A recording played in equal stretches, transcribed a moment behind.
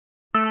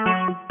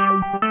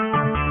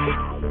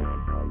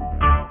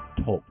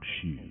Talk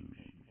Shoes.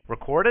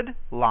 Recorded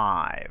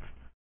live.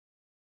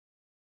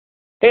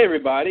 Hey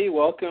everybody,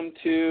 welcome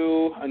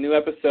to a new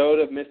episode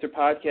of Mr.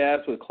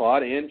 Podcast with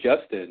Claude and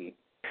Justin.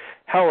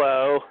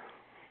 Hello.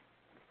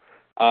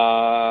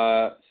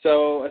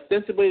 So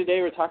ostensibly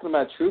today we're talking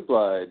about True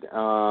Blood.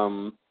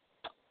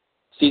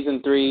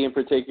 Season 3 in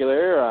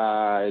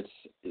particular,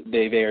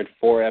 they've aired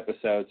 4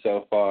 episodes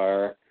so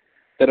far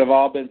that have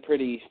all been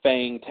pretty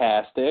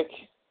fantastic.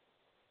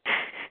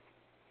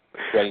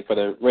 Waiting for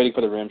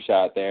the rim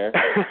shot there.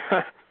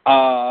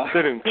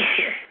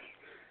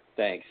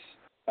 Thanks.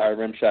 Our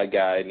rim shot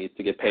guy needs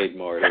to get paid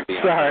more to be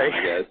on Sorry. time,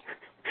 I guess.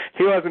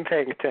 He wasn't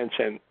paying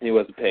attention.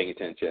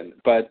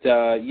 But,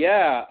 so,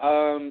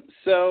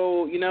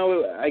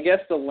 I guess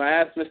the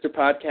last Mr.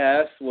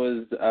 Podcast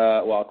was,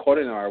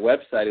 according to our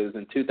website, it was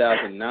in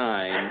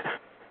 2009.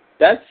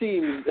 That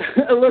seems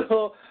a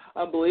little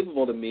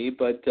unbelievable to me,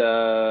 but,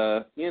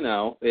 the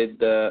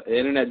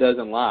internet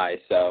doesn't lie,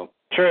 so.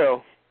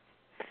 True.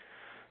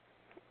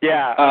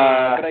 Yeah.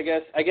 But I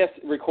guess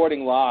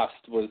recording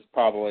Lost was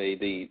probably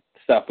the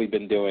stuff we've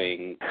been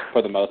doing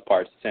for the most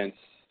part since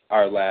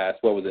our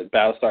last,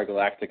 Battlestar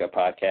Galactica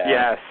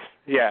podcast.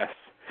 Yes.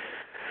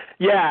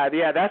 Yeah,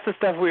 that's the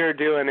stuff we were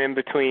doing in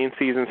between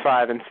seasons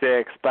 5 and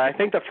 6, but I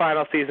think the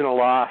final season of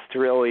Lost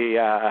really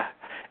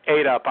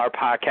ate up our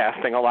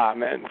podcasting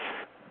allotments.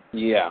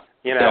 Yeah,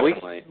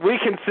 definitely. We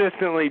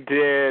consistently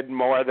did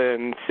more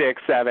than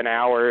 6-7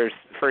 hours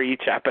for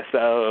each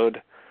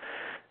episode,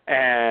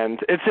 and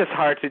it's just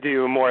hard to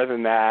do more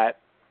than that,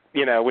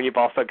 when you've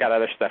also got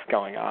other stuff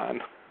going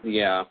on.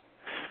 Yeah.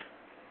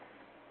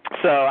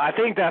 So I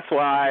think that's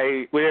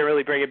why we didn't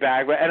really bring it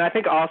back. And I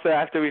think also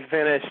after we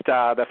finished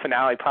the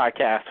finale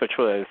podcast, which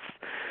was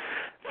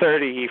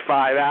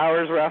 35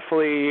 hours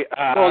roughly.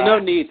 No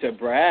need to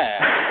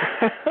brag.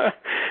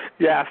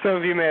 Yeah, some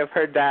of you may have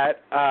heard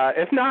that.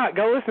 If not,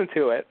 go listen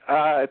to it.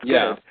 It's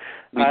good.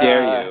 We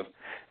dare you.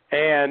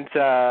 And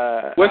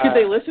where could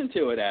they listen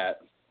to it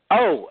at?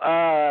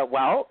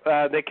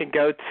 They can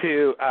go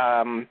to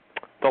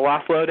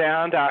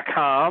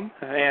thelostlowdown.com,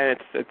 and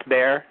it's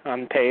there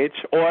on the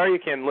page. Or you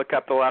can look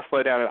up The Lost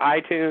Lowdown at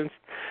iTunes.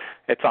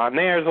 It's on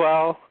there as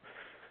well.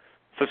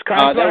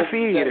 Subscribe to our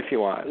feed if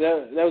you want.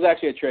 That was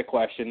actually a trick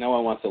question. No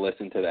one wants to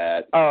listen to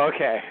that. Oh,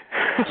 okay.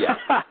 Yeah.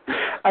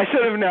 I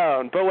should have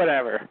known, but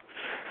whatever.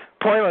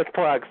 Pointless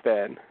plugs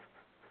then.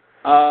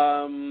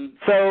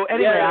 So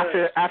anyway,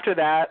 after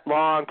that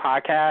long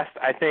podcast,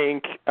 I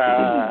think it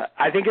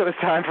was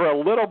time for a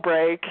little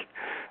break.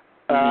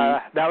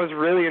 That was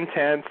really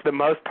intense, the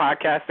most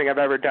podcasting I've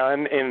ever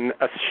done in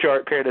a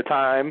short period of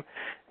time,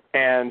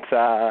 and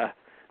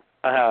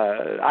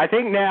I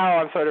think now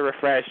I'm sort of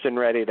refreshed and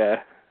ready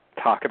to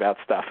talk about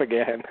stuff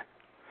again.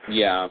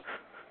 Yeah.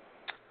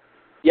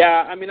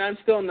 I mean, I'm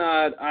still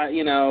not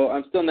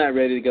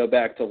ready to go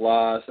back to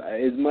Lost.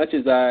 As much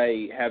as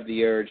I have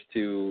the urge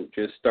to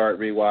just start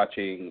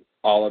rewatching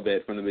all of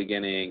it from the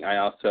beginning, I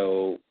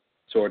also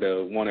sort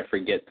of want to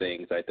forget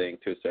things, I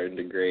think, to a certain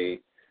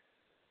degree.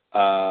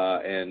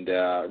 And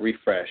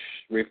refresh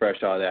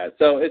all that.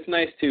 So it's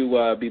nice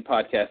to be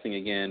podcasting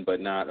again, but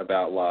not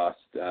about Lost.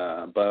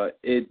 But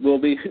we'll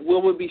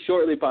be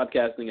shortly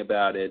podcasting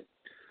about it,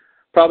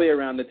 probably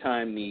around the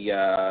time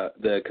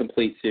the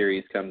complete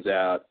series comes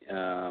out,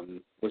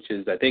 which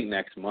is I think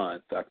next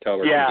month,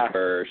 October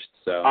 21st.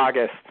 So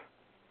August.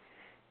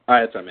 All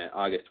right, that's what I meant,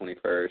 August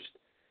 21st.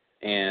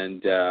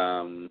 And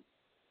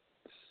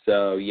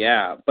so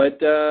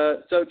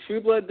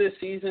True Blood this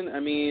season, I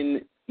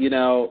mean,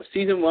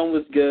 season 1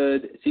 was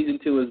good. Season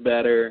 2 was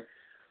better.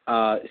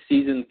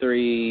 Season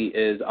 3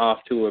 is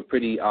off to a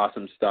pretty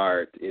awesome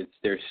start.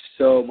 There's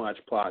so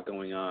much plot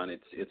going on.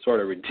 It's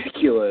sort of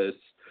ridiculous.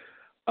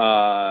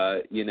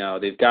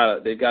 They've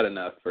got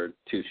enough for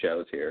 2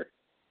 shows here.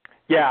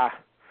 Yeah.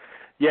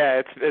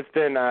 It's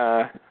been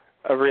a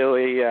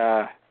really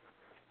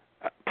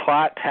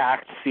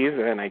plot-packed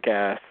season, I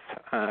guess.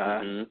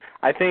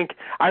 I think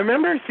I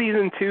remember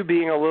season 2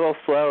 being a little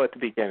slow at the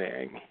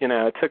beginning.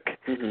 It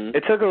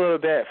took a little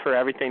bit for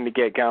everything to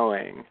get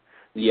going.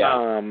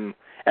 Yeah. And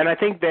I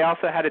think they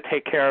also had to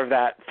take care of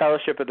that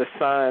Fellowship of the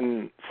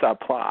Sun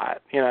subplot.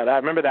 I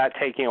remember that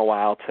taking a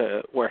while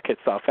to work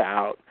itself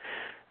out.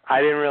 I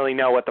didn't really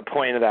know what the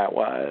point of that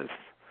was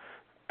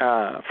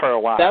for a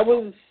while. That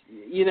was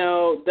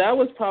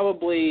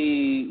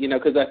probably,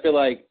 because I feel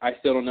like I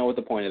still don't know what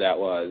the point of that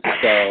was.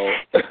 So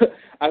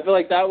I feel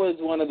like that was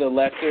one of the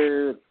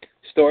lesser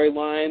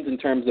storylines in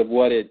terms of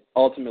what it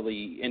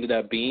ultimately ended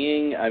up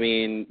being. I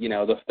mean,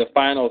 the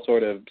final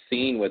sort of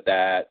scene with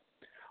that.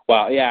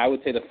 Well, yeah, I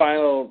would say the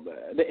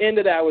end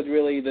of that was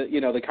really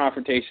the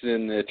confrontation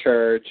in the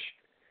church.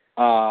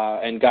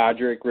 And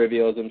Godric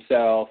reveals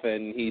himself,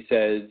 and he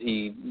says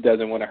he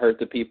doesn't want to hurt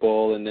the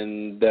people, and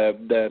then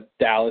the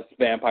Dallas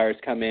vampires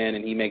come in,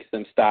 and he makes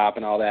them stop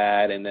and all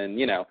that, and then,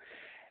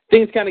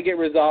 things kind of get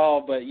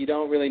resolved, but you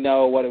don't really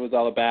know what it was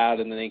all about,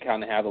 and then they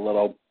kind of have a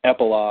little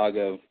epilogue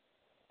of,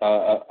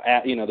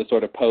 the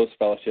sort of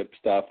post-fellowship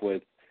stuff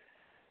with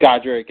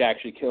Godric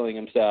actually killing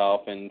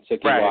himself and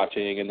Sookie Right.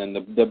 watching, and then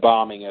the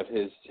bombing of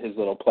his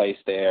little place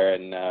there,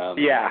 and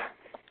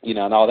you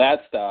know, and all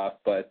that stuff.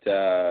 But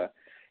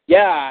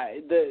yeah,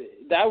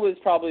 that was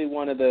probably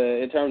one of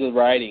the, in terms of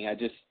writing, I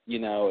just, you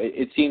know,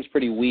 it seems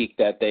pretty weak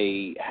that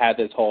they had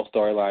this whole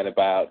storyline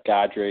about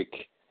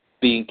Godric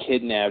being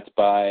kidnapped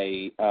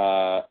by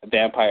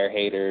vampire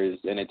haters,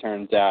 and it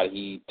turns out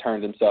he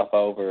turned himself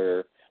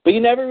over. But you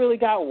never really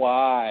got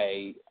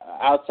why,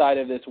 outside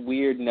of this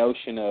weird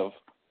notion of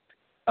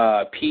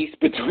peace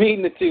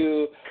between the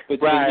two,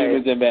 between Right.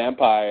 humans and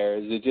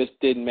vampires. It just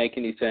didn't make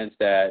any sense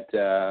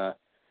that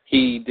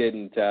he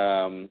didn't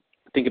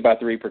think about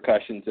the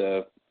repercussions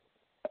of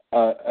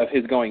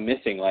his going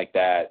missing like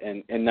that,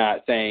 and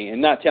not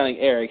telling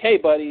Eric, hey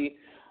buddy,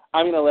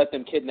 I'm gonna let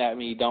them kidnap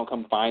me, don't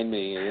come find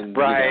me. And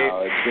Right. you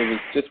know, it was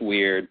just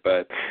weird.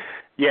 But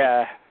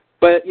Yeah.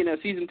 But, you know,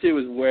 season 2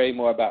 was way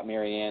more about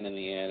Marianne in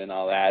the end and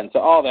all that. And so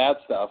all that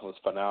stuff was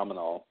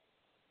phenomenal.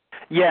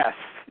 Yes,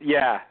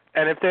 yeah.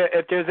 And if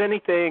there's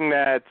anything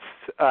that's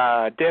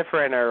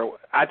different, or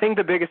I think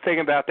the biggest thing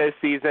about this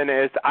season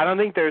is I don't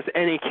think there's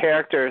any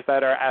characters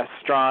that are as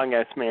strong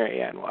as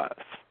Marianne was.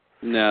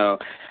 No.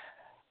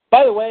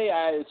 By the way,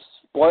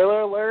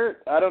 spoiler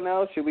alert, I don't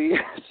know, should we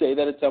say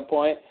that at some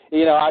point?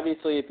 You know,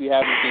 obviously if you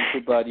haven't seen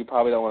True Blood, you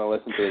probably don't want to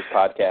listen to this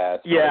podcast.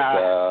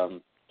 Yeah.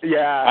 But,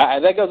 yeah.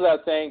 that goes without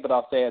saying, but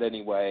I'll say it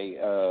anyway,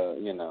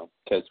 you know,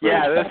 because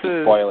we're this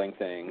is spoiling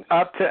things.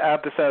 Up to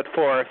episode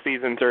 4 of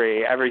season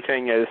 3,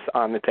 everything is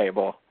on the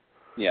table.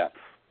 Yeah.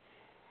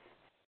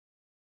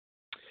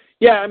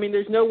 Yeah, I mean,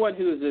 there's no one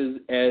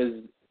who's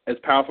as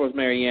powerful as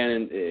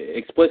Marianne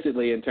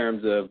explicitly in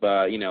terms of,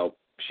 you know,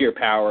 sheer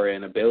power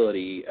and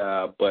ability,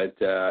 but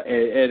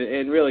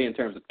and really in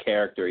terms of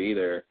character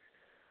either.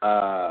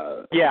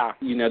 Yeah.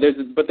 You know,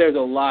 there's a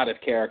lot of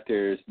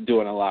characters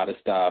doing a lot of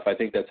stuff. I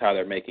think that's how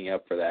they're making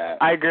up for that.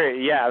 I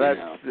agree. Yeah,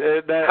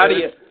 How do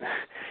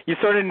you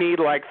sort of need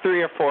like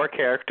 3 or 4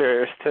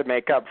 characters to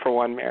make up for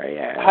one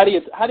Marianne. How do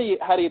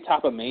you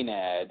top a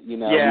Maynard? You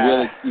know,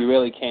 Yeah. you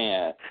really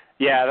can't.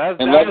 Yeah,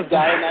 unless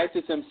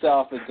Dionysus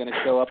himself is going to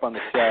show up on the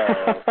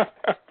show.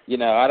 You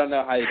know, I don't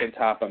know how you can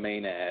top a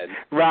Maynard.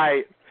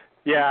 Right.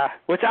 Yeah,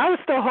 which I was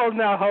still holding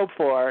out hope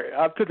for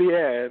up to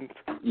the end.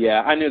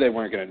 Yeah, I knew they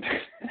weren't going to do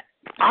that.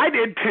 I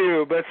did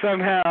too, but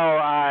somehow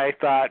I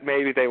thought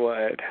maybe they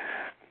would.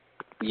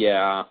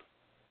 Yeah.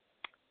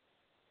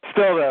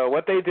 Still, though,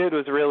 what they did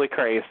was really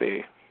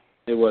crazy.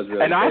 It was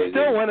really and crazy. I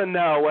still want to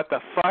know what the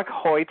fuck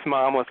Hoyt's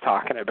mom was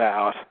talking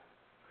about.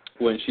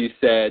 When she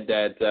said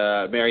that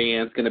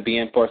Marianne's going to be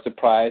in for a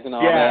surprise and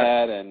all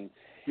that. And,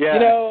 yeah. You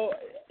know,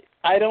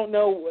 I don't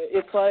know.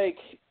 It's like,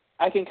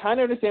 I can kind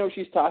of understand what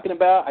she's talking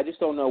about. I just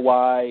don't know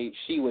why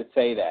she would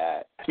say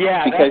that.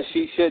 Yeah. Because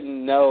she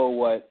shouldn't know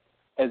what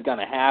is going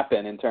to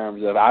happen in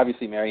terms of,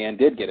 obviously, Marianne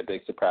did get a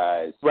big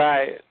surprise.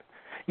 Right.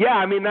 Yeah,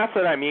 I mean, that's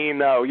what I mean,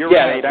 though. You're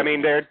Yeah, right. I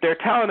mean, they're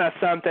telling us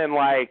something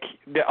like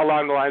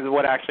along the lines of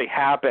what actually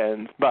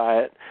happened,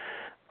 but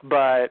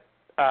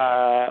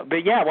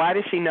yeah, why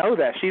does she know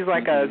that? She's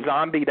like a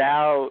zombied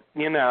out,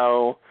 you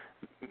know,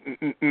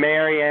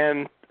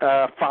 Marianne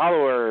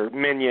follower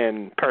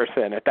minion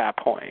person at that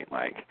point.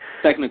 Like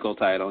technical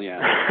title, yeah.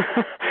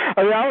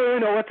 I mean, I don't really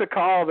know what to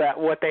call that.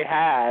 What they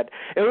had,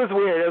 it was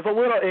weird. It was a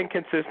little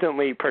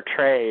inconsistently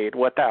portrayed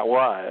what that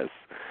was.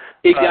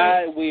 It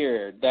got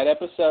weird. That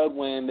episode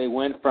when they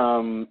went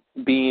from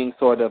being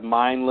sort of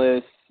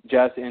mindless,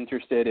 just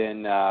interested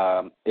in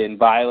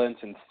violence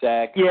and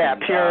sex, yeah,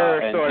 and,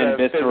 pure sort and of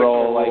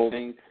visceral physical, like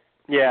things.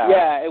 Yeah,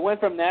 yeah. It went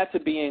from that to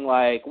being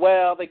like,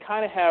 well, they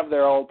kind of have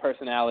their old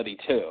personality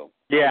too.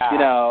 Yeah, you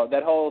know,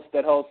 that whole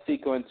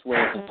sequence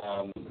when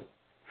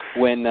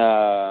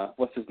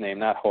what's his name?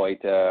 Not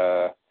Hoyt.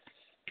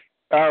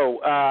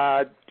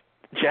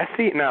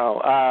 Jesse?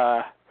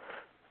 No,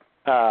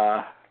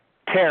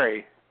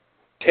 Terry.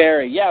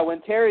 Terry, yeah,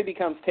 when Terry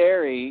becomes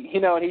Terry,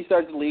 you know, and he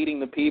starts leading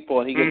the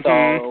people and he gets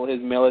all his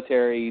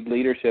military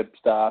leadership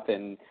stuff,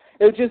 and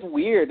it was just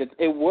weird.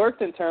 It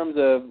worked in terms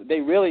of they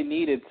really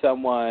needed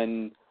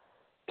someone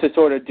to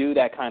sort of do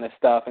that kind of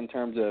stuff in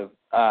terms of,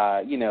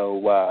 you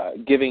know,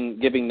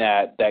 giving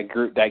that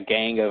group, that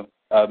gang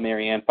of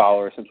Marianne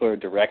followers some sort of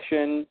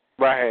direction,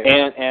 right,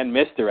 and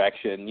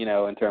misdirection, you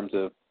know, in terms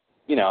of,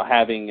 you know,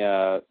 having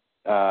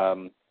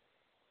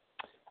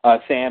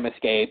Sam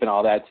escape and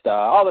all that stuff,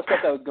 all the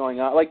stuff that was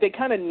going on. Like, they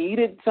kind of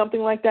needed something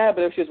like that,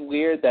 but it was just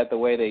weird that the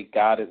way they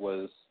got it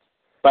was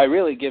by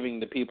really giving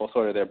the people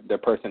sort of their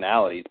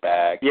personalities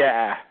back.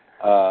 Yeah.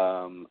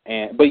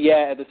 But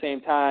yeah, at the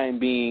same time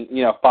being,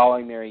 you know,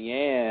 following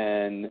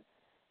Marianne,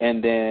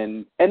 and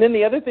then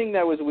the other thing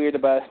that was weird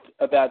about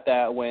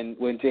that when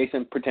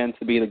Jason pretends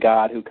to be the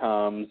god who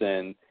comes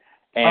and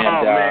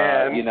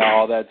you know,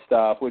 all that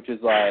stuff, which is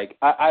like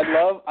I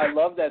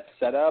love that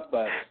setup,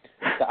 but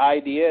the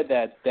idea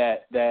that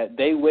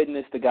they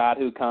witnessed the god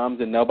who comes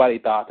and nobody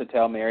thought to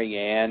tell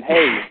Marianne,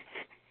 hey,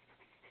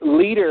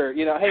 leader,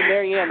 you know, hey,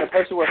 Marianne, the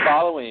person we're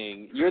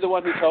following, you're the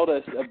one who told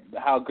us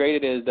how great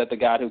it is that the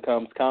God who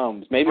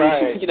comes. Maybe,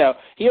 right. you know,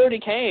 he already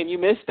came. You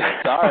missed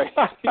it. Sorry.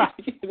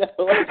 You know,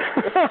 like,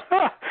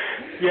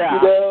 yeah.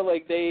 You know,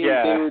 like they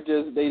were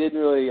just, they didn't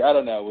really, I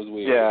don't know, it was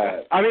weird. Yeah.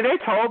 But. I mean, they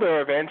told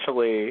her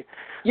eventually.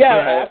 Yeah,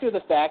 but after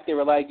the fact, they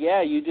were like,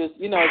 yeah, you just,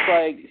 you know, it's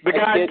like the a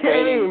God kid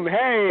came. waiting.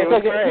 Hey, it's it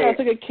like was great. it's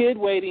like a kid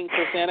waiting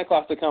for Santa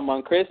Claus to come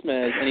on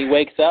Christmas, and he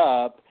wakes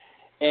up,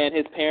 and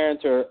his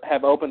parents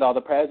have opened all the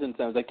presents,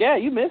 and I was like, yeah,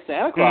 you missed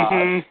Santa Claus.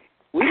 Mm-hmm.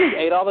 We just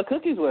ate all the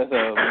cookies with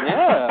him.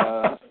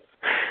 Yeah.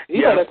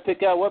 He let us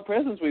pick out what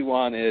presents we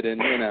wanted,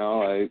 and, you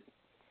know, like.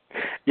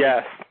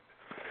 Yes.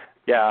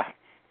 Yeah.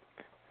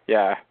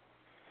 Yeah.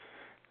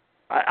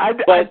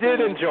 I did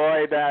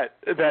enjoy that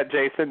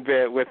Jason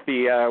bit with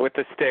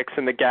the sticks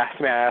and the gas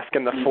mask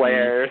and the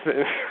flares.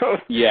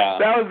 Yeah,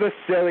 that was the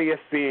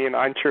silliest scene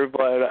on True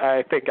Blood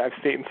I think I've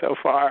seen so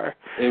far.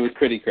 It was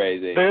pretty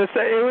crazy. It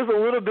was a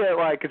little bit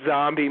like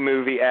zombie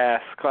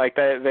movie-esque. Like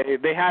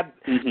they had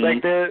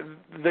like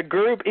the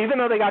group, even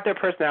though they got their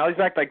personalities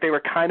back, like they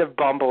were kind of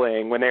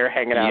bumbling when they were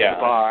hanging out at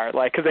the bar.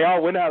 Like because they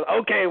all went out.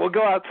 Okay, we'll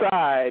go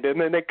outside, and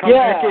then they come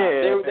back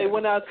in. They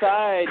went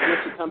outside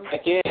just to come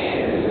back in.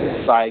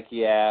 It's like,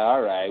 yeah,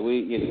 all right.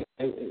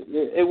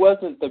 It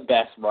wasn't the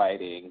best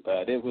writing,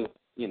 but it was,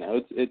 you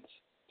know, it's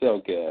still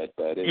good.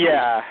 But it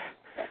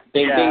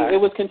it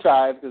was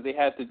contrived because they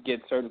had to get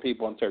certain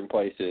people in certain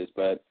places.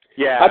 But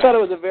I thought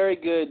it was a very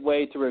good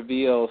way to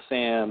reveal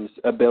Sam's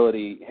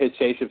ability, his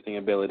shape-shifting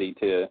ability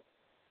to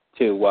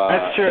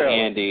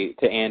Andy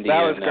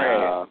that was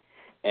great.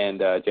 And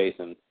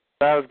Jason.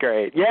 That was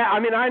great. Yeah, I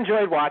mean, I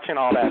enjoyed watching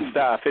all that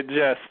stuff.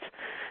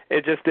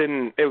 It just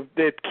didn't.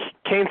 It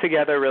came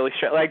together really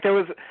straight. Like there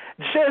was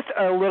just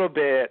a little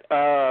bit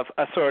of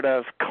a sort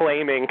of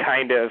claiming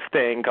kind of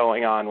thing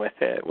going on with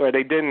it, where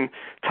they didn't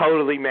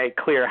totally make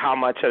clear how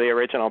much of the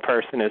original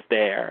person is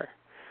there.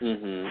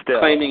 Mm-hmm.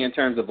 Claiming in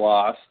terms of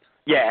Lost.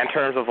 Yeah, in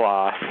terms of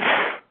Lost.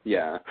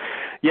 Yeah.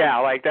 Yeah,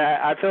 like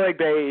that. I feel like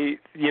they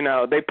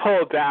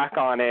pulled back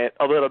on it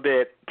a little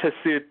bit to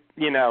suit,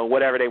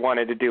 whatever they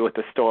wanted to do with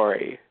the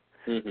story.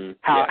 Mm-hmm.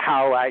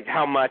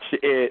 How much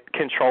it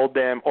controlled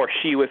them, or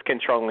she was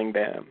controlling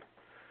them.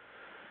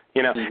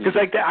 Because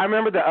I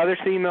remember the other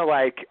scene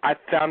that I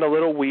found a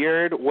little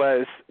weird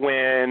was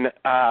when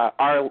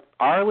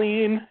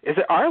Arlene, is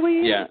it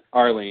Arlene? Yeah,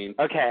 Arlene.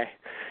 Okay,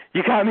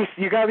 you got me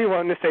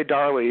wanting to say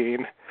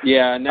Darlene.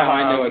 Yeah, now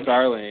I know it's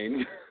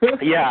Arlene.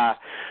 yeah.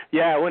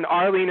 When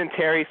Arlene and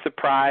Terry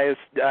surprised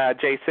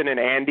Jason and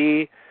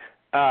Andy,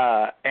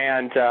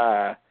 and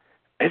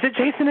is it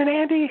Jason and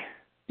Andy?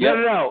 Yep.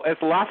 No.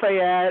 It's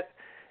Lafayette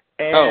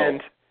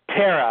and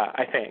Tara,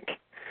 I think.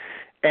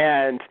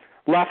 And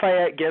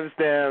Lafayette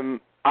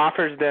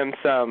offers them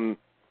some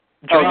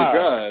drugs. Oh, the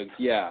drugs,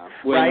 yeah.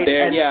 Right?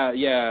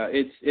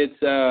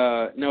 It's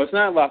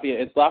not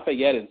Lafayette. It's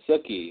Lafayette and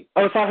Sookie.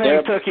 Oh, it's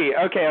Lafayette and Sookie.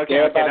 Okay, that's right.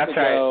 They're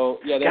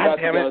about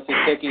to go to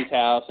Sookie's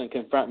house and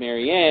confront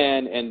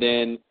Marianne, and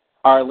then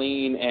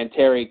Arlene and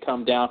Terry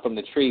come down from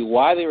the tree.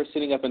 Why they were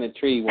sitting up in the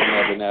tree, we'll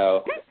never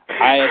know.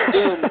 I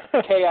assume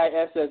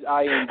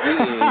KISSING,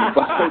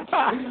 but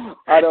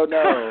I don't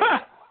know.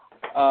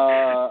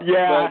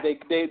 But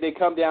they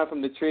come down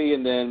from the tree,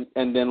 and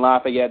then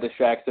Lafayette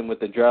distracts them with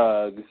the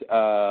drugs,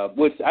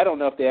 which I don't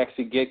know if they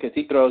actually get, because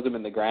he throws them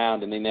in the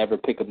ground and they never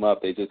pick them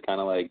up. They just kind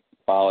of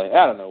fall in.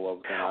 I don't know what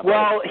was going on.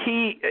 Well,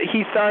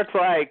 he starts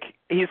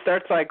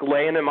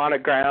laying them on the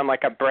ground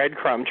like a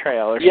breadcrumb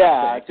trail or something.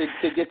 Yeah,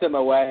 to get them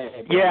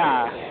away.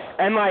 Yeah,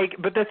 and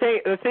but the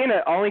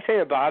only thing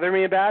that bothered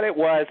me about it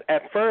was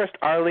at first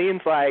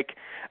Arlene's like,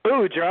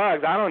 "Ooh,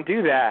 drugs! I don't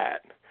do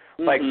that.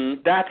 Like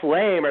that's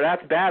lame or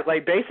that's bad."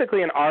 Like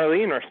basically an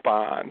Arlene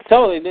response.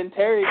 Totally. And then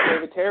Terry's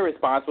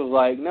response was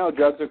like, "No,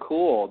 drugs are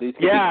cool. These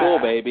can be cool,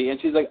 baby." And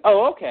she's like,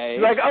 "Oh, okay."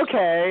 Like,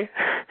 okay.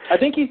 I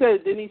think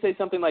didn't he say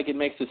something like it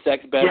makes the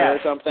sex better or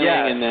something?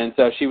 Yeah. And then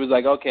so she was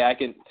like, "Okay, I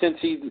can."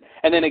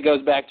 And then it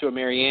goes back to a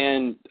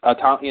Marianne,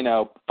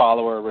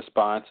 follower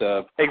response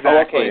of,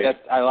 exactly. "Oh, okay,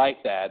 I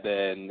like that."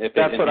 Then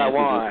that's what I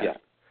want.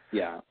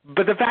 Yeah.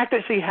 But the fact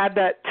that she had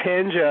that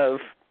tinge of,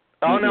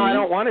 "Oh no, I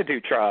don't want to do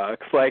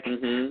drugs." Like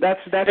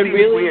that's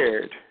really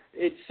weird.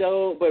 It's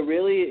so, but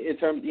really, in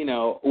terms,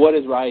 what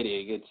is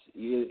writing? It's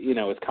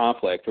it's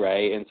conflict,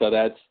 right? And so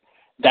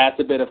that's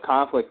a bit of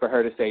conflict for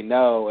her to say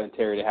no and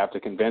Terry to have to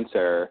convince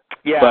her.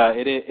 Yeah. But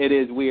it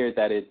is weird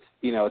that it's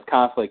it's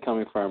conflict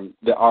coming from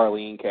the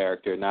Arlene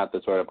character, not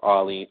the sort of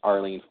Arlene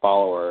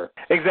follower.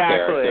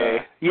 Exactly.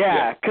 Character.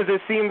 Yeah, because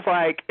it seems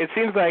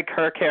like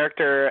her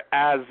character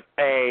as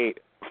a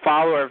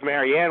follower of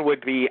Marianne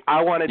would be,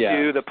 I want to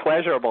do the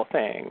pleasurable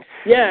thing.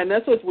 Yeah, and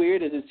that's what's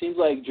weird is it seems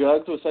like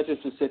drugs was such a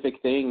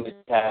specific thing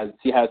that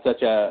she has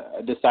such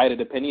a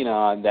decided opinion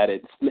on that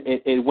it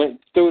went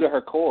through to her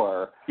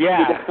core.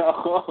 Yeah,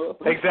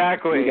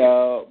 exactly.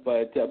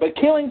 But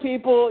killing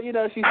people,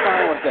 she's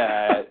fine with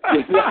that.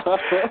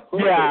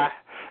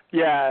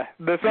 Yeah.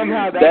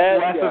 Somehow that's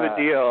less of a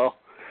deal.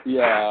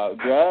 Yeah,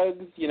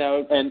 drugs,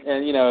 and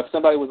if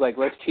somebody was like,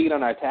 let's cheat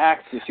on our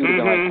taxes, she would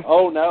have been like,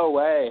 oh, no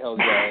way,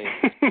 Jose.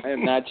 I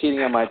am not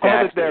cheating on my taxes.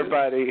 Hold it there,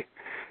 buddy.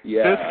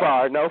 Yeah. This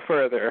far, no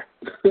further.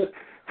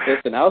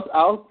 Listen,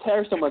 I'll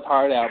tear someone's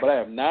heart out, but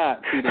I am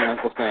not cheating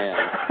Uncle Sam.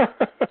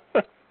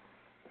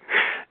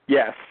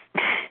 Yes.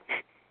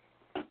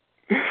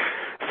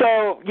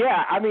 So,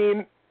 yeah, I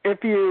mean,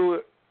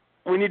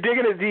 when you dig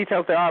into the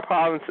details, there are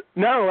problems.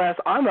 Nonetheless,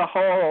 on the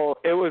whole,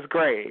 it was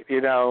great,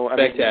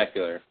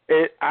 Spectacular.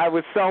 I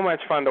was so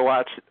much fun to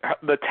watch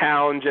the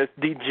town just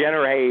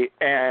degenerate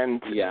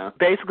and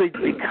basically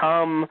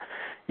become,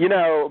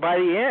 by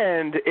the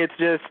end, it's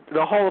just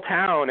the whole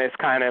town is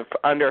kind of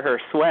under her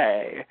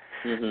sway.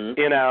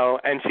 Mm-hmm.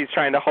 And she's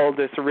trying to hold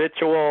this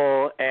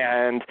ritual,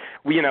 and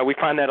we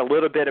find out a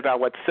little bit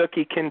about what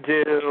Sookie can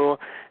do,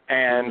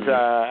 and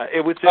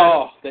it was just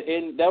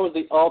that was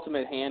the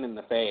ultimate hand in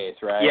the face,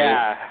 right?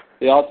 Yeah,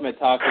 the ultimate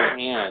talk to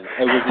the hand.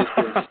 It was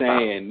just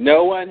insane.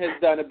 No one has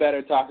done a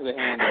better talk to the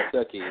hand than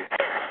Sookie.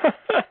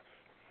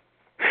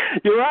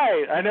 You're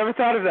right. I never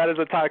thought of that as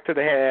a talk to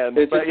the hand.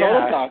 It's a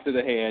total talk to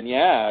the hand.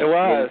 Yeah, it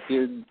was.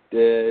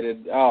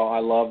 I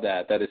love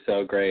that. That is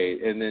so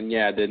great. And then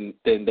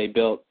then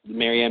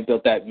Marianne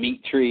built that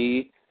meat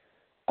tree,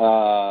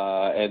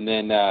 and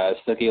then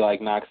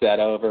Sookie knocks that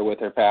over with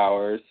her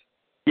powers.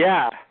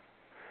 Yeah.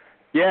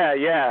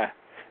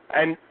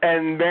 And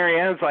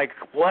Marianne's like,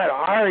 what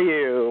are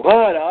you?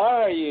 What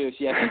are you?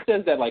 She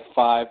says that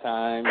 5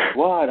 times.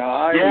 What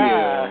are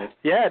you?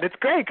 Yeah, it's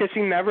great because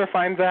she never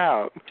finds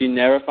out. She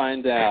never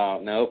finds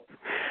out. Nope.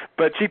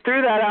 But she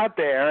threw that out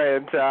there,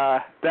 and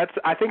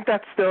I think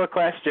that's still a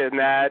question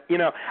that,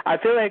 I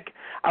feel like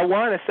I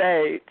want to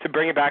say, to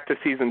bring it back to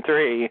season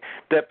 3,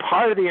 that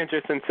part of the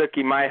interest in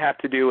Sookie might have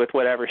to do with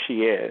whatever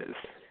she is.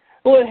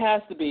 Well, it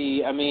has to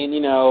be. I mean,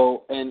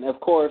 and of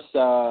course,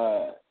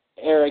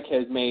 Eric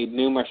has made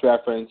numerous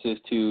references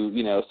to,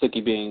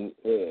 Sookie being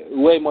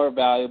way more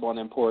valuable and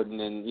important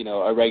than,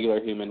 a regular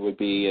human would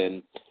be,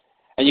 and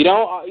you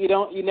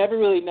never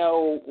really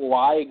know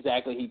why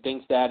exactly he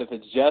thinks that, if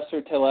it's just her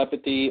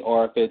telepathy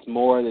or if it's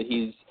more that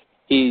he's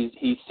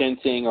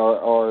sensing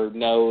or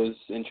knows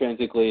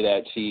intrinsically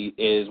that she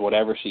is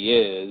whatever she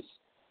is.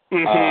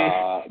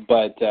 Mm-hmm.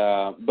 But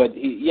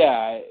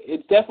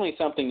it's definitely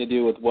something to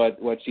do with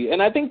what she,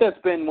 and I think that's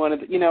been one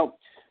of the,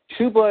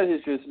 True Blood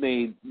has just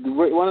made,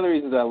 one of the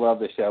reasons I love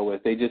the show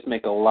is they just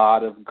make a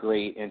lot of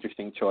great,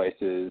 interesting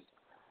choices.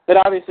 But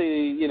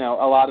obviously, a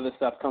lot of the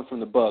stuff comes from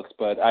the books,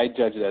 but I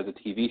judge it as a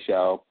TV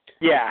show.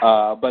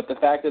 Yeah. But the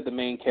fact that the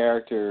main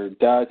character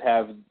does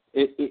have,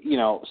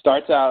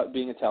 starts out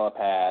being a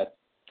telepath,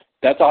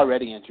 that's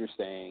already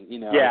interesting.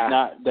 Yeah.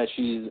 Not that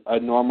she's a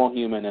normal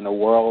human in a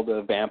world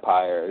of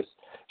vampires.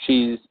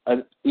 She's a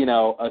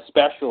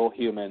special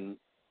human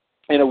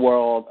in a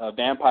world of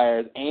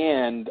vampires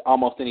and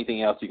almost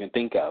anything else you can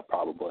think of,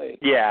 probably.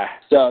 Yeah.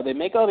 So they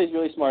make all these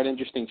really smart,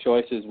 interesting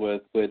choices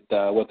with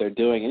what they're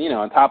doing, and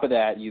on top of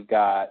that, you've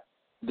got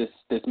this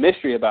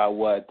mystery about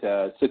what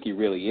Sookie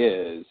really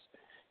is,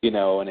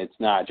 and it's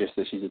not just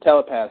that she's a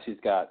telepath; she's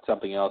got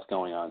something else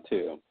going on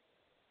too.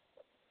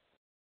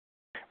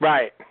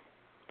 Right.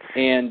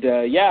 And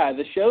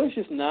the show is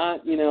just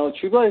not,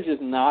 True Blood is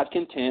just not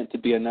content to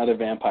be another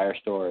vampire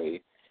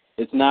story.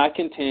 It's not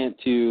content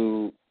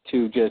to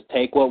just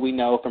take what we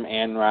know from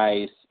Anne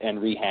Rice and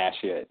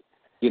rehash it.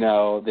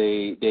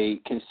 They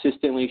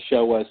consistently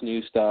show us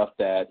new stuff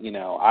that,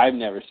 I've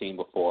never seen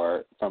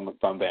before from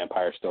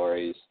vampire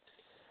stories.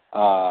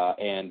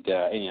 And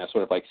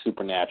sort of like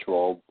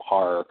supernatural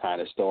horror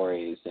kind of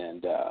stories,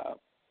 and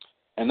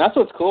that's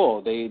what's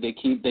cool. They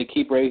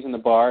keep raising the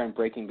bar and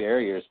breaking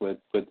barriers with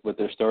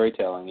their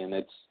storytelling, and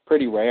it's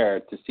pretty rare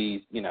to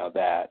see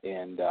that.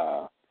 And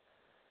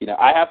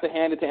I have to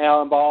hand it to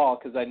Alan Ball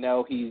because I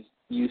know he's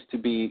used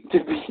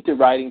to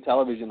writing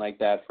television like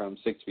that from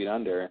 6 Feet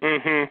Under.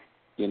 Mm-hmm.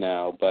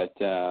 But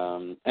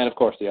and of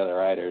course the other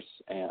writers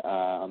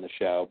on the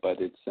show. But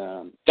it's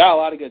got a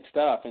lot of good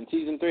stuff. And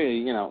season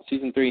 3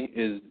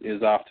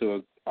 is off to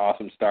an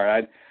awesome start.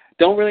 I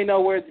don't really know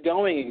where it's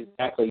going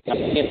exactly. I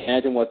can't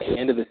imagine what the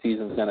end of the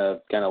season's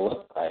gonna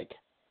look like.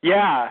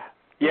 Yeah.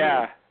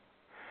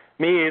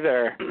 Me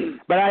either.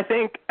 But I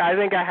think I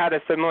had a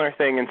similar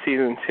thing in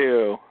season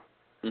 2.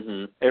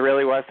 Mm-hmm. It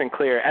really wasn't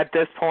clear at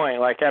this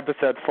point. Like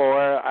episode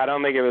 4, I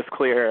don't think it was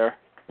clear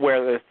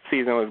where the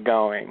season was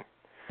going.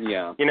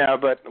 Yeah.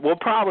 But we'll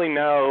probably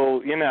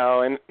know.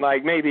 In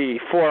maybe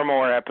 4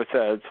 more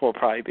episodes, we'll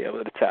probably be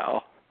able to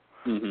tell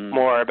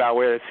more about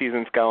where the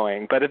season's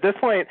going. But at this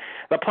point,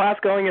 the plot's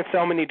going in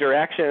so many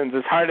directions.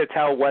 It's hard to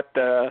tell what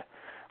the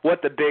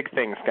big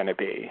thing's going to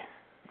be.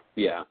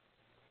 Yeah.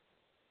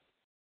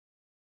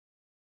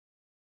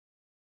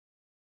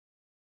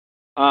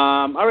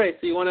 All right,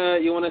 so you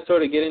wanna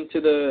sort of get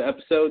into the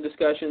episode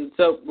discussion.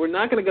 So we're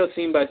not gonna go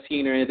scene by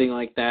scene or anything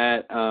like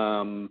that.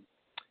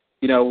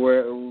 This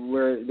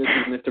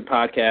is Mr.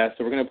 Podcast,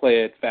 so we're gonna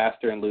play it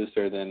faster and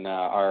looser than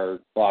our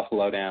Lost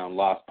Lowdown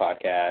Lost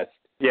podcast.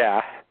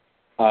 Yeah.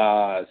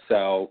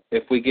 So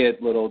if we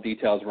get little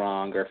details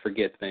wrong or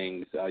forget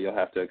things, you'll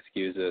have to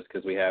excuse us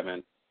because we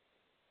haven't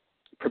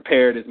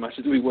prepared as much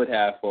as we would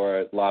have for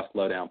a Lost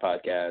Lowdown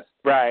podcast.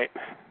 Right.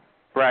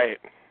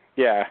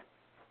 Yeah.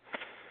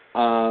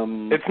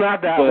 It's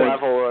not that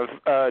level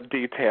of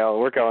detail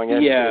we're going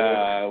into.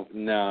 Yeah,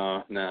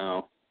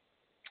 no.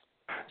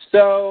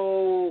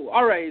 So,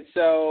 all right,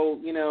 so,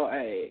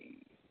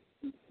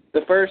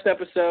 the first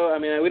episode, I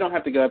mean, we don't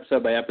have to go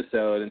episode by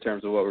episode in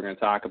terms of what we're going to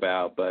talk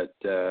about, but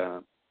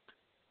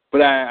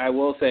I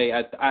will say,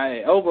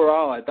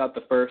 overall, I thought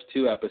the first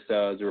 2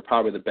 episodes were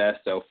probably the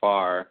best so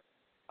far,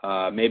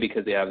 maybe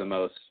because they have the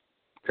most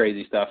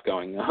crazy stuff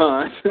going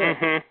on.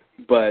 Mm-hmm.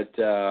 But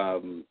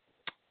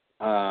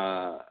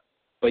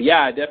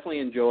yeah, I definitely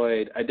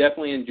enjoyed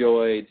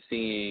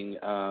seeing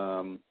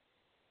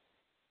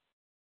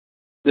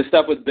the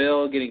stuff with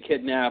Bill getting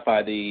kidnapped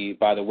by the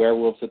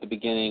werewolves at the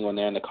beginning when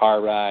they're in the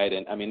car ride,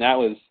 and I mean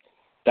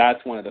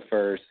that's one of the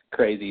first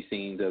crazy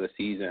scenes of the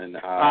season.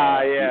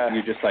 Yeah.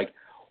 You're just like,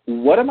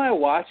 what am I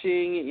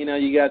watching?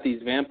 You got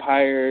these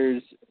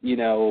vampires,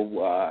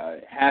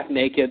 half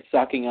naked,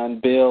 sucking on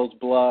Bill's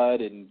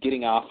blood and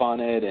getting off on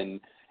it, and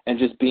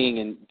just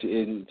being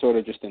in sort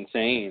of just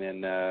insane,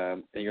 and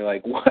you're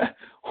like,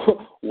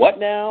 what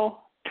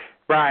now?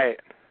 Right.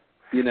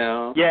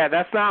 Yeah,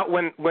 that's not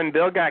when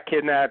Bill got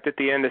kidnapped at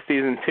the end of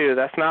season 2.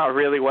 That's not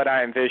really what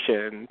I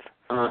envisioned.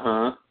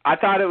 I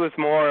thought it was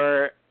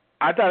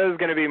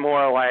going to be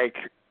more like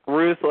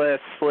ruthless,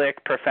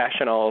 slick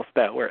professionals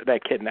that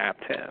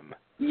kidnapped him.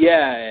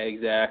 Yeah,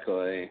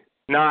 exactly.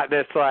 Not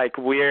this like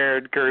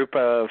weird group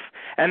of,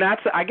 and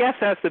I guess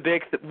that's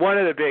one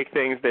of the big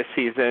things this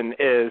season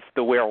is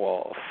the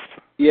werewolves.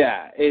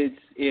 Yeah, it's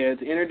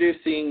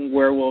introducing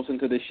werewolves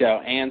into the show,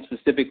 and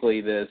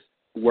specifically this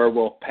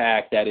werewolf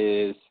pack that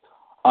is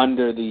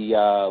under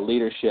the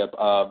leadership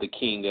of the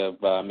King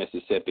of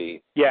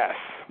Mississippi. Yes.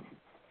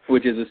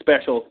 Which is a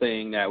special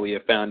thing that we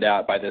have found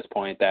out by this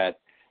point, that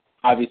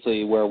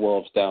obviously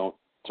werewolves don't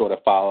sort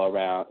of follow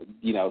around,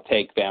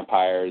 take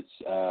vampires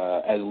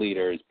as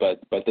leaders, but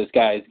this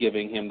guy is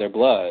giving him their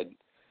blood.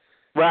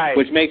 Right.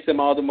 Which makes them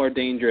all the more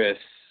dangerous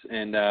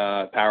and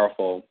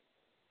powerful.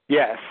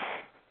 Yes.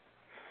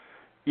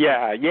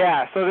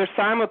 Yeah. So they're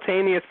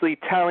simultaneously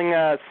telling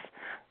us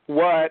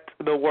what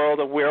the world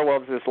of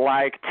werewolves is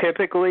like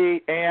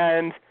typically,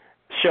 and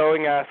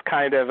showing us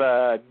kind of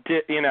a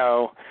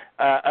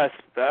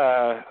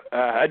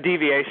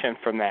deviation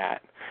from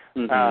that.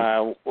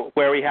 Mm-hmm.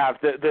 Where we have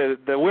the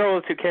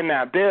werewolves who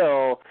kidnap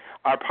Bill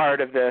are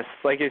part of this,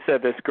 like you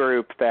said, this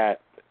group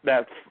that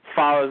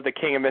follows the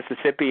King of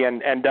Mississippi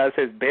and does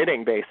his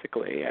bidding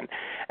basically, and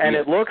Yes.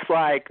 It looks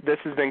like this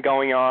has been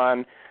going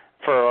on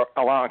for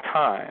a long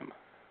time.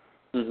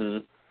 Mm-hmm.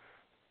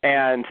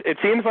 And it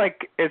seems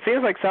like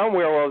some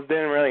werewolves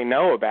didn't really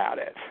know about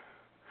it,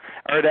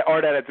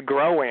 or that it's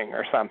growing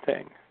or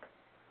something.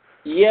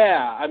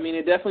 Yeah, I mean,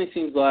 it definitely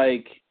seems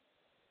like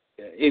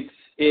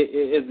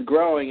it's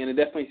growing, and it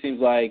definitely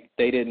seems like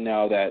they didn't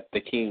know that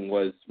the king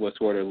was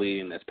sort of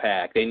leading this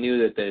pack. They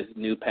knew that this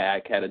new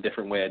pack had a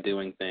different way of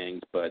doing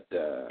things, but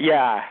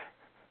yeah.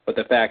 But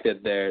the fact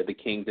that the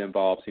king's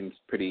involved seems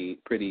pretty.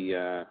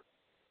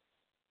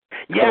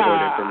 Yeah,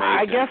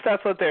 I guess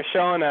that's what they're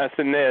showing us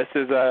in this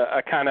is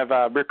a kind of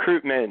a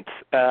recruitment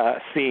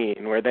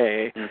scene where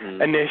they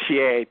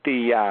initiate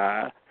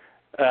the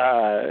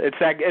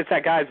it's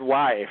that guy's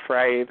wife,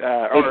 right?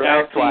 Or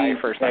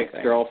ex-wife or something.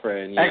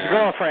 Ex-girlfriend. Yeah.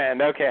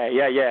 Ex-girlfriend. Okay,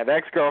 yeah. The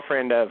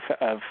ex-girlfriend of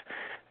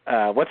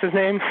what's his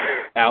name?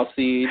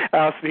 Alcide.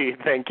 Alcide.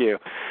 Thank you.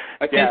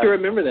 I can't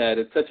remember that.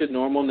 It's such a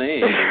normal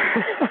name.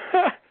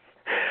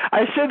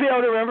 I should be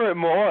able to remember it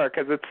more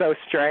because it's so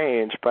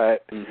strange,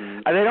 but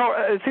they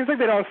don't. It seems like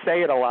they don't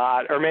say it a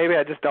lot, or maybe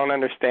I just don't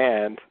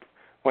understand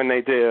when they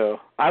do.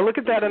 I look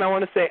at that and I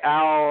want to say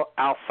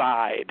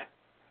Alcide.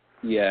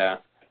 Yeah.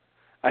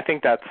 I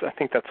think that's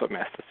what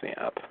messes me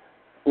up.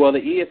 Well, the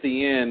E at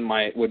the end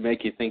would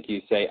make you think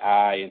you say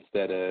I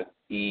instead of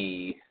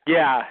E.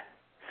 Yeah.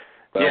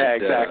 But, yeah,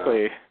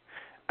 exactly.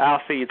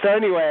 Alcide. So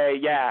anyway,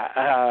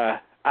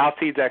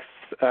 Alcide's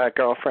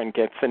ex-girlfriend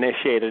gets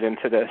initiated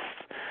into this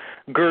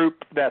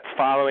group that's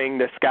following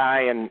this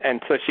guy,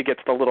 and so she gets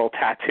the little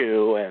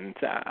tattoo, and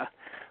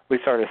we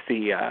sort of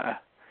see I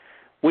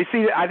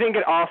think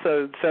it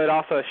also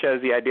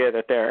shows the idea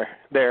that they're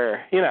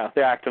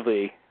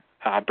actively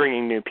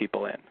bringing new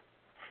people in.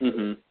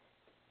 Mhm.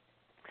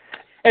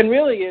 And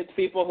really, it's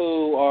people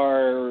who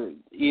are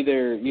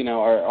either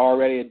are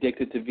already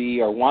addicted to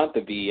V or want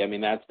the V. I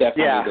mean, that's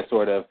definitely the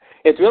sort of,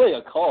 it's really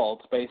a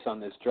cult based on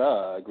this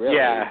drug, really.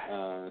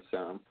 Yeah.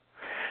 So.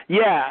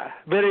 Yeah,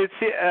 but it's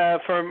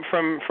from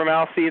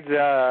Alcide's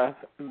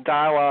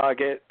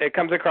dialogue, it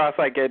comes across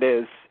like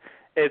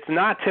it's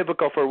not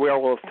typical for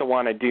werewolves to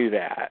want to do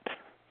that.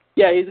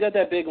 Yeah, he's got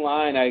that big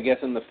line, I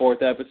guess, in the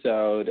 4th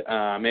episode,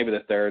 maybe the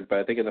 3rd, but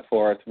I think in the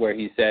 4th, where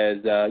he says,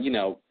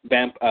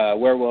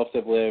 werewolves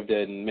have lived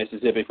in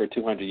Mississippi for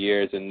 200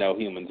 years and no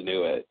humans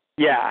knew it.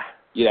 Yeah.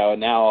 And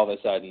now all of a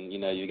sudden,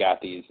 you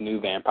got these new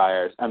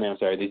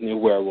these new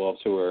werewolves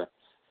who are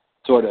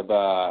sort of,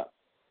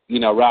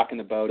 rocking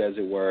the boat, as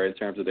it were, in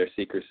terms of their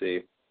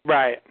secrecy.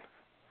 Right.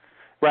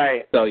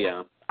 So,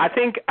 yeah. I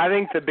think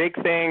the big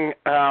thing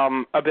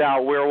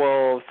about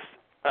werewolves,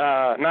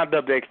 not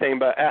the big thing,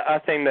 but a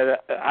thing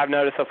that I've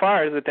noticed so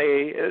far is that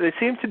they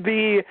seem to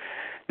be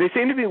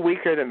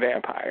weaker than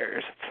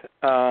vampires.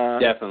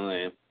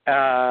 Definitely.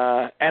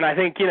 And I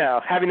think,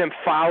 having them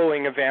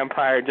following a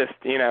vampire just,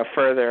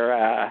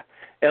 further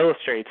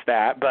illustrates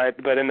that.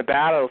 But in the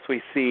battles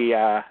we see,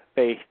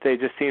 they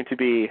just seem to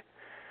be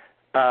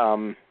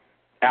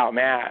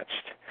outmatched.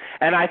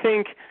 And I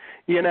think,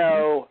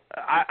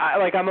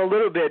 I'm a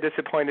little bit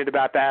disappointed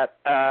about that.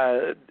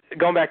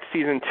 Going back to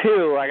season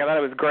 2, I thought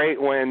it was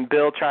great when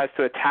Bill tries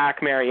to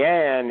attack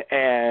Marianne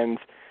and,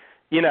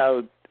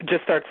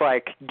 just starts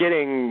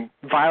getting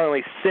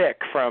violently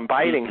sick from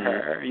biting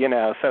her,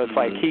 so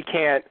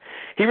it's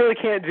he really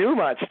can't do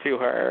much to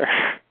her.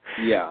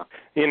 Yeah.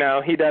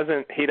 He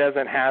doesn't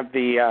have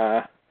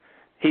the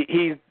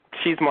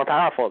she's more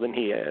powerful than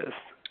he is.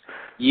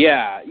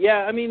 Yeah.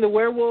 I mean, the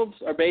werewolves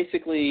are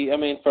basically,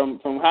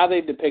 from how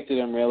they've depicted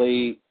them,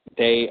 really,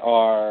 they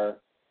are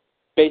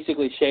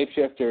basically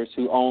shapeshifters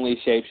who only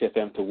shapeshift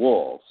into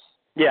wolves.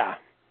 Yeah.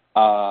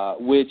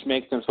 Which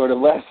makes them sort of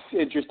less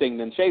interesting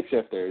than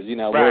shapeshifters.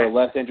 Right. They're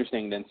less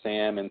interesting than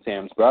Sam and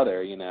Sam's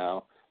brother,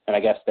 and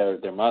I guess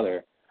their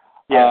mother.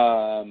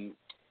 Yeah.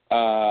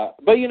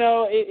 But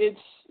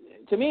it's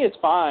to me, it's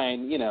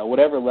fine.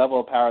 Whatever level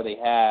of power they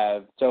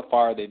have, so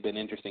far they've been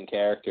interesting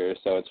characters,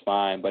 so it's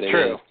fine. But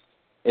it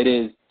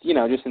is,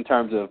 just in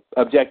terms of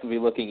objectively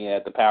looking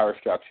at the power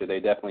structure, they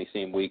definitely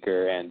seem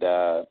weaker, and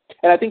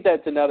I think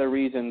that's another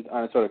reason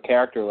on a sort of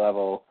character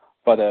level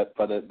for the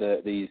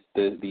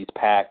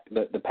pack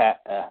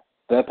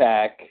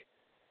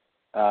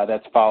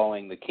that's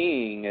following the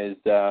king is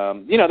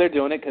they're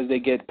doing it because they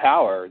get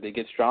power, they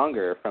get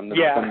stronger from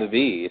the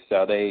V,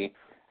 so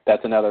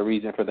that's another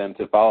reason for them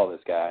to follow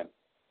this guy.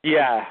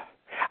 Yeah.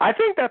 I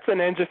think that's an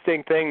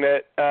interesting thing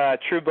that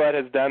True Blood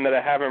has done that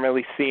I haven't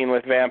really seen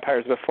with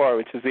vampires before,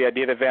 which is the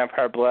idea that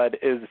vampire blood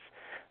is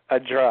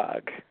a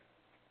drug.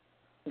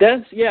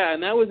 And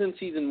that was in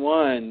season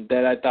 1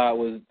 that I thought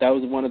was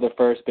one of the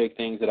first big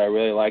things that I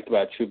really liked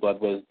about True Blood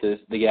was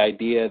the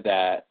idea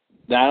that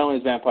not only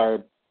is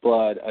vampire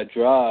blood a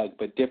drug,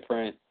 but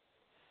different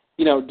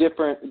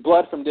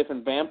blood from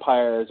different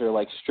vampires are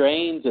like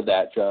strains of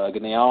that drug,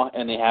 and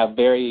they have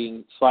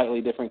varying, slightly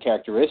different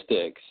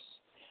characteristics.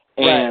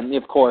 And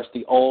of course,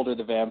 the older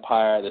the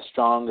vampire, the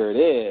stronger it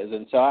is.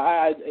 And so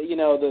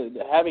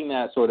having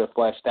that sort of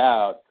fleshed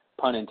out,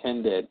 pun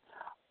intended,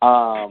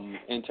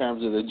 in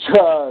terms of the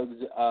drugs,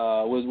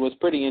 was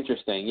pretty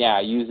interesting. Yeah,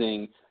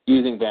 using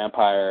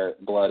vampire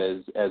blood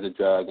as a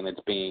drug, and it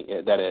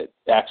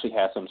actually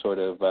has some sort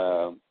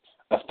of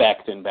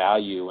effect and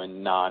value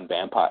in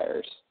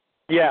non-vampires.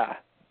 Yeah.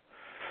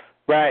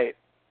 Right.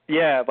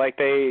 Yeah,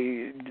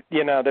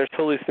 there's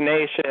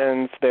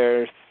hallucinations,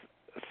 there's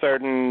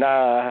certain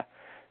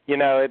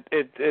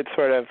it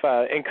sort of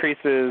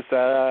increases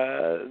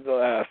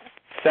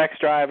sex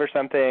drive or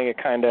something. It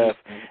kind of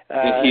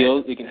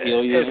it can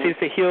heal you. It seems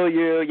to heal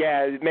you.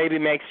 Yeah, it maybe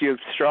makes you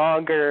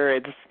stronger.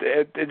 It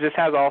just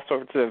has all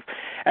sorts of,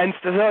 and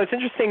so it's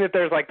interesting that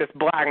there's this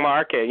black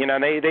market.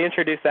 They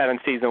introduced that in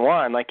season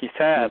 1, like you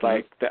said,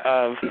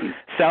 of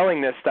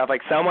selling this stuff.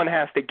 Someone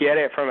has to get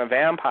it from a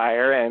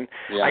vampire, and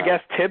I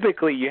guess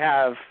typically you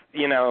have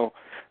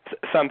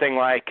something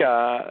like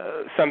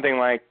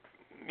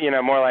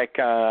more like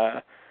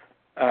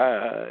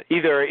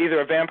either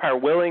a vampire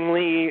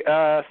willingly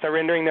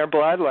surrendering their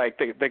blood, like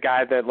the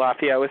guy that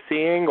Lafayette was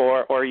seeing,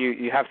 or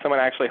you have someone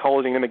actually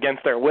holding them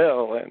against their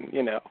will and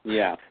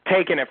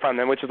taking it from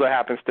them, which is what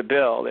happens to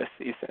Bill this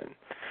season.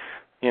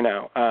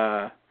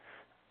 Because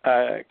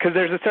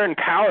there's a certain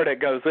power that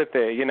goes with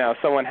it.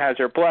 Someone has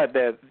your blood,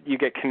 that you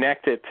get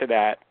connected to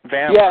that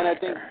vampire. Yeah, and I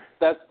think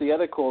that's the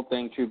other cool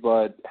thing True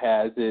Blood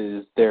has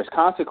is there's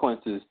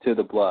consequences to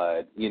the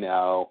blood.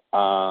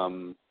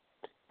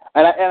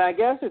 And I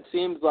guess it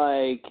seems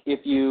like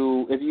if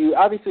you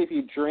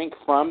drink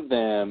from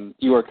them,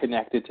 you are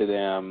connected to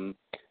them.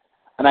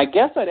 And I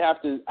guess I'd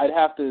have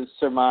to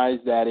surmise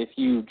that if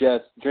you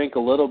just drink a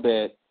little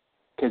bit,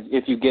 because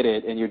if you get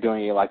it and you're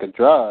doing it like a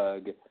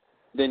drug,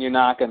 then you're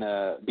not going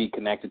to be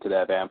connected to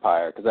that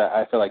vampire, because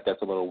I feel like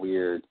that's a little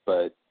weird.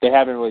 But they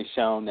haven't really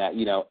shown that,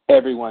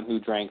 everyone who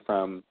drank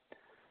from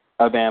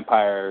a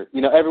vampire,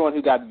 everyone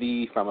who got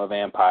V from a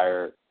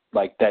vampire,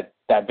 like that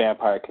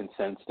vampire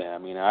consents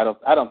them. I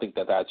don't think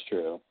that that's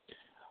true.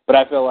 But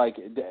I feel like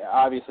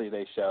obviously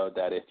they showed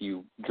that if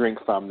you drink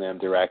from them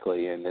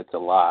directly and it's a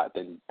lot,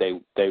 then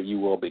you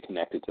will be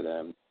connected to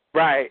them.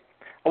 Right.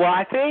 Well,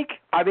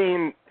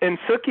 in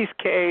Sookie's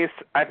case,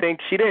 I think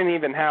she didn't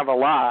even have a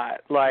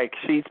lot.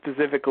 She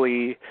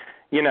specifically,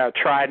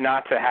 tried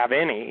not to have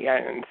any,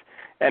 and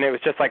it was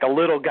just a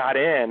little got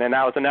in, and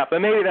that was enough.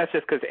 But maybe that's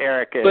just because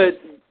Eric is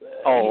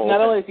old.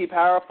 Not only is he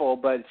powerful,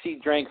 but she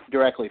drank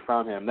directly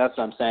from him. That's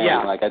what I'm saying.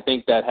 Yeah. I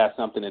think that has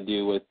something to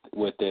do with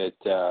it.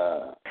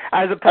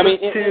 As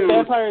opposed in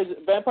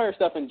vampire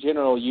stuff in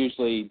general,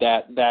 usually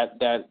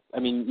to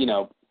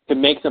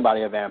make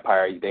somebody a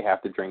vampire, they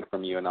have to drink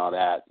from you and all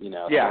that,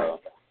 Yeah.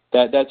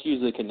 So that's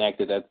usually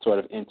connected, that sort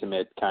of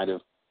intimate kind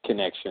of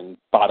connection,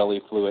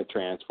 bodily fluid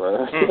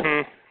transfer.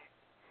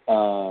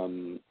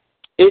 Mm-hmm.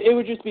 It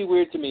would just be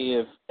weird to me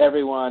if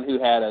everyone who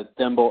had a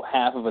thimble,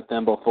 half of a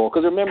thimble full,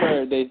 because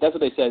remember, that's what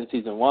they said in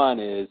season 1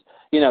 is,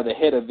 the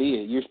hit of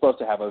V, you're supposed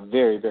to have a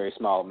very, very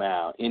small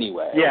amount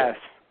anyway. Yes.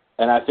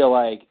 And I feel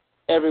like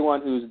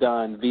everyone who's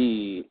done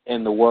V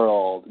in the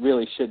world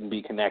really shouldn't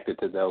be connected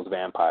to those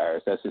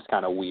vampires. That's just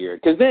kind of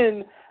weird. Because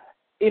then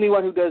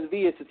anyone who does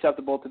V is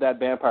susceptible to that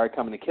vampire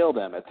coming to kill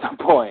them at some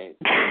point.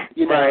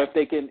 Right.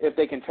 if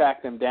they can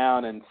track them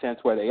down and sense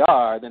where they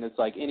are, then it's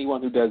like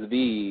anyone who does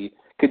V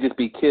could just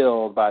be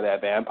killed by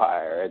that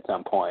vampire at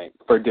some point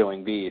for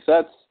doing V. So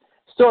that's,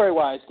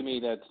 story-wise, to me,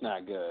 that's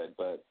not good.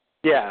 But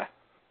yeah.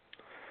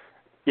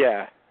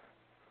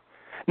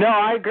 No,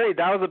 I agree.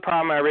 That was the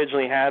problem I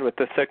originally had with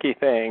the Sookie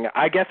thing.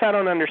 I guess I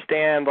don't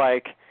understand,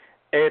 like,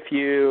 if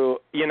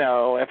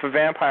if a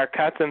vampire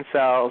cuts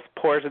themselves,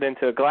 pours it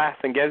into a glass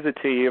and gives it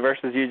to you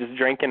versus you just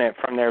drinking it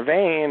from their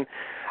vein,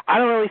 I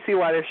don't really see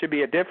why there should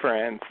be a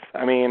difference.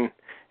 I mean,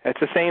 it's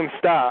the same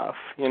stuff,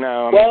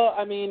 Well,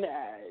 I mean,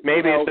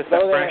 maybe it's just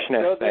a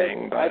freshness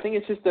thing. But I think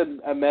it's just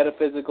a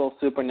metaphysical,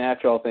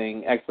 supernatural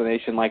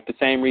explanation. Like the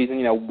same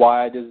reason,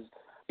 why does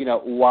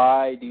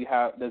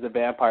a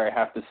vampire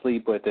have to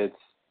sleep with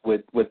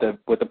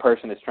the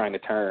person it's trying to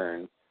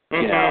turn?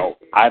 Mm-hmm.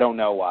 I don't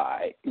know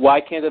why. Why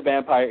can't a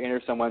vampire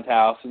enter someone's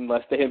house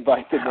unless they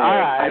invite them in? All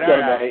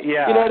right,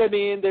 yeah. You know what I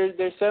mean?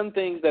 There's some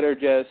things that are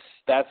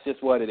that's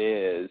just what it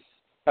is.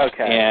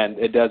 Okay. And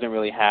it doesn't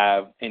really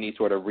have any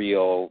sort of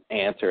real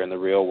answer in the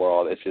real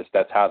world. It's just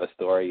that's how the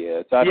story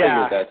is. So I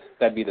figured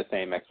that'd be the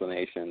same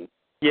explanation.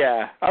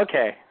 Yeah.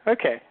 Okay.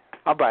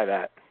 I'll buy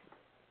that.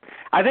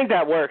 I think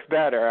that works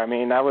better. I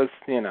mean, that was,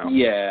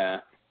 Yeah.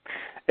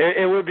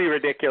 It would be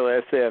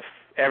ridiculous if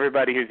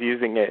everybody who's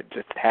using it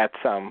just had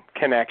some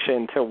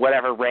connection to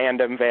whatever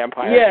random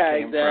vampire Yeah, it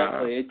came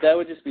exactly. from. That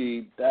would just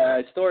be,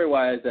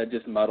 story-wise, that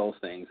just muddles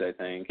things, I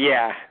think.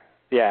 Yeah.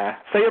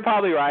 So you're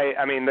probably right.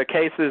 I mean, the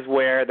cases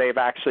where they've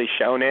actually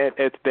shown it,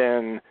 it's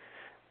been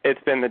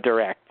the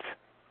direct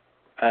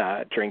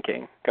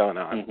drinking going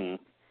on. Mm-hmm.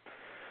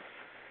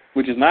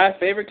 Which is my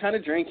favorite kind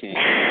of drinking.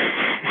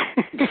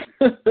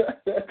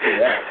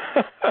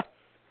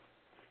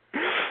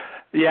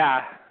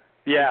 Yeah.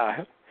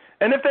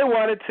 And if they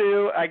wanted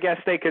to, I guess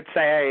they could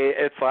say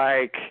it's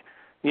like,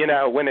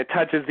 when it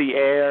touches the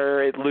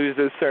air, it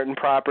loses certain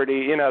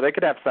property. They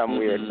could have some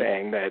weird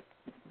thing that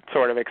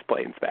sort of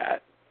explains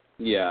that.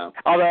 Yeah.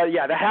 Although,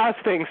 the house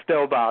thing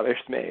still bothers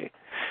me.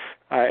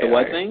 The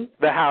what thing?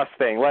 The house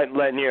thing,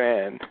 letting you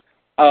in.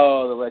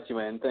 Oh, the let you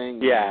in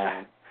thing?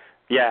 Yeah.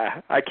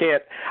 I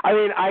can't. I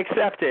mean, I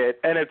accept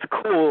it, and it's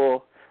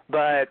cool,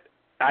 but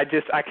I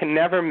can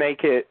never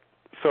make it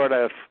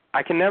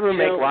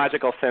make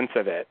logical sense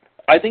of it.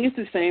 I think it's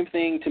the same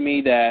thing to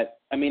me that,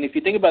 I mean, if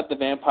you think about the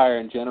vampire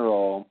in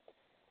general,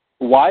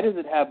 why does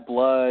it have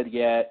blood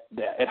yet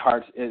its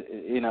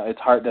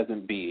heart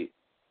doesn't beat?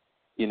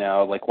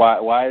 Like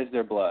why is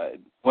there blood?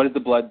 What is the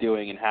blood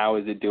doing and how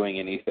is it doing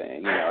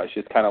anything? It's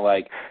just kind of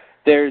like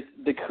there's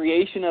the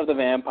creation of the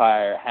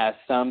vampire has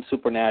some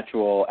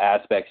supernatural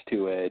aspects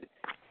to it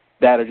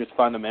that are just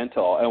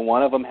fundamental, and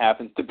one of them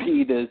happens to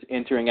be this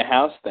entering a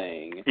house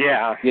thing.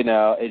 Yeah.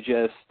 It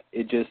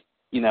just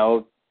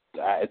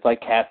it's like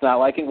cats not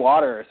liking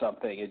water or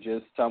something. It's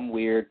just some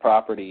weird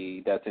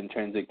property that's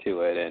intrinsic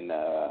to it,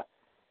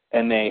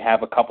 and they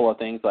have a couple of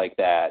things like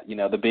that.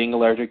 The being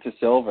allergic to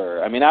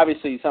silver. I mean,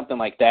 obviously something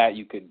like that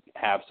you could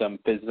have some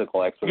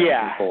physical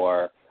explanation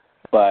for,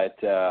 but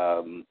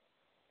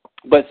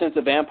since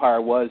a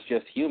vampire was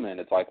just human,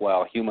 it's like,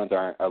 well, humans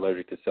aren't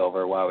allergic to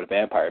silver. Why would a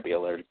vampire be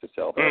allergic to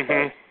silver?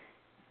 Mm-hmm.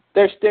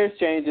 There's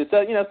changes.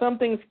 So some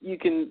things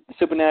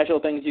supernatural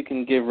things you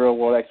can give real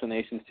world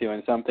explanations to,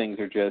 and some things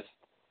are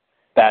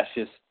that's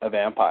just a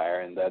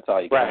vampire, and that's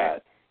all you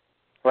got.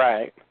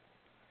 Right.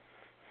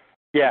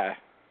 Yeah.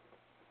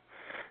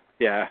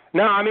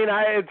 No, I mean,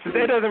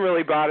 it doesn't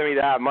really bother me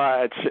that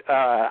much.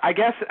 I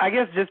guess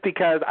just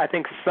because I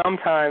think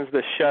sometimes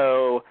the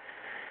show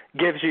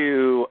gives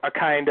you a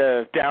kind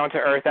of down to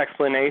earth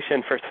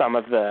explanation for some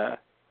of the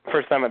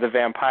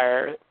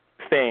vampire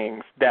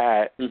things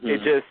that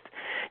it just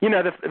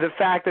the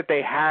fact that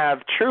they have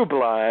True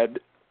Blood,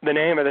 the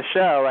name of the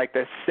show, like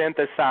the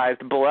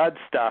synthesized blood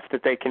stuff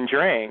that they can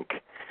drink.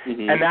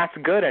 And that's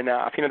good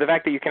enough. The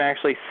fact that you can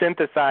actually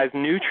synthesize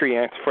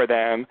nutrients for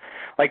them,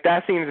 like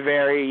that seems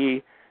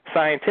very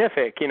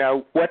scientific.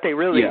 What they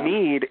really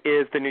need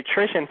is the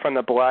nutrition from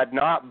the blood,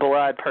 not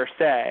blood per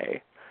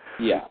se.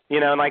 Yeah.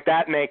 And like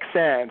that makes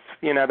sense.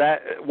 That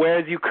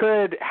whereas you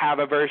could have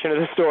a version of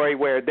the story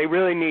where they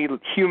really need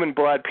human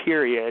blood,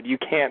 period. You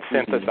can't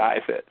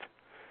synthesize it.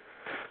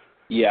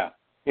 Yeah.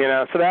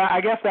 So that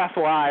I guess that's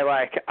why,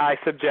 like, I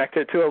subject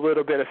it to a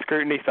little bit of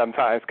scrutiny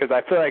sometimes, because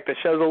I feel like the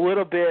show's a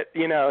little bit,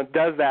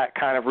 does that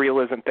kind of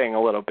realism thing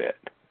a little bit.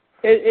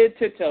 It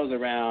tiptoes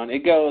around.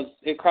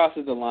 It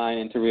crosses the line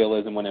into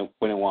realism when it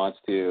wants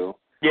to.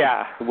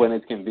 Yeah. when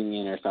it's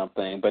convenient or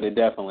something, but it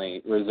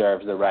definitely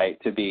reserves the right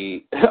to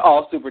be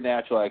all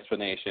supernatural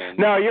explanation.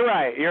 No, you're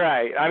right. You're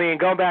right. I mean,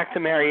 going back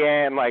to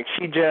Marianne, like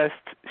she just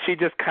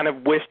kind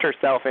of wished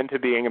herself into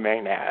being a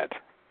Maynard.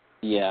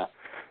 Yeah.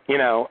 You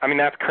know, I mean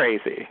that's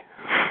crazy.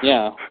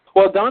 Yeah.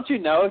 Well, don't you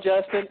know,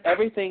 Justin?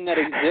 Everything that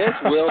exists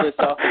willed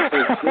itself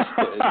into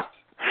existence.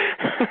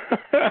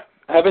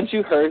 Haven't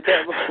you heard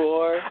that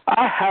before?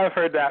 I have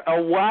heard that.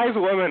 A wise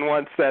woman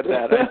once said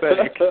that, I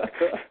think.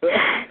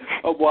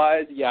 A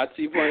wise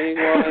Yahtzee playing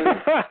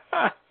woman?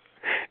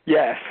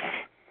 Yes.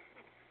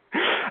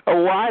 A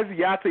wise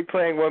Yahtzee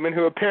playing woman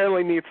who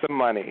apparently needs some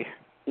money.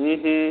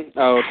 Mhm.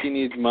 Oh, she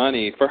needs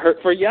money for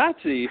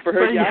Yahtzee, for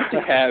her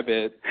Yahtzee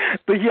habit.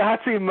 The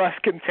Yahtzee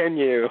must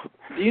continue.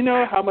 Do you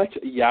know how much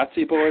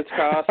Yahtzee boards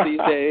cost these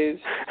days?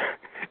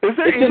 Is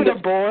there even a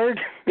board?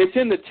 It's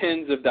in the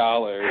tens of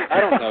dollars. I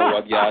don't know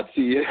what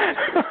Yahtzee is.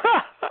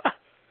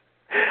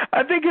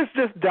 I think it's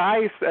just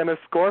dice and a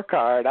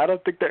scorecard. I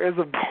don't think there is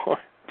a board.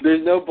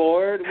 There's no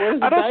board? What is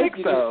the I don't dice? think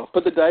You so. just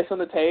put the dice on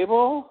the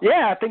table?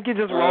 Yeah, I think you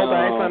just roll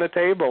dice on a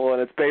table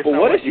and it's based on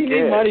what what does you she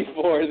get. need money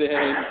for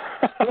then?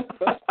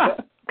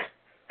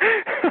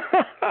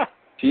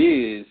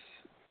 Jeez.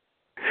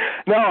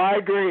 No, I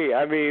agree.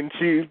 I mean,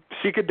 she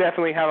could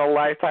definitely have a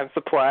lifetime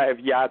supply of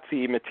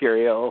Yahtzee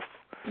materials.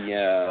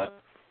 Yeah.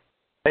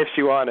 If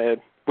she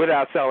wanted,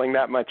 without selling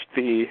that much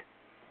tea.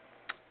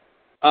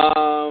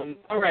 All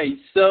right.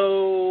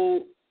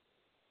 So,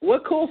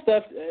 what cool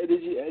stuff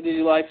did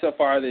you like so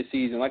far this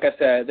season? Like I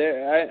said,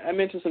 I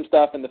mentioned some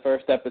stuff in the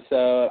first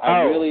episode.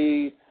 I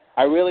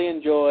really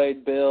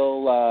enjoyed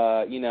Bill.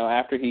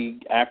 After he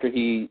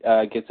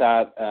gets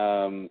out,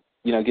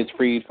 gets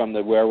freed from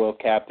the werewolf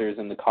captors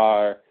in the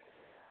car.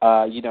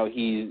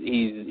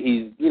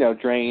 He's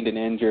drained and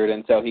injured,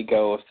 and so he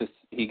goes to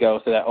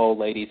that old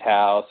lady's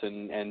house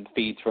and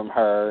feeds from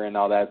her and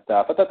all that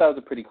stuff. I thought that was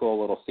a pretty cool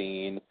little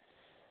scene,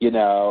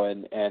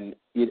 and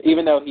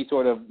even though he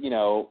sort of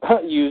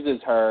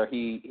uses her,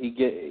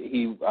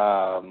 he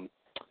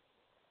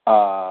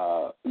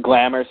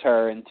glamours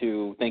her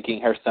into thinking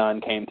her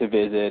son came to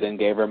visit and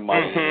gave her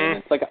money, and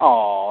it's like,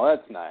 oh,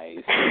 that's nice,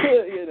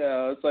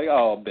 it's like,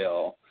 oh,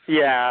 Bill,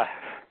 yeah.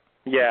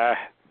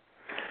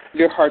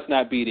 Your heart's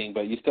not beating,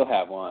 but you still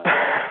have one.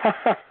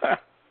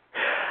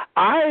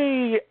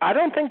 I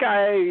don't think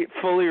I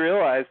fully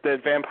realized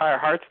that vampire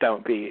hearts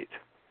don't beat.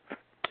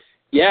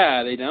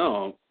 Yeah, they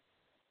don't.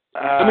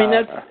 I mean,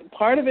 that's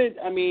part of it.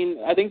 I mean,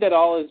 I think that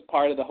all is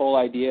part of the whole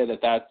idea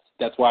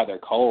that's why they're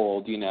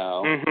cold,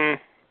 Mhm.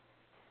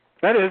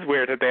 That is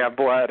weird that they have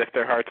blood if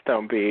their hearts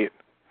don't beat.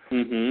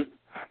 Mhm.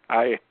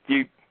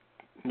 You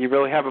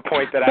really have a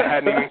point that I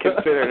hadn't even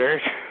considered.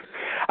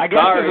 I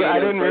guess I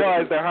didn't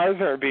realize their hearts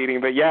weren't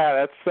beating, but yeah,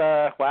 that's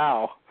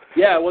wow.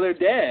 Yeah, well, they're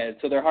dead,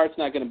 so their heart's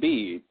not going to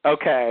beat.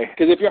 Okay.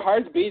 Because if your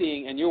heart's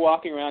beating and you're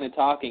walking around and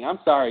talking, I'm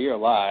sorry, you're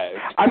alive.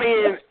 I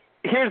mean,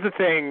 here's the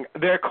thing: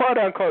 they're quote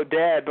unquote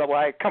dead, but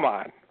like, come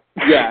on.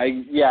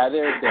 Yeah,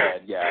 they're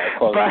dead. Yeah,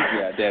 quotes.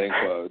 Dead in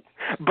quotes.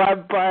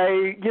 But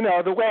by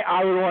the way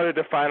I would want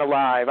to define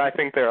alive, I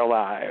think they're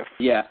alive.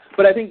 Yeah,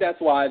 but I think that's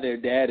why they're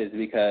dead is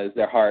because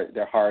their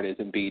heart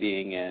isn't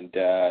beating and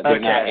they're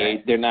not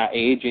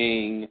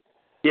aging.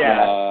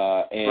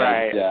 Yeah.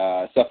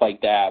 And stuff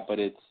like that. But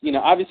it's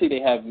obviously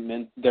they have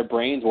their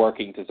brains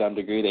working to some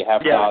degree. They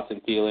have thoughts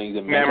and feelings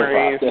and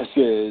memories. mental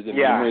processes and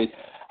memories.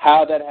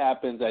 How that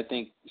happens, I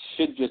think,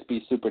 should just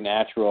be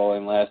supernatural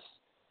unless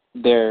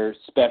their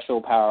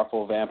special,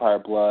 powerful vampire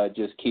blood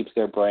just keeps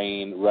their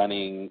brain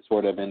running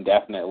sort of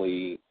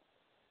indefinitely.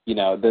 The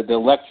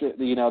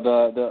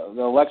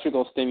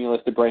electrical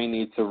stimulus the brain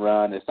needs to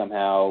run is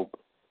somehow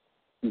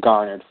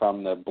garnered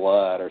from the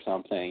blood or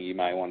something. You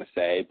might want to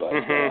say, but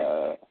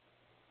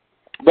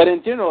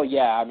in general,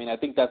 yeah. I mean, I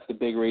think that's the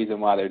big reason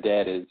why they're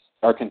dead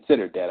or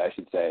considered dead, I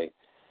should say,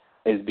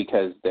 is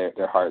because their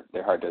heart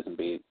doesn't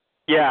beat.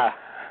 Yeah,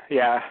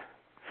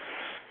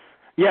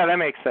 that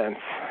makes sense.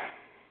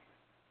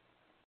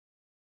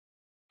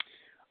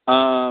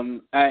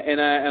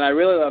 I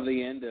really love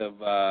the end of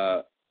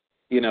the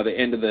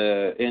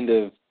end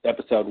of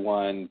episode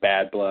 1,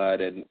 Bad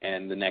Blood,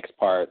 and the next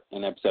part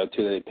in episode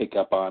 2 that they pick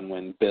up on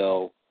when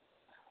Bill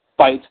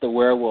fights the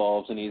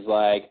werewolves and he's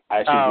like,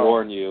 I should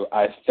warn you,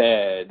 I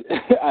fed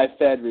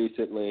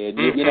recently, and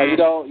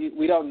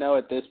we don't know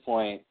at this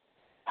point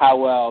how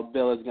well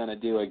Bill is going to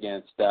do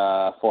against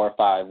 4 or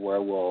 5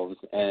 werewolves,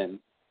 and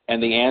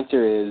the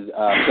answer is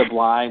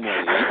sublimely.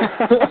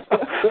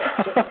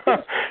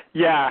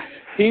 Yeah.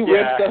 He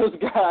rips those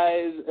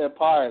guys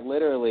apart,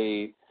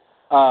 literally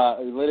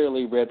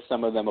ripped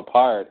some of them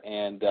apart,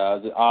 and it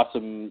was an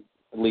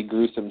awesomely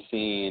gruesome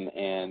scene.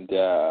 And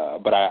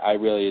but I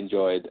really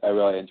enjoyed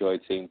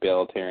seeing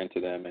Bill tear into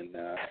them, and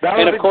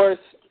of course,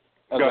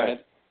 go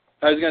ahead.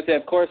 I was going to say,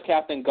 of course,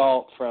 Captain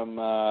Galt from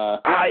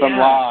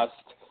Lost.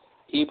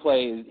 He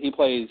plays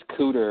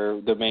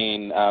Cooter, the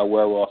main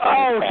werewolf.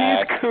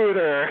 He's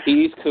Cooter.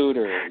 He's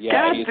Cooter.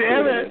 Yeah, God he's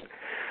damn Cooter. it!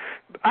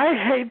 I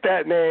hate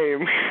that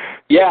name.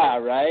 Yeah,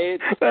 right?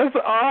 That's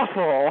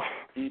awful.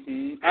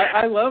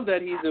 I love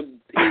that he's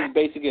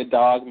basically a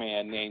dog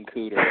man named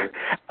Cooter.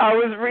 I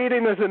was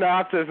reading the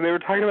synopsis and they were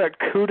talking about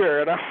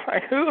Cooter, and I'm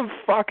like, who the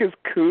fuck is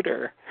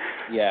Cooter?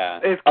 Yeah,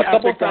 It's a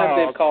couple Catholic times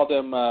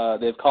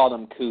dog. they've called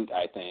him Coot,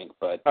 I think,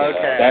 but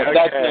okay.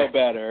 that's no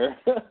better.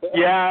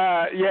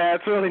 yeah,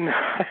 it's really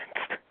not.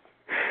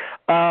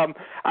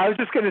 I was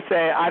just gonna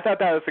say, I thought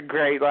that was a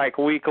great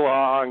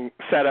week-long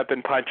setup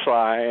and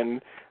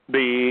punchline.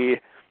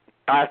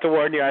 I have to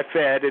warn you, I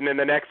fed, and then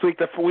the next week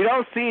we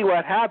don't see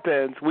what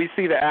happens. We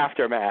see the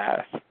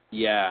aftermath.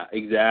 Yeah,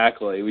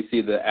 exactly. We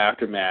see the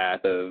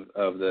aftermath of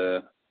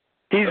the.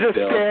 He's just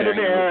Bill standing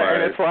there,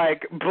 and it's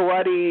like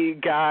bloody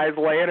guys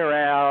laying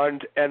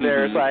around, and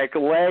there's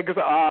legs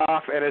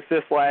off, and it's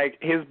just like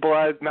his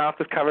mouth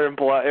is covered in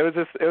blood. It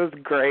was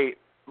great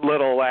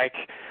little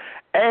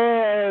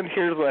and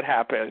here's what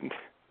happened.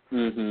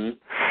 Mhm.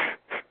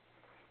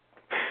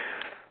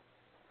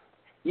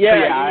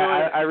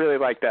 Yeah, I really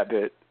like that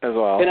bit as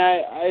well. And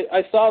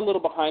I saw a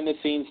little behind the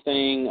scenes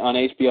thing on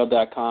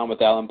HBO.com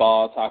with Alan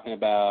Ball talking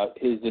about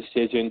his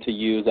decision to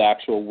use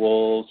actual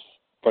wolves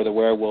for the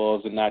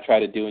werewolves and not try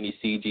to do any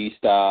CG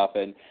stuff.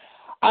 And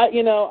I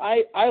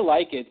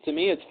like it. To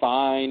me, it's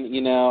fine.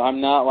 I'm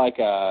not like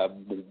a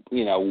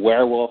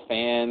werewolf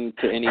fan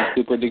to any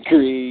super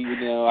degree.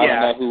 I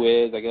don't know who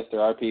is. I guess there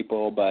are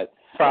people, but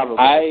probably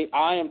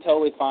I am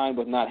totally fine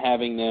with not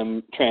having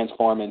them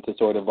transform into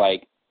sort of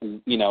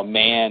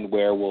man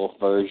werewolf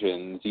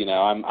versions.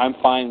 I'm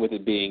fine with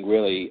it being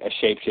really a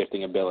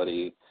shape-shifting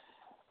ability,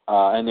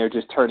 and they're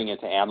just turning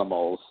into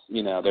animals.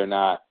 They're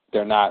not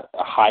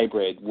a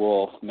hybrid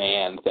wolf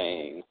man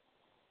thing.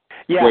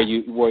 Yeah.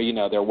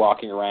 Where they're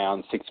walking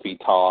around 6 feet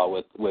tall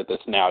with a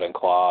snout and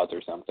claws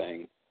or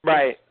something.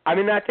 Right. I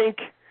mean, I think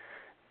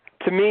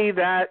to me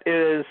that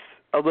is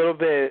a little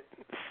bit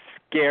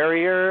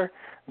scarier,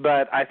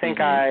 but I think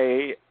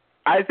I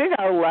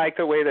like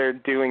the way they're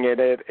doing it.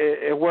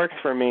 It works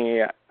for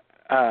me.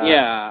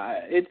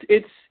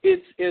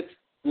 It's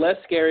less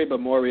scary but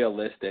more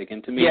realistic,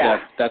 and to me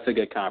that's a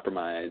good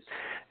compromise.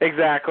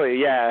 Exactly.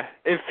 Yeah.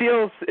 It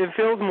feels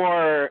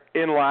more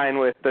in line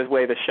with the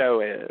way the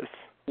show is.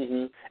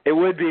 Mm-hmm. It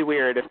would be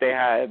weird if they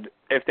had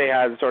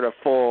sort of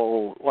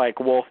full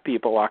wolf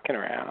people walking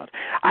around.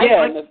 I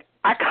kind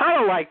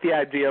of like the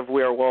idea of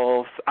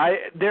werewolves.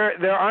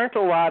 There aren't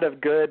a lot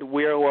of good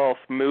werewolf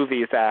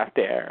movies out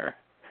there.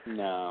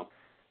 No.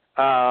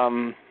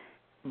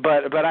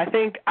 But I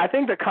think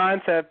the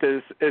concept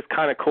is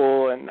kind of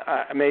cool, and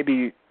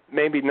maybe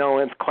no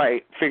one's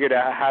quite figured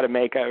out how to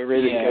make a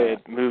really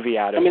good movie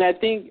out of it. I mean, I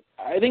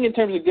think in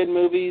terms of good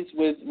movies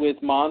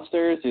with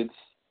monsters, it's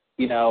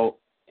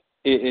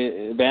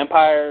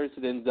vampires,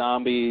 then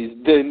zombies,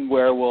 then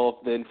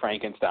werewolf, then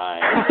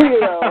Frankenstein,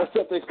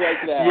 something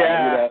like that.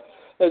 Yeah.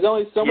 There's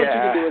only so much you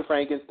can do with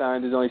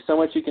Frankenstein. There's only so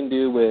much you can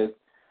do with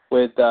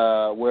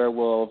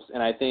werewolves,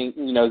 and I think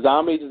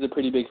zombies is a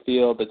pretty big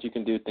field that you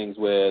can do things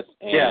with,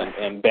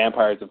 and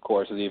vampires, of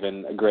course, is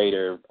even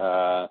greater.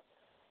 I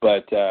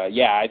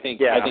think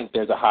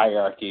there's a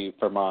hierarchy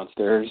for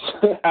monsters.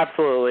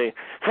 Absolutely,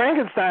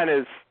 Frankenstein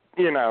is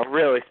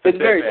really specific. It's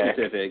very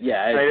specific.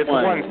 Yeah, it's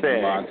one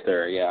thing.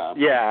 Monster. Yeah.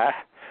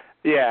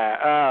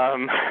 Yeah.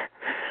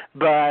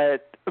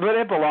 But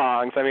it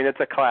belongs. I mean, it's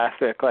a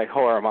classic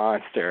horror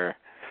monster.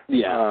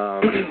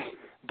 Yeah.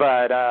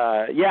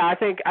 I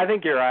think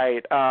you're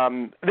right.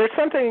 There's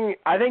something.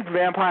 I think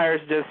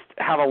vampires just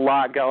have a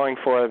lot going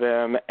for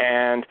them,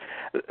 and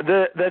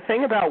the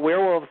thing about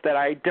werewolves that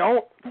I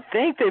don't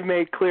think they've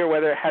made clear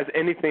whether it has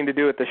anything to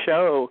do with the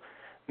show.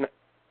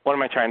 What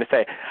am I trying to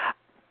say?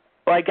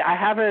 I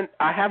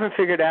haven't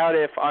figured out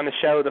if on the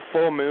show the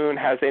full moon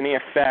has any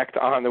effect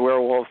on the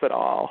werewolves at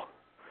all.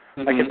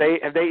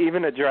 Mm-hmm. Have they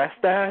even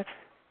addressed that?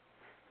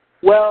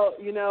 Well,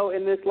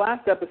 in this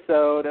last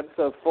episode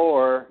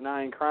 4,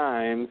 9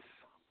 Crimes,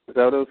 is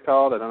that what it was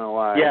called? I don't know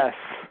why. Yes.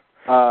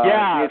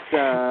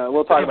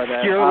 We'll talk about that.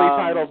 Obscurely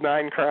titled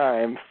 9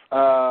 Crimes.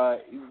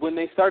 When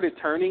they started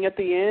turning at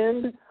the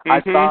end,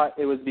 I thought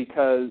it was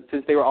because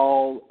since they were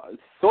all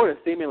sort of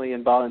seemingly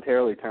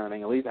involuntarily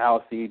turning, at least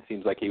Al Seed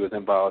seems like he was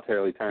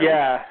involuntarily turning.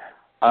 Yeah.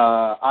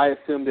 I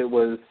assumed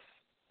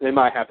they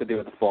might have to do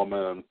with the full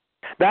moon.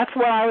 That's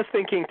what I was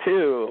thinking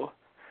too.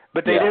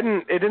 But they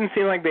didn't. It didn't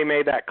seem like they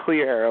made that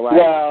clear. Well,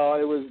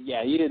 it was.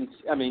 Yeah, you didn't.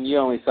 I mean, you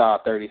only saw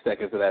 30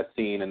 seconds of that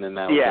scene, and then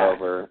that was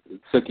over.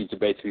 Sookie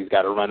basically's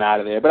got to run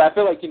out of there. But I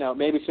feel like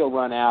maybe she'll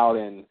run out,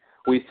 and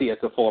we see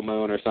it's a full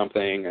moon or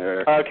something,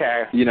 or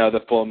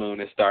the full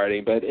moon is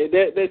starting. But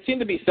there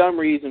seemed to be some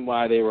reason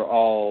why they were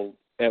all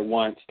at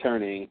once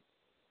turning.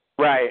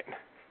 Right.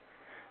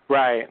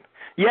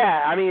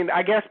 Yeah. I mean,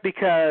 I guess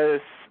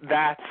because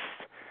that's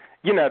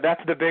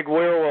the big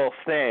werewolf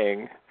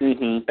thing.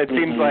 It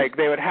seems like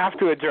they would have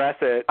to address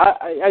it.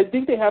 I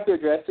think they have to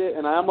address it,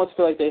 and I almost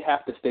feel like they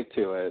have to stick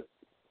to it.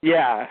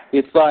 Yeah.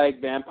 It's like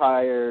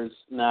vampires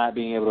not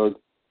being able to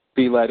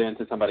be let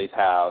into somebody's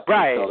house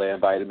until they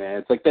invite them in.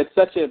 It's like that's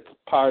such a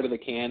part of the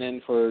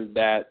canon for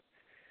that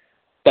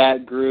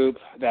that group,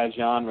 that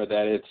genre,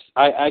 that it's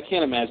I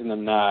can't imagine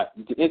them not,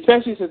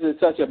 especially since it's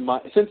such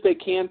since they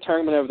can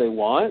turn whenever they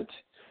want.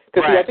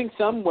 Because right. I think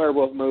some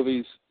werewolf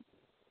movies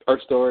or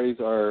stories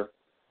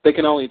they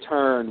can only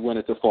turn when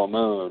it's a full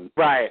moon.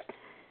 Right.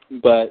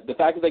 But the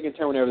fact that they can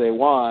turn whenever they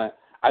want,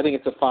 I think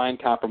it's a fine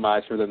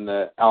compromise for them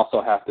to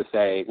also have to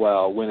say,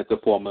 well, when it's a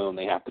full moon,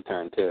 they have to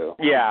turn too.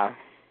 Yeah.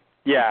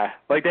 Yeah.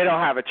 Like they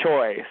don't have a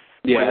choice.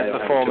 Yeah, when it's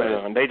a full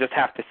moon. They just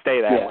have to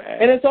stay that way.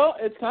 And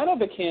it's kind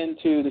of akin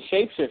to the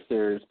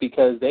shapeshifters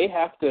because they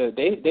have to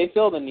they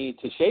feel the need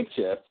to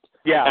shapeshift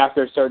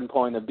after a certain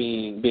point of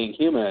being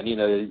human. You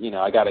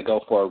know, I got to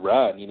go for a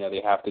run. You know,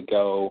 they have to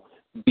go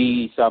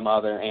be some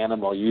other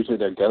animal, usually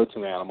their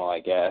go-to animal, I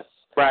guess.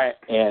 Right.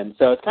 And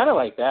so it's kind of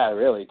like that,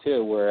 really,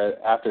 too,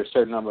 where after a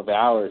certain number of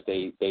hours,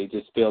 they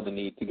just feel the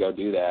need to go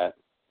do that.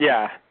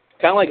 Yeah.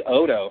 Kind of like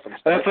Odo from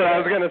Star That's what I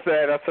was going to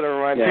say. That's what it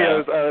reminds me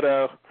of,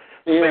 Odo.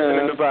 Yeah. Sleeping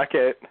in the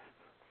bucket.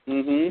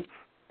 Mhm.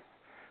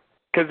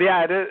 Because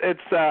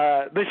it's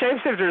the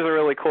shapeshifters are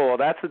really cool.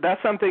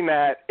 That's something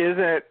that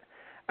isn't.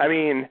 I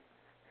mean,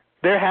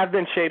 there have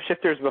been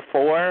shapeshifters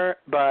before,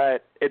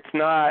 but it's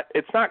not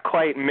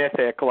quite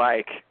mythic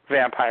like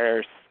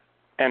vampires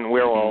and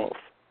werewolves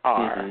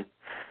are. Mm-hmm.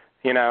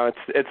 You know,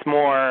 it's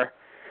more.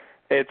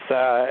 It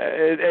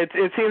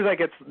seems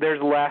like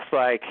there's less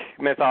like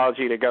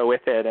mythology to go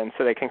with it, and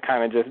so they can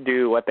kind of just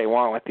do what they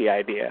want with the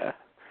idea.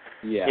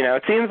 Yeah. You know,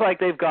 it seems like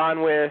they've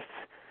gone with,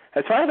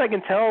 as far as I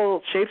can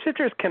tell,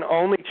 shapeshifters can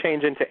only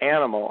change into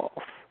animals.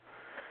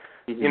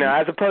 Mm-hmm. You know,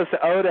 as opposed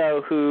to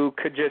Odo, who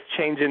could just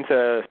change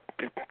into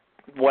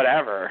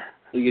whatever.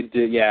 He could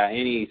do,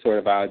 any sort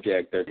of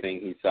object or thing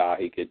he saw,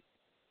 he could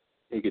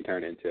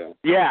turn into.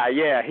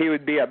 Yeah, he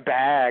would be a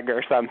bag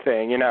or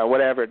something, you know,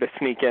 whatever, to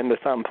sneak into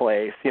some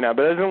place, you know.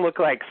 But it doesn't look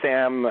like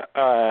Sam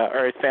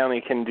or his family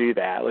can do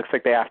that. It looks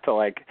like they have to,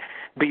 like,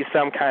 be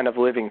some kind of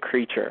living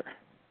creature.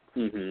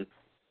 Mhm.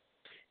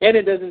 And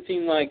it doesn't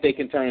seem like they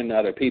can turn into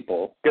other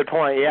people. Good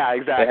point. Yeah,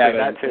 exactly.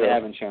 They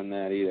haven't shown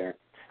that either.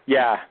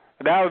 Yeah,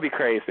 that would be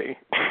crazy.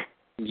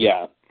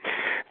 Yeah.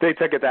 They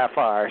took it that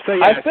far. So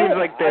yeah, it seems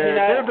like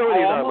their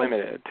abilities are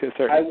limited to a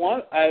certain.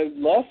 I'd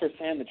love for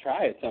Sam to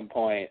try at some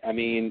point. I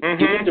mean,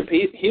 mm-hmm.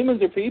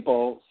 humans are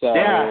people, so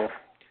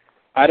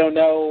I don't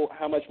know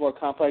how much more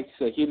complex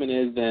a human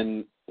is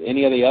than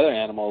any of the other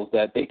animals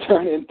that they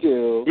turn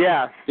into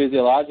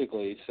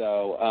physiologically.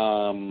 So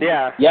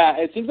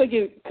it seems like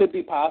it could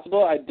be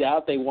possible. I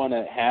doubt they want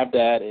to have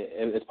that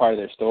as part of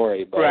their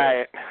story,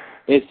 but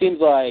it seems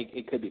like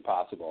it could be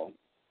possible.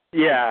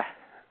 Yeah,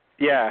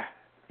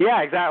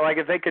 exactly. Like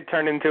if they could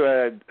turn into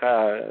a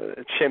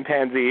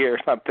chimpanzee or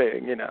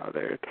something, you know,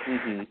 they're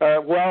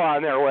well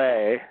on their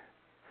way.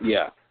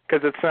 Yeah.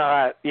 Because it's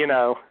not, you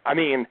know, I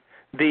mean,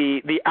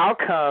 the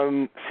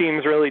outcome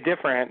seems really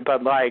different,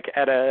 but like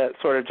at a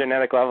sort of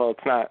genetic level,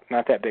 it's not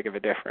that big of a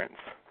difference.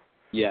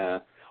 Yeah.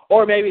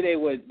 Or maybe they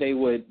would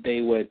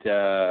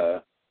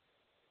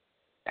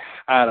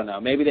I don't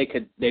know. Maybe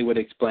they would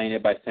explain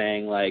it by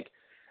saying like,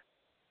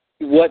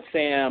 what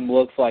Sam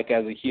looks like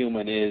as a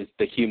human is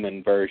the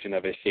human version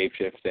of his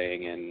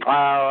shapeshifting, and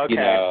you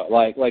know,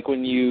 like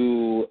when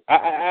you,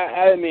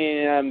 I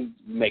mean, I'm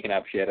making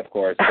up shit, of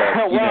course,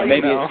 but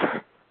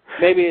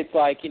maybe it's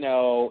like, you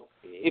know,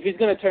 if he's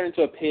going to turn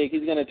into a pig,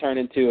 he's going to turn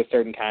into a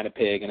certain kind of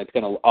pig, and it's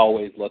going to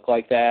always look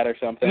like that or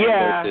something.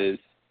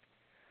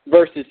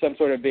 Versus some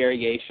sort of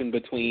variation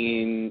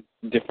between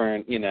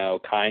different, you know,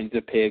 kinds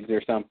of pigs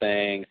or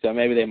something. So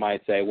maybe they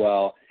might say,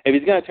 well, if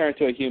he's going to turn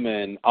into a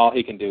human, all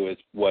he can do is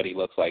what he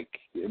looks like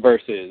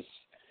versus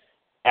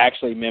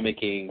actually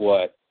mimicking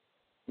what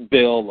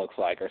Bill looks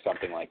like or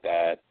something like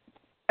that.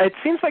 It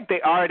seems like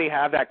they already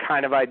have that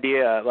kind of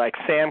idea. Like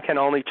Sam can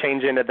only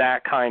change into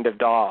that kind of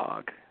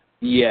dog.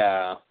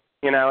 Yeah.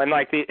 You know, and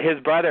like his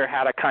brother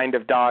had a kind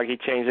of dog he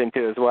changed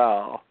into as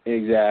well.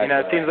 Exactly. You know,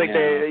 it seems like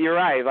you're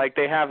right. Like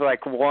they have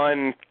like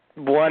one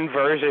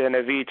version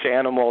of each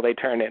animal they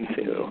turn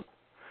into.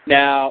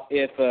 Now,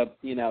 if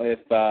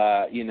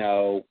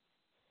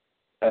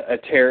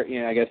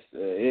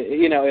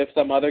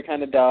some other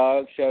kind of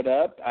dog showed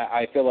up,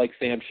 I feel like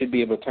Sam should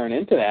be able to turn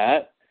into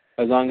that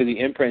as long as he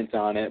imprints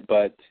on it.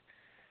 But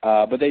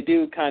they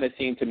do kind of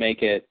seem to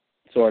make it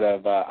sort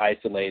of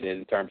isolated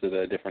in terms of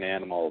the different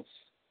animals.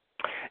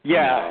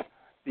 Yeah.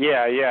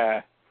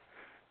 You're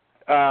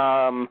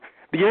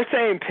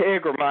saying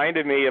pig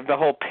reminded me of the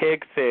whole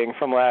pig thing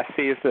from last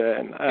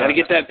season. Gotta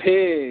get that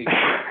pig.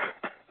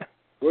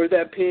 Where's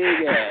that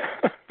pig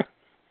at?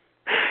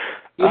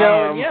 You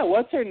know,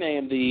 what's her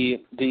name?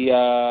 The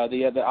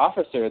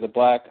officer, the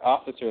black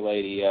officer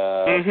lady.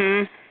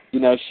 You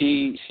know,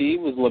 she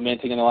was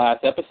lamenting in the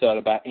last episode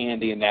about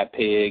Andy and that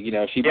pig. You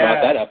know, she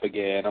brought that up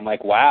again. I'm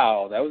like,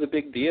 wow, that was a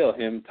big deal.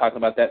 Him talking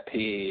about that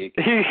pig.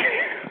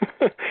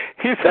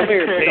 He's come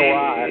here,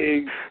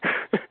 pig.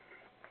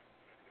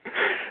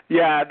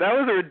 Yeah, that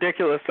was a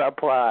ridiculous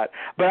subplot.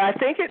 But I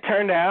think it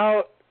turned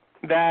out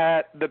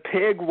that the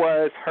pig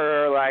was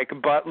her like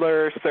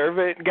butler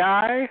servant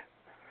guy.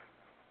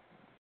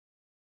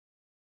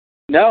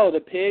 No, the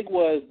pig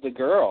was the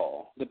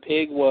girl. The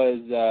pig was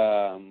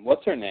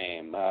what's her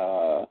name?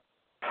 The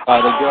girl.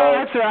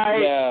 That's right.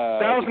 Yeah,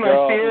 that was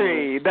my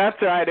theory.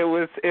 That's right. It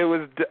was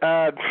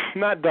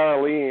not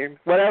Darlene.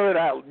 Whatever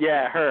that.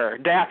 Yeah, her.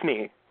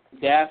 Daphne.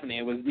 Daphne.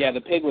 It was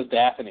the pig was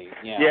Daphne.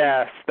 Yeah.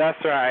 Yes, that's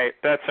right.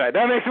 That's right.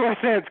 That makes more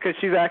sense because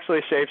she's actually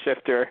a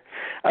shapeshifter.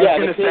 I was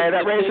going to say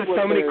that raises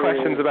so many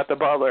questions about the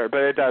butler,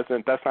 but it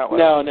doesn't. That's not what.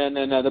 No.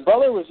 The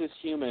butler was just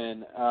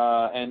human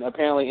and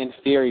apparently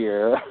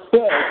inferior,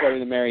 according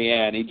to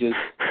Marianne. He just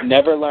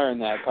never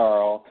learned that,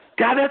 Carl.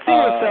 God, that scene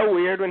was so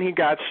weird when he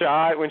got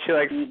shot. When she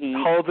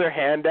holds her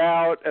hand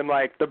out and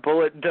the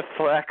bullet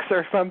deflects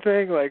or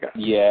something.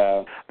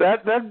 Yeah.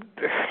 That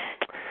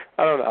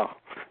I don't know.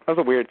 That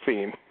was a weird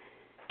scene.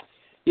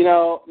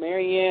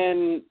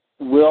 Marianne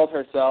willed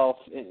herself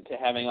into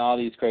having all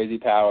these crazy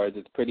powers.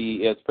 It's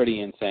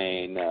pretty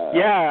insane.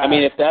 Yeah. I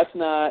mean,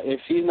 if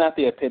she's not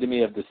the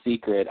epitome of The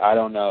Secret, I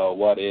don't know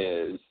what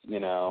is.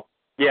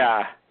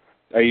 Yeah.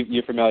 Are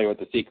you're familiar with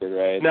The Secret,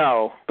 right?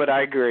 No, but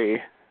I agree.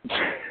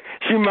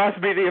 She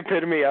must be the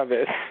epitome of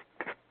it.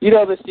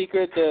 The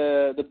Secret,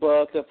 the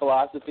book, the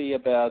philosophy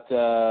about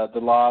the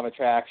law of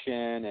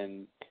attraction,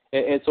 and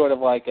it's sort of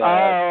like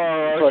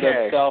a sort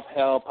of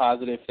self-help,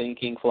 positive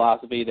thinking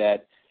philosophy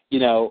that,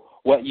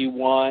 what you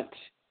want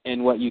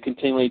and what you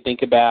continually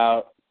think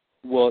about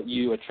will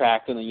you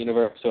attract in the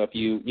universe. So if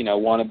you,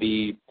 want to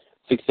be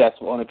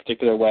successful in a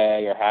particular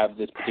way or have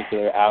this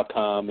particular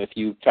outcome, if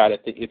you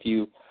if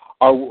you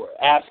are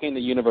asking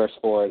the universe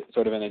for it,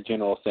 sort of in a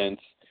general sense,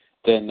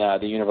 then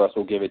the universe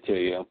will give it to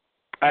you.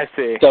 I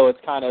see. So it's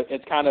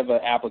kind of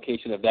an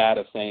application of that,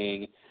 of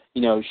saying,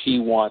 she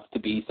wants to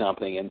be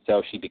something, and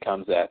so she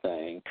becomes that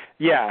thing.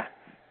 Yeah.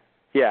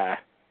 Yeah.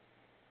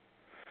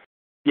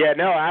 Yeah,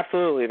 no,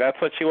 absolutely. That's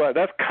what she was.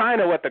 That's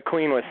kind of what the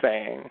Queen was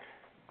saying.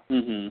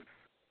 Mhm.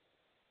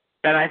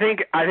 And I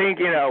think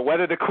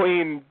whether the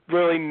Queen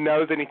really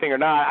knows anything or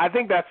not, I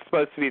think that's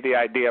supposed to be the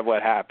idea of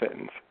what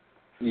happens.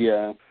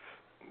 Yeah.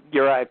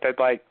 You're right that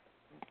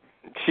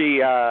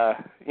she I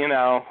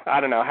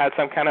don't know, had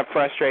some kind of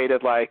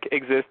frustrated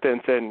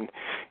existence in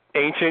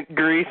ancient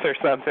Greece or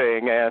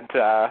something, and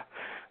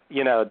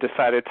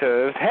decided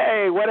to,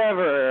 hey,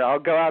 whatever, I'll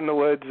go out in the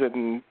woods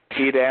and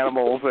eat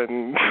animals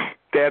and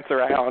dance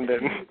around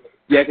and.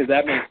 Yeah, because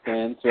that makes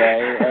sense,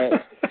 right?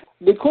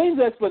 The Queen's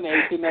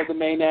explanation of the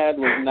Maenad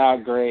was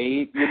not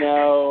great,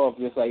 of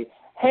just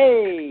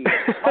hey,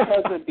 my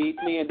husband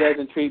beats me and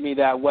doesn't treat me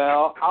that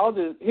well.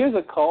 Here's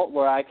a cult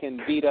where I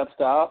can beat up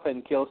stuff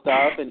and kill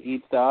stuff and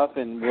eat stuff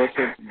and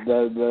worship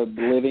the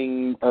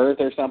living earth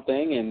or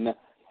something, and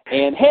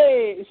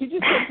hey, she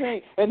just kept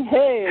saying, and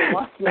hey,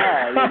 what's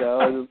that?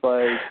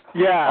 It's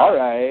yeah. All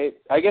right.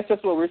 I guess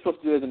that's what we're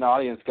supposed to do as an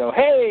audience. Go,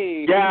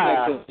 hey,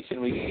 yeah. Here's an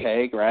explanation we can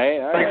take, right?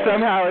 All right.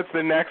 Somehow it's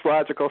the next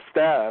logical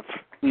step.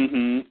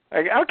 Mhm.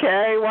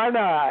 Okay, why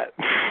not?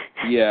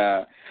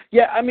 Yeah.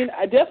 Yeah, I mean,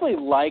 I definitely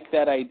like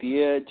that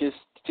idea, just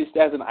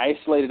as an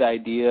isolated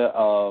idea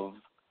of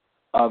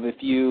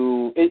if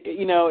you,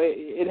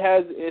 it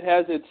has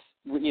its,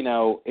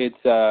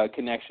 its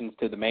connections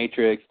to the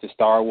Matrix, to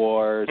Star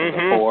Wars, to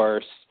the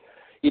Force.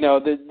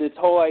 This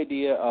whole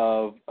idea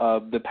of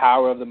the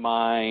power of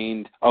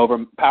mind over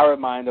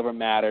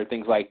matter,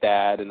 things like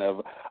that, and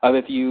of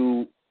if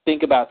you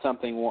think about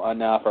something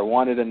enough or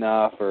want it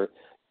enough or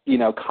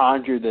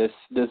conjure this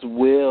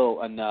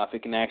will enough,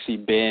 it can actually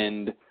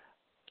bend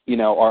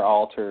or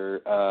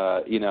alter,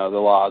 the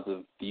laws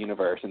of the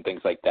universe and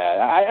things like that.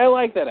 I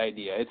like that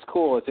idea. It's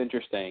cool. It's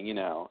interesting,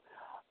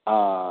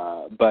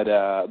 But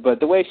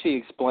the way she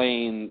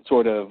explained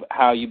sort of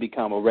how you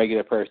become a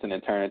regular person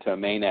and turn into a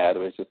Maenad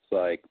was just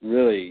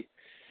really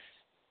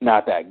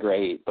not that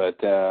great.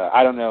 But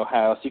I don't know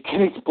how else you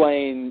can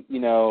explain,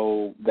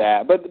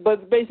 that.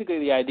 But basically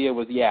the idea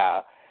was,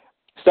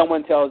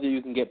 someone tells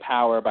you can get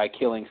power by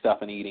killing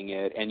stuff and eating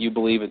it, and you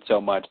believe it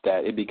so much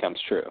that it becomes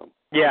true.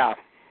 Yeah.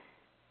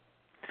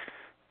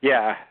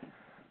 Yeah.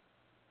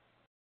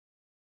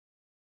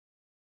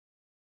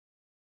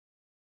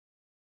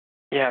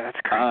 Yeah, that's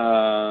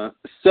crazy.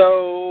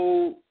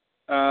 So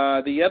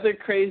the other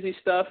crazy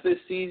stuff this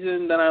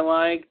season that I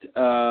liked,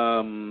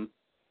 I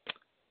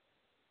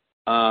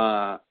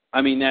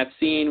mean that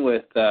scene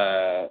with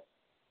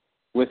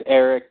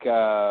Eric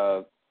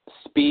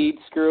speed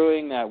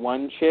screwing that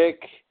one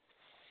chick.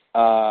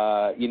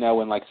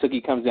 When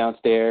Sookie comes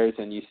downstairs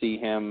and you see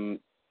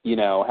him,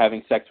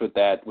 having sex with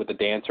the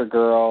dancer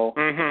girl.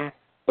 Mm-hmm.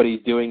 But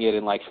he's doing it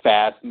in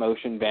fast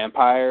motion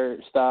vampire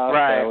stuff.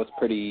 Right. That was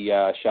pretty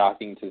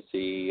shocking to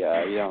see.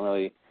 You don't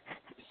really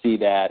see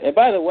that. And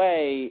by the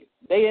way,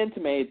 they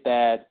intimate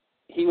that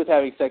he was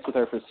having sex with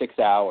her for 6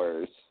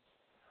 hours.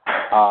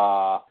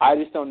 I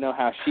just don't know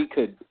how she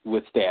could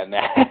withstand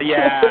that.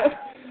 Yeah.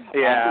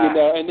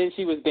 Yeah. And then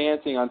she was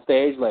dancing on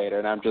stage later,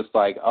 and I'm just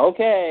like,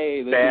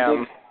 okay,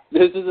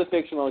 this is a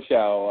fictional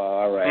show.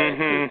 All right.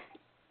 Mm-hmm.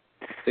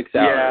 6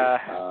 hours.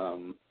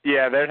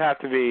 Yeah, there'd have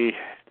to be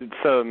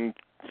some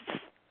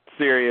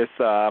serious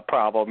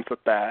problems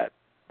with that.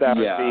 That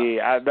Yeah. would be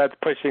that's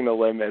pushing the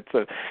limits.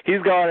 So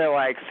he's going at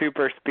like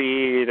super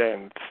speed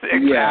and 6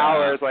 Yeah.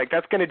 hours. Like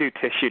that's going to do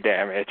tissue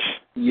damage.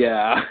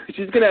 Yeah,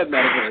 she's gonna have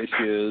medical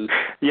issues.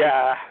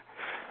 Yeah.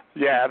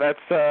 Yeah, that's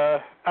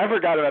I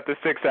forgot about the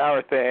 6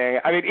 hour thing.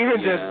 I mean,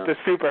 even Yeah. just the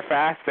super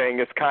fast thing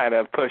is kind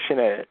of pushing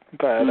it.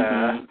 But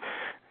Mhm.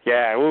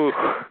 yeah, ooh.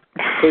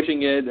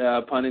 Pushing it,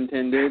 pun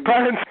intended.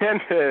 Pun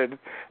intended.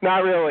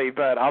 Not really,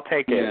 but I'll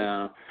take it.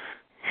 Yeah.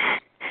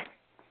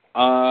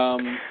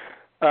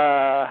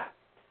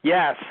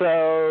 Yeah,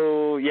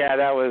 so yeah,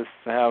 that was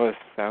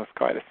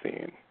quite a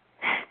scene.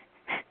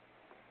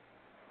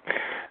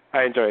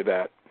 I enjoyed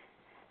that.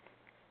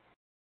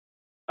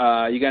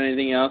 You got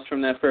anything else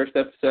from that first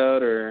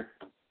episode, or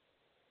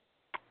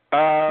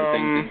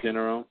things in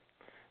general?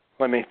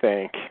 Let me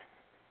think.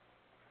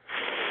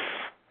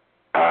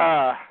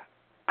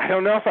 I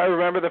don't know if I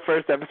remember the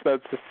first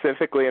episode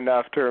specifically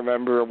enough to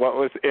remember what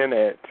was in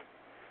it.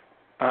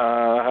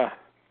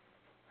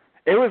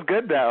 It was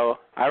good though.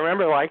 I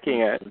remember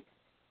liking it.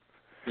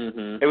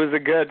 Mhm. It was a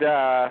good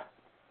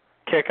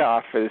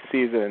kickoff for the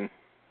season.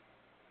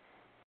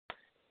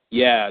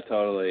 Yeah,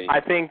 totally. I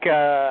think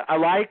I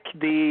like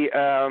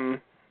the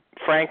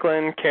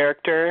Franklin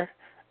character.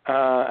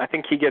 I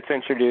think he gets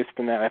introduced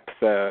in that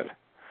episode.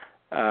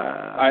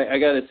 I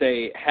gotta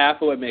say,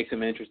 half of what makes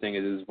him interesting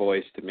is his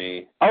voice to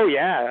me. Oh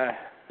yeah.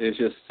 It's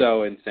just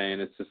so insane.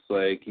 It's just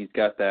like he's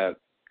got that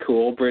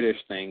cool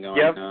British thing going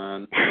Yep.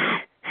 on.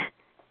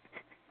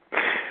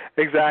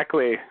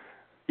 Exactly.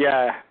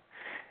 Yeah.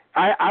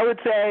 I would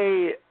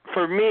say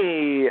for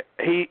me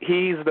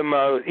he's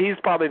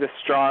probably the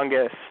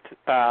strongest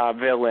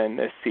villain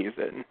this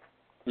season.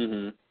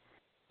 Mhm.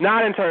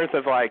 Not in terms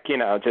of like,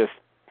 just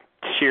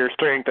sheer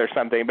strength or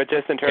something, but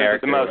just in terms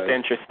of the most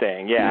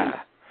interesting.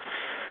 Yeah.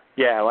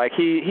 Yeah, like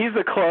he's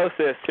the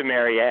closest to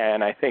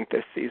Marianne, I think,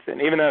 this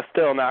season, even though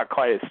still not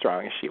quite as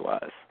strong as she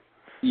was.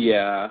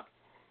 Yeah.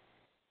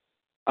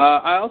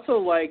 I also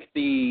like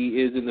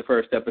in the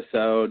first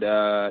episode,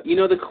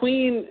 the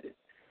Queen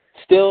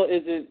still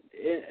isn't,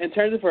 in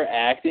terms of her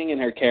acting and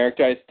her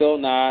character, I'm still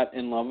not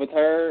in love with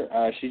her.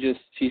 She's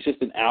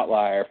just an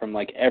outlier from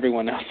like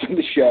everyone else in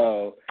the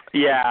show.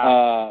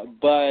 Yeah.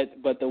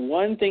 But the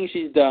one thing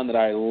she's done that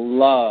I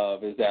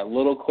love is that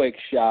little quick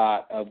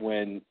shot of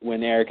when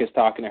Eric is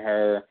talking to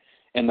her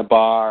in the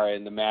bar,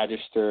 and the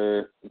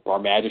magistrate,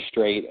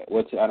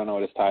 I don't know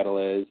what his title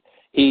is.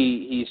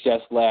 He's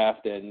just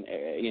left, and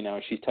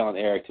she's telling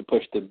Eric to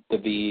push the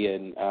V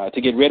and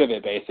to get rid of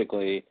it,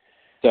 basically.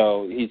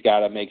 So he's got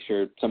to make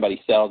sure somebody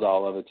sells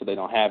all of it so they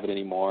don't have it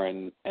anymore.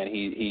 And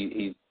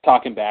he's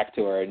talking back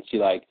to her, and she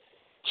like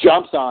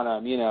jumps on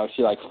him.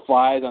 She like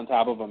flies on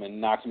top of him and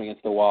knocks him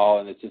against the wall.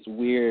 And it's this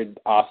weird,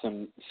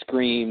 awesome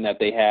scream that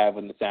they have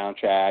in the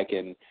soundtrack,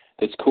 and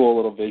this cool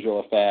little visual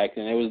effect.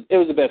 And it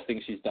was the best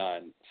thing she's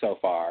done so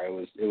far. It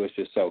was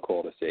just so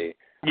cool to see.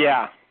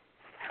 Yeah.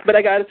 But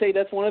I got to say,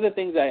 that's one of the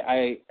things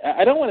I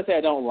don't want to say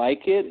I don't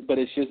like it, but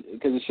it's just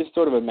because it's just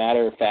sort of a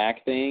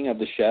matter-of-fact thing of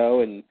the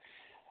show and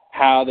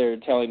how they're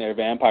telling their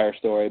vampire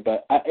story.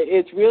 But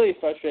it's really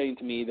frustrating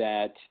to me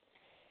that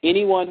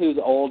anyone who's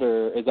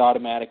older is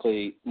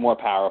automatically more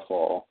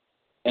powerful.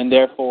 And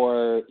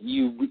therefore,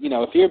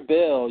 if you're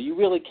Bill, you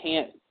really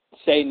can't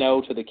say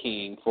no to the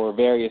king for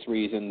various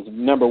reasons.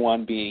 Number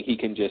one being he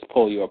can just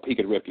pull you up, he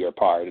could rip you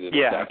apart in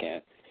a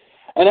second.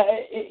 And,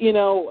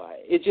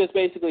 it just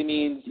basically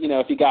means,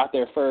 if you got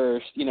there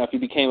first, if you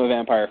became a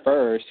vampire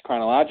first,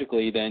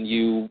 chronologically, then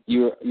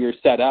you're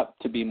set up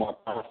to be more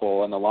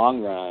powerful in the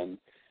long run.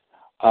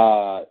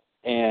 So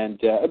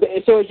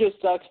it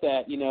just sucks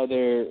that,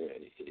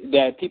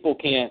 that people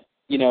can't,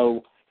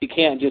 you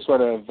can't just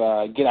sort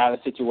of get out of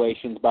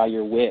situations by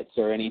your wits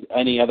or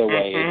any other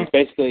way. Mm-hmm. It's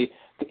basically,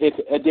 if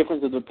a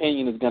difference of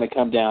opinion is going to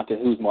come down to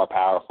who's more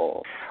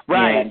powerful.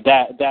 Right. And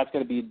that's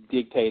going to be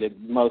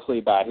dictated mostly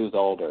by who's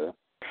older.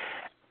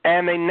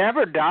 And they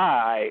never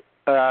die,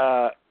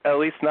 at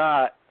least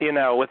not,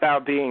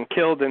 without being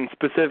killed in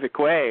specific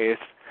ways.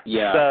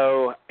 Yeah.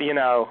 So,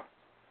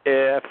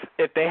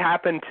 if they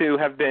happen to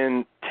have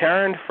been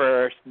turned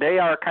first, they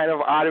are kind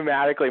of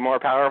automatically more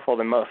powerful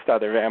than most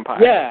other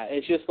vampires. Yeah,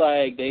 it's just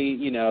like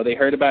they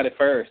heard about it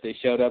first. They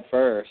showed up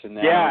first, and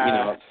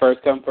now it's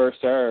first come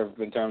first serve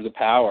in terms of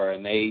power.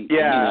 And they,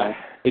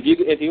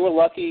 if you were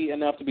lucky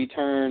enough to be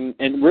turned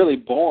and really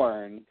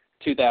born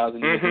 2,000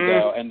 years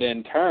ago and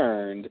then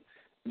turned,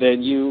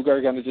 then you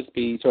are going to just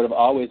be sort of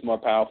always more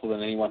powerful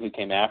than anyone who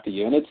came after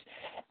you. And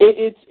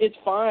it's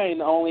fine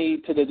only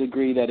to the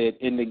degree that it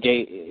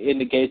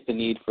indicates the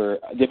need for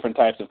different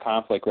types of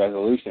conflict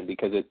resolution,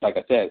 because it's, like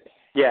I said,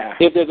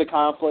 if there's a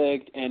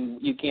conflict and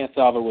you can't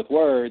solve it with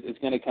words, it's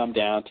going to come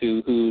down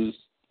to who's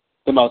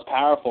the most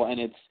powerful. And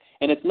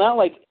it's not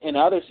like in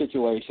other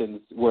situations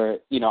where,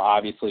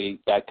 obviously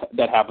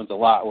that happens a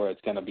lot, where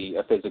it's going to be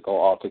a physical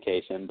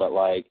altercation, but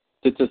like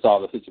to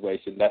solve the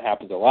situation, that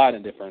happens a lot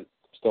in different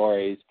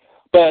stories,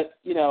 but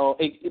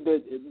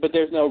but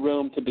there's no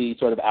room to be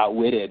sort of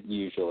outwitted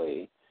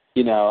usually.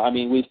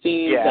 We've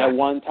seen that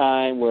one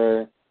time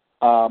where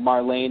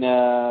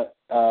Marlena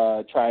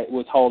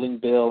was holding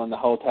Bill in the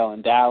hotel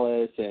in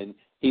Dallas, and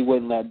he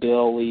wouldn't let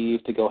Bill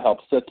leave to go help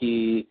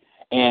Sookie.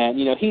 And,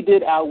 he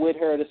did outwit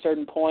her at a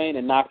certain point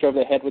and knocked her over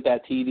the head with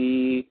that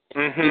TV.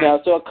 Mm-hmm.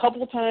 So a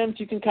couple times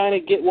you can kind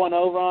of get one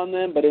over on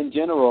them, but in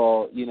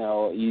general,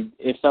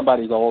 if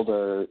somebody's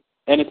older,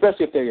 and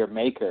especially if they're your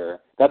maker,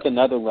 that's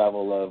another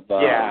level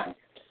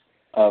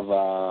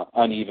of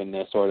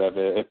unevenness, sort of.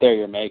 If they're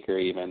your maker,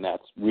 even,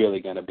 that's really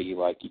going to be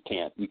like you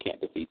can't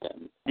defeat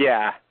them.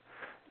 Yeah.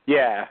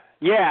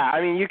 I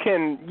mean, you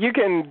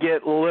can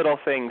get little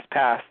things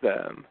past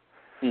them.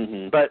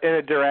 Mm-hmm. But in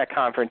a direct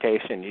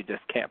confrontation, you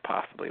just can't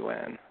possibly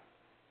win.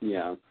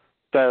 Yeah.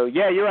 So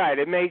yeah, you're right.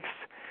 It makes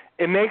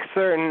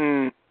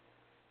certain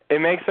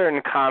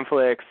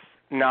conflicts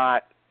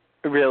not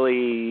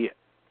really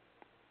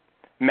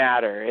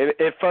matter.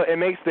 It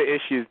makes the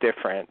issues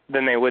different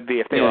than they would be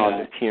if they were all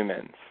just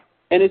humans.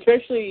 And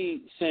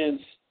especially since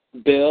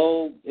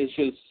Bill is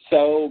just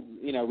so,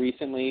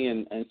 recently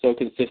and so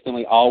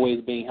consistently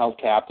always being held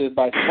captive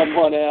by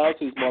someone else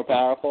who's more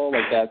powerful.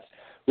 Like, that's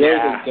really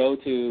his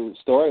go-to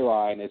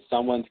storyline, is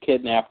someone's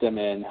kidnapped him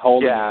and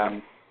holding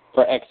him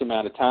for X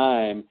amount of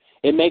time.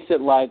 It makes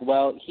it like,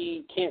 well,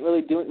 he can't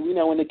really do it.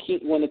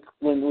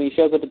 When he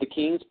shows up at the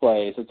king's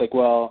place, it's like,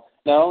 well,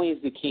 not only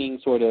is the king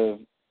sort of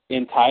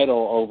in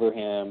title over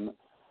him,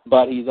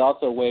 but he's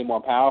also way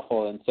more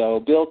powerful, and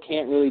so Bill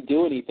can't really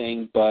do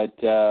anything but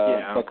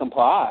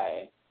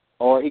comply.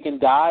 Or he can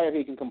die or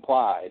he can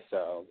comply.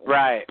 So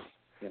right.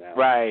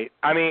 Right.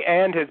 I mean,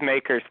 and his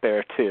maker's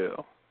there too.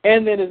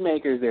 And then his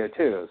maker's there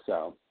too,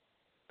 so.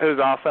 Who's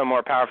also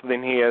more powerful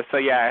than he is. So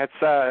yeah,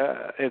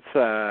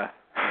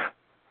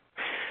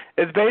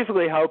 it's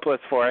basically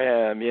hopeless for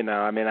him,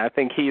 I mean, I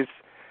think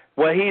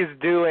what he's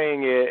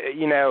doing,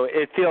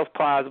 it feels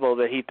plausible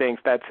that he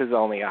thinks that's his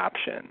only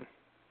option.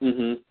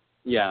 Mhm.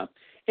 Yeah.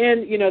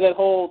 And that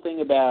whole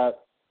thing about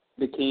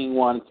the king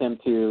wants him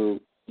to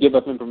give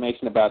up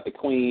information about the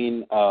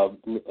Queen of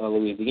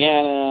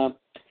Louisiana.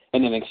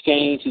 And in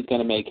exchange, he's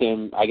going to make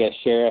him, I guess,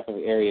 sheriff of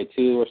Area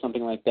 2 or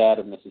something like that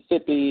of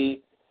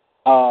Mississippi.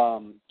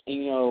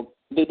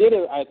 They did,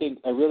 I think,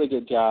 a really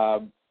good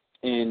job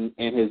in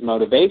his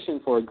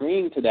motivation for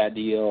agreeing to that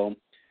deal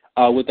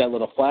with that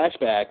little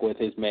flashback with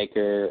his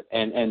maker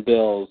and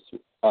Bill's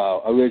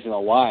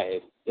original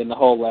wife, in the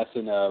whole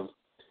lesson of,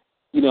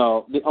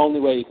 the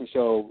only way you can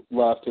show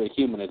love to a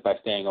human is by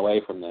staying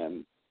away from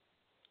them.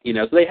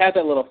 So they had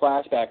that little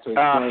flashback to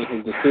explain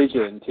his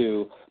decision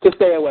to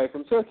stay away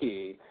from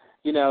Sookie.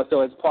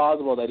 So it's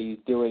plausible that he's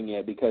doing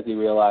it because he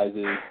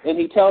realizes, and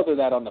he tells her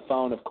that on the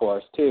phone, of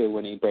course, too,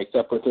 when he breaks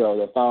up with her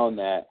over the phone,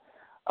 that,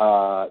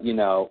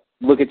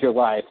 look at your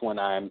life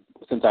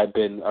since I've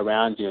been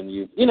around you, and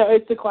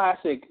it's the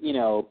classic,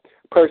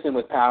 person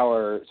with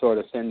power sort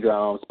of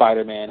syndrome.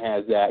 Spider-Man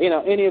has that.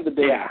 Any of the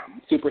big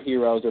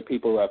superheroes or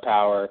people who have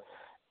power,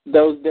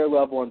 their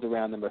loved ones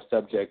around them are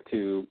subject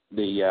to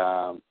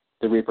the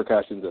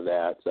repercussions of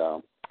that.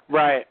 So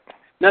right.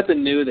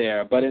 Nothing new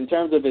there, but in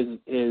terms of his,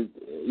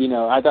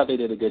 I thought they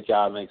did a good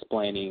job in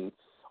explaining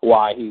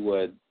why he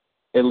would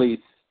at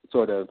least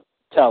sort of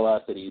tell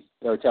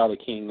the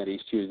king that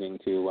he's choosing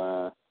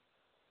to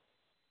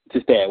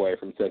stay away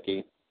from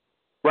Sookie.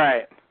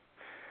 Right.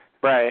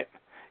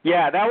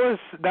 Yeah, that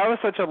was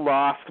such a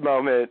lost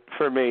moment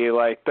for me,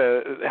 like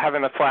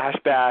having a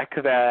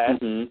flashback that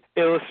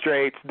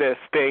illustrates this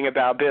thing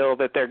about Bill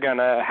that they're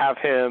gonna have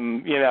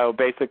him,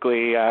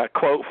 basically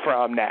quote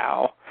from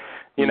now.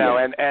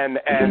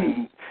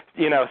 And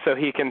so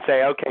he can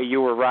say, okay, you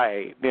were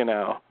right,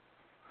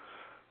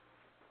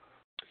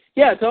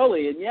 Yeah,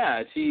 totally.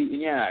 And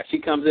she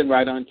comes in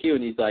right on cue,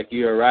 and he's like,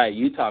 "You're right.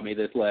 You taught me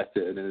this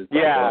lesson." And it's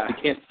like, well, you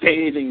can't say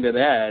anything to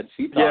that.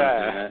 She taught me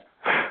that.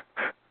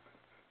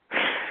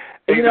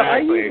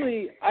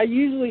 Exactly.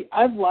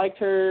 I've liked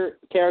her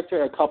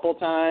character a couple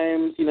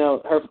times.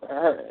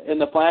 Her in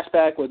the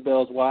flashback with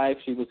Bill's wife,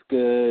 she was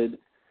good.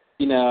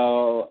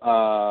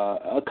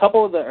 A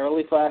couple of the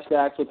early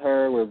flashbacks with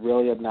her were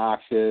really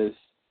obnoxious.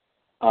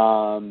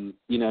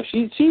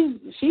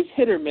 She's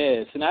hit or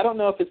miss, and I don't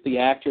know if it's the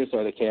actress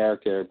or the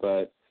character,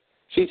 but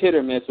she's hit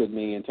or miss with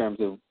me in terms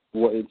of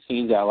what it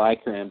seems I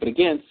like her in. But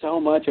again, so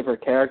much of her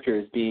character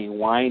is being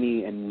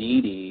whiny and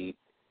needy.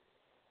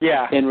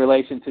 Yeah. In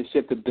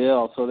relationship to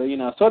Bill, so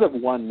that sort of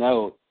one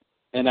note.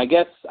 And I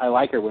guess I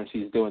like her when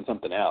she's doing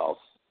something else.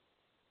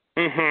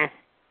 Mhm.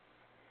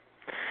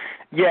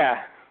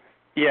 Yeah.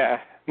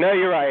 No,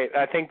 you're right.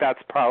 I think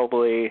that's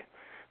probably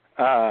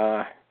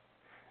the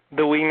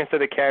weakness of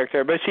the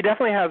character, but she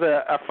definitely has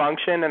a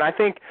function. And I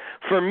think,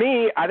 for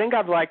me,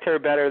 I've liked her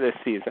better this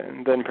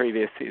season than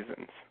previous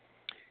seasons.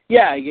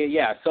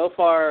 Yeah. So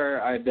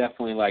far, I've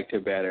definitely liked her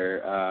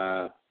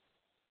better.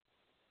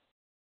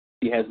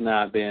 She has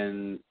not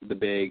been the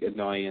big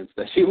annoyance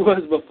that she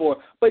was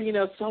before. But,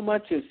 so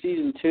much of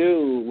season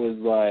 2 was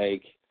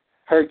like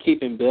her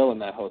keeping Bill in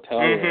that hotel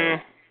room.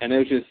 And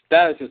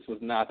that was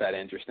not that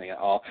interesting at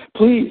all.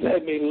 Please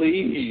let me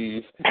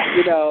leave.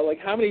 Like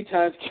how many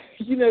times,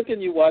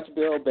 can you watch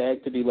Bill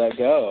beg to be let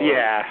go?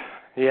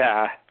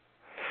 Yeah.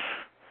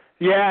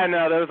 Yeah,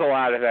 no, there was a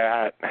lot of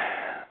that.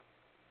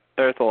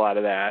 There's a lot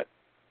of that.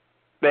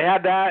 They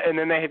had that, and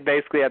then they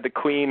basically had the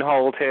Queen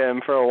hold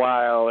him for a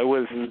while. It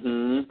was,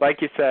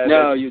 like you said.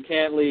 No, you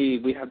can't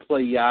leave. We have to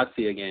play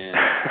Yahtzee again.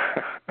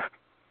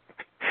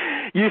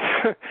 You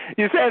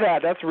say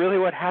that. That's really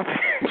what happened.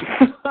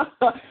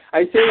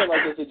 I say it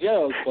like it's a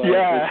joke, but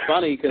it's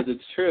funny because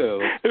it's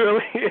true. It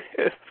really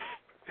is.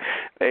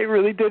 They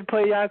really did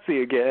play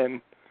Yahtzee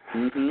again.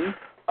 And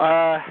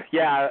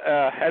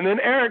then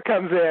Eric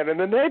comes in, and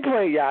then they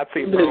play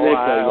Yahtzee for a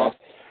while.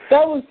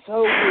 That was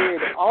so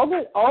weird. All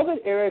that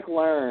Eric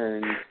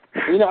learned,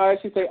 I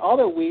should say, all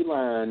that we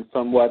learned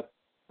from what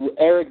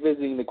Eric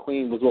visiting the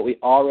Queen was what we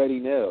already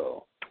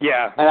knew.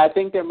 Yeah. And I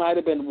think there might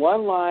have been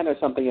one line or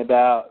something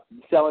about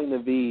selling the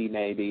V,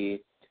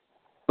 maybe.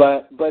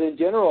 But in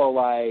general,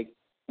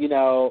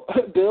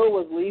 Bill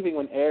was leaving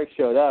when Eric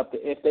showed up.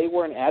 If they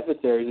weren't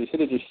adversaries, they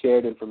should have just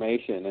shared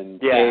information and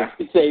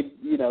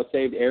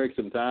saved Eric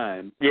some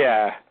time.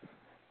 Yeah.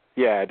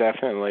 Yeah,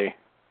 definitely.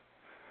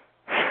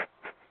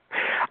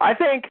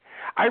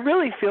 I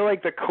really feel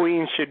like the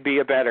Queen should be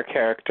a better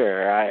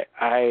character.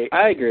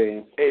 I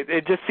agree.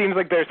 It just seems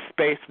like there's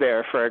space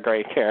there for a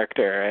great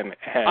character. And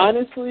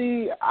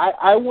honestly,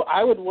 I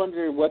would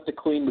wonder what the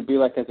Queen would be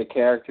like as a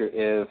character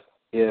if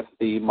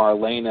the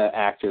Marlena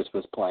actress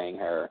was playing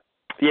her.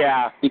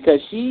 Yeah. Because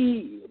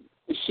she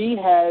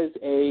has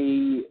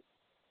a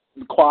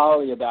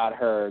quality about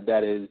her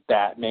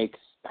that makes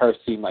her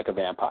seem like a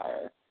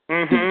vampire.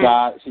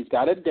 She's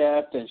got a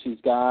depth and she's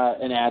got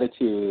an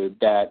attitude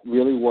that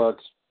really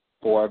works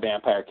for a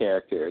vampire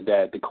character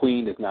that the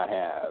Queen does not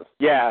have.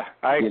 Yeah,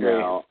 I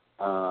agree.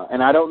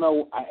 And I don't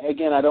know.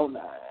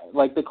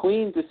 The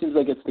Queen just seems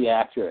like it's the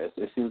actress.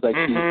 It seems like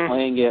she's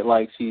playing it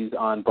like she's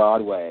on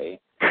Broadway.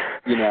 To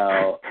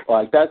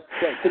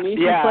me,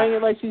 she's playing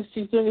it like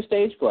she's doing a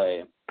stage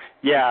play.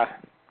 Yeah.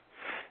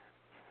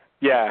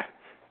 Yeah.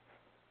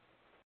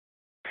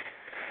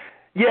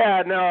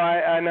 Yeah, no,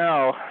 I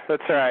know.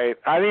 That's right.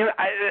 I mean,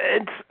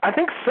 I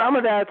think some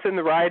of that's in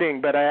the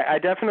writing, but I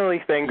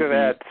definitely think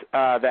that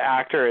the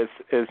actor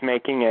is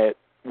making it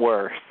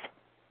worse.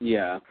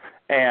 Yeah.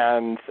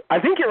 And I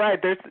think you're right.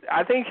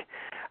 I think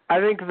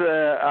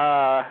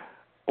the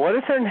what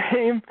is her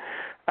name?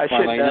 I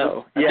should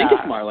know. I think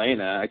it's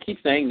Marlena. I keep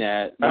saying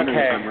that. Wondering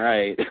if I'm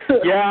right.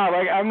 Yeah,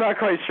 I'm not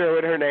quite sure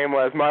what her name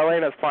was.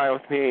 Marlena's fine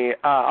with me.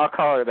 I'll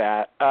call her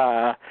that.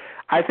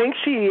 I think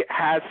she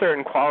has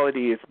certain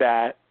qualities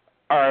that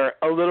are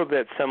a little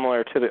bit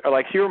similar to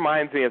she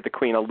reminds me of the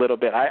Queen a little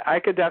bit. I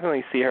could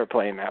definitely see her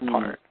playing that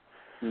part.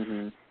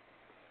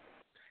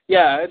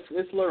 Yeah,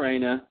 it's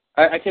Lorena.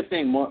 I kept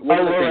saying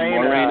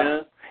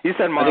Morena. You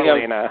said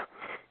Marlena.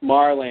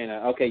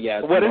 Marlena. Okay,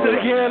 yeah. What is it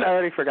again? I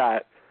already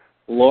forgot.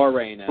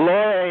 Lorena.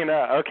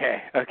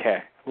 Okay.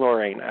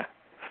 Lorena.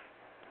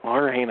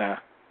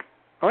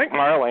 I like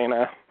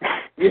Marlena.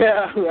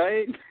 Yeah,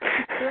 right?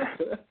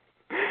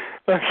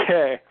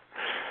 Okay.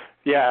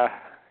 Yeah.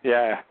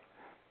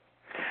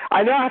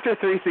 I know after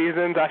 3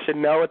 seasons I should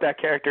know what that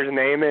character's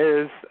name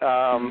is,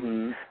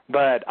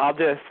 but I'll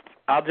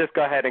just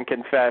go ahead and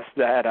confess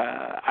that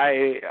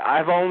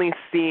I've only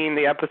seen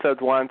the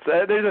episodes once.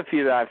 There's a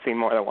few that I've seen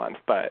more than once,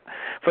 but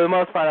for the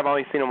most part I've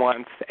only seen them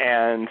once,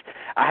 and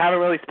I haven't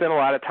really spent a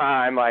lot of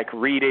time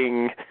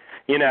reading,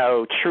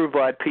 True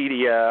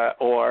Bloodpedia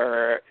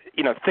or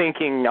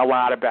thinking a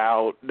lot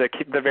about the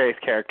various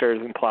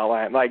characters and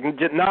plotline,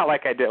 not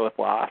like I did with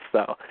Lost.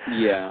 So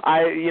yeah,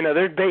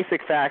 there's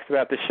basic facts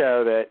about the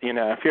show that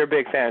if you're a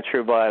big fan of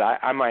True Blood,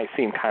 I might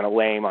seem kind of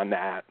lame on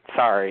that.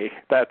 Sorry,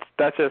 that's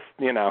just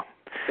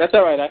That's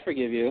all right. I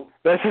forgive you.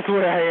 That's just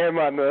where I am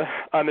on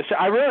the show.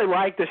 I really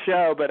like the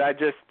show, but I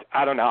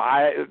don't know.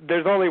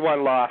 There's only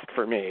one Lost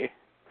for me.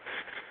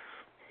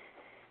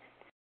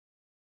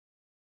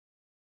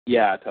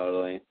 Yeah,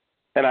 totally.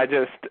 And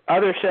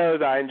other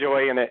shows I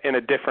enjoy in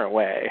a different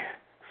way.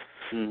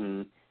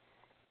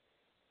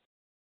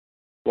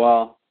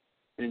 Well,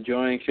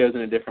 enjoying shows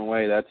in a different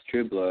way, that's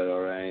True Blood,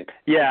 all right.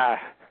 Yeah,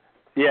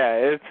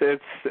 it's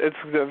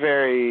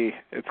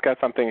got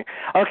something.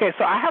 Okay,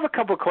 so I have a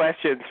couple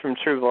questions from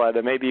True Blood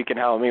that maybe you can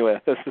help me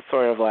with. This is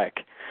sort of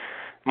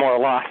more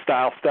Lost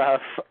style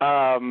stuff.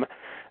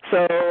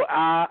 So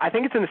I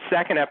think it's in the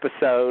second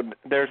episode.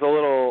 There's a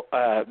little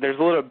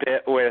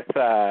bit with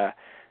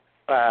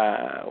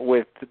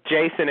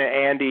Jason and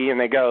Andy, and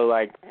they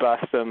go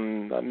bust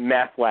some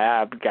meth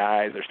lab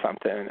guys or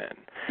something,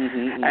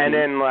 and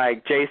then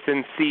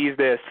Jason sees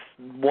this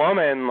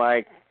woman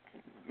I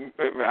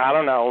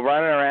don't know,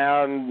 running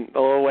around a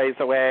little ways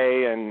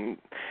away, and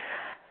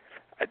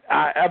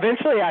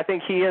eventually I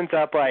think he ends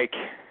up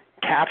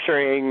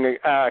catching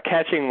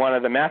one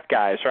of the meth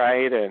guys,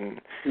 right?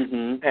 And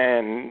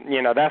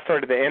that's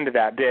sort of the end of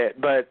that bit.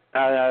 But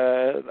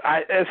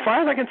as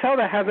far as I can tell,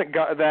 that hasn't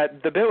got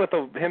that the bit with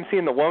him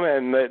seeing the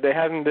woman. There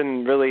hasn't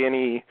been really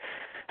any.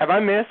 Have I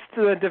missed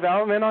the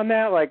development on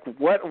that?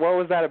 What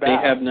was that about?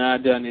 They have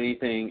not done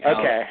anything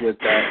else with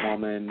that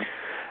woman.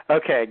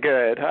 Okay,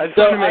 good. I just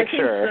want to make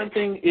sure. I think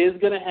something is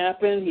going to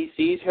happen. He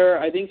sees her.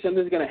 I think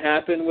something's going to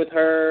happen with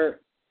her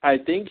I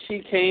think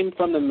she came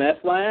from the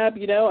meth lab,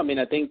 I mean,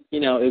 I think,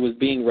 it was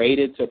being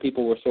raided, so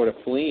people were sort of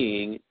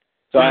fleeing.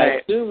 So Right. I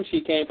assume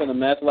she came from the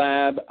meth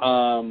lab.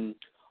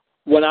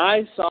 When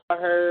I saw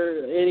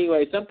her,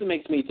 anyway, something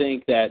makes me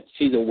think that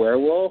she's a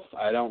werewolf.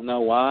 I don't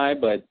know why,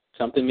 but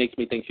something makes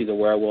me think she's a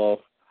werewolf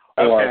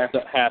or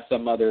has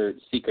some other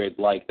secret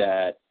like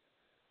that.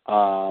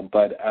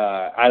 But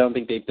I don't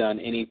think they've done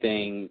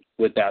anything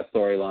with that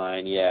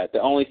storyline yet.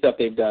 The only stuff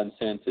they've done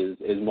since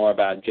is more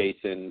about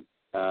Jason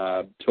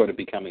sort of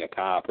becoming a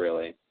cop,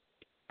 really.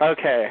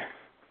 Okay.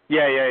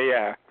 Yeah.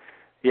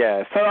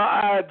 So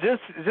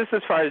just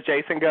as far as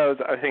Jason goes,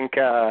 I think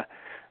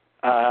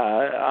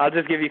I'll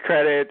just give you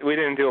credit. We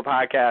didn't do a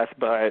podcast,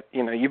 but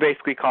you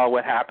basically call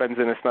what happens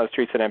in this most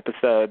recent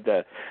episode.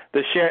 The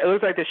sheriff. It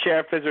looks like the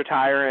sheriff is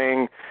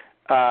retiring,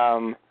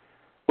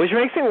 which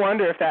makes me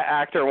wonder if that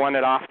actor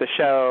wanted off the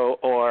show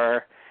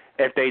or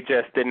if they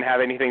just didn't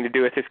have anything to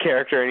do with his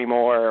character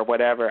anymore or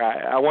whatever.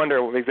 I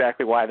wonder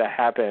exactly why that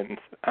happened.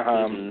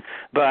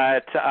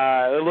 But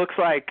it looks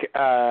like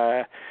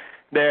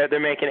they're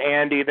making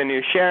Andy the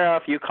new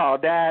sheriff. You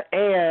called that,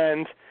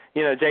 and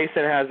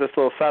Jason has this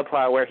little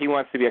subplot where he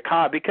wants to be a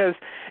cop because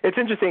it's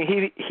interesting.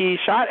 He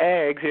shot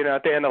eggs,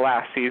 at the end of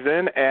last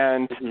season,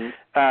 and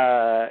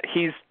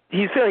he's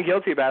feeling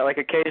guilty about it. Like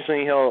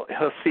occasionally he'll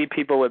see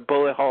people with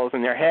bullet holes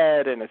in their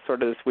head, and it's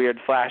sort of this weird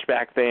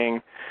flashback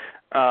thing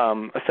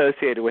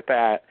associated with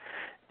that.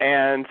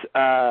 And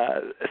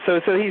so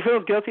he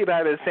feels guilty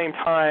about it. At the same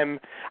time,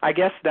 I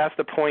guess that's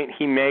the point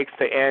he makes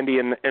to Andy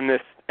in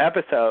this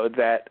episode,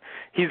 that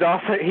he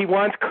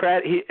wants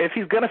credit. If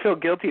he's going to feel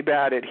guilty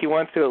about it, he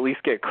wants to at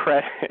least get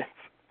credit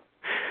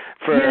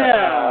for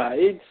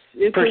it's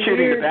for shooting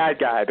weird, the bad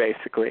guy,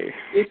 basically.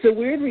 It's a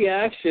weird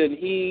reaction.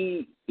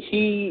 He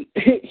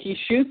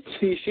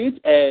shoots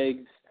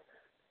eggs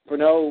for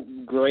no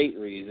great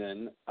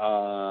reason,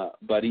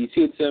 but he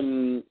shoots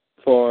them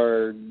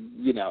for,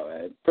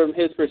 from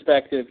his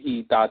perspective,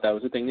 he thought that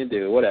was the thing to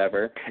do,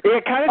 whatever.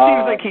 It kind of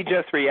seems like he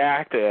just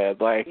reacted.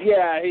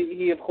 Yeah,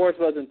 he of course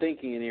wasn't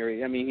thinking any.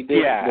 He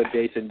did what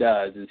Jason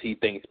does, is he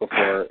thinks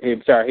before. He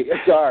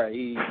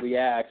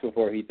reacts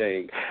before he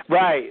thinks.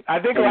 Right. I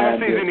think last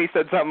season he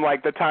said something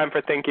like, "The time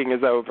for thinking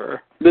is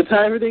over." The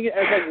time for thinking,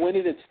 when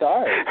did it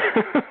start?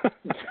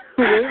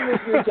 When was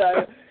your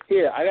time?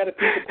 Here, I got a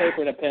piece of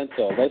paper and a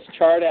pencil. Let's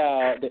chart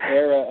out the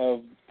era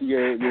of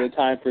your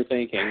time for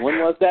thinking. When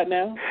was that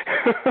now?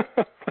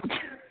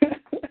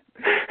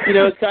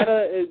 It's kind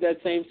of that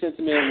same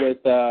sentiment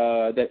with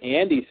that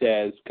Andy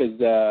says, because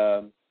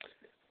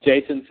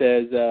Jason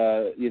says,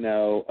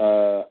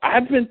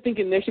 I've been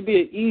thinking there should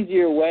be an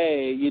easier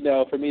way,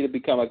 for me to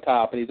become a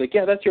cop. And he's like,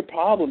 yeah, that's your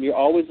problem. You're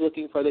always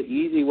looking for the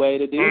easy way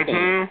to do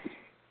things.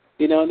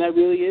 And that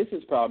really is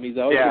his problem. He's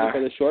always looking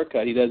for the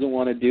shortcut. He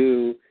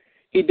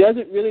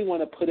doesn't really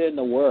want to put in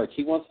the work.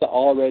 He wants to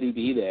already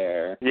be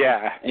there.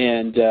 Yeah.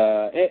 And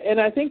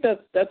I think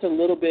that's a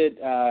little bit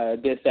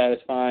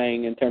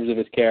dissatisfying in terms of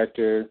his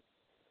character,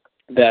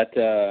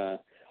 that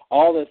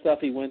all the stuff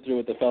he went through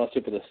with the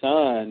Fellowship of the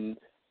Sun,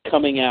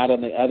 coming out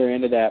on the other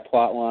end of that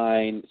plot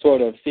line,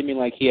 sort of seeming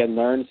like he had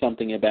learned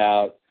something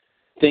about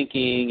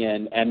thinking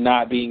and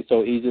not being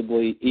so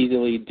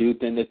easily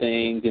duped into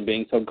things and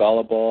being so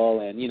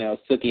gullible. And,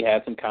 Sookie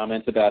had some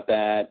comments about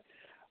that.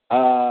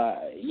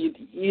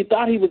 You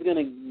thought he was going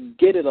to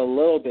get it a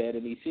little bit,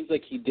 and he seems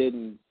like he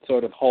didn't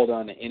sort of hold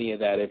on to any of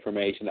that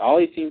information. All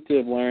he seems to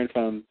have learned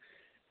from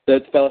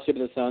the Fellowship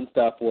of the Sun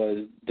stuff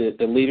was the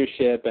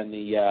leadership and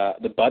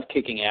the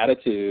butt-kicking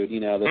attitude,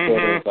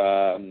 the sort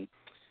of,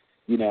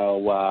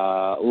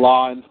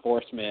 law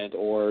enforcement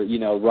or,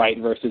 right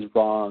versus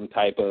wrong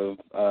type of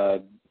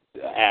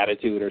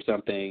attitude or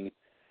something.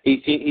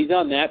 He's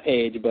on that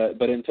page,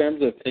 but in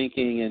terms of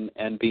thinking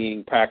and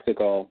being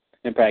practical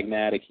and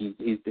pragmatic, he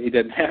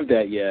doesn't have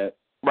that yet.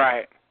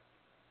 Right.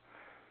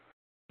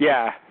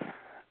 Yeah.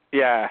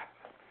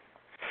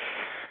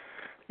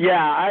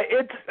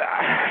 It's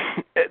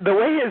the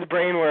way his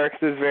brain works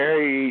is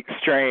very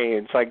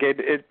strange. Like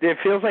it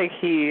feels like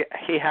he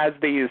has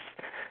these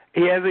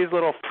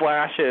little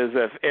flashes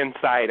of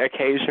insight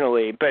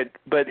occasionally, but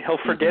he'll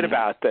forget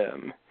about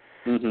them.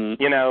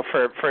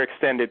 For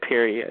extended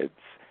periods,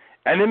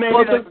 and then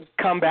maybe they'll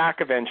come back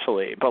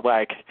eventually. But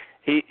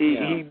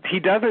he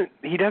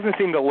doesn't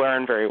seem to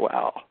learn very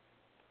well.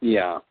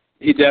 Yeah,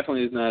 he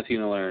definitely does not seem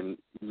to learn.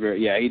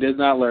 He does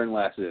not learn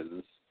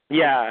lessons.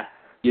 Yeah.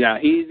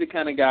 He's the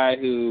kind of guy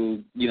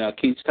who,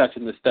 keeps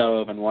touching the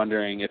stove and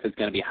wondering if it's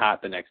going to be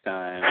hot the next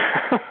time.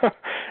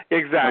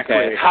 Exactly.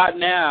 Okay, it's hot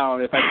now.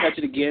 If I touch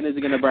it again, is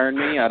it going to burn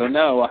me? I don't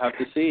know. We'll have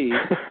to see.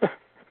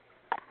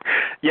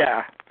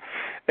 Yeah,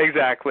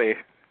 exactly.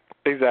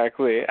 And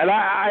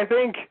I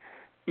think,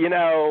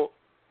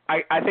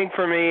 I think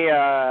for me,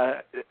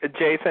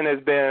 Jason has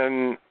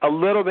been a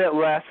little bit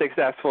less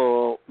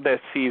successful this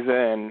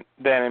season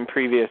than in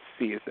previous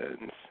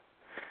seasons.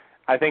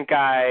 I think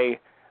I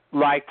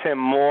liked him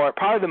more,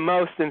 probably the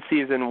most in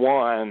season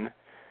 1,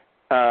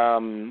 but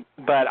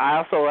I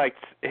also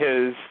liked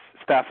his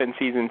stuff in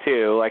season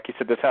 2. Like you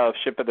said, the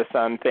Fellowship of the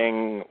Sun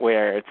thing,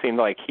 where it seemed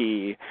like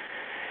he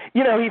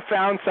he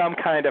found some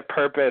kind of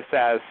purpose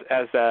as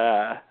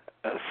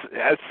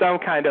some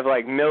kind of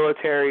like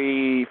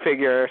military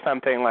figure or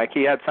something. Like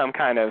he had some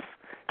kind of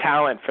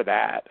talent for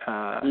that.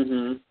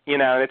 And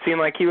it seemed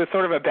like he was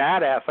sort of a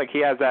badass. Like he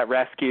has that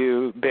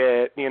rescue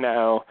bit, and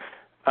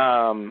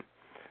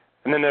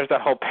then there's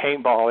that whole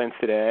paintball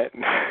incident.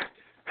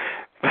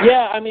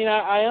 Yeah, I mean,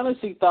 I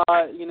honestly thought,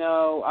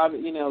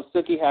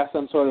 Sookie has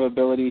some sort of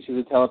ability. She's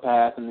a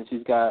telepath, and then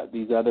she's got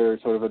these other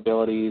sort of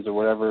abilities or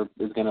whatever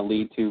is going to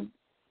lead to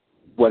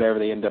whatever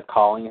they end up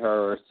calling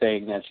her or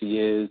saying that she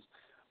is.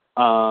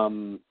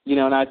 And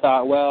I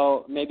thought,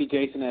 well, maybe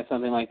Jason has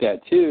something like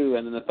that too.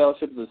 And in the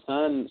Fellowship of the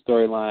Sun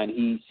storyline,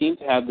 he seemed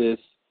to have these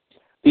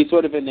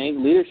sort of innate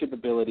leadership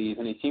abilities,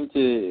 and he seemed to,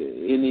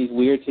 in these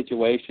weird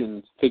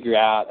situations, figure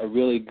out a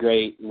really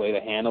great way to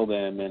handle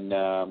them. And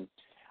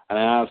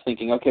I was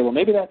thinking, okay, well,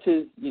 maybe that's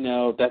his,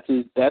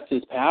 that's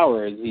his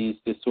power. He's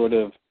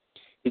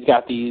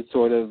got these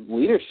sort of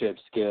leadership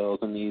skills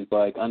and these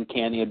like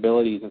uncanny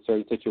abilities in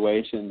certain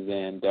situations,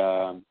 and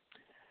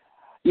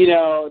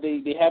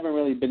they haven't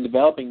really been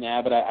developing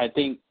that. But I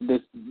think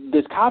this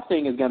cop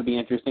thing is going to be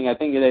interesting. I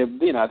think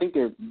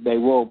they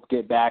will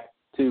get back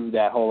to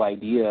that whole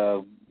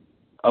idea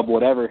of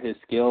whatever his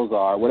skills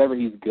are, whatever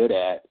he's good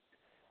at.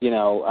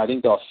 I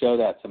think they'll show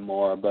that some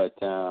more, but.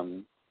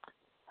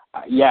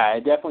 Yeah,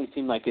 it definitely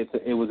seemed like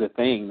it was a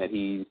thing that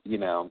he's,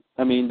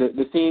 I mean,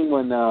 the scene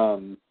when,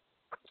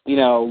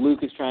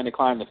 Luke is trying to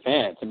climb the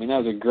fence. I mean, that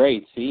was a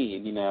great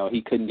scene.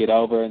 He couldn't get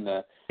over, and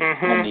the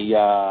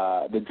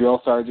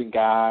drill sergeant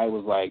guy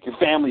was like, "Your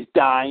family's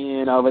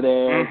dying over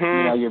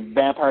there. Your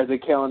vampires are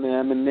killing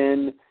them." And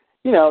then,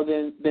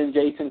 then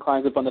Jason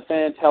climbs up on the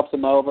fence, helps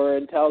him over,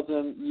 and tells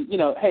him,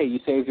 "Hey,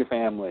 you saved your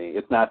family.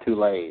 It's not too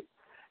late."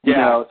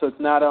 So it's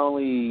not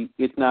only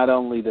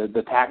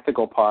the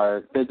tactical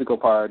part, physical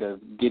part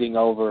of getting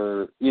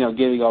over an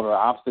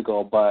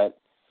obstacle, but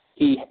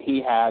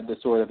he had the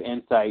sort of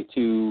insight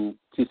to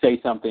say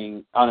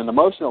something on an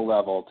emotional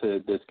level to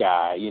this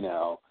guy,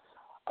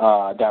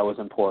 that was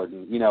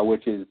important,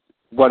 which is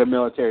what a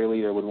military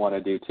leader would want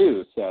to do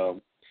too. So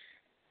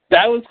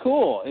that was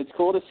cool. It's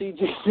cool to see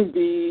Jason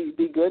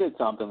be good at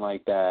something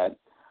like that.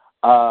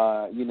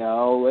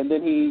 And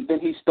then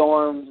he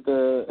storms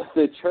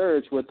the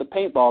church with the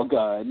paintball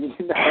gun,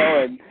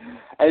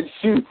 and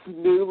shoots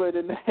Newland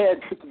in the head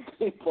with the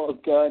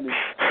paintball gun.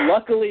 And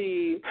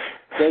luckily,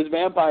 there's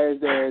vampires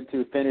there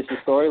to finish the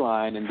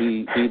storyline and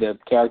be the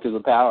characters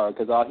of power,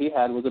 because all he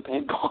had was a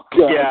paintball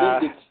gun. Yeah.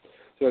 He gets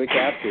sort of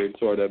captured,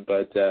 sort of,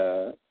 but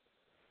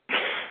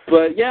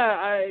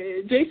yeah,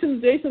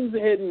 Jason's a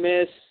hit and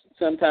miss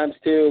sometimes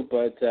too,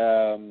 but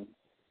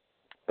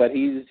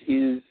he's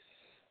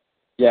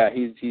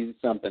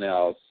something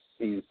else.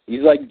 He's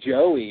like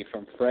Joey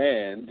from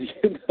Friends,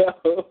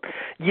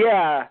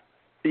 Yeah.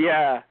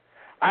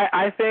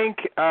 I think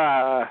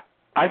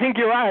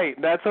you're right.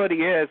 That's what he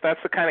is.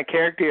 That's the kind of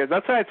character he is.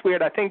 That's why it's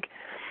weird. I think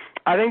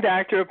the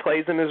actor who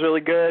plays him is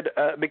really good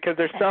because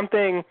there's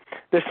something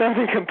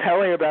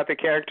compelling about the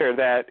character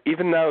that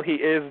even though he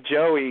is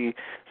Joey,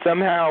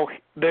 somehow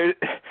he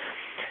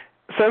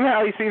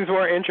seems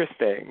more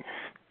interesting.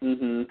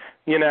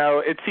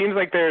 It seems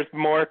like there's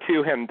more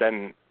to him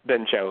than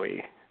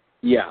Joey.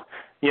 Yeah.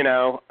 Even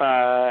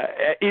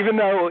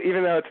though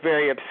it's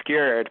very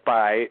obscured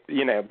by,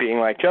 being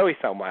like Joey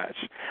so much.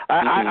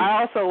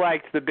 I also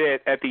liked the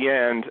bit at the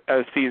end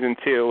of season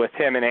 2 with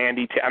him and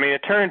Andy. I mean,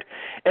 it turned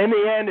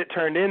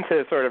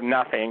into sort of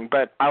nothing,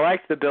 but I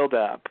liked the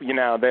build-up,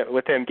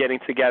 with him getting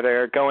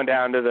together, going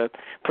down to the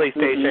police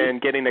station,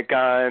 getting the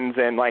guns,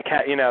 and like,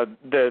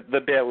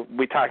 the bit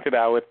we talked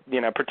about with,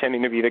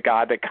 pretending to be the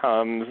god that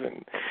comes,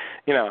 and,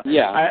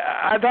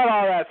 I thought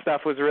all that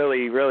stuff was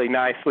really, really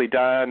nicely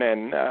done,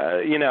 and,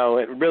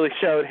 it really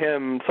showed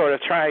him sort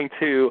of trying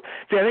to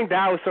see. I think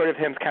that was sort of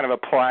him kind of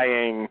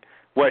applying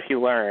what he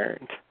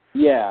learned.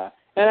 Yeah,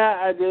 and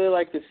I really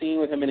like the scene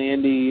with him and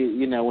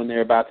Andy. When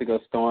they're about to go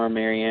storm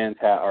Marianne's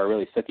house, or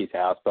really Sookie's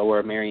house, but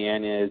where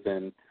Marianne is,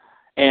 and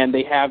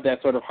they have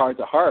that sort of heart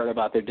to heart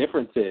about their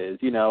differences.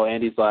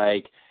 Andy's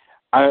like,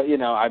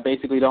 I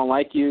basically don't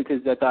like you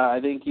because I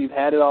think you've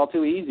had it all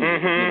too easy.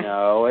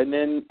 And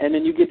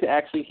then you get to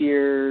actually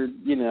hear,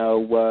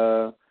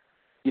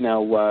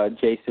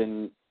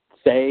 Jason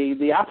say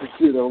the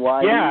opposite of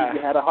why he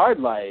had a hard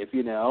life,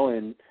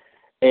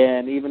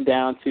 and even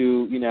down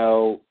to,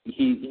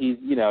 he's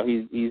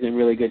in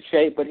really good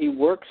shape, but he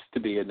works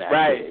to be in that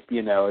shape.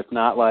 It's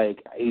not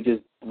like he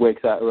just rolls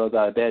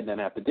out of bed and doesn't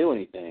have to do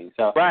anything.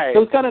 So it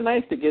was kind of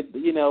nice to get,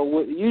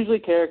 usually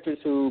characters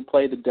who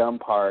play the dumb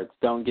parts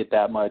don't get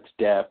that much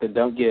depth and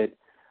don't get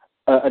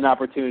an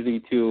opportunity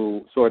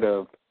to sort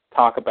of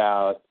talk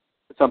about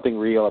something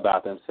real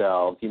about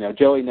themselves.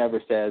 Joey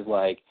never says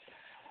like,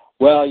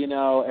 well,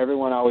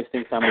 everyone always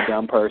thinks I'm a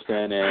dumb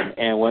person,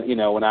 and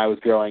when I was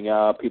growing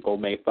up, people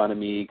made fun of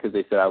me because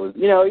they said I was,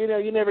 you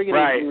never get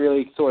anything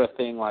really sort of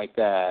thing like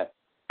that.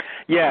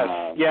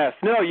 Yes.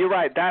 No, you're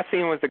right. That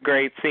scene was a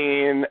great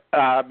scene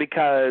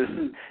because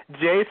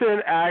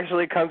Jason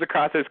actually comes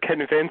across as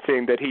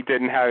convincing that he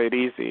didn't have it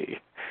easy.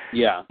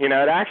 Yeah. You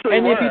know, it actually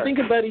and works. if you think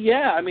about it,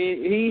 yeah, I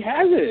mean, he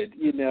has it,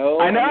 you know.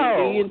 I know.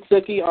 I mean, he and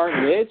Sookie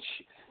aren't rich,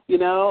 you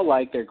know,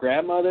 like their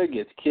grandmother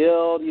gets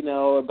killed, you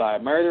know, by a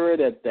murderer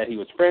that he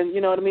was friends,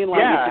 you know what I mean?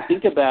 Like, if you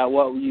think about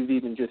what you've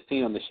even just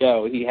seen on the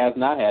show, he has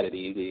not had it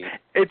easy.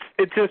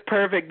 It's just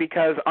perfect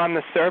because on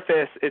the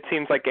surface, it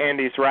seems like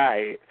Andy's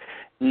right.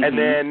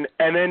 Mm-hmm.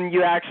 And then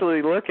you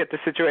actually look at the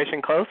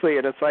situation closely,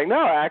 and it's like,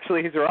 no,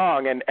 actually he's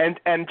wrong. And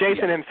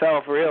Jason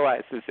himself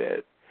realizes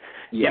it.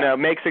 Yeah. You know,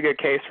 makes a good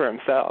case for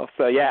himself.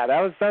 So yeah,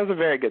 that was a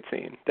very good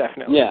scene,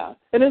 definitely. Yeah,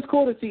 and it's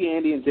cool to see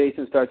Andy and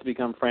Jason start to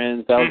become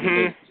friends. That was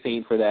a big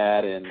scene for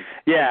that, and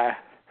yeah,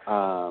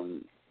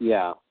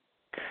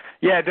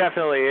 yeah,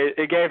 definitely.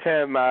 It gave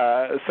him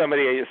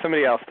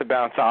somebody else to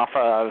bounce off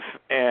of,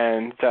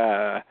 and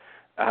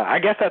I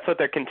guess that's what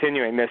they're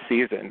continuing this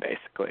season,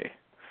 basically.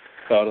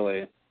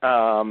 Totally.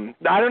 I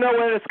don't know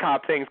where this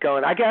cop thing's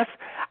going. I guess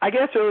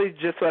really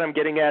just what I'm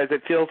getting at is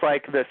it feels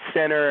like the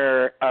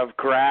center of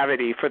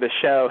gravity for the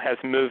show has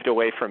moved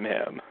away from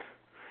him.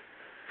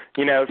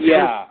 You know.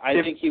 Yeah,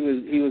 I think he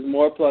was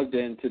more plugged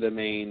into the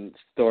main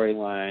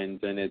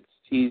storylines, and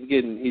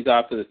he's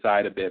off to the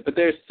side a bit. But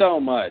there's so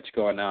much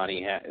going on.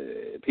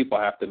 People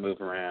have to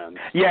move around.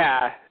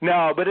 Yeah,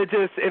 no, but it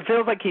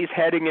feels like he's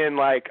heading in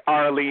like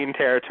Arlene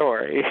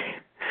territory.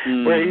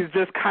 Where he's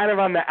just kind of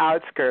on the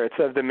outskirts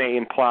of the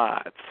main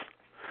plots.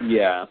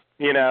 Yeah.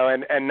 You know,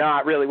 and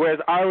not really. Whereas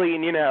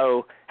Arlene, you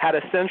know, had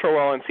a central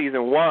role in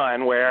season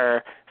 1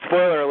 where,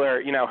 spoiler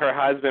alert, you know, her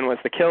husband was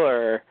the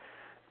killer.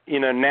 You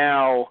know,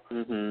 now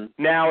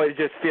it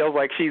just feels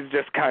like she's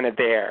just kind of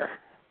there.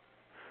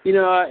 You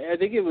know, I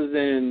think it was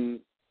in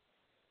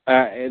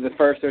the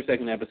first or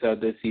second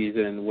episode this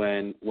season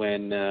when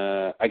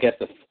I guess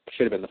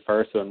should have been the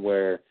first one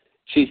where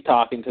she's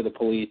talking to the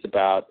police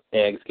about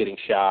Eggs getting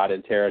shot,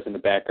 and Tara's in the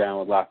background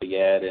with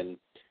Lafayette, and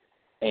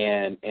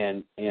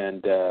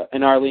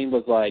Arlene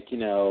was like, you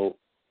know,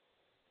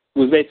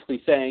 was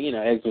basically saying, you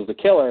know, Eggs was the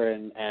killer,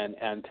 and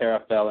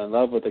Tara fell in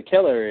love with the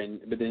killer,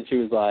 but then she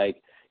was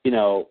like, you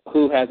know,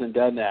 who hasn't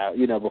done that,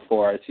 you know,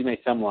 before? She made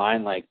some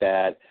line like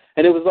that,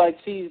 and it was like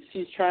she's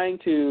trying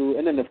to,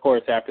 and then of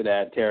course after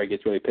that Tara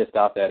gets really pissed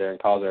off at her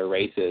and calls her a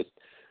racist.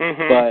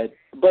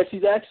 But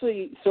she's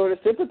actually sort of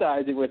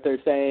sympathizing with her,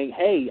 saying,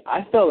 hey,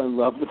 I fell in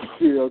love with the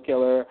serial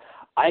killer.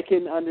 I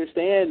can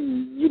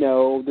understand, you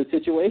know, the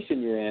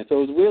situation you're in.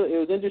 So it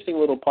was an interesting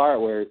little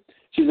part where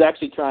she was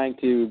actually trying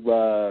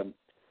to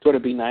sort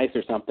of be nice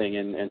or something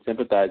and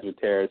sympathize with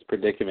Tara's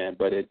predicament,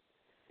 but it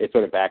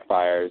sort of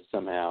backfires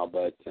somehow.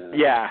 But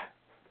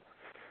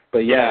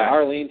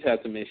Arlene's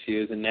had some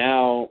issues, and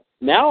now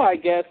I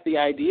guess the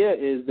idea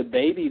is the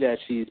baby that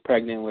she's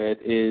pregnant with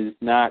is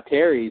not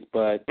Terry's,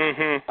 but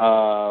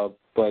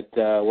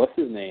what's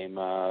his name?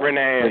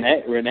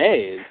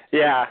 Renee's.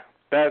 Yeah,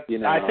 you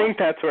know. I think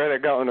that's where they're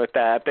going with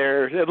that.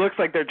 It looks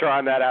like they're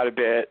drawing that out a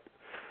bit.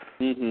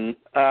 They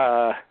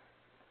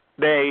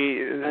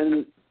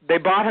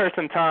bought her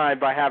some time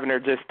by having her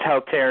just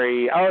tell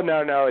Terry, "Oh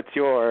no, it's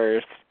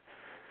yours."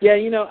 Yeah,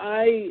 you know,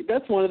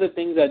 that's one of the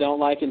things I don't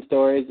like in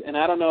stories, and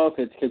I don't know if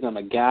it's because I'm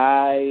a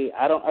guy.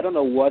 I don't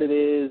know what it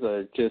is,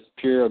 or just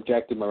pure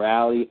objective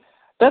morality.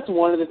 That's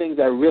one of the things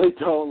I really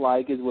don't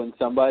like is when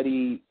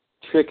somebody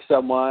tricks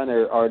someone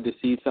or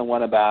deceives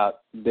someone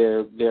about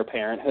their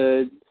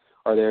parenthood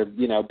or their,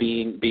 you know,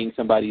 being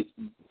somebody's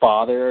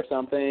father or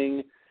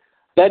something.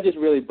 That just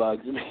really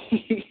bugs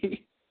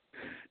me.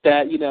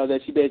 That, you know,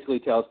 that she basically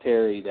tells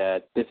Terry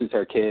that this is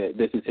her kid,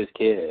 this is his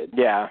kid.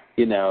 Yeah.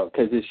 You know,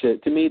 because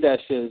to me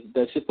that's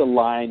just a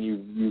line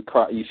you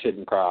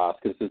shouldn't cross,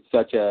 because it's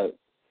such a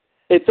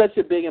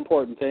big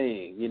important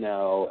thing, you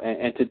know,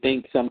 and to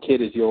think some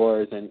kid is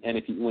yours, and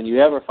when you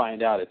ever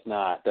find out it's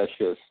not, that's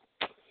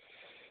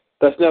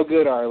no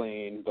good,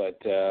 Arlene. But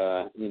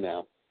you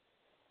know,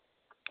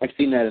 I've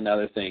seen that in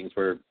other things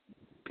where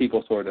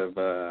people sort of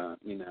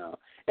you know.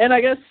 And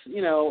I guess,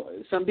 you know,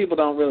 some people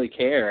don't really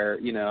care.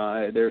 You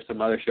know, there's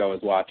some other show I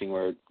was watching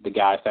where the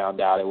guy found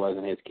out it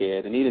wasn't his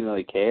kid, and he didn't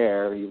really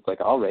care. He was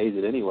like, I'll raise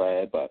it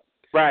anyway. But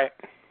right.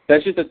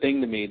 That's just a thing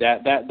to me.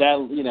 That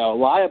you know,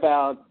 lie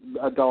about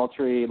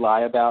adultery,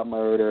 lie about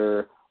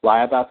murder,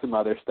 lie about some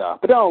other stuff.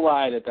 But don't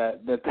lie that's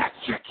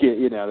your kid,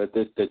 you know,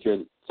 that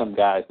you're some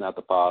guy's not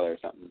the father or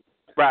something.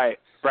 Right.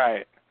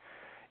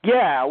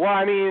 Yeah, well,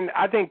 I mean,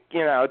 I think,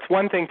 you know, it's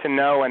one thing to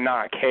know and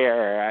not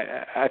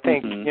care. I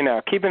think, you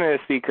know, keeping it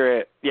a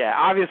secret, yeah,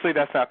 obviously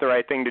that's not the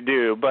right thing to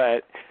do,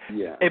 but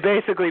it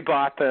basically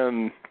bought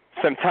them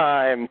some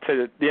time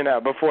to, you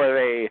know,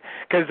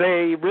 because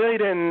they really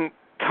didn't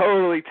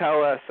totally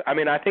tell us. I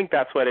mean, I think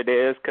that's what it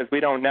is, because we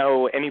don't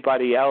know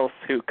anybody else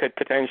who it could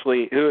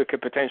potentially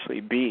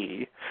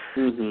be,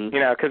 you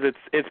know, because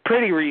it's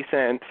pretty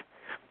recent.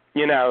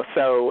 You know,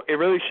 so it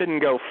really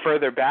shouldn't go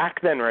further back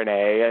than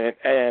Renee,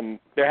 and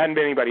there hadn't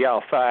been anybody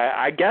else. So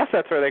I guess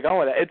that's where they're going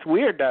with it. It's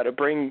weird, though, to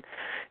bring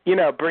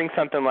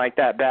something like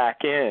that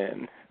back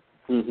in.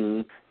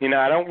 You know,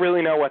 I don't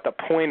really know what the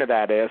point of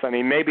that is. I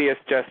mean, maybe it's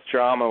just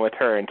drama with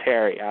her and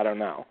Terry. I don't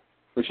know.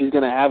 Well, she's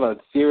going to have a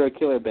serial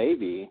killer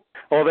baby.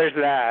 Well, there's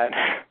that.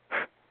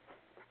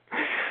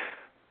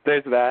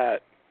 There's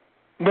that.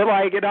 But,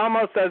 like, it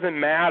almost doesn't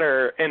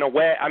matter in a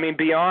way. I mean,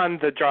 beyond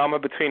the drama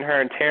between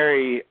her and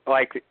Terry,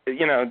 like,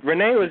 you know,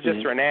 Renee was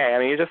just Renee. I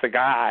mean, he's just a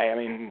guy. I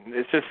mean,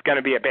 it's just going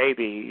to be a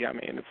baby. I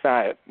mean, it's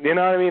not, you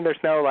know what I mean? There's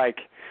no, like,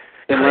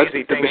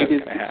 crazy thing that's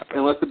going to happen.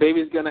 Unless the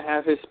baby's going to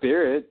have his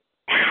spirit.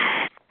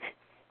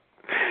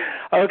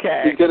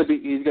 Okay. He's going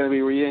to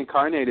be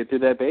reincarnated through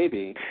that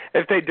baby.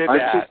 If they did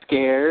Aren't that. you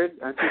scared?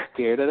 Aren't you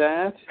scared of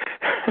that?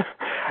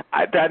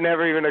 That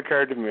never even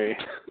occurred to me.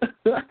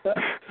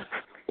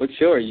 What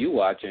show are you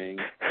watching?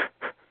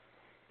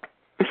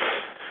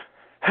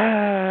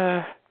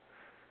 Yeah,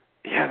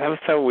 that was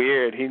so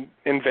weird. He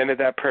invented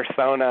that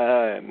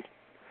persona, and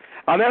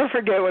I'll never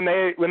forget when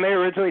they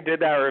originally did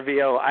that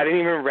reveal. I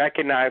didn't even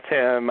recognize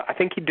him. I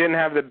think he didn't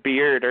have the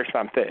beard or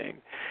something.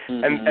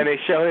 And they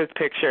show his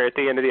picture at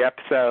the end of the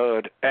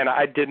episode, and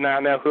I did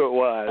not know who it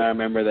was. I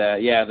remember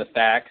that. Yeah, the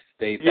fax.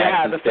 They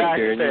faxed his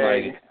picture, and you're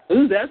like,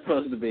 who's that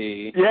supposed to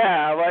be?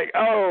 Yeah, like,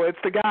 oh, it's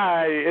the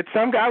guy. It's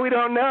some guy we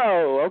don't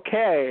know.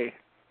 Okay.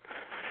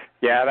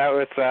 Yeah, that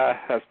was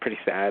pretty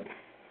sad.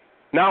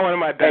 Not one of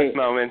my best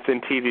moments in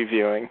TV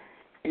viewing.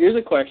 Here's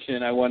a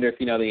question I wonder if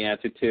you know the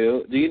answer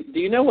to. Do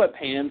you know what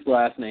Pam's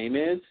last name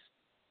is?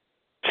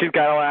 She's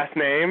got a last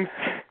name?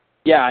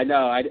 Yeah, I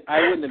know. I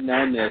wouldn't have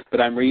known this, but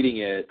I'm reading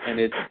it, and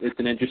it's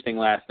an interesting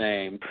last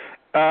name.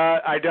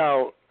 I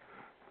don't.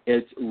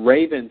 It's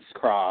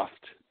Ravenscroft.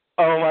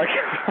 Oh, my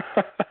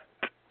God.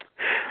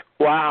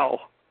 Wow.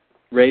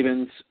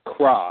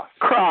 Ravenscroft.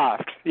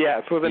 Croft,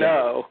 yes, with an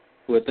O.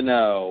 With an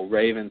O,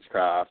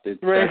 Ravenscroft.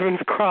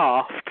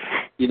 Ravenscroft.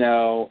 You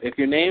know, if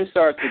your name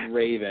starts with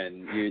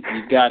Raven,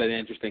 you've got an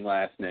interesting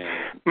last name.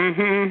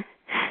 Mhm.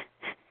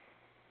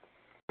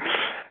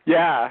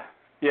 Yeah.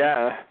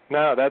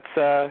 No, that's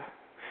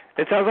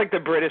it sounds like the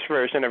British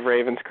version of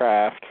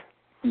Ravenscraft.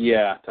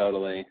 Yeah,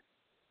 totally.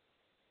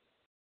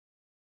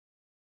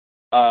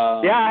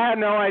 Yeah, I had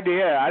no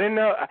idea. I didn't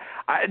know.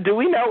 Do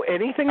we know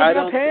anything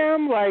about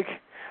Pam? Like,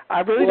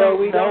 I really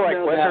don't know. Like,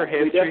 what her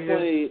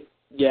history is.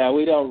 Yeah,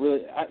 we don't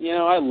really.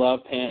 I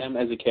love Pam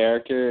as a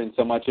character, and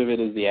so much of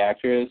it is the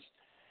actress.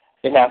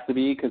 It has to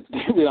be because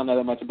we don't know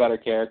that much about her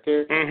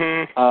character.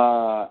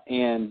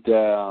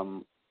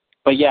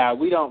 But yeah,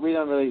 we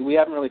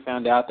haven't really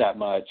found out that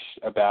much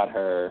about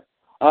her.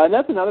 And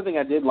that's another thing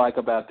I did like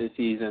about this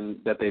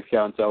season that they've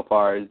shown so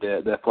far is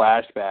the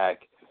flashback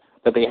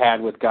that they had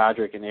with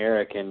Godric and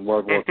Eric in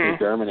World War II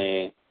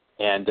Germany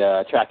and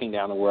tracking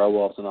down the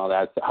werewolves and all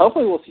that. So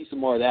hopefully we'll see some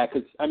more of that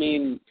because, I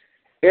mean,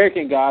 Eric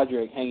and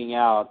Godric hanging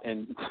out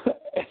in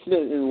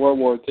World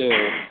War II,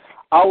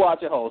 I'll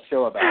watch a whole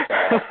show about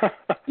that.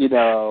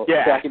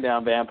 Tracking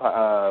down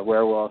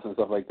werewolves and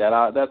stuff like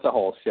that. That's a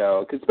whole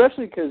show,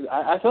 especially because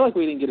I feel like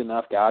we didn't get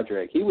enough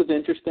Godric. He was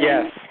interesting.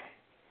 Yes.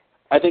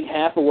 I think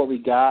half of what we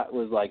got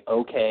was like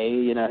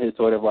okay, his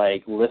sort of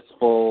like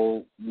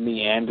listful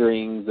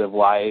meanderings of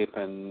life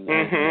and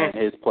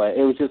his play.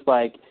 It was just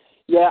like,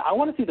 yeah, I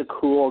want to see the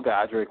cool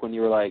Godric when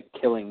you were like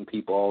killing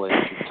people and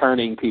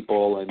turning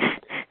people and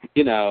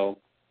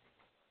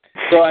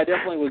So I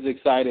definitely was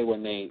excited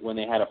when they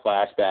had a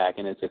flashback,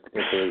 and it's a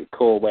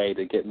cool way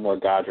to get more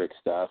Godric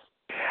stuff.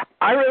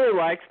 I really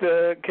liked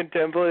the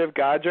contemplative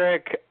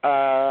Godric.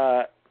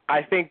 I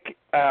think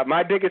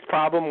my biggest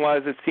problem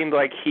was it seemed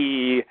like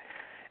he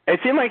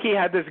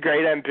had this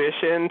great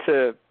ambition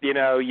to,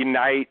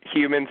 unite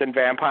humans and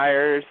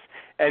vampires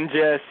and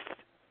just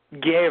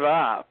gave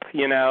up,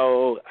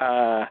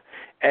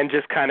 and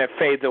just kind of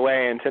fades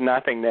away into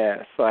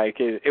nothingness. Like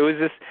it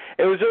was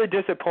really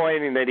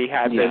disappointing that he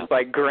had this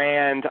like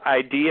grand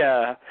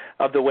idea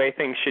of the way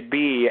things should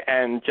be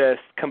and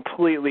just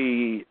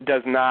completely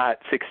does not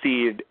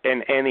succeed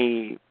in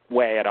any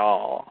way at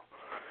all.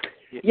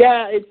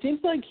 Yeah, it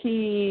seems like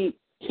he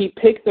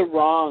picked the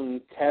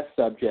wrong test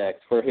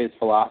subjects for his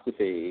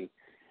philosophy.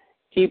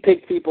 He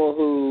picked people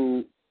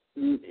who,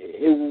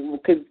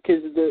 because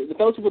the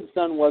Fellowship with the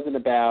Sun wasn't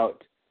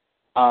about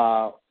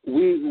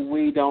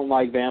we don't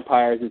like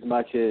vampires as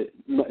much as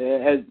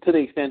to the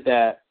extent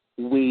that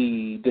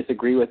we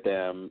disagree with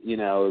them. It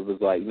was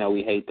like, no,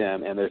 we hate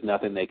them, and there's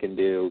nothing they can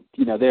do.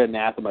 They're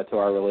anathema to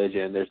our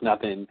religion. There's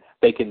nothing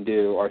they can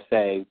do or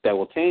say that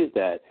will change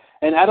that.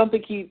 And I don't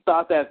think he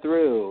thought that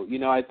through.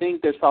 I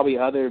think there's probably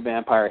other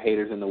vampire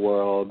haters in the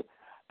world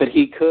that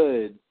he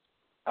could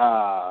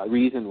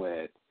reason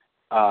with.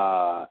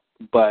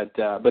 But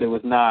it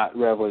was not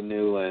Reverend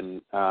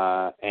Newland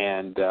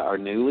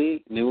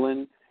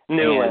Newland.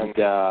 And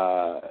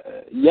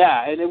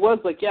and it was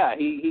like,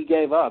 he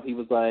gave up. He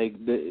was like,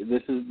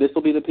 this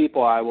will be the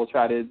people I will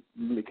try to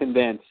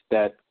convince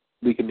that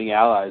we can be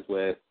allies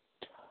with.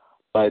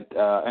 But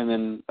and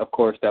then of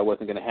course that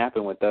wasn't going to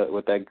happen with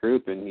that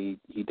group, and he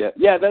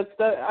that's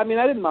that. I mean,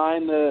 I didn't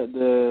mind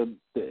the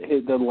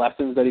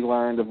lessons that he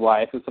learned of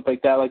life and stuff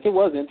like that. Like, it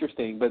was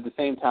interesting, but at the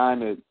same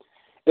time, it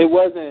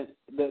wasn't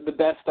the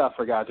best stuff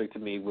for Godric to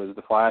me was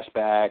the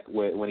flashback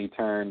when he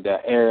turned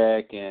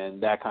Eric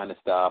and that kind of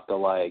stuff.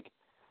 The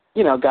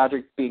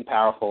Godric being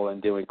powerful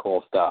and doing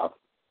cool stuff.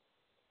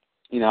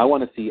 I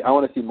want to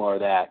see more of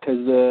that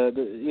because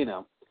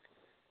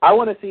I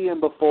want to see him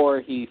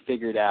before he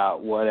figured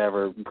out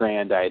whatever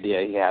grand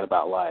idea he had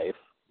about life,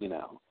 you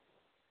know.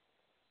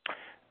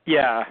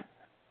 Yeah.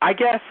 I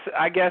guess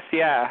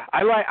yeah.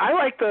 I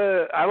like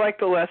the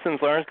lessons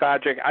learned,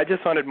 Godric. I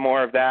just wanted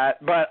more of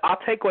that, but I'll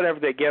take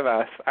whatever they give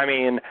us. I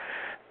mean,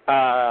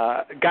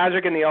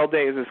 Godric in the old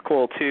days is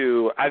cool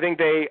too. I think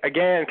they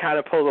again kind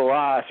of pulled a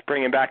loss,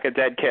 bringing back a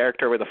dead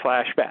character with a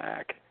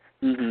flashback,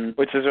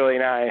 which is really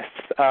nice.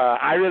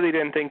 I really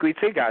didn't think we'd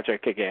see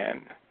Godric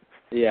again.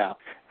 Yeah,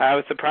 I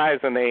was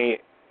surprised when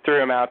they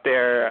threw him out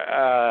there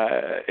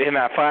in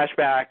that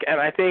flashback, and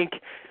I think,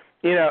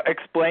 you know,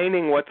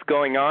 explaining what's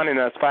going on in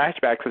those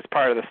flashbacks is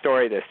part of the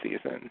story this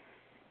season.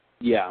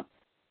 Yeah.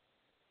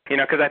 You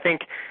know, because I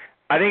think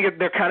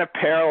they're kind of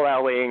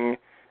paralleling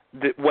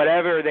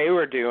whatever they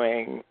were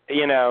doing,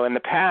 you know, in the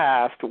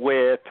past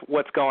with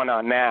what's going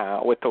on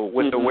now with the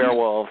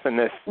werewolves and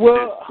this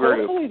group.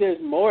 Hopefully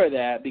there's more of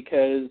that,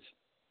 because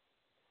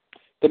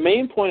the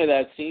main point of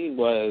that scene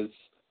was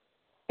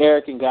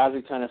Eric and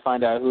Godric trying to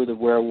find out who the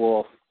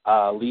werewolf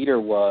leader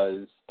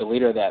was, the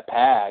leader of that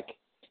pack.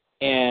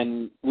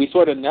 And we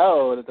sort of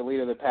know that the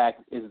leader of the pack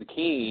is the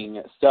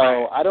king.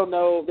 So I don't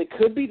know. They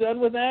could be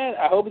done with that.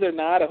 I hope they're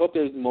not. I hope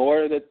there's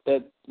more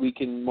that we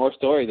can, more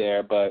story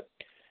there. But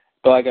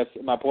like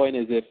my point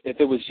is, if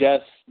it was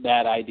just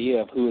that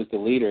idea of who is the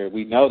leader,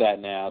 we know that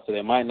now. So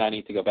they might not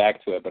need to go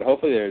back to it. But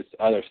hopefully there's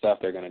other stuff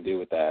they're going to do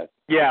with that.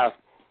 Yeah.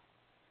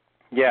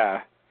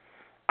 Yeah.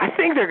 I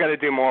think they're going to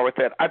do more with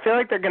it. I feel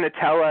like they're going to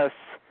tell us.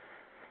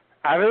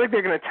 I feel like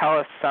they're going to tell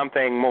us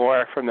something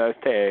more from those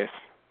days.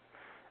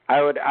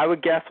 I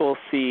would guess we'll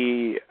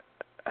see.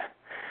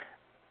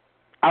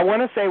 I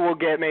want to say we'll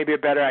get maybe a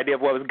better idea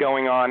of what was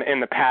going on in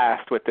the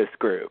past with this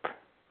group.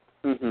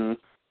 Mm-hmm.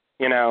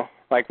 You know,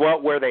 like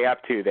what were they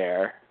up to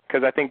there?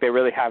 Because I think they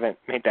really haven't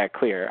made that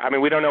clear. I mean,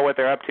 we don't know what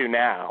they're up to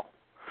now.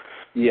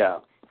 Yeah.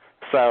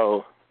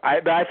 So I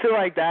feel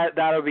like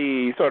that'll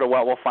be sort of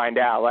what we'll find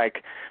out.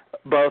 Like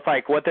both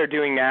like what they're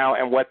doing now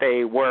and what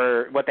they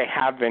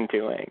have been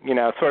doing. You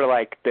know, sort of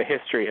like the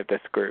history of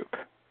this group.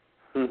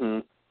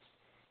 Mm-hmm.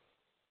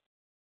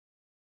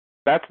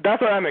 That's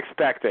what I'm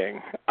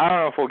expecting. I don't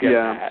know if we'll get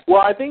that.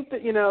 Well, I think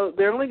that, you know,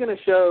 they're only going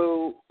to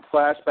show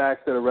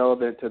flashbacks that are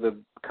relevant to the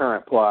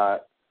current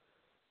plot.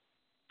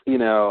 You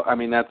know, I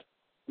mean, that's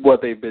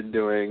what they've been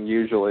doing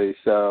usually.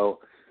 So,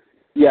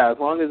 yeah, as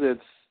long as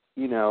it's,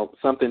 you know,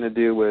 something to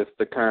do with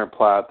the current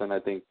plot, then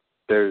I think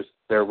they're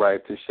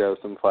right to show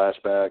some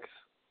flashbacks.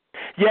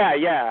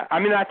 Yeah. I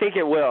mean, I think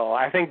it will.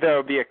 I think there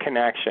will be a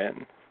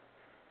connection.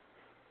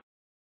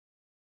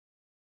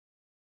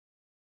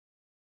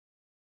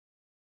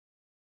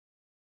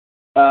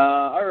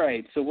 All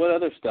right. So what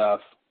other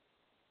stuff?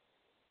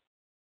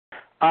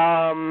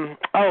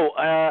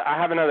 I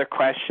have another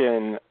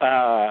question.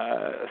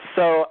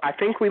 So I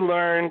think we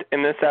learned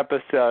in this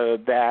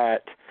episode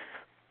that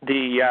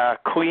the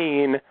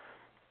Queen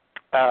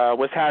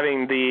was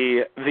having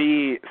the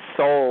V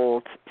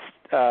sold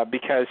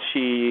because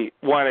she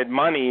wanted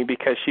money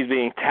because she's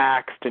being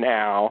taxed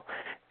now,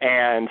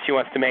 and she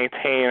wants to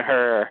maintain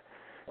her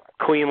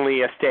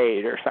queenly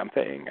estate or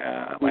something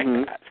like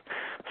that.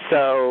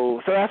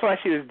 So that's why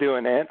she was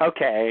doing it.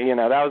 Okay, you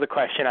know, that was a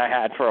question I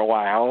had for a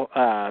while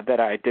that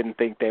I didn't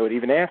think they would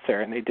even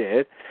answer, and they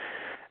did.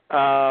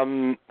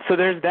 So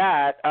there's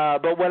that.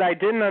 But what I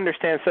didn't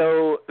understand,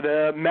 so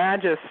the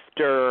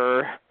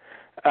Magister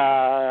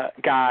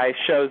guy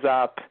shows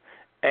up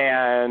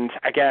and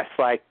I guess,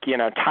 like, you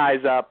know,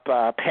 ties up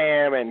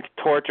Pam and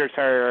tortures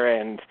her,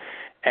 and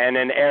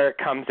then Eric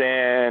comes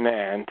in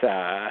and,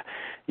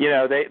 you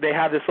know, they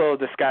have this little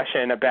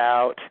discussion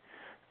about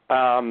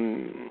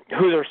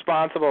who's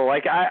responsible.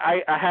 Like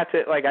I had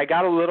to, like, I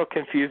got a little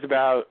confused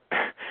about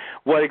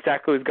what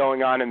exactly was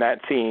going on in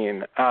that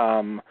scene.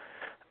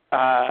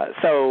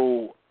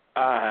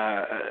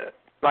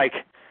 Like,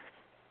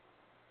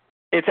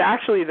 it's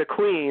actually the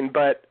Queen,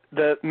 but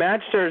the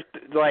Magister,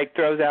 like,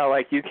 throws out,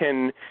 like, you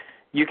can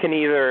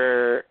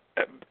either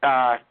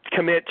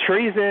commit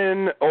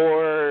treason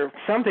or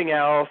something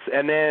else,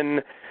 and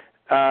then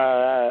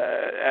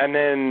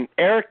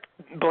Eric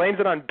blames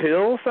it on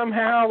Bill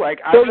somehow. Like,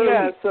 I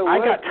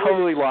got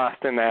totally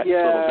lost in that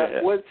little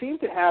bit. What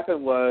seemed to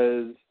happen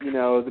was, you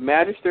know, the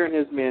Magister and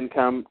his men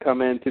come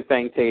into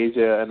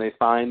Fantasia, and they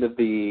find the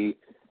V,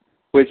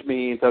 which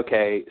means,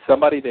 okay,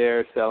 somebody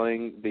there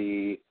selling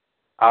V.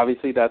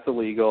 Obviously, that's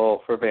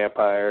illegal for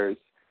vampires,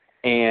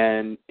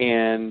 and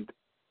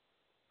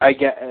I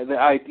get the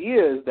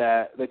idea is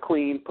that the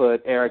Queen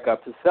put Eric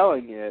up to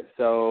selling it.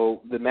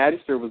 So the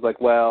Magister was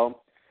like,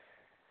 well,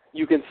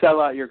 you can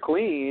sell out your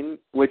Queen,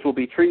 which will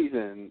be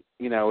treason.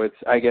 You know,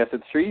 I guess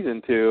it's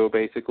treason to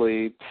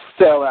basically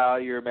sell out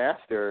your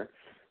master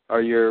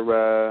or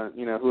your,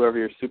 you know, whoever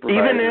your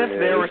supervisor is. Even if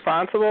they're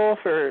responsible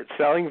for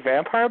selling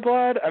vampire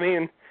blood? I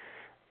mean,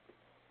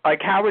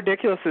 like, how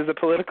ridiculous is a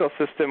political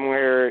system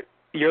where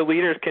your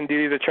leaders can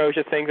do these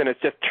atrocious things and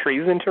it's just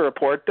treason to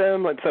report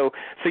them? And so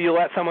you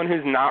let someone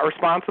who's not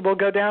responsible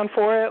go down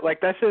for it? Like,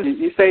 that's just...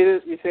 You say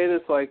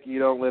this like you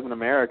don't live in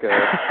America.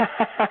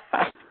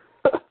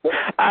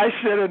 I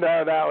should have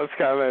known that was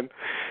coming.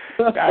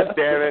 God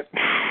damn it.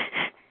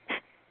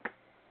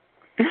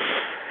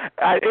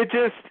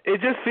 It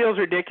just feels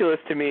ridiculous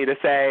to me to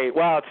say,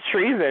 well, it's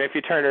treason if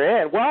you turn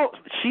her in. Well,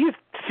 she's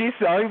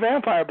selling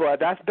vampire blood.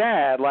 That's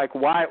bad. Like,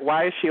 why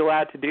is she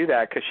allowed to do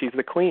that? Because she's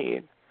the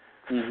queen.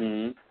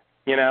 Mhm.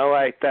 You know,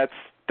 like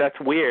that's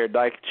weird.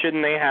 Like,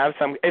 shouldn't they have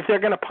some? If they're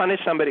going to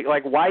punish somebody,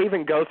 like, why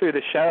even go through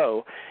the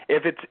show?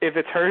 If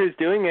it's her who's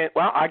doing it,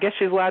 well, I guess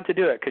she's allowed to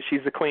do it because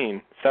she's the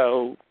queen.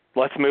 So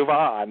let's move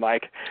on.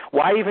 Like,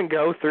 why even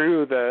go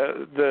through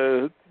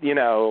the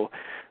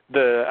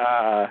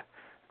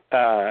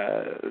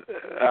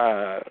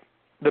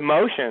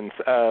motions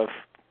of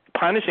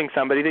punishing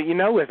somebody that you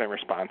know isn't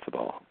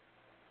responsible?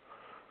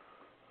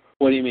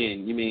 What do you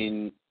mean? You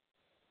mean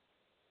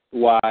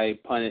why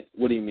punish?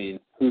 What do you mean?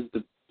 Who's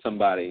the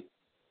somebody?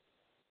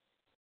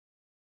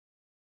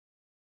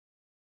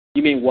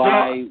 You mean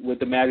why would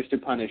the Magister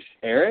punish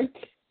Eric?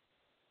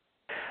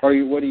 Or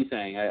what are you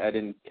saying? I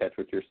didn't catch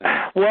what you're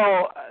saying.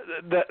 Well,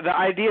 the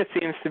idea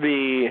seems to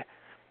be,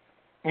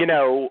 you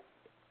know,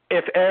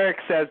 if Eric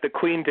says the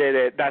queen did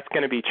it, that's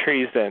going to be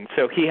treason.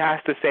 So he has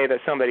to say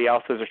that somebody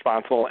else is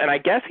responsible. And I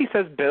guess he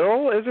says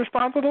Bill is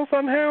responsible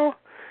somehow?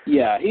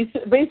 Yeah, he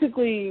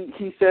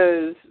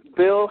says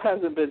Bill has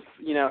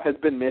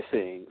been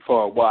missing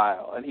for a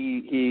while, and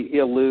he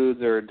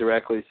alludes or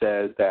directly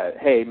says that,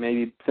 hey,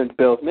 maybe since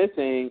Bill's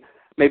missing,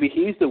 maybe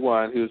he's the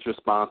one who's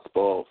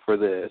responsible for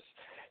this.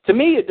 To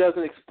me, it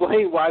doesn't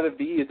explain why the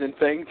V is in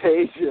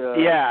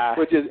Fantasia,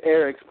 which is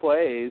Eric's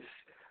place.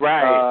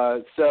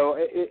 Right. So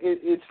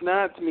it's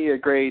not, to me, a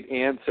great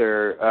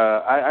answer.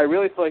 I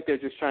really feel like they're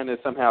just trying to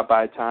somehow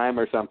buy time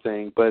or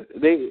something, but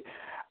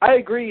I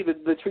agree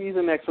that the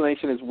treason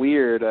explanation is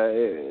weird.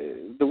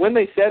 When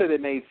they said it,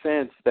 it made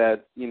sense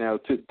that, you know,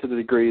 to the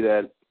degree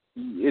that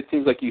it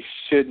seems like you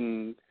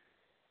shouldn't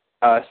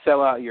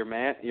sell out your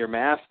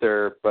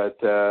master, but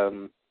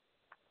I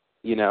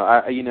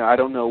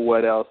don't know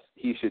what else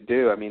he should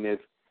do. I mean, if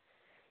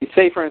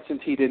say for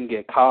instance he didn't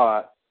get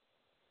caught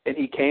and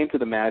he came to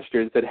the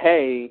Magister and said,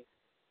 "Hey,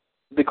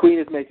 the queen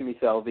is making me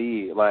sell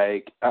V."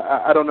 Like,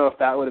 I don't know if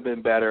that would have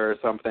been better or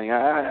something.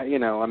 I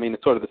mean,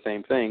 it's sort of the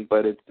same thing,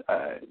 but it's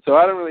so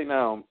I don't really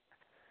know.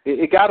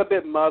 It got a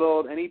bit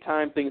muddled.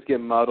 Anytime things get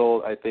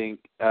muddled, I think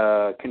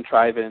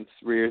contrivance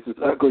rears its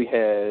ugly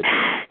head.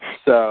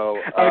 So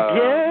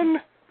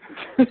again,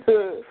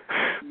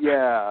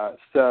 yeah.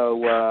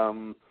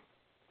 So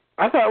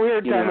I thought we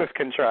were done with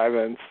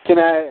contrivance. Should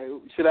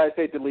I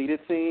say deleted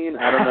scene?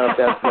 I don't know if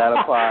that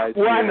applies.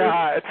 Why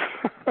not?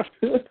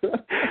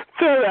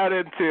 Throw that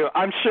in too.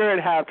 I'm sure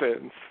it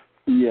happens.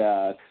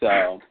 Yeah.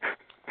 So.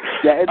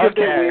 Yeah, it's a bit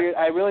weird.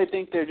 I really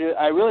think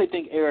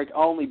Eric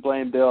only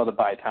blamed Bill to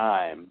buy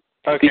time.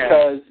 Okay.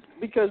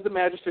 Because the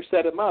Magister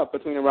set him up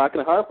between a rock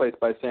and a hard place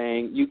by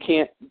saying you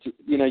can't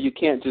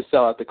just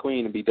sell out the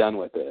queen and be done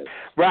with it.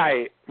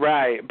 Right.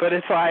 But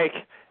it's like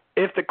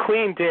if the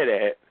queen did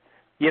it,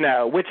 you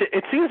know, which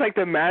it seems like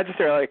the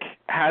Magister like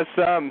has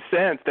some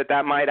sense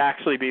that might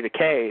actually be the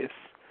case.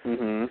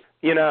 Mm-hmm.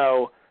 You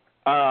know,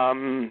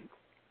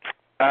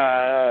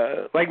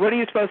 like what are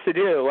you supposed to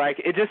do? Like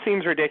it just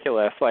seems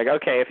ridiculous. Like,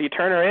 okay, if you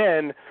turn her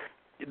in,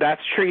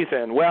 that's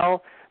treason.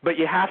 Well, but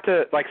you have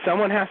to, like,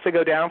 someone has to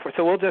go down for.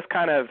 So we'll just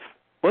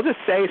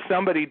say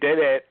somebody did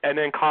it and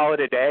then call it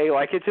a day.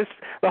 Like it just,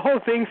 the whole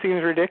thing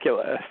seems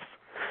ridiculous.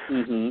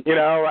 Mm-hmm. You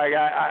know, like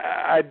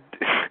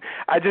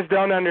I just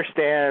don't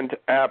understand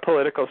a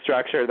political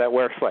structure that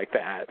works like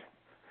that.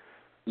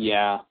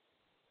 Yeah.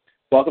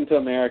 Welcome to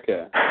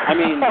America. I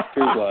mean,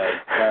 True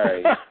Blood.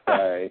 Sorry.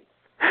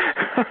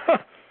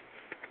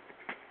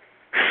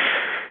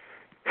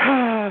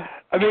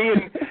 I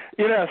mean,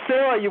 you know,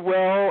 say what you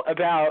will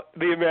about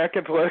the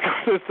American political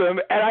system,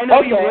 and I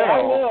know you will.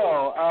 I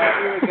will.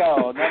 Here we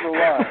go. Number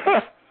one.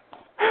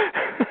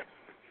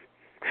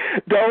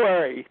 Don't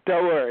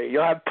worry.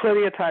 You'll have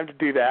plenty of time to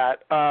do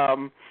that.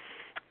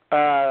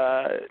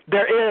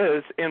 There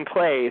is in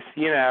place,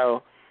 you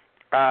know,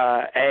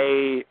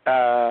 a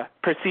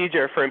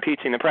procedure for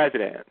impeaching the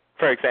president,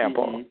 for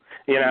example.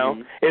 Mm-hmm. You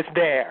know, it's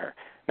there.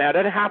 Now, it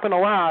doesn't happen a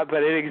lot,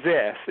 but it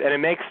exists, and it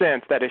makes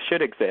sense that it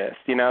should exist.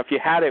 You know, if you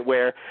had it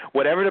where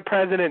whatever the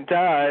president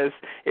does,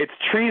 it's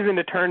treason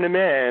to turn him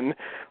in,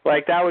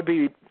 like that would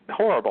be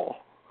horrible.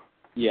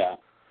 Yeah.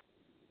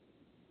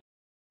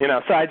 You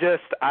know, so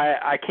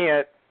I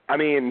can't, I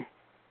mean,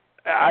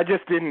 I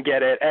just didn't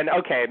get it. And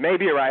okay,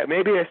 maybe you're right.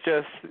 Maybe it's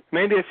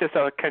just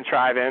a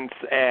contrivance,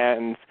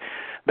 and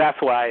that's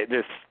why it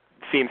just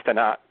seems to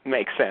not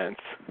make sense.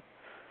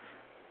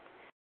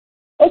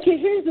 Okay,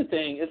 here's the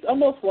thing. It's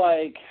almost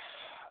like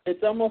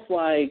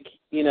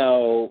you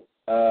know,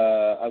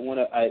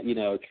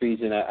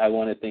 treason. I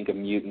want to think of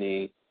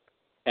mutiny,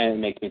 and it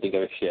makes me think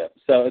of a ship.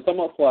 So it's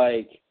almost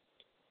like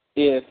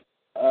if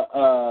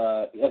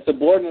a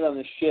subordinate on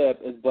the ship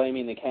is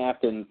blaming the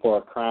captain for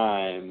a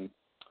crime,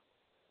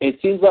 it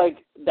seems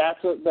like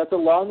that's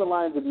along the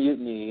lines of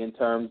mutiny in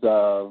terms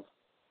of,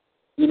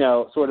 you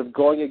know, sort of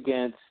going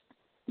against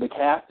the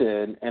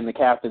captain and the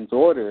captain's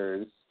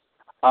orders.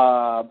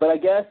 But I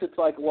guess it's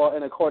like, well,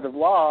 in a court of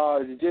law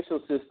or judicial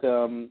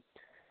system,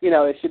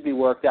 it should be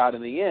worked out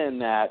in the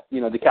end that,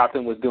 the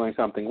captain was doing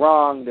something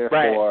wrong,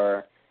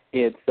 therefore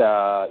it's,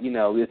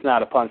 it's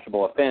not a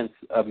punishable offense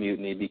of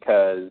mutiny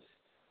because,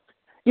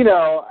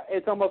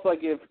 it's almost like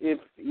if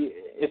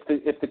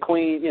the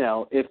queen,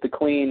 if the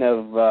queen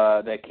of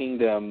that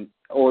kingdom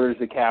orders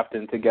the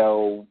captain to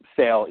go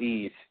sail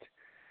east,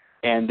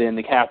 and then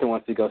the captain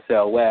wants to go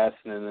sail west,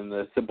 and then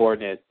the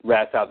subordinate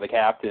rats out the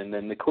captain,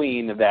 then the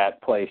queen of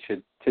that place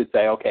should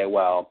say, okay,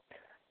 well,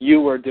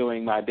 you were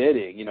doing my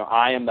bidding.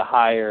 I am the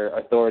higher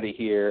authority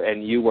here,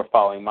 and you were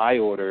following my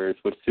orders,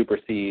 which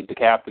supersede the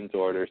captain's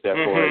orders.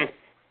 Therefore,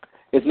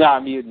 it's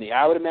not mutiny.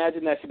 I would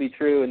imagine that should be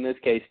true in this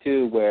case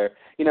too, where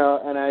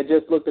and I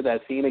just looked at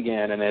that scene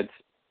again, and it's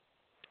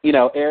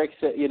Eric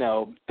said,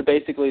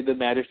 basically the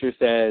magistrate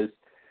says,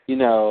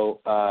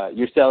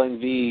 you're selling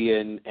V,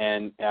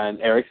 and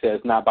Eric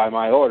says, not by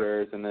my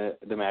orders, and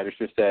the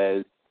magistrate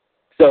says,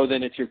 so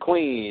then it's your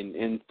queen,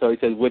 and so he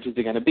says, which is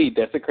it going to be,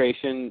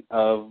 desecration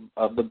of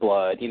the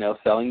blood,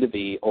 selling the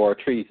V, or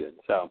treason?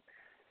 So,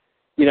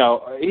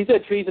 he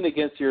said treason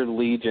against your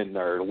legion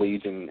or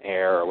legion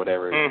heir or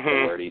whatever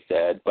the word he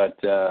said, but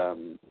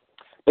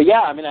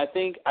yeah, I mean, I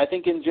think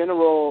in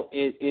general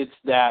it's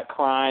that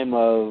crime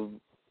of.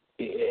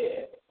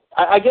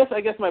 I guess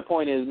my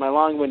point is, my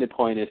long-winded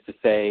point is to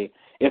say,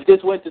 if this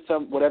went to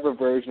some whatever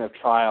version of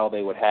trial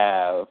they would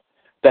have,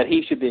 that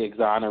he should be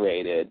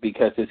exonerated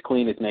because his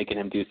queen is making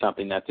him do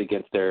something that's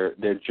against their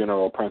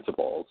general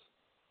principles.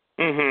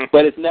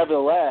 But it's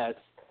nevertheless,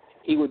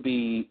 he would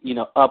be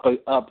up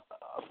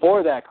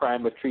for that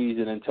crime of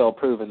treason until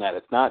proven that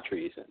it's not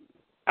treason.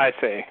 I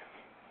see.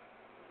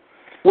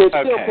 Which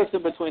still puts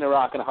him between a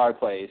rock and a hard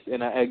place.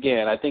 And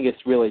again, I think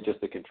it's really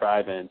just a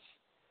contrivance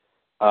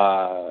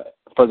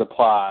for the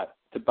plot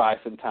to buy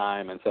some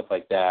time and stuff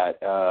like that,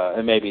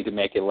 and maybe to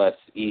make it less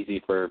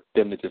easy for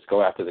them to just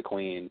go after the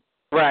queen.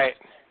 Right.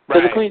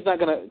 So the queen's not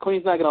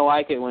gonna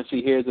like it when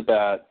she hears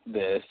about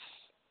this.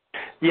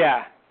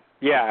 Yeah.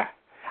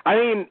 I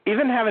mean,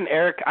 even having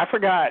Eric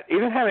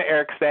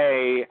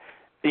say,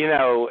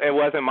 it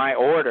wasn't my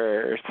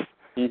orders.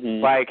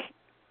 Like,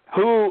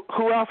 who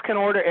else can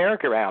order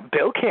Eric around?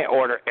 Bill can't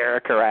order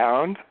Eric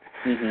around.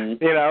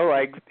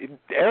 Like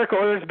Eric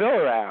orders Bill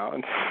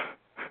around.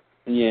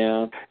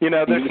 Yeah.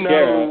 There's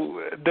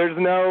no. There's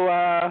no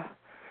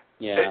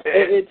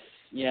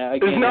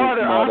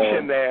other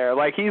option there.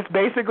 Like, he's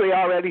basically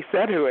already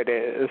said who it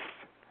is.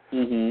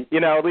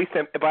 At least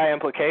by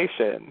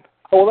implication.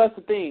 Well, that's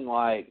the thing.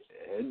 Like,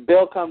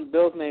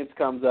 Bill's name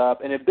comes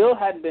up, and if Bill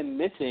hadn't been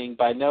missing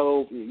by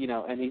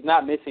and he's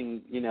not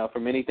missing,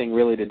 from anything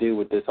really to do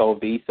with this whole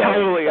visa.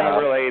 Totally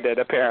unrelated,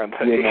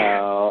 apparently.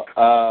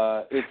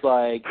 It's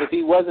like if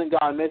he wasn't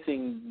gone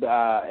missing,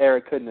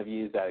 Eric couldn't have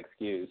used that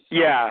excuse.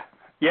 Yeah.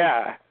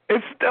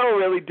 It's still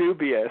really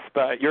dubious,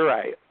 but you're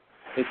right.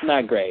 It's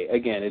not great.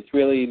 Again, it's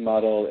really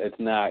muddled. It's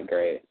not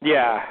great.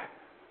 Yeah.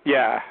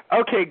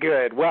 Okay,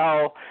 good.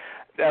 Well,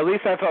 at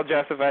least I felt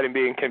justified in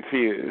being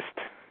confused.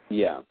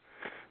 Yeah.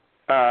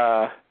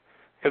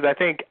 Because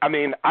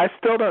I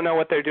still don't know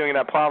what they're doing in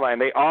that plot line.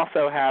 They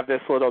also have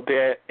this little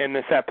bit in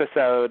this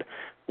episode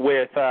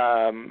with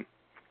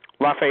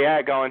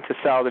Lafayette going to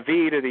sell the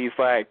V to these,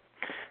 like,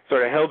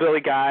 sort of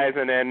hillbilly guys,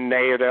 and then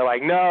they're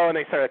like, no, and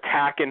they start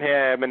attacking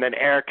him, and then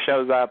Eric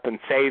shows up and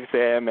saves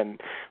him, and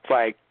it's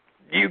like,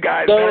 you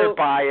guys better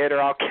buy it or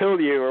I'll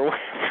kill you or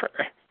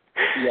whatever.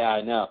 Yeah,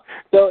 I know.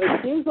 So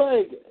it seems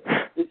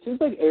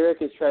like Eric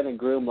is trying to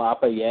groom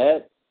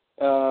Lafayette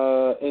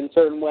in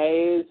certain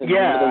ways, and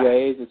one of the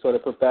ways is sort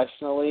of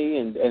professionally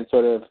and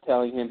sort of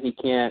telling him he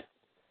can't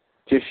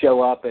just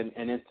show up and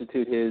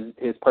institute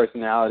his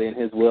personality and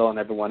his will and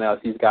everyone else.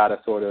 He's got to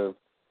sort of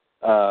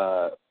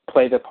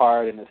play the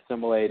part and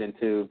assimilate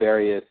into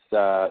various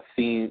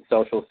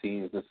social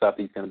scenes and stuff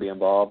he's going to be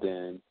involved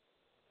in.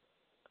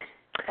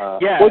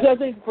 Which I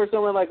think for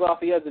someone like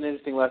Lafayette is an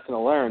interesting lesson to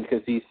learn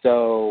because he's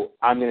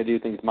I'm going to do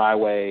things my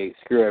way,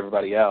 screw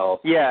everybody else.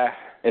 Yeah.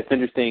 It's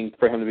interesting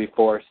for him to be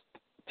forced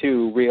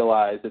to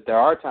realize that there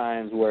are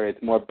times where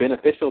it's more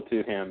beneficial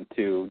to him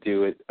to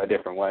do it a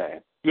different way.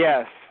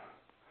 Yes.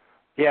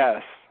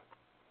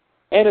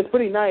 And it's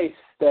pretty nice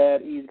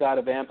that he's got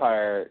a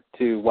vampire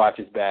to watch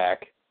his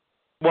back.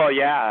 Well,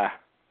 yeah.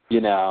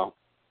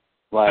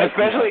 Like,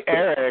 especially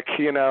Eric,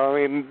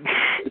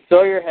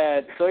 Sawyer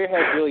had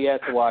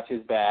Juliet to watch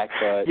his back,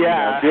 but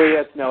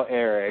Juliet's no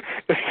Eric.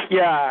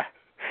 Yeah.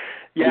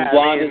 As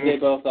blonde as they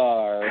both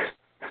are.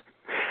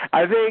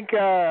 I think,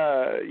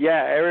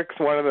 Eric's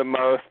one of the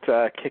most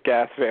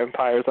kick-ass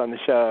vampires on the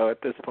show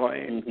at this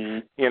point.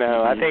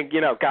 I think,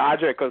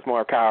 Godric was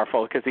more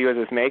powerful because he was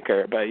his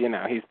maker, but,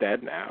 he's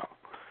dead now.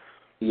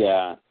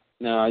 Yeah.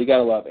 No, you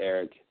gotta love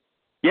Eric.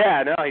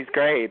 Yeah, no, he's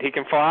great. He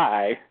can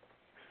fly.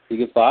 He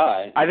can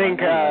fly. I think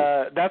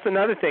that's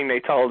another thing they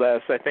told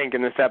us, I think,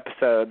 in this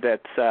episode,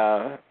 that,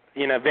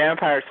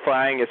 vampires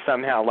flying is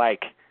somehow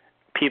like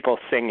people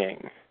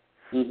singing.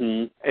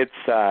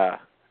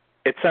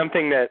 It's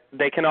something that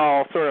they can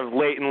all sort of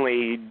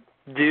latently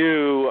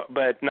do,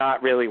 but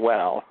not really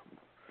well.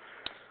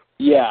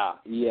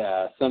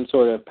 Yeah, some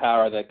sort of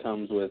power that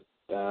comes with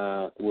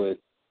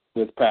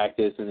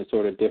practice, and it's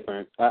sort of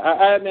different.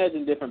 I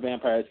imagine different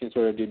vampires can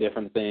sort of do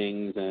different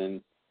things,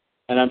 and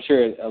I'm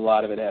sure a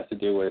lot of it has to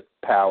do with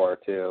power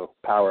too,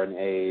 power and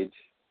age.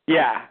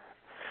 Yeah,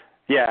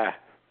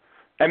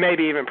 and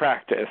maybe even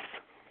practice.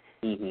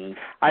 Mm-hmm.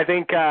 I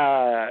think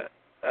I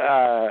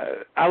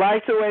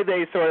like the way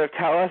they sort of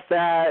tell us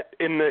that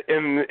in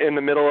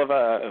the middle of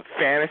a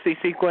fantasy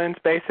sequence,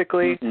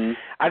 basically. Mm-hmm.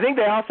 I think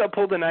they also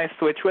pulled a nice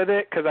switch with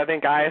it, because I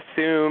think I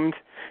assumed,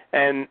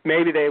 and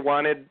maybe they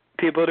wanted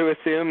people to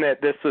assume,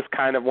 that this was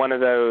kind of one of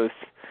those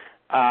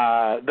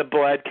the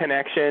blood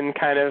connection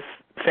kind of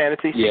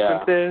fantasy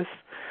sequences,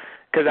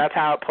 because that's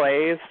how it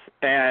plays.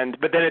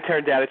 But then it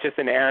turns out it's just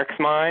in Eric's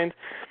mind.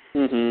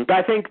 Mm-hmm. But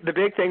I think the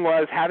big thing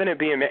was having it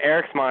be in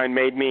Eric's mind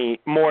made me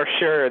more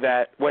sure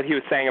that what he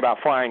was saying about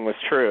flying was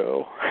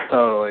true.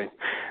 Totally.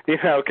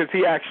 Because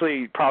he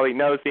actually probably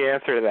knows the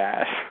answer to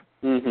that.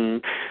 Mm-hmm.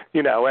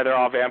 Whether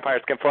all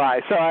vampires can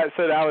fly. So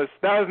that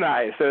was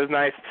nice. It was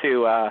nice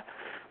to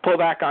pull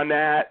back on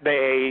that.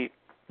 They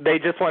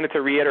just wanted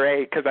to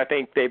reiterate, because I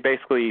think they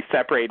basically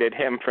separated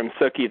him from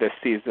Sookie this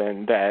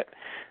season, that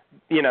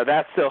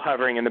that's still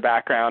hovering in the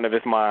background of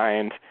his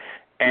mind.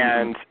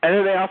 And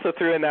then they also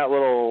threw in that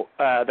little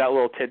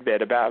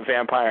tidbit about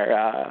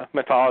vampire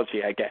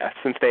mythology, I guess,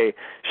 since they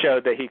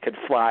showed that he could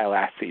fly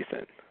last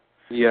season.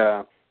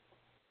 Yeah.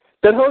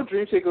 That whole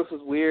dream sequence was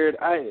weird.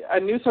 I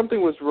knew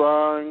something was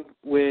wrong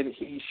when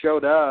he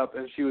showed up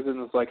and she was in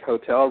this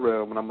hotel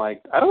room, and I'm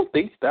like, I don't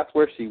think that's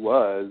where she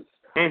was.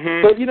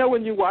 Mm-hmm. But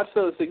when you watch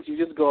those things, you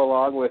just go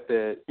along with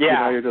it.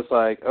 Yeah. You're just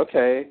like,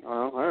 okay,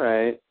 well, all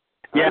right.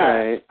 Yeah,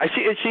 right.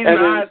 She's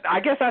not.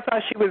 I guess I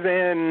thought she was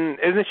in.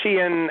 Isn't she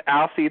in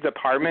Alcide's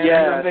apartment?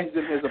 Yeah, she's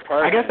in his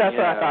apartment. I guess that's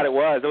what I thought it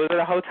was. Was it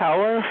a hotel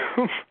room?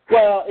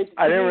 Well,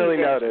 I didn't really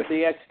notice.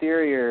 The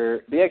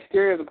exterior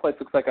of the place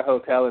looks like a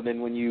hotel, and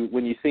then when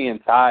you see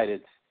inside,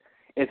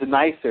 it's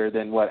nicer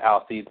than what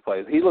Alcide's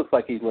place. He looks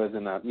like he lives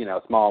in a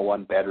small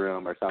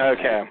 1-bedroom or something.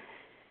 Okay.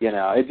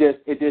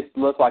 It just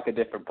looked like a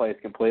different place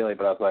completely.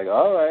 But I was like,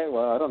 all right,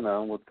 well, I don't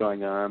know what's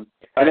going on.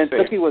 And then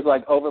Sookie was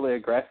overly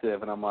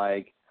aggressive, and I'm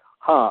like,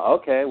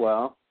 okay,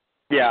 well,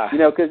 yeah,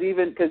 because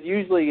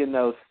usually in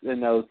those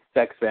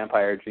sex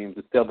vampire dreams,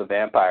 it's still the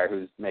vampire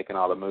who's making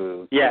all the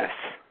moves. Yes,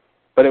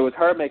 but it was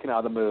her making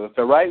all the moves.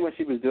 So right when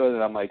she was doing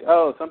it, I'm like,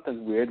 oh,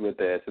 something's weird with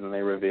this, and then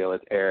they reveal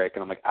it's Eric,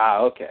 and I'm like,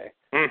 okay,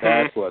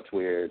 that's what's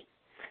weird.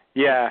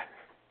 Yeah.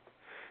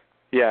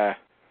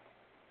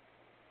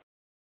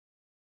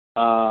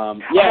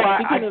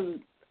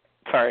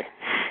 Sorry.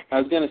 I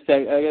was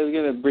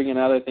gonna bring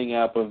another thing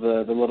up of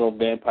the little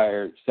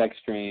vampire sex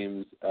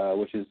dreams,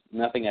 which is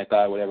nothing I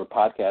thought I would ever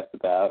podcast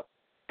about.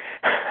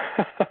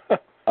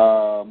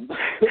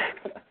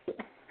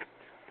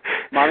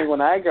 Mommy,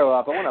 when I grow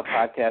up, I want to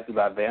podcast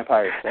about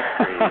vampire sex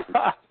dreams.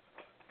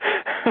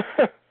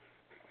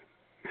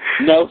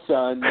 No,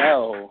 son,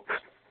 no.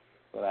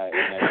 But I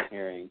never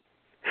hearing.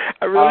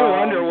 I really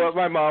wonder what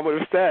my mom would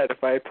have said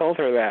if I told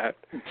her that.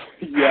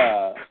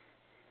 Yeah.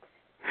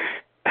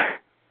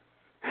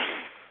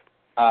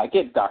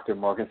 Get Dr.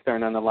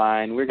 Morgenstern on the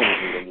line. We're going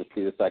to need him to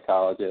see the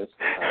psychologist.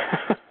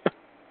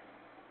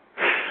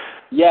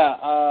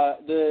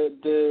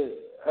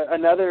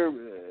 Another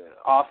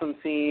awesome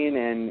scene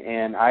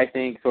and I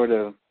think sort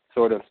of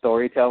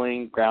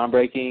storytelling,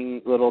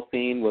 groundbreaking little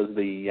scene was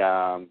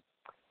the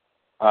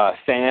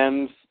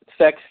Sam's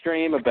sex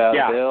dream about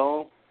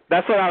Bill.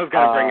 That's what I was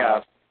going to bring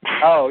up.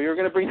 Oh, you were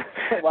going to bring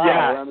wow,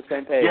 yeah. We're on the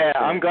same page. Yeah,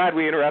 I'm glad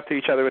we interrupted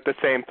each other with the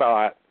same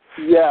thought.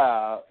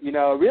 Yeah,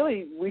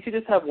 really, we should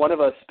just have one of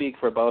us speak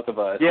for both of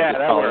us. Yeah,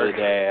 that works.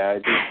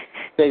 I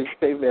just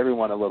save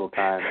everyone a little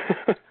time.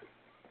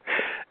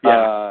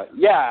 I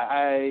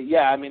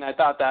mean, I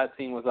thought that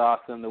scene was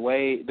awesome. The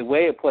way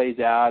it plays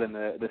out, and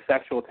the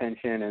sexual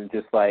tension, and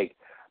just the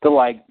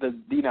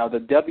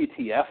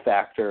WTF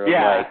factor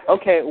of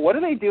okay, what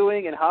are they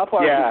doing, and how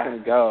far is this going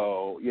to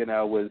go?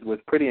 Was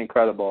pretty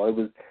incredible. It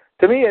was.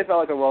 To me, it felt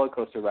like a roller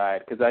coaster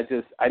ride because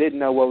I didn't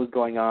know what was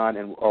going on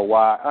or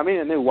why. I mean,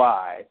 I knew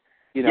why.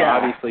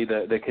 Obviously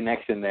the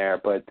connection there,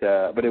 but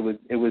it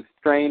was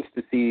strange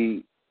to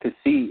see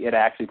it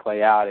actually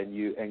play out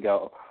and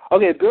go,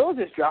 okay, Bill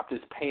just dropped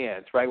his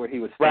pants right where he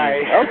was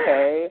standing. Right.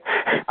 Okay,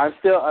 I'm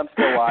still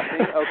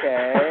watching.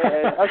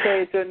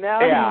 Okay, so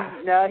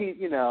now he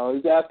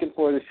he's asking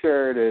for the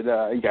shirt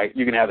and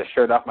you can have the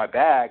shirt off my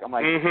back. I'm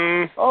like,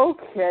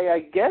 okay, I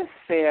guess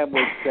Sam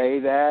would say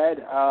that.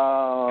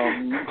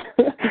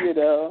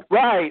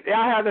 Right. Yeah,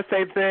 I had the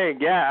same thing.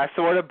 Yeah, I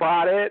sort of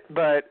bought it,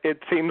 but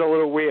it seemed a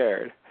little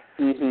weird.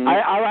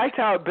 I liked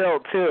how it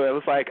built too. It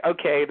was like,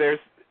 okay, there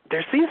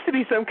seems to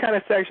be some kind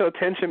of sexual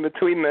tension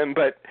between them,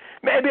 but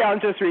maybe I'm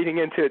just reading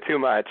into it too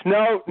much.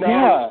 No,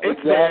 it's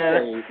exactly.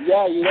 there.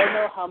 Yeah, you don't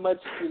know how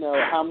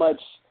much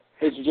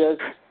it's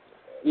just,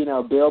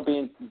 Bill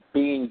being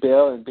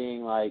Bill and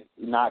being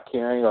not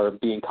caring or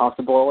being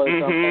comfortable or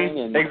something.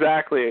 And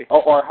exactly.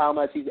 Or how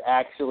much he's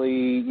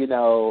actually,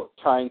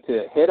 trying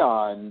to hit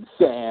on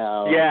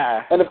Sam.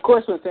 Yeah. And of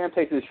course when Sam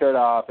takes his shirt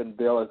off and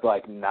Bill is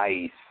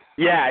nice.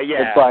 Yeah.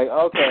 It's like,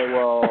 okay,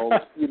 well,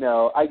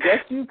 I guess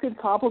you could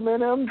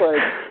compliment him, but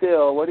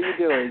still, what are you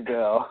doing,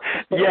 Bill?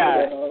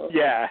 Yeah.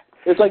 Yeah.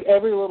 It's like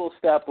every little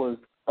step was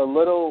a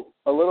little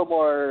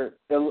more,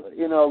 a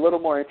little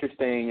more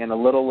interesting and a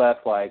little less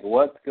like a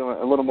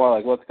little more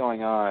like what's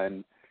going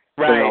on.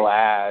 Right. Than the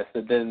last,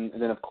 and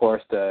then of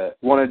course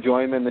want to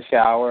join him in the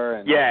shower.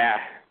 And yeah.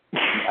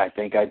 I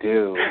think I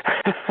do.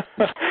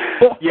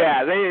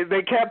 Yeah,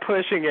 they kept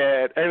pushing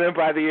it, and then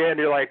by the end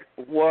you're like,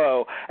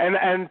 whoa.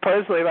 And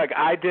personally, like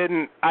I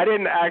didn't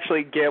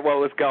actually get what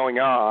was going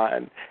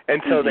on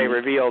until they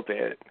revealed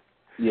it.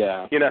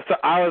 Yeah. So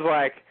I was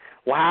like,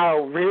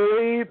 wow,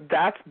 really?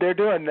 They're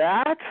doing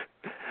that?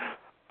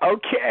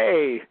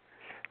 Okay.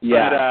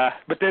 Yeah.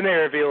 But then they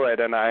reveal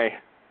it, and I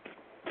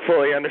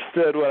fully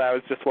understood what I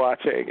was just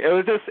watching. It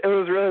was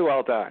really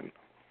well done.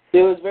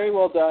 It was very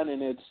well done,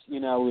 and it's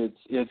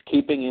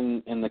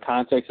keeping in the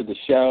context of the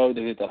show.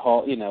 The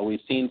whole, we've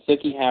seen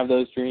Sookie have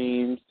those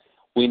dreams.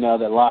 We know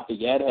that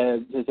Lafayette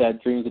has had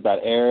dreams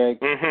about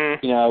Eric.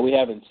 Mm-hmm. We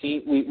haven't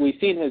seen we've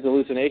seen his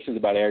hallucinations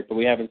about Eric, but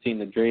we haven't seen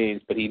the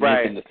dreams. But he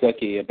right. mentioned to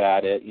Sookie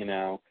about it.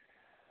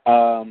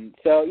 So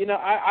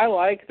I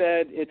like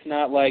that it's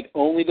not like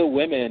only the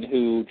women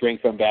who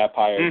drink from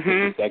vampires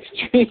to sex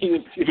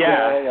dreams.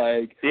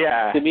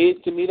 Yeah. To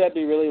me that'd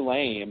be really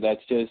lame.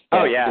 That's just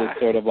just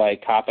sort of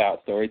like cop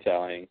out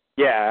storytelling.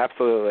 Yeah,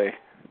 absolutely.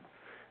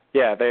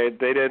 Yeah, they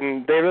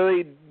didn't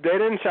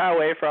shy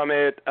away from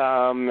it,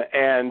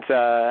 and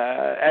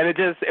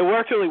it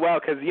worked really well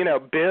because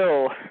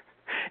Bill.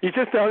 You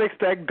just don't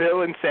expect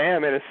Bill and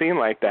Sam in a scene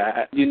like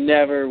that. You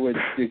never would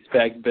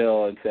expect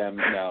Bill and Sam.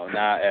 No,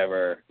 not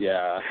ever.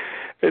 Yeah.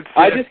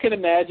 I just can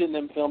imagine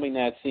them filming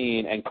that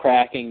scene and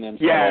cracking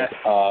themselves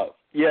up.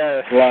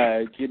 Yes.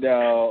 Like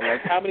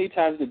how many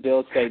times did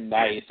Bill say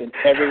nice and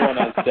everyone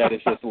on set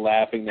is just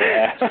laughing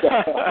their ass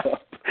off?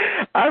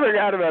 I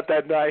forgot about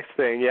that nice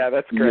thing. Yeah,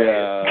 that's great.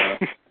 Yeah.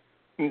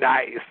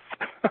 Nice.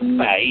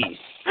 Nice.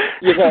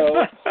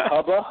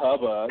 Hubba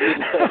hubba.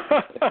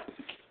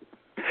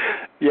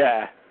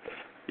 Yeah,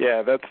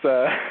 that's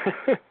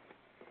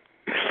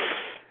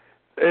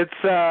it's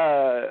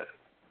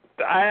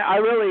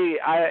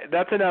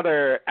that's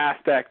another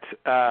aspect.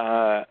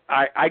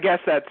 I guess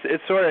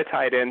it's sort of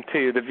tied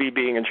into the V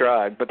being a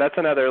drug, but that's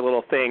another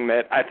little thing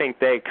that I think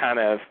they kind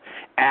of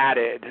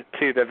added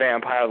to the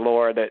vampire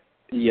lore that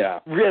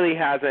really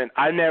hasn't.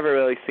 I've never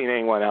really seen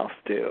anyone else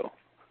do.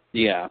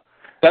 Yeah,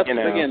 that's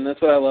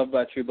what I love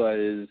about True Blood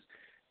is.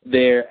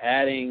 They're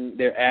adding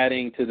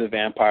to the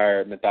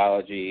vampire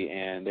mythology,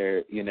 and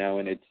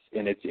and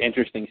it's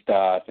interesting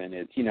stuff, and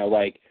it's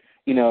I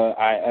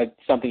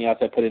something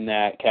else I put in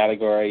that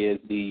category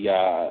is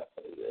the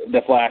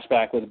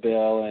flashback with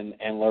Bill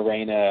and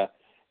Lorena,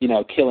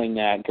 killing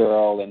that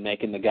girl and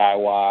making the guy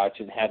watch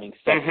and having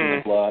sex in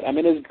the blood. I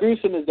mean, as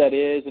gruesome as that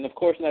is, and of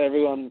course not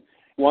everyone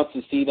wants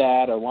to see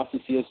that or wants to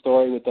see a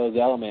story with those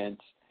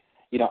elements.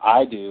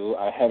 I do.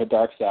 I have a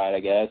dark side, I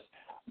guess.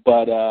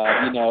 But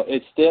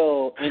it's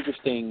still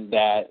interesting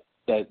that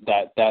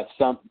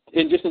some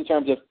just in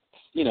terms of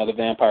the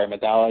vampire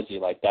mythology,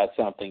 like that's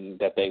something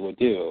that they would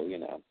do.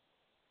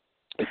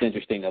 It's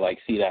interesting to like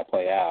see that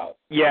play out.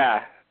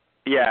 Yeah.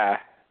 No,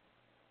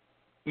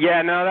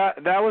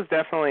 that was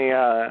definitely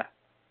that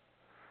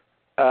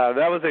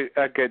was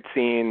a good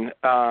scene.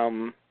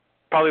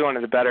 Probably one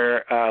of the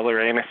better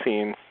Lorena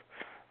scenes.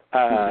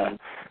 I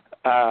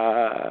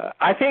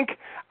think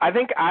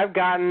I've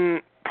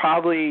gotten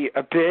probably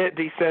a bit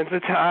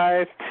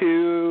desensitized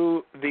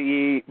to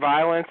the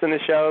violence in the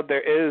show.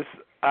 There is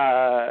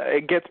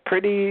it gets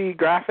pretty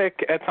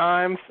graphic at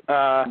times.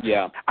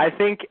 I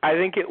think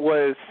it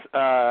was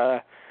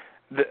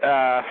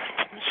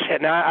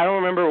shit. Now I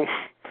don't remember.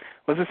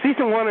 Was it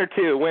season 1 or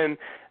 2? When is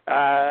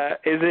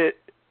it?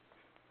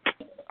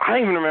 I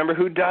don't even remember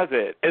who does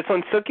it. It's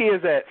when Sookie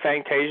is at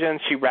Fantasia and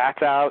she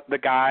rats out the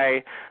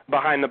guy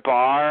behind the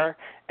bar,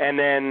 and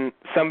then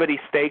somebody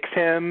stakes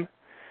him,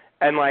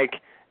 and like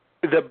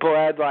the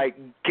blood like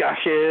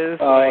gushes.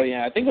 Oh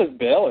yeah, I think it was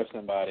Bill or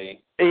somebody.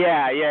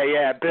 Yeah.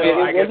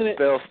 Bill. I guess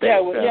Bill staked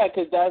him. Yeah,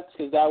 because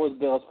that was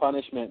Bill's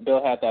punishment.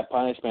 Bill had that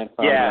punishment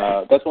from.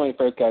 That's when he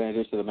first got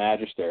introduced to the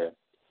Magister.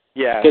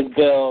 Yeah.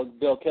 Because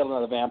Bill killed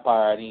another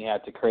vampire, and he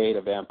had to create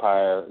a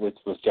vampire, which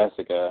was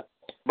Jessica.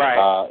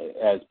 Right.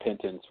 As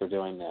penance for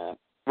doing that.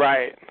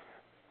 Right.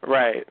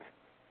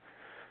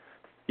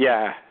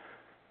 Yeah.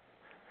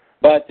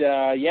 But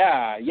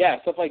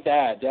stuff like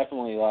that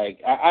definitely.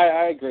 Like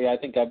I agree. I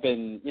think I've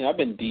been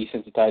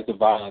desensitized to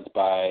violence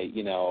by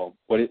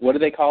what do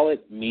they call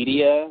it?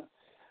 Media.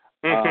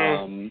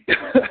 Since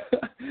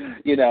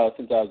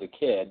I was a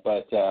kid.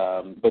 But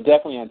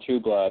definitely on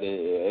True Blood,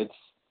 it's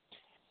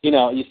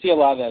you see a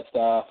lot of that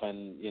stuff,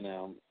 and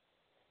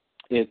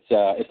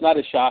it's not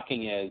as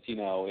shocking as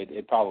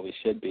it probably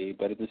should be.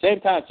 But at the same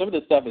time, some of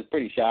the stuff is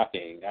pretty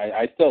shocking.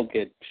 I still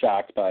get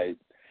shocked by.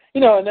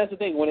 And that's the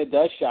thing. When it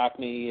does shock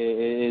me,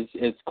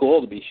 it's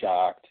cool to be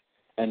shocked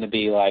and to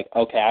be like,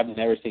 okay, I've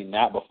never seen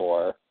that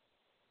before.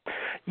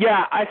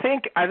 Yeah, I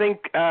think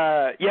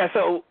yeah,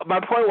 so my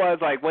point was,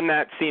 like, when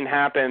that scene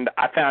happened,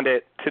 I found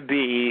it to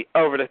be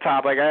over the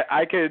top. Like,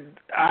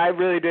 I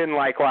really didn't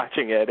like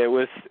watching it. It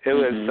was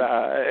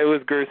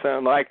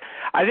gruesome. Like,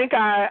 I think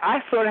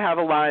I sort of have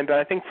a line, but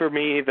I think for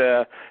me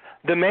the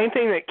main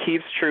thing that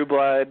keeps True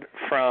Blood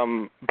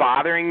from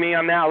bothering me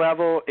on that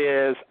level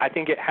is I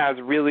think it has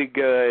really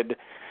good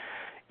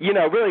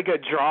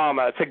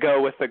drama to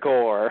go with the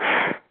gore.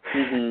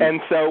 Mm-hmm.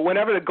 And so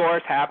whenever the gore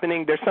is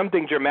happening, there's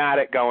something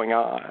dramatic going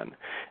on.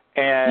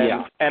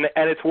 And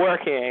it's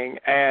working.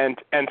 And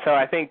so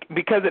I think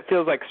because it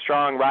feels like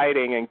strong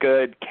writing and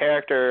good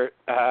character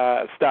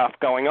stuff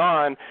going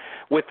on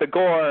with the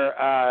gore,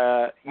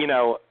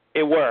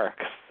 it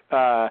works.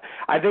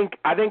 I think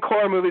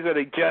horror movies where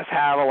they just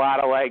have a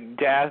lot of like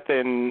death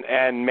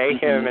and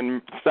mayhem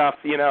and stuff,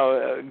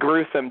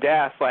 gruesome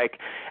death, like,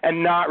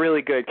 and not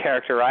really good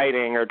character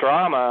writing or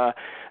drama,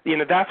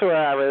 that's where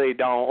I really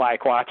don't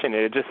like watching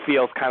it. It just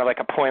feels kind of like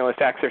a pointless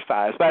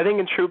exercise. But I think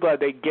in True Blood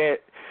they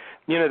get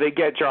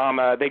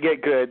drama, they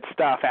get good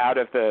stuff out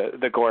of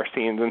the gore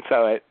scenes, and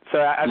so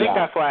I think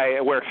that's why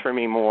it works for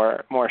me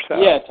more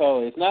so. Yeah,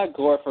 totally. It's not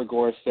gore for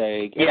gore's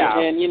sake.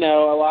 And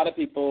a lot of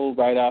people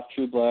write off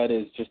True Blood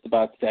as just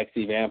about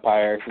sexy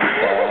vampires and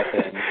stuff.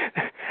 And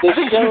I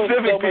think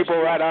specific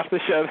people write off the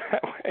show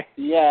that way.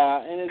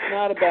 Yeah, and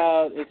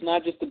it's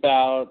not just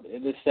about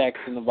the sex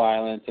and the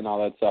violence and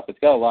all that stuff. It's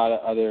got a lot of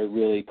other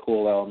really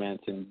cool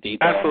elements and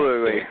deep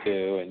elements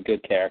too, and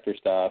good character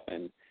stuff.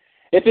 And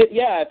if it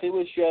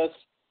was just,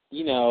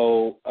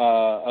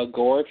 a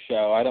gore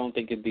show, I don't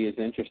think it'd be as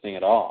interesting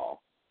at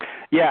all.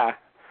 Yeah.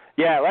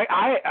 Yeah, like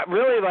I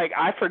really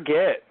I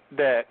forget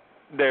that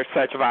there's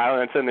such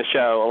violence in the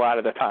show a lot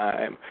of the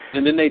time.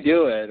 And then they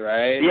do it,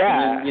 right?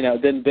 Yeah. And then,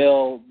 then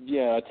Bill,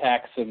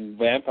 attacks some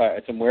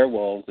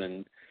werewolves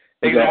and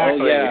exactly.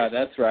 Go, oh yeah,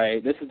 that's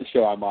right. This is the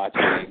show I'm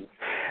watching.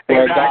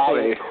 Where exactly.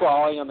 a guy is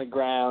crawling on the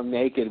ground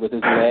naked with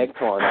his leg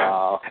torn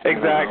off.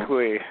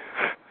 Exactly.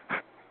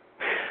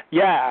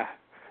 Yeah.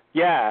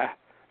 Yeah.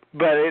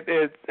 But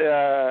it's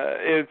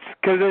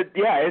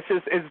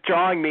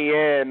drawing me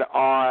in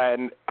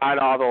on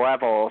all the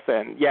levels,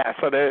 and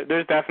so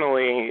there's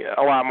definitely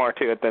a lot more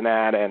to it than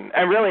that, and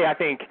really I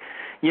think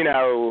you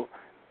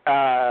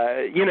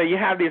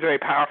have these very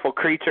powerful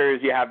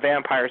creatures. You have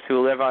vampires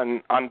who live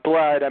on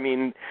blood. I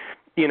mean,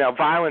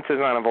 violence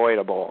is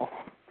unavoidable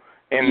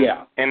in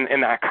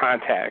that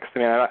context. I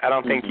mean, I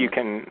don't think you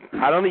can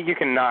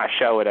not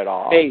show it at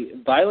all. Hey,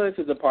 violence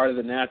is a part of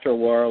the natural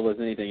world as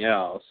anything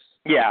else.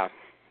 Yeah.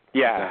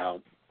 Yeah.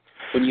 So,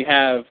 when you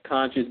have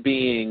conscious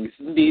beings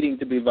needing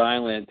to be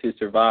violent to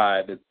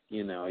survive,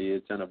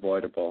 it's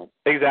unavoidable.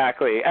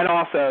 Exactly. And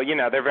also,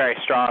 they're very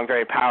strong,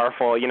 very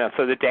powerful,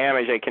 so the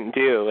damage they can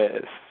do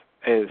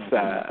is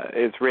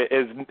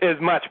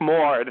much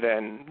more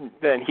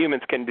than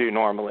humans can do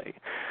normally.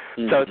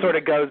 So it sort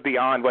of goes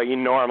beyond what you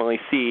normally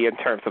see in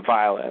terms of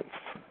violence.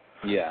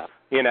 Yeah.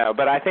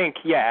 But I think,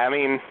 I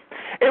mean,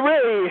 I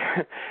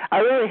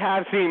really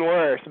have seen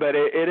worse, but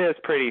it is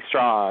pretty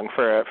strong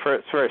for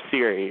a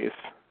series.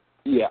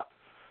 Yeah.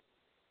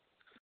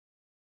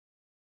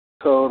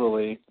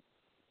 Totally.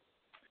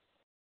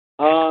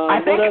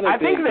 I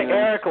think the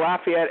Eric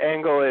Lafayette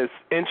angle is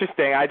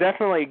interesting. I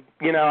definitely,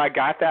 I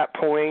got that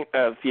point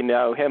of,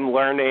 him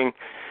learning,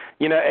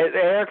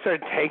 Eric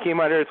started taking him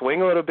under his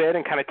wing a little bit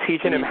and kind of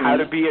teaching him how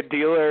to be a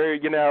dealer,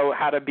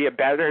 how to be a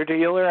better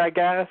dealer, I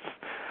guess.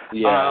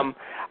 Yeah.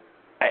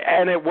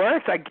 And it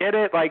works. I get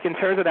it, like in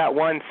terms of that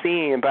one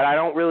scene, but I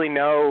don't really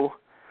know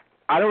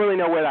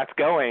where that's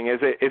going. Is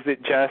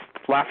it just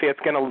Lafayette's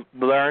going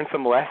to learn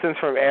some lessons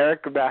from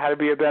Eric about how to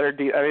be a better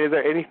dealer? I mean, is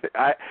there anything?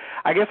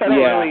 I guess I don't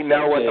really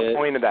know what the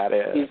point of that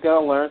is. He's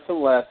going to learn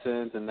some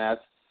lessons, and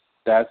that's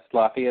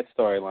Lafayette's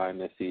storyline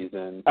this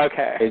season.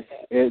 Okay.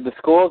 The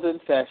school's in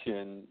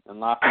session, and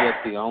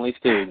Lafayette's the only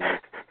student.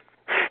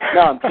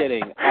 No, I'm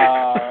kidding.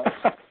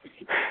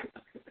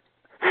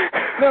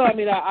 No, I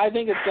mean, I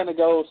think it's going to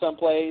go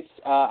someplace.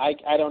 I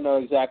don't know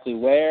exactly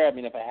where. I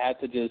mean, if I had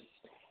to just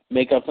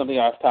make up something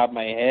off the top of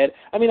my head.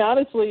 I mean,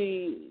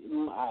 honestly,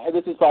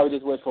 this is probably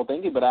just wishful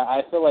thinking, but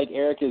I feel like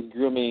Eric is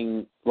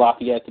grooming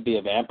Lafayette to be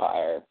a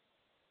vampire.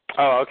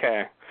 Oh,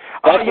 okay.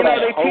 They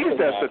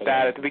teased us with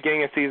that at the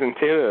beginning of season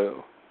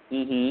 2.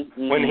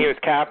 Mm-hmm. When he was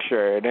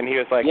captured, and he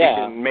was like, you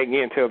can make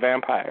me into a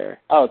vampire.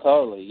 Oh,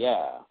 totally,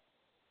 yeah.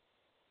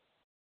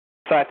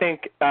 So I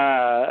think,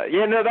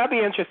 that'd be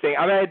interesting.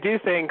 I mean, I do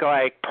think,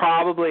 like,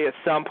 probably at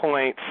some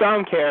point,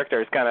 some character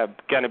is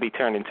gonna be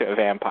turned into a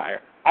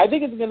vampire. I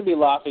think it's going to be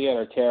Lafayette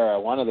or Tara,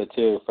 one of the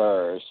two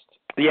first.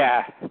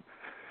 Yeah.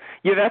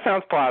 Yeah, that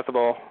sounds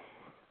plausible.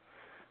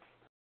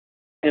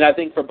 And I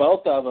think for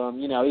both of them,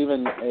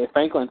 even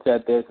Franklin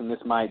said this, and this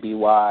might be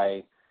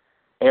why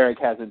Eric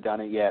hasn't done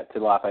it yet to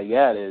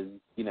Lafayette, is,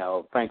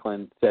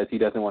 Franklin says he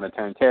doesn't want to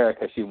turn Tara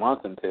because she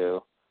wants him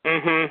to.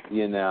 Mm-hmm.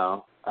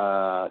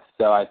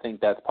 So I think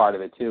that's part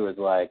of it, too, is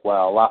like,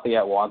 well,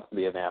 Lafayette wants to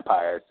be a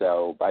vampire,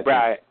 so I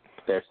think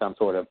there's some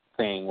sort of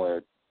thing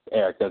where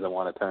Eric doesn't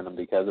want to turn him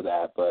because of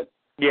that, but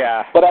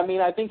Yeah. But, I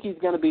mean, I think he's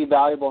going to be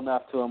valuable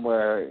enough to him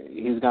where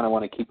he's going to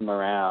want to keep him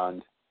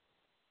around.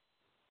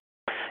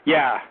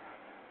 Yeah.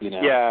 You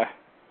know? Yeah.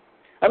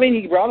 I mean,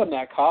 he brought him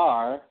that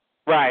car.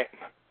 Right.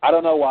 I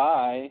don't know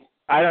why.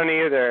 I don't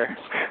either.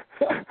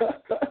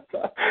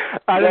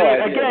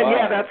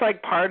 Yeah, that's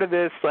like part of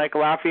this like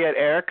Lafayette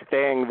Eric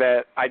thing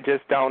that I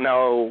just don't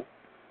know.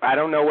 I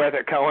don't know where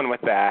they're going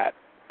with that.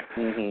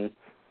 Mhm.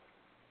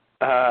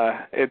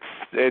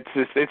 It's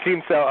just it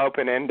seems so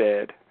open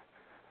ended.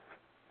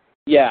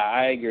 Yeah,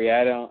 I agree.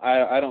 I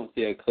don't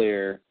see a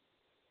clear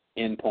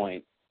end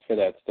point for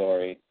that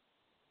story.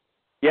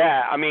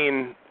 Yeah, I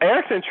mean,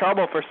 Eric's in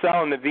trouble for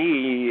selling the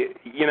V.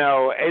 You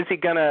know, is he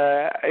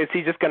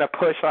just gonna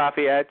push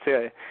Lafayette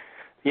to,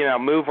 you know,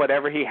 move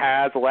whatever he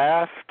has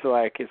left?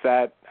 Like, is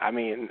that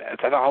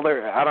all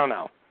there? I don't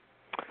know.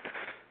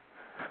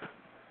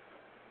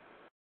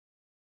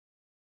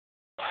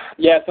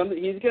 Yeah,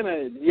 something's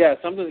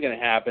gonna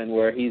happen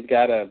where he's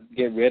got to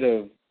get rid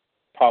of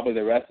probably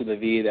the rest of the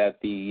V that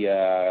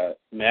the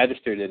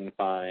Magister didn't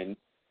find.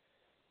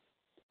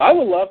 I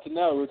would love to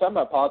know. We were talking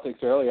about politics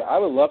earlier. I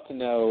would love to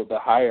know the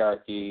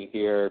hierarchy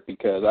here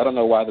because I don't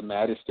know why the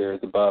Magister is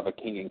above a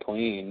king and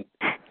queen.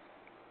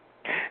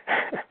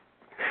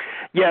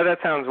 Yeah, that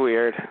sounds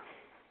weird.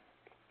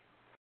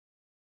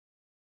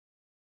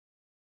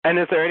 And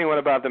is there anyone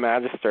above the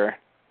Magister?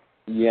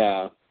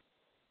 Yeah.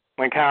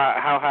 Like,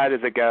 how high does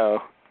it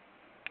go?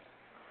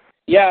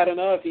 Yeah, I don't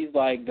know if he's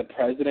like the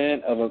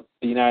president of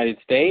the United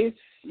States.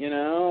 You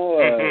know,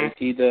 is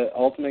he the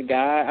ultimate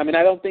guy? I mean,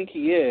 I don't think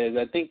he is.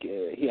 I think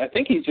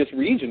he's just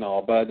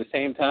regional, but at the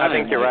same time, I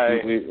think you're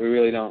right. We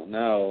really don't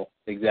know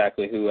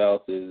exactly who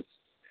else is.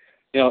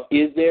 You know,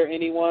 is there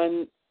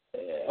anyone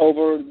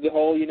over the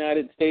whole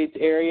United States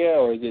area,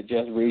 or is it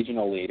just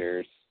regional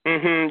leaders?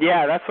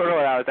 Yeah, that's sort of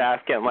what I was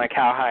asking, like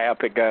how high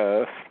up it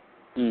goes.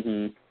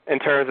 In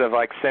terms of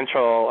like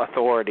central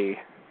authority.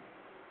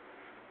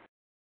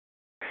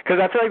 Because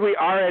I feel like we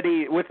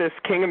already, with this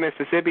King of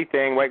Mississippi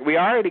thing, like we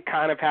already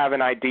kind of have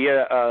an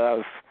idea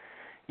of,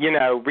 you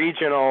know,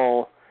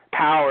 regional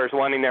powers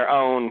wanting their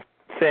own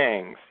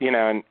things, you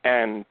know,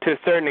 and to a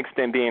certain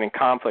extent being in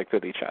conflict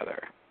with each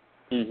other.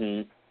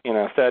 You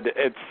know, so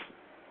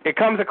it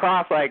comes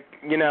across like,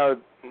 you know,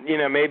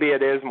 maybe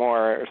it is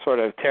more sort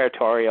of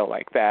territorial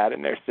like that,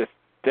 and there's just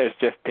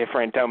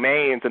different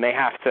domains, and they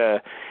have to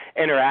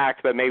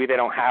interact, but maybe they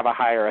don't have a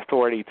higher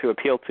authority to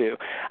appeal to.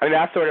 I mean,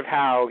 that's sort of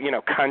how, you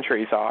know,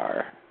 countries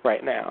are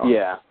right now.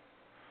 Yeah.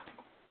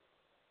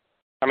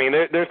 I mean,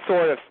 there's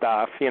sort of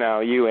stuff, you know,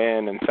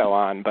 UN and so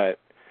on, but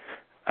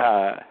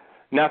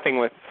nothing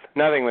with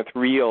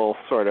real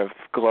sort of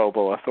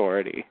global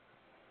authority.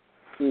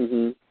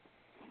 So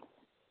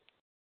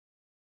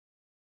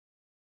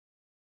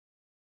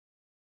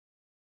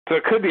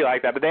it could be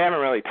like that, but they haven't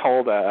really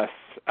told us.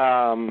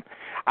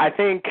 I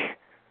think,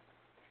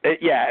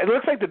 it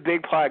looks like the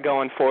big plot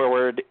going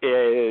forward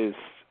is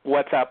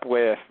what's up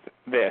with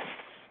this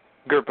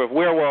group of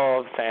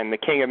werewolves and the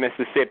King of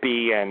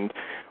Mississippi, and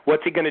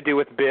what's he going to do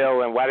with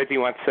Bill, and why does he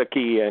want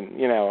Sookie, and,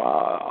 you know,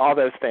 all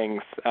those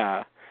things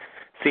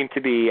seem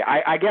to be.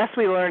 I guess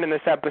we learned in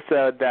this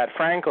episode that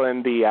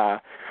Franklin, the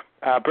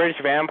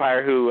British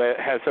vampire who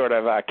has sort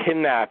of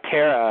kidnapped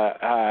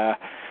Tara,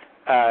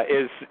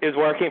 is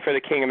working for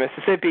the King of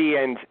Mississippi,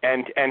 and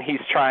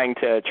he's trying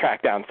to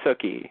track down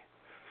Sookie.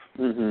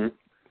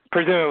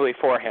 Presumably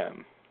for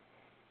him.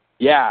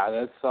 Yeah,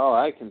 that's all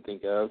I can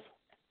think of.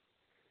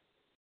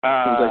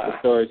 Seems like the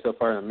story so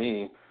far to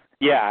me.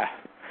 Yeah.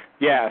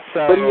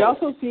 So. But he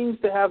also seems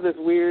to have this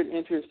weird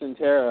interest in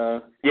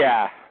Tara.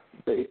 Yeah.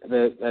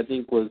 That I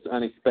think was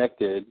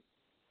unexpected.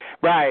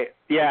 Right.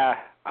 Yeah.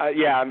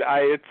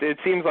 It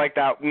seems like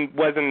that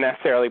wasn't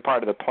necessarily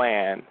part of the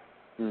plan.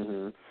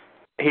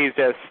 He's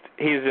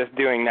just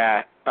doing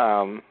that.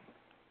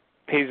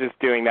 He's just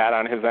doing that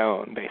on his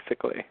own,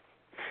 basically.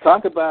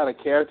 Talk about a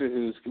character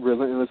who's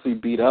relentlessly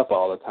beat up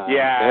all the time.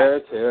 Yeah.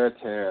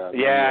 Tara.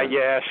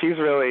 Yeah. She's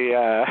really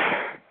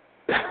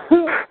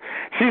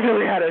she's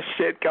really had a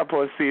shit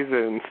couple of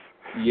seasons.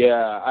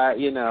 Yeah,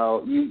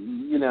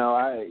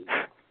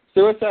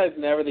 suicide's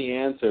never the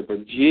answer,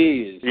 but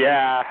geez.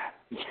 Yeah.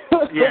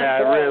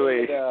 Yeah,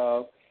 really. You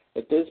know,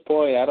 at this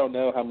point, I don't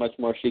know how much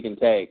more she can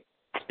take.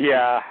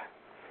 Yeah.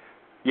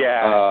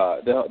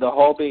 The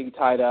whole being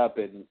tied up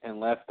and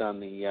left on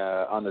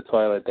the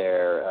toilet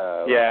there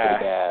was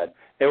pretty bad.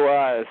 It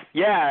was.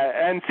 Yeah,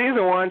 and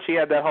season 1 she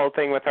had that whole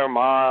thing with her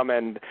mom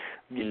and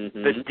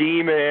the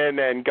demon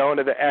and going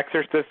to the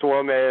exorcist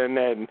woman,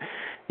 and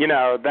you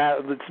know,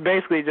 that it's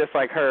basically just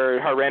like her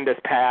horrendous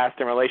past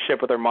and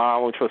relationship with her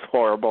mom, which was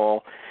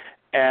horrible.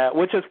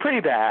 Which was pretty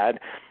bad.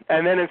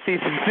 And then in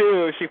season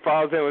 2, she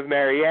falls in with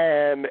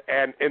Marianne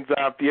and ends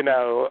up, you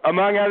know,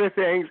 among other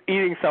things,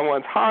 eating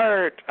someone's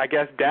heart, I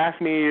guess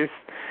Daphne's,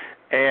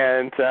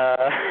 and,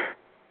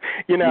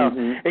 you know,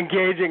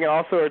 engaging in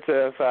all sorts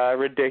of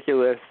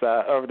ridiculous,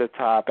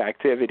 over-the-top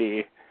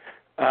activity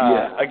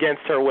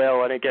against her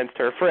will and against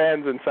her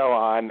friends and so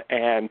on.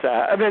 And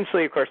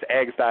eventually, of course,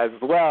 Eggs dies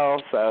as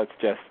well, so it's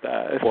just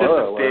a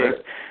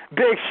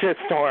big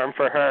shitstorm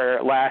for her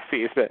last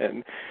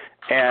season.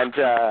 And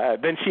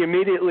then she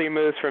immediately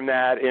moves from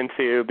that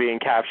into being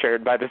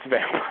captured by this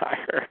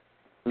vampire.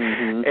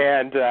 Mm-hmm.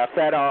 And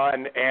fed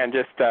on and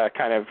just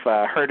kind of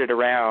herded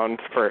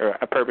around for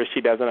a purpose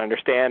she doesn't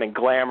understand and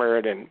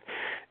glamored. And,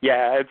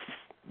 yeah,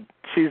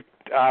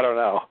 I don't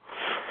know.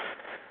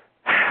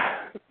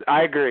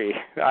 I agree.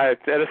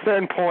 At a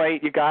certain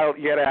point, you got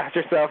to ask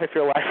yourself if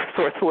your life is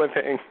worth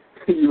living.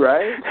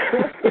 Right?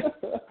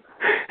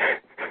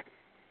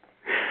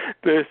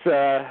 There's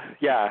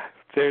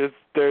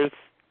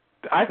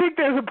I think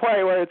there's a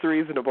point where it's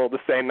reasonable to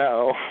say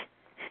no.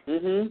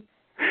 Mhm.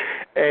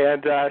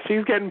 And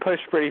she's getting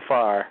pushed pretty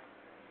far.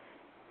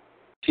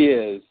 She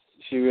is.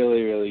 She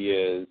really, really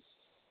is.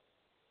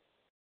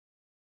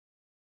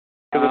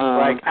 Because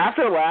like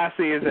after last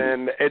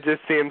season, it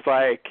just seems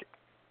like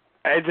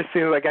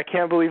I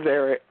can't believe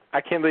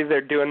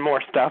they're doing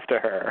more stuff to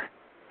her.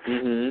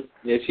 Mhm.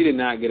 Yeah, she did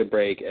not get a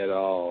break at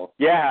all.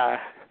 Yeah.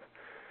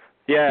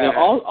 Yeah. You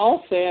know,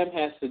 all Sam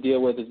has to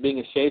deal with is being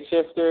a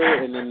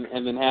shapeshifter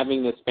and then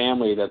having this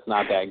family that's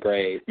not that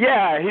great.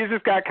 Yeah, he's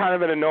just got kind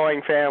of an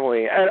annoying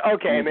family. And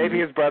okay, maybe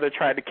his brother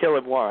tried to kill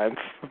him once,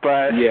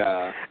 but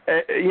yeah,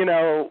 you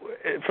know,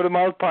 for the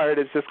most part,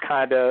 it's just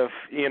kind of,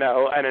 you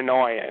know, an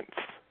annoyance.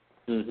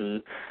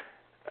 Mhm.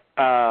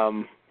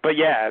 But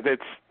yeah,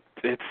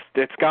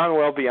 it's gone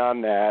well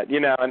beyond that, you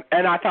know.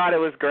 And I thought it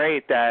was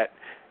great that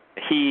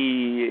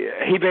he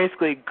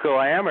basically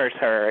glamours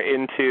her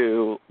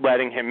into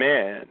letting him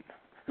in.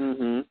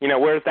 Mhm. You know,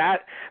 whereas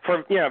that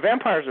for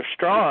vampires are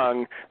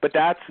strong, but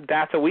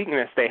that's a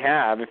weakness they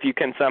have. If you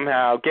can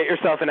somehow get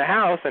yourself in a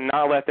house and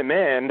not let them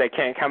in, they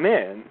can't come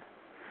in.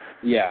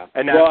 Yeah.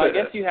 And well, I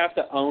guess you have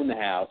to own the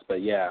house,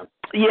 but yeah.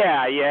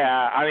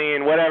 Yeah. I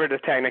mean, whatever the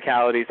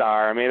technicalities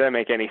are, I mean, they don't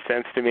make any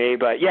sense to me.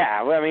 But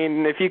yeah, I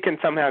mean, if you can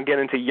somehow get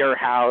into your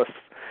house,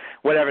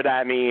 whatever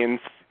that means,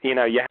 you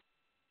know, you have to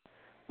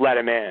let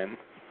him in.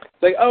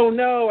 It's like, oh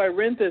no, I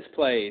rent this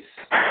place.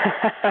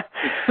 I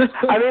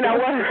mean, I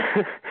want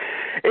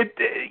it.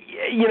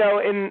 You know,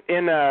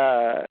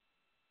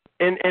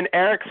 in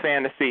Eric's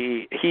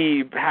fantasy,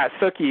 he has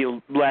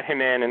Sookie let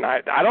him in, and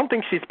I don't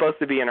think she's supposed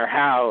to be in her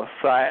house.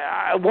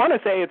 I want to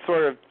say it's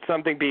sort of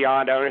something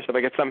beyond ownership,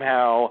 like it's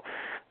somehow,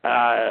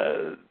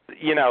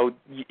 you know,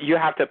 you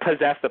have to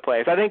possess the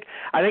place. I think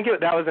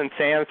that was in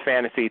Sam's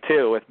fantasy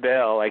too with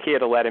Bill. Like he had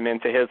to let him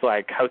into his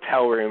like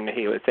hotel room that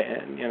he was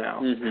in, you know.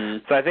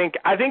 Mm-hmm. So I think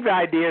the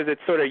idea is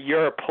it's sort of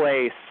your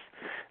place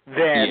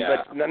then,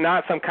 but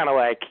not some kind of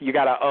like you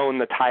got to own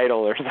the title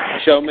or something.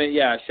 Show me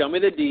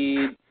the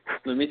deed.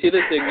 Let me see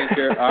the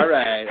signature. All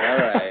right.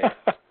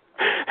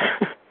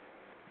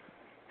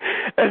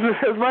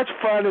 As much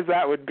fun as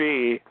that would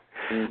be,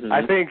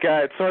 I think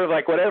it's sort of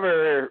like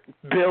whatever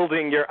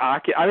building you're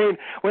I mean,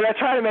 when I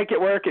try to make it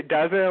work, it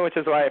doesn't, which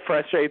is why it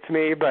frustrates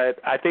me, but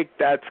I think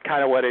that's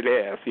kind of what it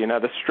is. You know,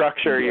 the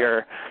structure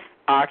you're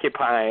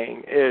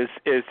occupying is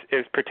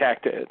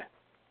protected.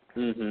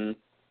 Mhm.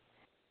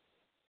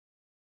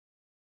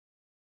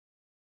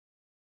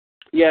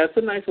 Yeah, it's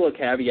a nice little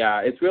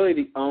caveat. It's really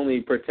the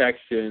only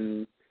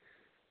protection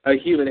a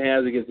human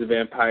has against a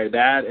vampire.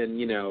 That and,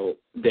 you know,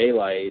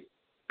 daylight.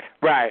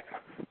 Right.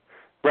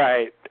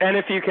 And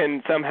if you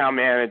can somehow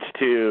manage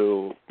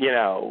to, you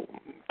know,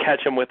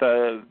 catch them with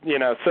a, you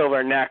know,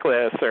 silver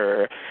necklace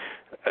or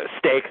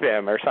stake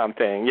them or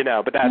something, you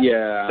know, but that's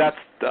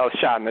a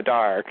shot in the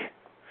dark.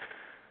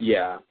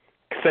 Yeah.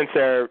 Since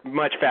they're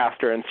much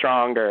faster and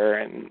stronger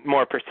and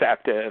more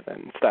perceptive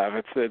and stuff,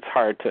 it's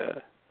hard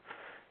to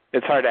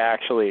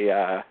actually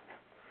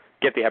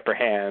get the upper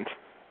hand.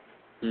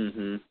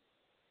 Mhm.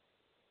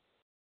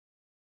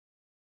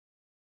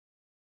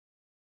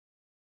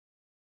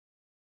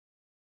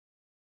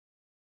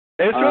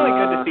 It's really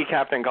good to see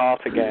Captain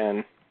Galt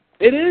again.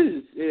 It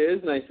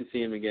is nice to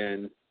see him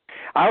again.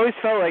 I always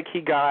felt like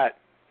he got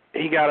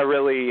a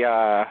really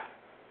I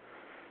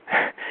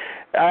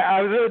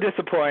was really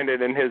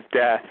disappointed in his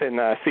death in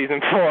season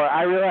 4.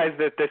 I realize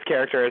that this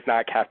character is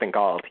not Captain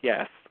Galt.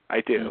 Yes, I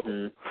do.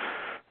 Mm-hmm.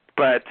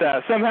 But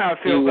somehow it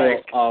feels he will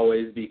like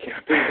always be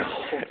Captain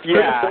Galt.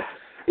 Yeah.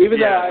 Even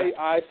though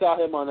I saw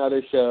him on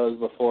other shows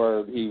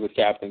before he was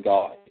Captain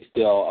Galt, he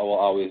still will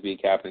always be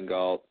Captain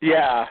Galt.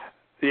 Yeah.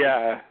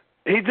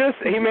 He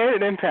made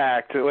an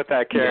impact with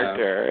that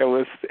character. Yeah.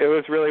 It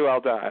was really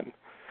well done.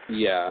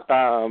 Yeah.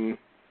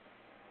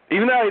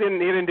 Even though he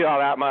didn't do all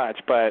that much,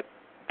 but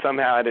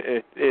somehow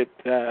it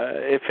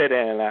fit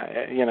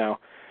in, you know.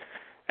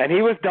 And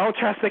he was don't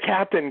trust the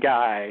captain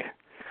guy.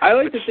 I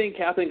like to think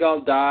Captain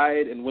Galt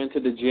died and went to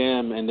the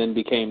gym and then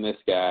became this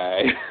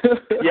guy.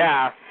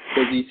 Yeah.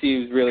 Because he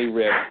seems really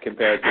ripped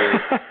compared to,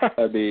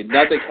 I mean,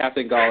 not that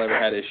Captain Galt ever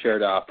had his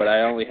shirt off, but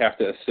I only have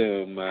to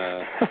assume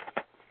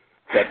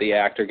that the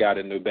actor got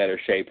into better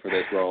shape for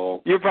this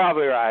role. You're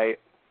probably right.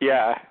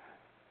 Yeah.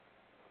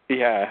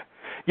 The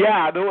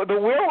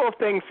werewolf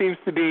thing seems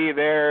to be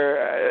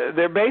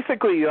they're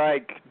basically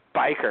like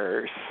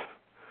bikers,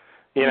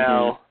 you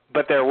know,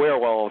 but they're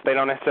werewolves. They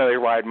don't necessarily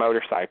ride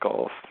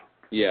motorcycles.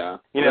 Yeah.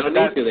 You know,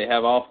 they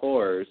have all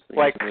fours.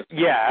 Like,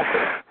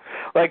 yeah.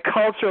 like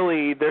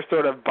culturally they're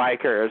sort of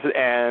bikers,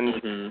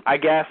 and I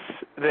guess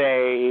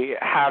they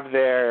have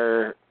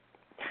their.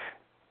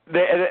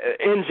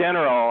 In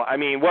general, I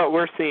mean, what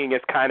we're seeing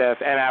is kind of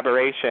an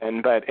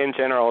aberration, but in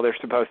general, they're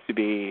supposed to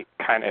be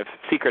kind of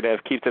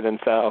secretive, keep to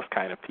themselves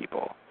kind of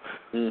people.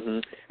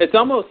 It's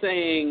almost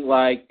saying,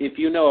 like, if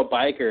you know a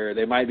biker,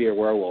 they might be a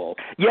werewolf.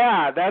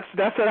 Yeah, that's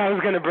what I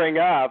was going to bring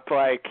up,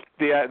 like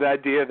the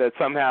idea that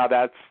somehow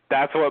that's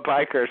what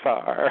bikers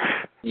are.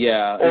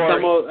 Yeah, or it's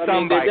almost, I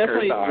mean, they're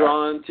definitely are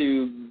drawn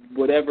to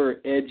whatever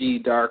edgy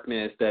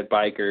darkness that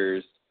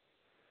bikers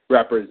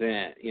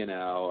represent, you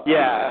know.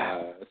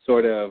 Yeah.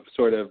 Sort of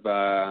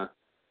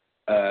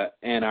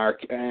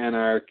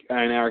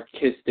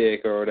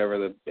anarchistic or whatever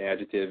the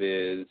adjective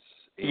is.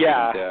 And,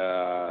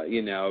 yeah.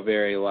 You know,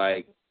 very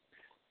like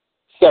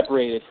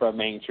separated from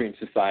mainstream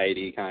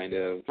society, kind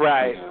of.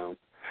 Right. You know.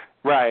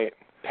 Right.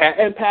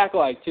 And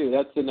pack-like too.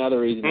 That's another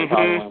reason they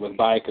probably went with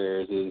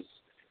bikers is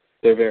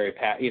they're very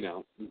you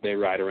know, they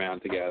ride around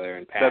together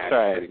and pack. That's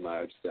right. Pretty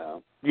much.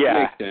 So yeah,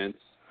 makes sense.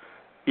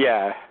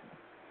 Yeah,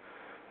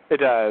 it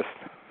does.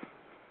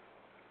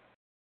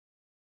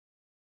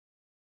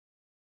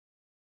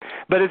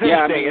 But it's interesting.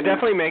 Yeah, I mean, it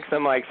definitely makes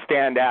them like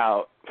stand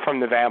out from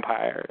the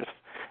vampires.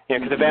 You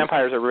know, because the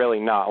vampires are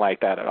really not like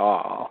that at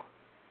all.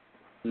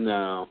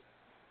 No.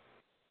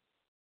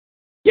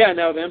 Yeah,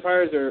 no,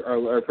 vampires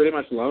are pretty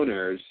much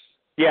loners.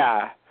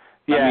 Yeah.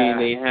 Yeah. I mean,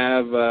 they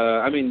have,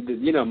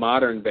 you know,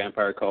 modern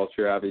vampire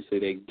culture, obviously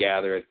they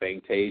gather at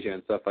Fantasia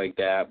and stuff like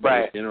that, but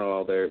right. in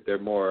general, they're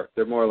more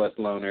or less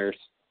loners.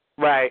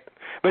 Right.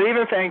 But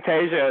even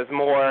Fantasia is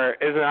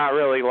not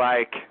really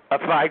like a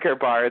biker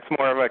bar. It's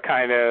more of a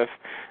kind of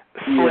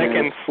slick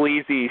and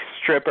sleazy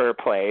stripper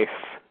place.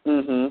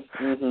 You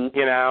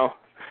know?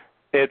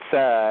 It's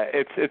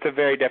a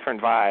very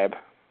different vibe.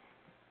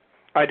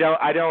 I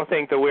don't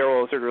think the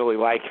werewolves are really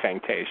like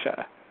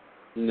Fantasia.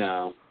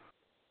 No.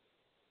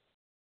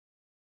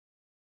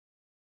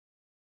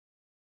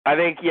 I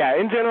think, yeah,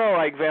 in general,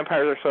 like,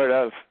 vampires are sort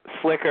of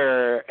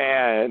slicker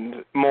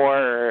and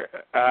more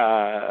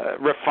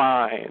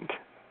refined.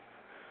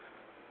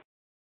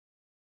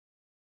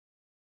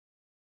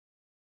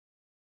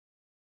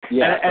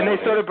 Yeah, and they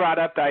sort of brought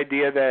up the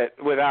idea that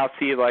with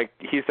Alcide, like,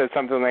 he said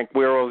something like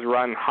werewolves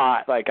run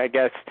hot. Like, I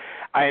guess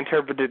I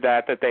interpreted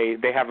that they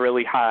have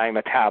really high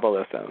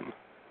metabolism.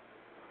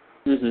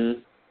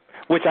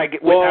 Which I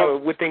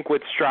would think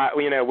would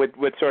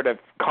sort of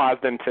cause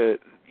them to,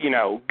 you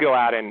know, go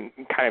out and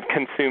kind of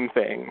consume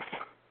things.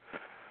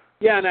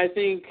 Yeah, and I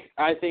think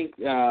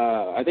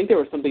there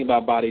was something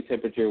about body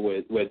temperature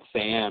with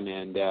Sam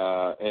and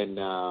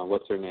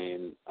what's her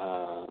name,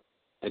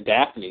 and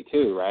Daphne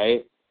too,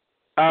 right?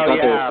 Oh, I thought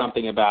yeah. there was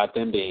something about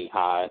them being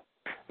hot.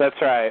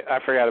 That's right. I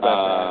forgot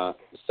about that.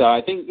 So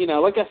I think, you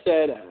know, like I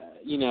said,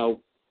 you know,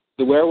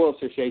 the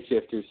werewolves are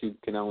shapeshifters who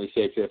can only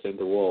shapeshift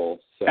into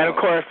wolves. So. And of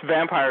course,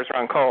 vampires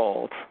run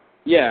cold.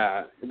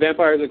 Yeah,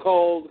 vampires are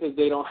cold because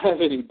they don't have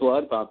any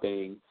blood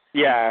pumping.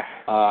 Yeah.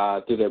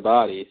 Through their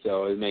body,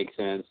 so it makes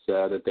sense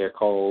that they're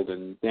cold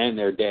and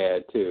they're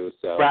dead too.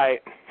 So.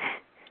 Right.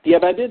 Yeah,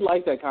 but I did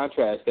like that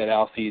contrast that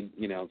Alcide,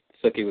 you know,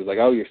 Sookie was like,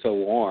 "Oh, you're so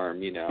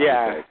warm," you know.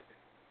 Yeah. Like,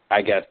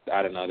 I guess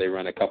I don't know. They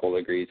run a couple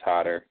degrees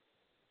hotter.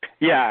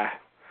 Yeah.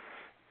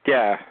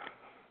 Yeah.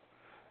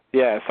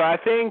 Yeah. So I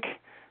think.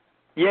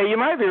 Yeah, you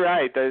might be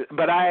right,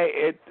 but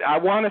I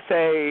want to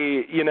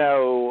say, you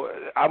know,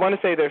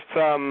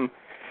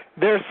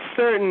 there's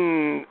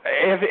certain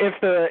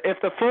if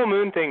the full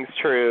moon thing's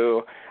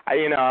true,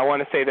 you know, I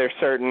want to say there's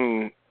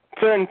certain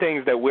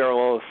things that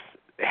werewolves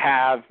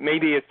have.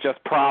 Maybe it's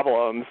just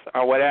problems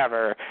or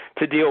whatever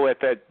to deal with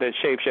that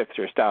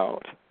shapeshifters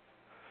don't.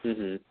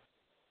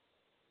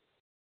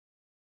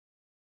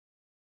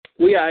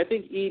 Well, yeah, I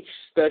think each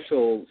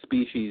special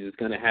species is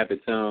going to have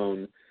its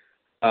own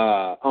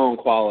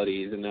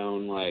qualities and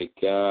own like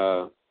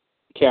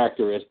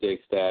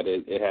characteristics that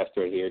it has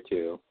to adhere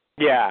to.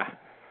 Yeah.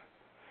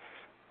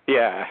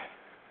 Yeah.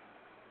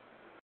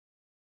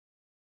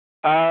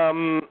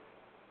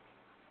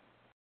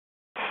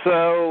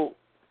 So,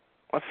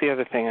 what's the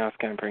other thing I was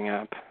going to bring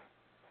up?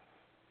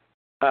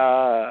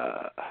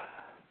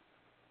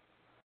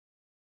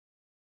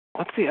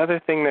 What's the other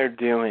thing they're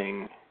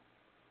doing?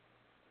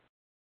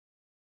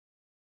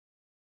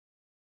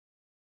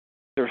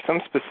 There was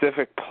some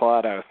specific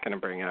plot I was going to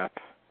bring up.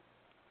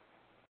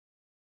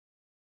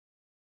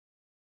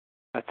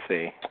 Let's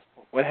see.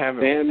 What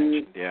haven't we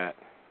mentioned yet?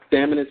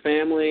 Sam and his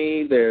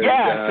family. There's,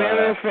 Sam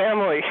and his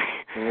family.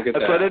 Look at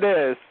That's what it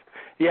is.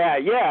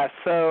 Yeah.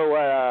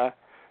 So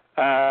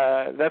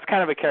that's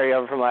kind of a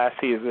carryover from last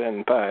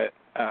season, but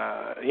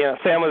you know,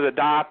 Sam was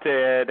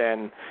adopted,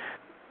 and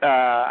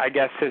I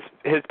guess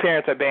his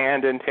parents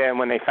abandoned him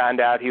when they found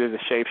out he was a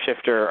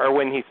shapeshifter, or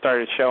when he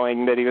started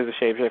showing that he was a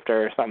shapeshifter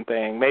or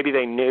something. Maybe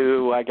they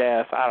knew, I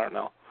guess. I don't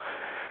know.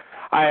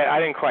 I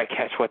didn't quite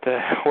catch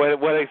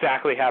what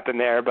exactly happened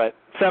there, but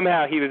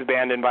somehow he was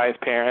abandoned by his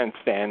parents,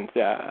 and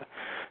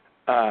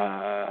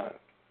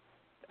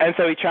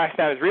so he tracks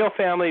down his real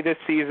family this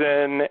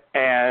season,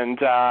 and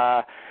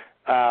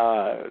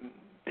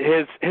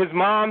his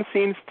mom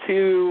seems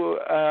to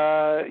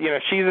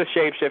she's a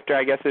shapeshifter.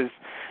 I guess his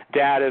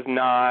dad is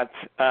not,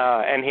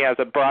 and he has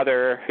a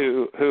brother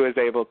who is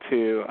able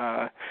to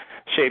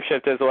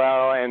shapeshift as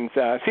well. And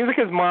seems like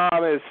his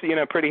mom is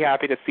pretty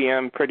happy to see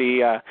him,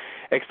 pretty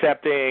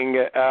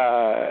accepting.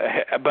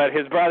 But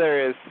his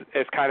brother is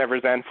kind of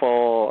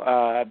resentful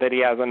that he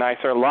has a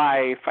nicer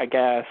life, I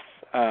guess,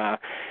 and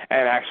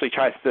actually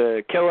tries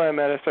to kill him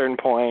at a certain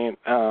point.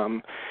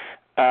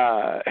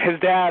 His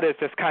dad is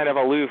just kind of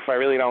aloof. I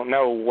really don't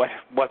know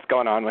what's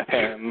going on with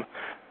him.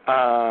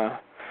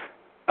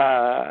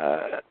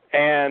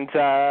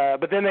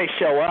 But then they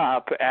show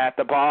up at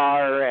the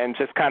bar and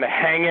just kind of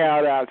hang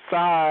out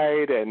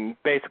outside, and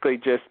basically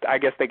just, I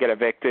guess they get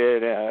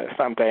evicted,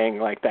 something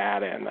like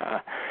that, and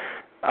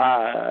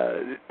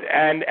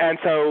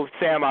so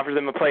Sam offers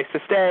them a place to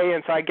stay,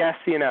 and so I guess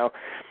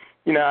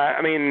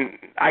I mean,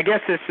 I guess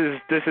this is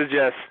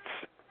just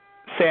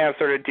Sam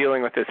sort of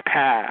dealing with his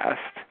past.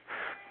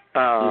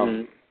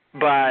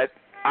 But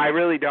I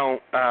really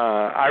don't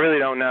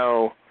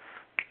know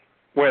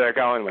where they're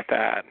going with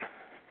that.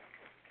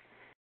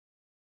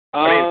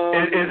 I mean,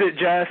 is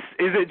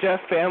it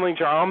just family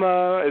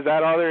drama? Is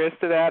that all there is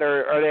to that,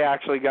 or are they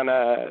actually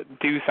gonna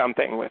do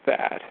something with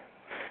that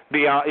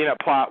beyond,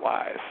 plot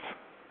wise?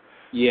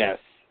 Yes.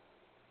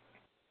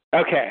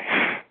 Okay.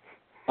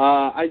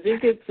 I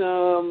think it's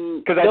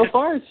so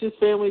far it's just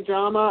family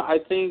drama. I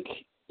think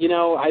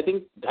I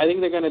think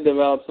they're going to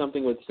develop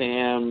something with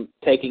Sam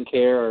taking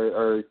care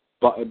or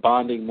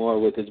bonding more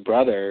with his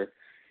brother.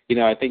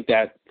 I think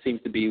that seems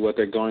to be what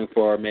they're going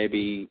for.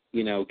 Maybe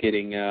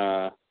getting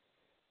the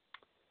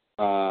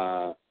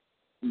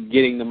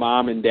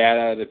mom and dad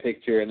out of the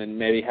picture, and then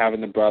maybe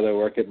having the brother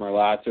work at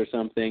Merlotte's or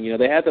something.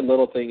 They had the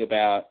little thing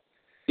about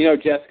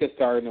Jessica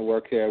starting to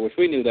work there, which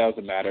we knew that was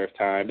a matter of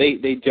time.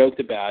 They joked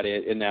about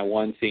it in that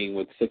one scene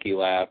with Sookie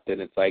left,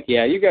 and it's like,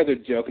 yeah, you guys are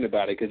joking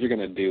about it because you're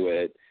going to do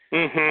it.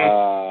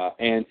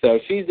 Mm-hmm. And so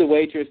she's the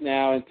waitress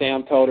now, and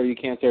Sam told her you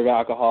can't serve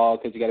alcohol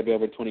because you got to be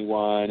over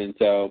 21. And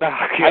so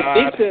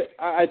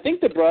I think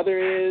the brother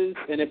is,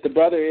 and if the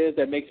brother is,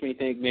 that makes me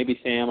think maybe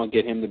Sam will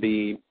get him to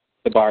be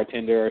the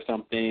bartender or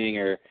something,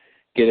 or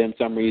get him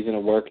some reason to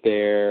work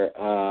there.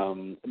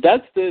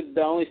 That's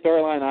the only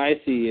storyline I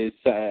see is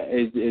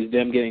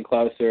them getting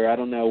closer. I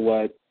don't know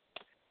what.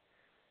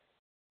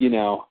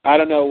 I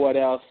don't know what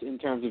else in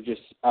terms of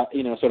just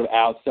sort of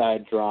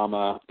outside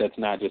drama that's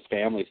not just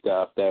family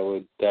stuff that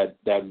would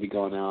be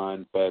going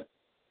on. But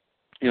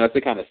it's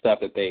the kind of stuff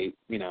that they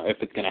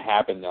if it's going to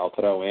happen, they'll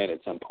throw in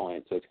at some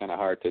point. So it's kind of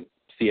hard to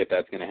see if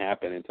that's going to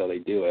happen until they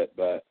do it.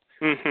 But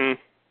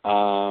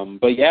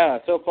but yeah,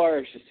 so far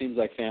it just seems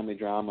like family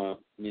drama.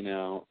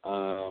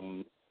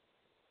 Nothing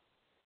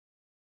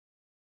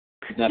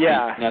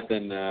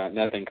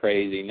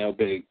crazy. No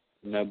big.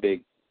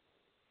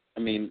 I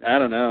mean, I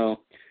don't know.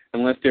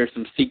 Unless there's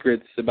some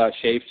secrets about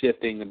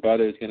shape-shifting, the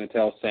brother's going to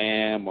tell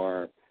Sam,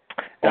 or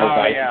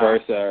vice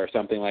versa, or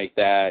something like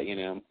that,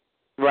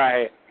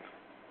 Right.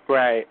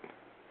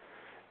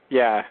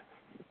 Yeah.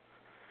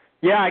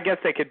 Yeah, I guess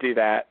they could do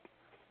that.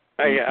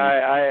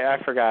 I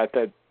forgot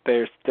that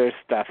there's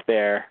stuff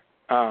there.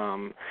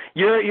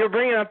 You're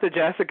bringing up the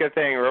Jessica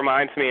thing. It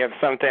reminds me of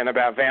something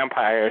about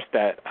vampires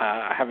that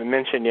I haven't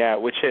mentioned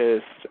yet, which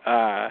is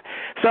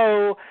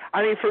so.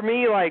 I mean, for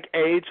me, like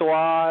age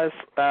laws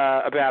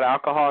about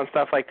alcohol and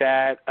stuff like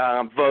that,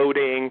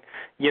 voting,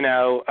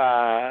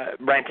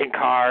 renting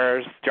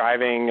cars,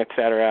 driving,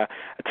 etc.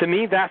 To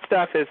me, that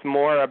stuff is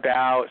more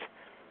about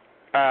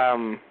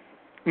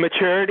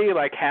maturity,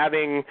 like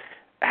having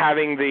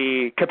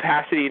the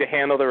capacity to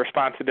handle the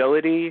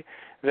responsibility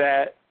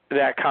that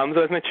comes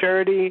with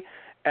maturity,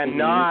 and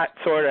not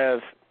sort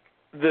of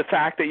the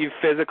fact that you've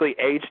physically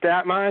aged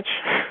that much.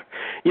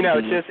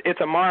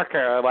 It's a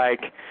marker.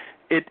 Like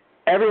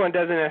everyone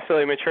doesn't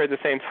necessarily mature at the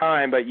same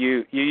time, but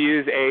you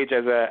use age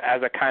as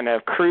a kind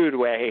of crude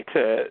way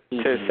to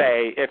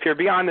say, if you're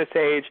beyond this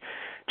age,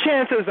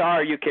 chances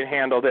are you can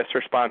handle this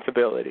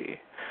responsibility.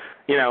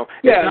 Not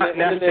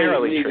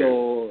necessarily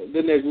true.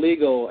 Then there's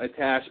legal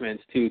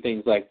attachments to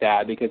things like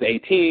that, because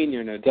 18,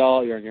 you're an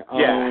adult, you're on your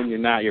own, you're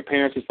not your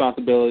parents'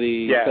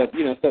 responsibility. Yeah.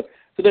 So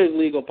there's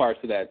legal parts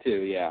to that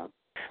too, yeah.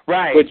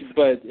 Right.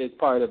 But it's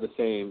part of the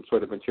same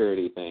sort of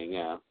maturity thing,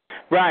 yeah.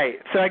 Right.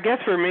 So I guess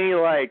for me,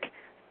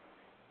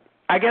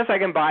 I guess I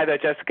can buy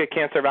that Jessica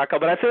can't serve alcohol,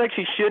 but I feel like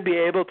she should be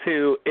able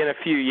to in a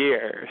few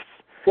years.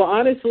 Well,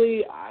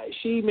 honestly,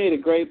 she made a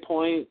great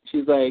point.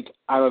 She's like,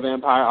 I'm a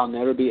vampire, I'll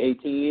never be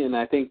 18, and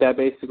I think that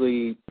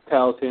basically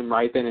tells him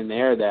right then and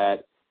there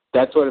that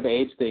sort of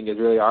age thing is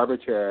really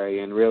arbitrary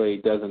and really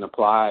doesn't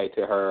apply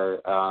to her.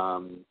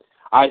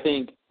 I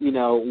think,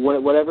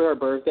 whatever her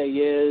birthday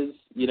is,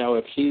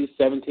 if she's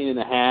 17 and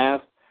a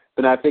half,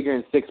 then I figure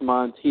in 6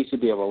 months he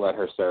should be able to let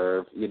her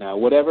serve.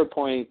 Whatever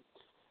point,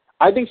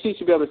 I think she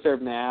should be able to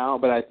serve now,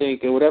 but I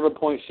think at whatever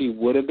point she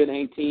would have been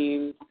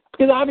 18,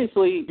 because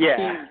obviously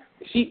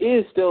she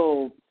is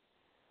still,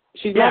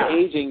 she's not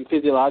aging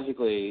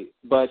physiologically,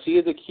 but she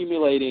is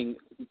accumulating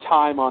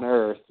time on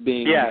Earth,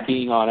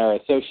 being on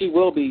Earth. So she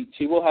will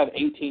have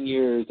 18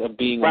 years of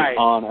being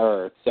on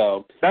Earth.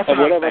 So that's at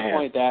whatever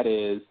point that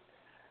is,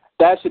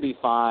 that should be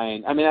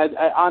fine. I mean, I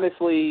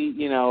honestly,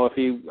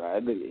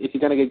 if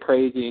you're going to get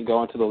crazy and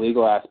go into the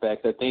legal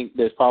aspects, I think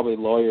there's probably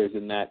lawyers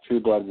in that True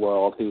Blood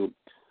world who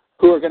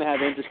are going to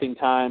have interesting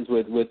times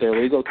with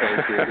their legal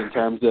cases in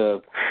terms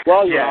of,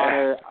 well, Your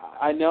Honor,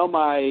 I know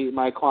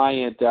my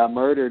client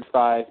murdered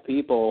 5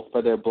 people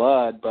for their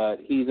blood, but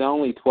he's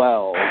only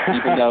 12,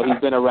 even though he's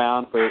been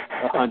around for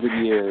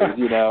 100 years,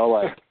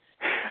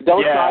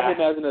 Don't try him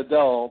as an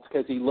adult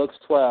because he looks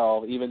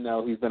 12, even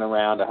though he's been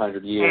around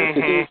 100 years.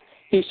 Mm-hmm.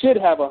 He should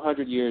have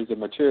 100 years of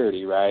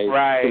maturity, right?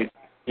 Right.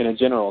 In a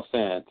general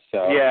sense.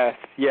 So. Yes.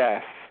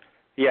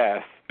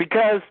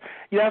 Because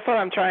that's what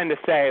I'm trying to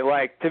say.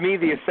 Like, to me,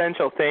 the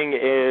essential thing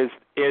is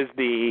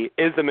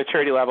the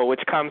maturity level,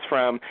 which comes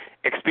from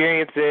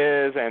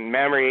experiences and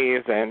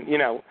memories and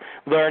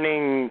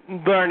learning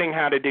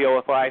how to deal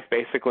with life,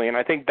 basically. And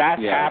I think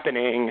that's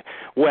happening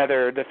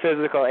whether the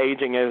physical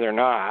aging is or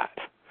not.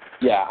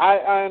 Yeah,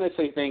 I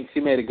honestly think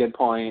she made a good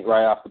point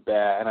right off the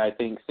bat, and I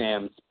think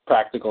Sam's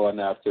practical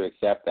enough to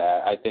accept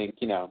that. I think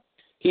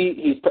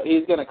he's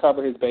going to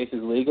cover his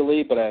bases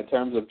legally, but in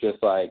terms of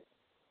just like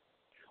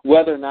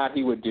whether or not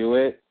he would do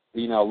it,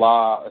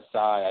 law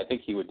aside, I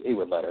think he would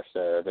let her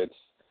serve.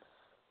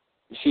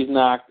 She's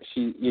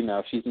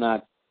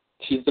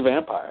the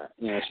vampire.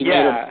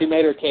 She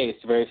made her case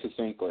very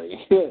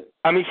succinctly.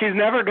 I mean, she's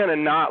never going to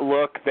not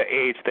look the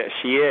age that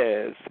she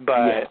is,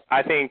 but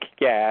I think,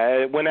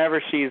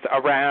 whenever she's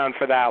around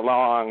for that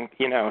long,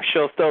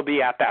 she'll still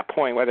be at that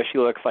point whether she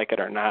looks like it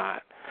or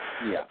not.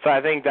 Yeah. So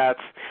I think but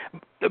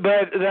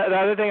the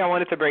other thing I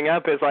wanted to bring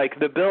up is, like,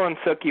 the Bill and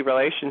Sookie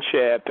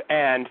relationship,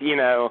 and,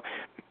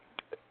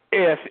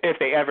 if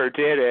they ever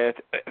did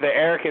it, the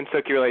Eric and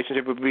Sookie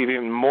relationship would be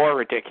even more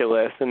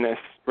ridiculous in this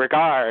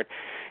regard.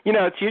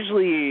 It's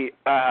usually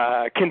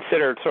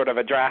considered sort of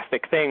a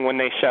drastic thing when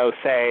they show,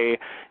 say,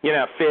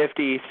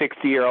 50,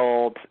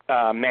 60-year-old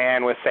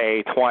man with,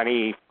 say,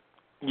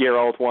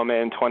 20-year-old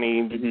woman,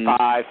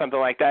 25, something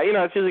like that.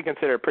 It's usually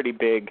considered a pretty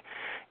big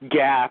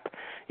gap.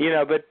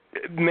 But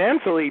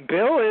mentally,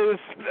 Bill is,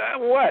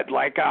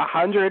 like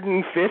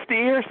 150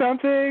 or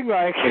something?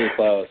 Like, pretty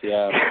close,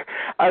 yeah.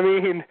 I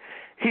mean,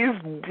 he's,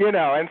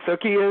 and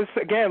Sookie is,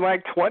 again,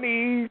 like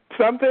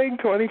 20-something,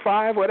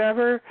 25,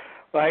 whatever.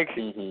 Like,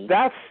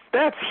 that's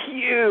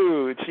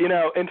huge,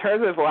 in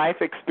terms of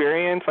life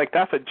experience. Like,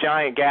 that's a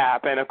giant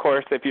gap. And, of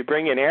course, if you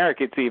bring in Eric,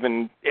 it's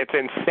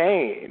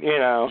insane,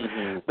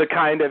 the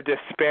kind of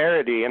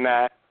disparity in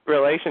that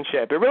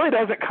relationship. It really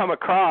doesn't come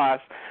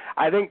across,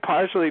 I think,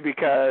 partially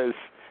because,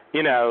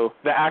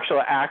 the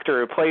actual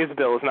actor who plays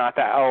Bill is not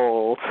that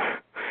old,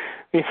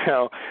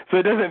 so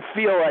it doesn't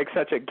feel like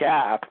such a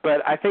gap.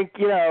 But I think,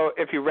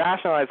 if you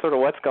rationalize sort of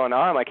what's going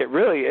on, like, it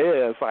really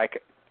is,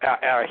 like,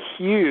 a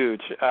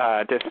huge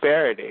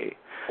disparity.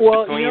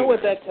 Well, you know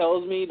what that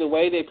tells me? The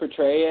way they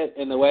portray it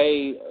and the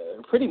way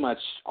pretty much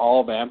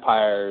all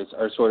vampires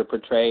are sort of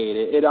portrayed,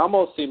 it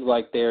almost seems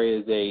like there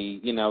is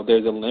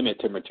there's a limit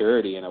to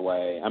maturity in a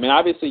way. I mean,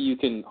 obviously you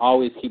can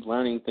always keep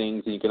learning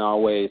things and you can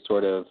always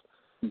sort of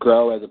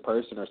grow as a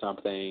person or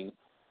something.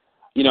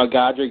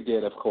 Godric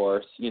did, of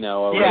course,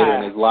 later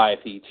in his life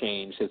he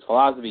changed his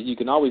philosophy. You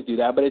can always do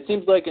that, but it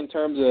seems like in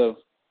terms of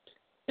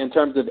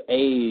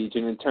age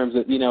and in terms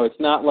of, it's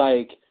not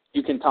like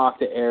you can talk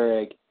to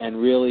Eric and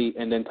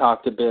then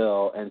talk to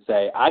Bill and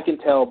say, I can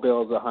tell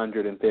Bill's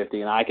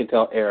 150 and I can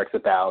tell Eric's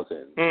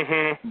 1,000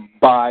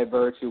 by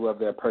virtue of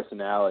their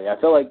personality.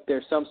 I feel like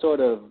there's some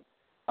sort of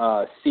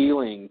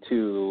ceiling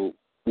to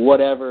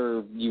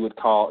whatever you would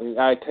call,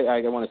 I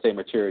want to say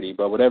maturity,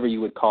 but whatever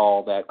you would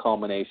call that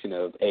culmination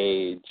of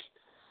age.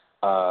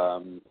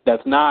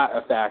 That's not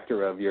a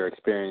factor of your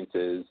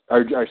experiences,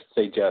 or I should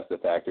say just a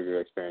factor of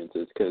your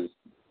experiences, because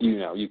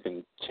you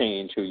can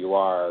change who you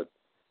are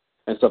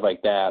and stuff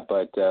like that.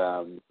 But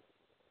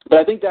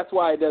I think that's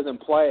why it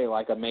doesn't play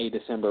like a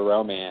May-December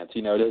romance.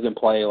 It doesn't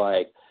play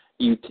like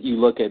you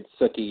look at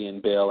Sookie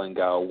and Bill and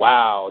go,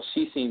 wow,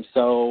 she seems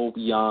so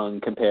young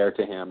compared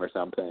to him or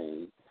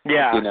something.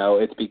 Yeah.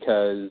 It's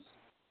because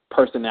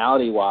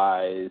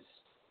personality-wise,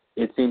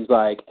 it seems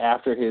like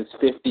after his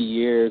 50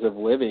 years of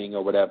living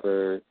or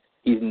whatever,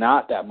 he's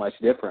not that much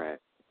different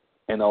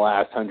in the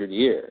last 100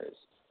 years.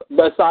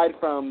 But aside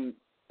from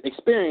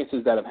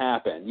experiences that have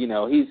happened,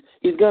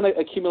 he's going to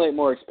accumulate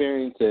more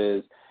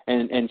experiences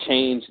and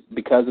change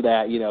because of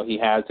that. He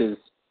has his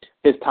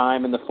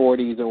time in the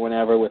 40s or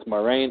whenever with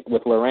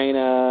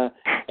Lorena,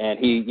 and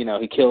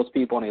he kills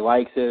people and he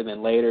likes it, and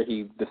then later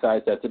he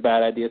decides that's a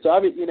bad idea. So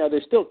obviously,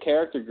 there's still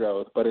character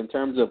growth, but in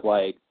terms of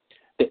like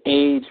the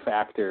age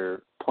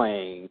factor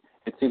playing,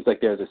 it seems like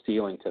there's a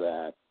ceiling to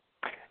that.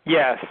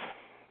 Yes.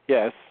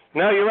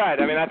 No, you're right.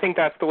 I mean, I think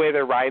that's the way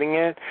they're writing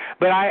it.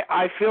 But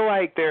I feel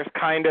like there's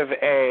kind of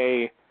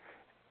an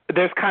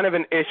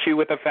issue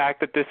with the fact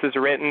that this is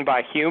written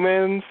by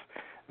humans,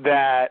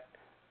 that,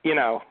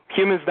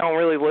 humans don't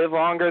really live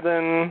longer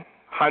than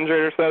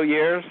 100 or so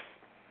years.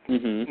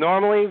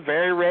 Normally,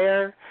 very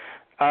rare.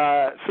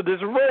 So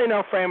there's really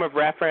no frame of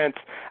reference.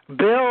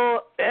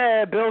 Bill's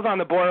on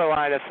the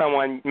borderline of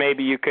someone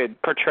maybe you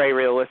could portray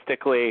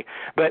realistically,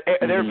 but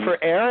there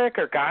for Eric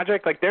or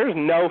Godric, like there's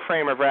no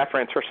frame of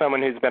reference for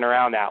someone who's been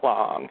around that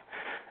long.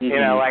 You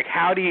know, like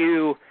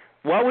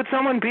what would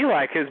someone be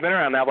like who's been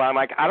around that long?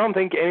 Like I don't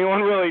think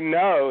anyone really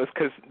knows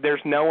because there's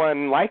no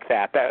one like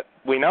that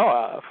we know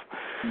of.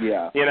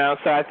 Yeah. You know,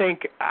 so I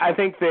think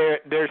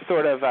there's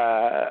sort of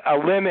a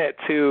limit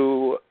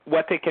to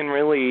what they can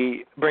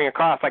really bring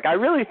across. Like I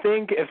really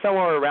think if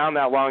someone were around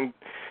that long,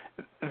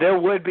 there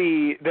would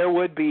be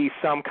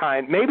some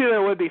kind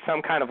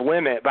of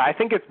limit, but I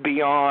think it's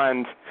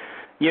beyond,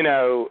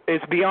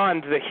 it's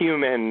beyond the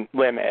human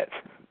limit.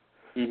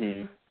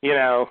 Mhm.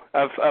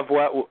 Of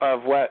what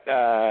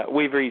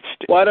we've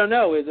reached. Well, I don't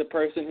know. Is a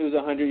person who's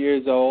 100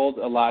 years old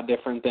a lot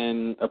different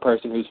than a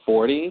person who's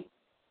 40?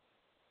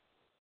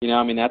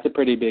 I mean, that's a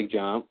pretty big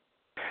jump.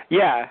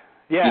 Yeah.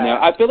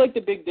 I feel like the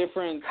big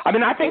difference... I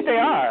mean, I think they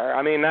are.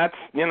 I mean, that's,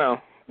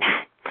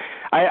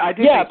 I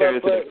do think there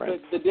is a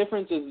difference. But the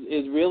difference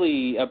is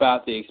really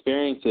about the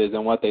experiences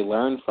and what they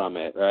learn from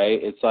it,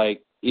 right? It's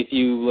like if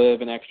you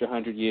live an extra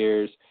 100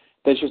 years,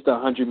 that's just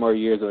 100 more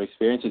years of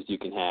experiences you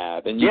can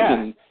have. And you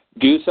can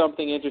do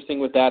something interesting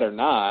with that or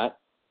not.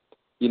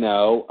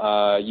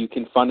 You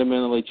can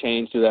fundamentally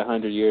change through that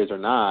 100 years or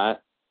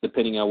not,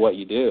 depending on what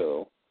you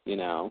do,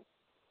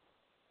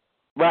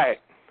 Right.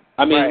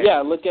 I mean,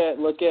 right. Look at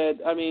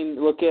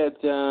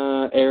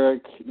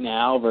Eric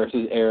now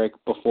versus Eric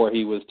before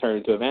he was turned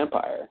into a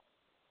vampire.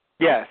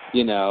 Yes.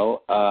 He's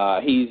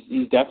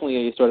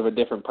definitely a sort of a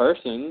different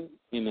person.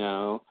 And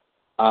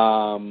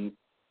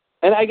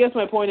I guess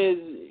my point is,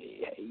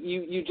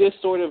 you just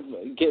sort of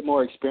get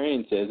more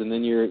experiences, and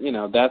then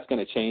that's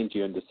going to change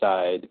you and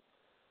decide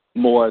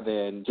more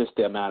than just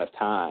the amount of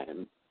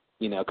time.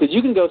 Because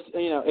you can go,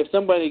 if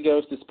somebody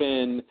goes to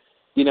spend.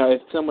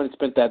 If someone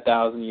spent that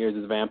 1,000 years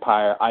as a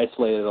vampire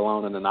isolated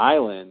alone on an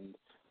island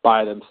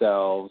by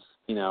themselves,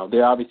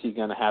 they're obviously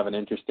going to have an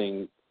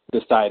interesting,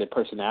 decided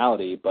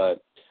personality,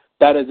 but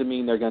that doesn't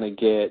mean they're going to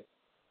get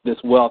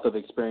this wealth of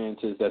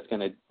experiences that's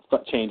going to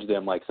change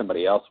them like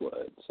somebody else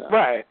would. So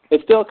right.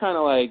 It's still kind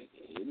of like,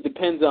 it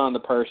depends on the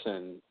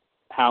person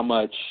how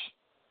much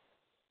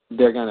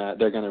they're gonna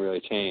really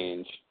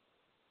change.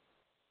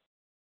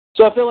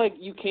 So I feel like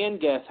you can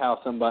guess how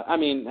somebody. I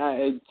mean,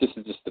 this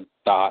is just a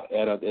thought.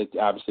 It's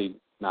obviously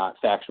not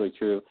factually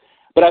true,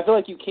 but I feel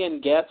like you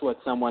can guess what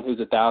someone who's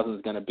 1,000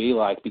 is going to be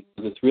like, because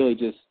it's really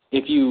just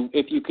if you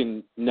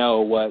can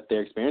know what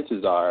their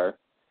experiences are,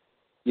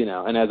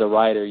 and as a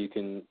writer you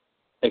can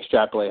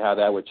extrapolate how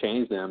that would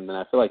change them. Then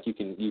I feel like you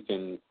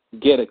can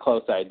get a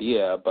close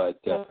idea. But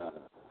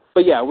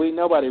yeah,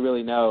 nobody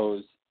really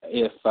knows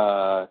if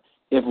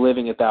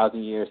living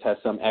 1,000 years has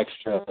some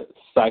extra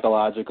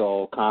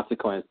psychological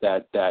consequence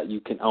that you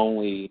can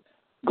only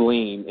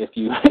glean if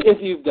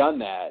you've done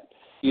that,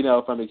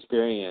 from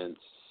experience,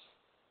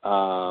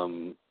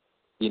 But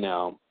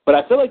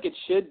I feel like it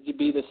should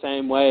be the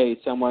same way.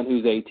 Someone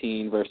who's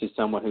 18 versus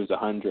someone who's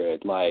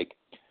 100, like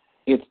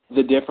it's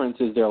the difference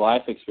is their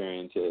life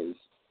experiences.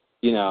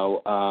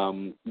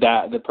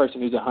 That the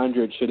person who's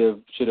 100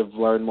 should have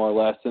learned more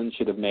lessons,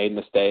 should have made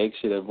mistakes,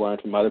 should have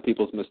learned from other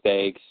people's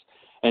mistakes,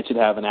 and should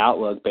have an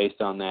outlook based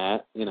on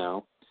that,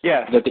 Yeah.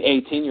 that the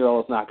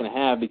 18-year-old is not going to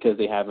have because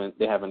they haven't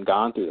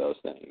gone through those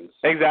things.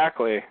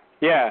 Exactly.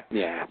 Yeah.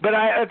 Yeah. But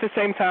at the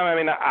same time, I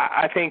mean,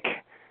 I think,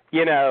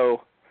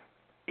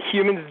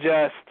 humans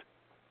just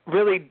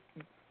really,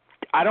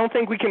 I don't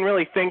think we can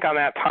really think on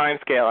that time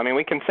scale. I mean,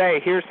 we can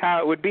say, here's how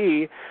it would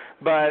be,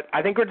 but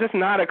I think we're just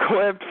not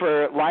equipped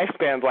for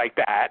lifespans like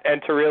that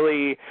and to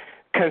really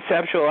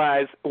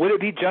conceptualize, would it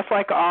be just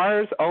like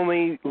ours,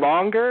 only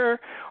longer,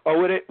 or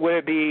would it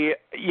be,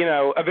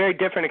 a very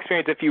different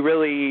experience if you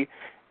really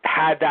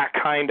had that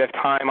kind of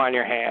time on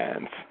your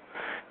hands?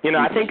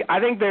 Mm-hmm. I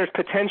think there's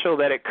potential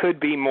that it could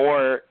be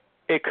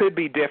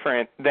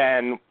different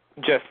than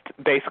just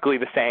basically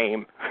the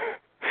same,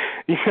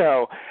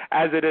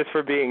 as it is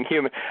for being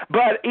human.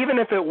 But even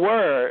if it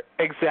were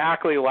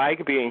exactly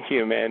like being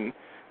human,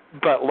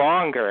 but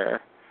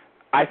longer,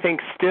 I think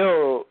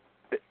still,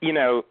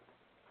 the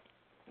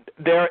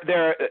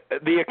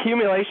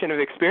accumulation of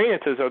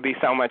experiences would be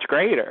so much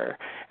greater,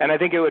 and I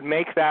think it would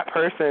make that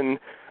person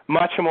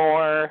much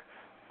more,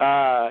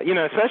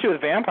 especially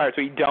with vampires,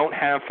 where you don't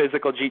have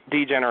physical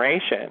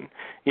degeneration.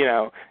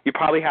 You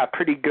probably have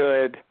pretty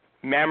good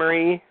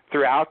memory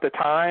throughout the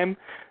time.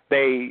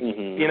 They,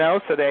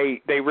 so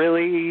they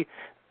really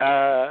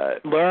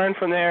learn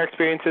from their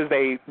experiences.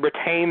 They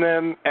retain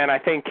them, and I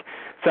think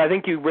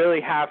you really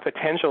have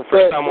potential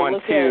for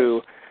someone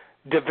to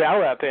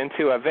develop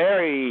into a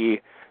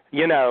very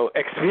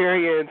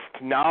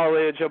experienced,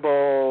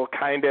 knowledgeable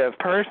kind of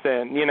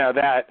person,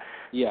 that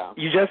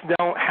you just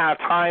don't have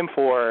time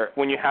for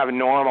when you have a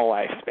normal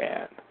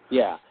lifespan.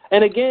 Yeah.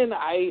 And again,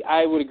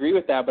 I would agree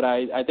with that, but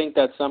I think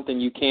that's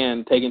something you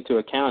can take into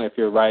account if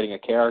you're writing a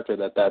character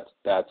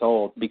that's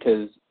old,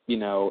 because,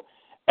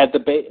 at the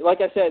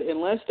like I said,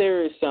 unless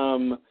there is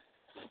some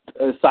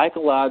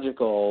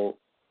psychological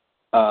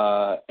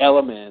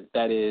element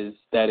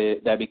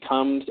that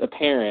becomes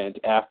apparent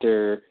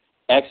after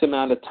X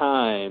amount of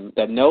time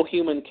that no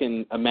human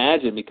can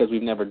imagine because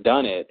we've never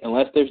done it,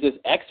 unless there's this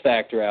X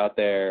factor out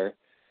there,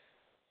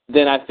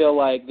 then I feel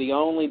like the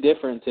only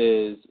difference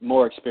is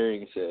more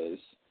experiences.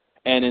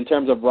 And in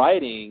terms of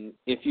writing,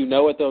 if you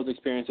know what those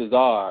experiences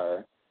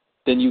are,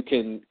 then you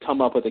can come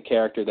up with a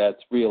character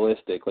that's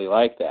realistically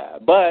like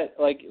that. But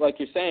like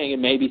you're saying, it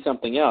may be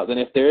something else. And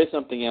if there is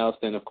something else,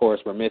 then of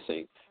course we're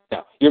missing.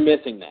 No, you're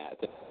missing that.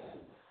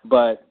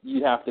 But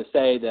you have to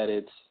say that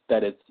it's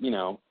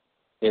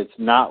it's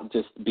not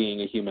just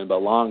being a human,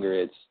 but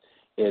longer.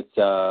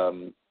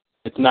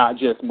 It's not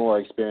just more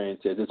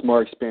experiences. It's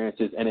more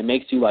experiences, and it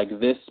makes you like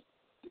this.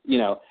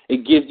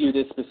 It gives you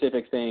this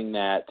specific thing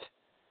that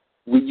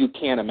you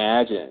can't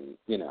imagine.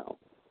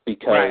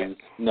 Because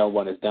no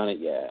one has done it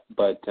yet.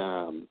 But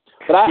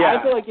I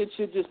feel like it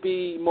should just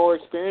be more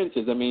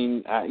experiences. I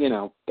mean,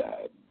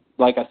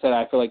 like I said,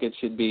 I feel like it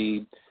should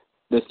be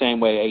the same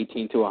way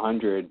 18 to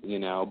 100,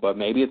 but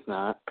maybe it's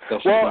not.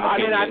 Well,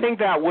 I think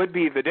that would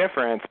be the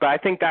difference, but I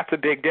think that's a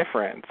big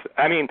difference.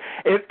 I mean,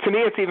 to me,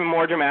 it's even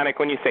more dramatic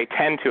when you say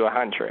 10 to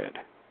 100.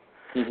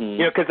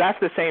 Mm-hmm. Because that's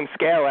the same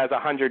scale as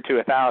 100 to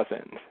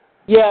 1,000.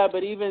 Yeah,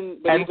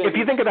 if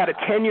you think about a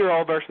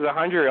 10-year-old versus a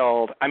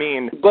 100-year-old, I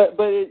mean, that's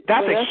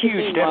a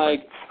huge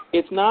difference. Like,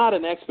 it's not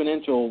an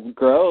exponential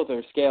growth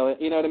or scale.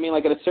 You know what I mean?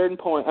 Like at a certain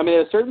point,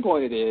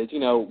 it is.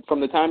 From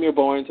the time you're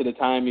born to the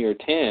time you're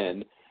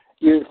 10,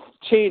 you're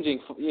changing.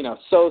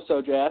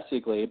 So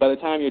drastically. By the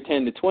time you're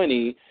 10 to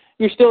 20,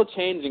 you're still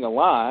changing a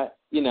lot.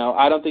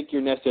 I don't think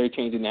you're necessarily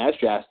changing as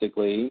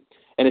drastically,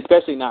 and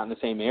especially not in the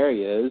same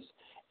areas.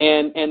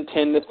 And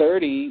 10 to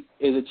 30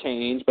 is a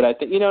change, but I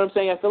think, what I'm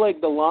saying? I feel like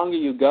the longer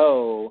you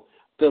go,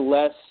 the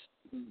less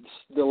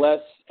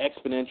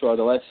exponential or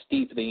the less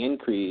steep the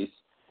increase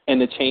and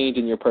the change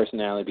in your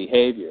personality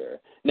behavior.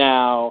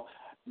 Now,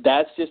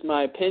 that's just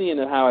my opinion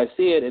of how I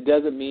see it. It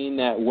doesn't mean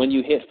that when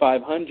you hit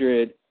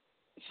 500,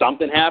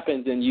 something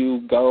happens and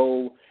you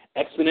go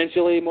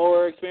exponentially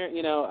more experience.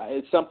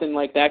 It's something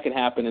like that can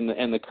happen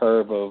in the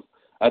curve of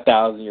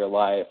 1,000-year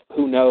life.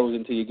 Who knows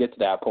until you get to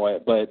that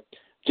point, but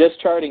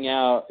just charting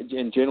out,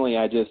 and generally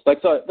so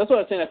that's what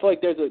I'm saying. I feel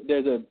like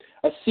there's a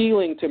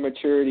ceiling to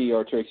maturity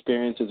or to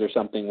experiences or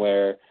something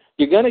where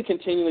you're going to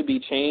continually be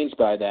changed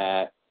by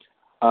that.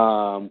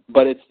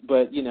 But if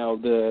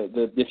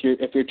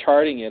you're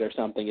charting it or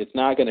something, it's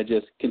not going to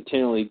just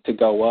continually to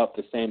go up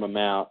the same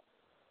amount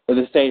or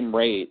the same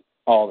rate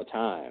all the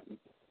time.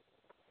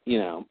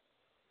 Because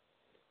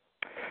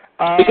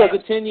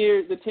the 10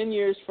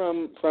 years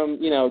from 2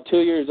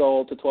 years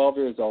old to 12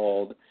 years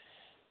old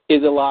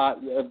is a lot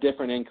of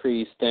different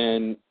increase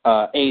than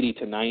 80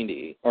 to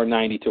 90 or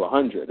 90 to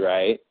 100,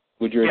 right?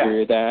 Would you agree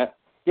with that?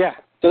 Yeah.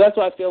 So that's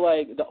why I feel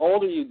like the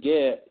older you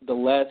get, the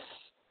less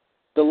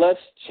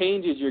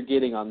changes you're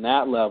getting on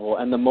that level,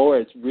 and the more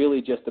it's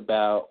really just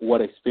about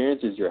what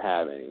experiences you're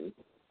having.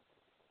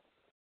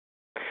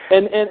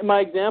 And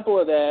my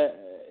example of that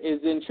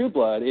is in True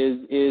Blood. Is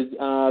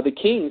the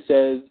king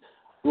says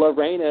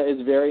Lorena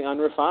is very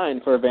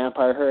unrefined for a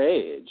vampire her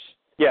age.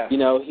 Yeah.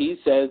 He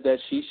says that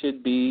she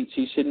shouldn't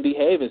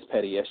behave as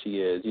petty as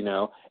she is.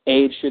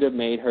 Age should have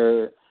made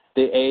her,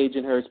 the age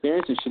and her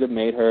experiences should have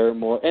made her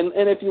more. And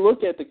if you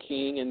look at the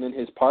king and then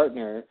his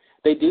partner,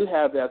 they do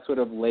have that sort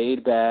of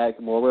laid back,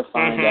 more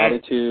refined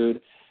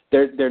attitude.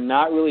 They're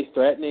not really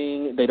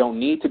threatening. They don't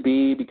need to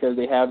be because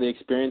they have the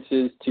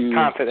experiences to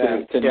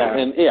confidence.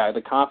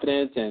 The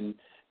confidence, and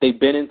they've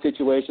been in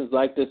situations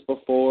like this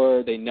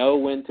before. They know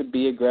when to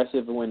be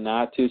aggressive and when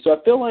not to. So I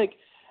feel like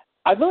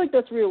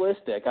that's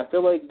realistic. I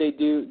feel like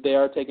they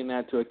are taking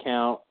that into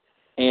account.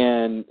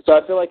 And so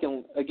I feel like,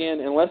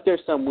 again, unless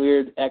there's some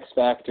weird X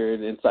factor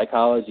in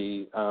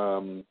psychology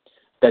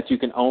that you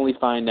can only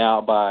find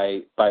out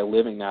by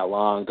living that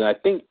long, then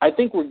I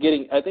think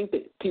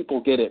that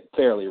people get it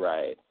fairly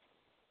right.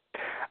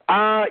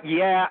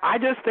 Yeah, I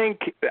just think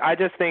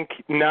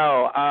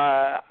no.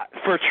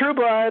 For True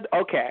Blood,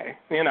 okay,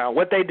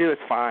 what they do is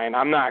fine.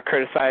 I'm not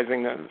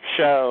criticizing the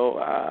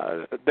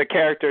show. The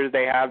characters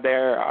they have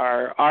there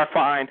are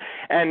fine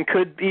and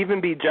could even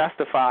be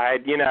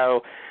justified.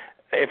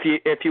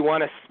 If you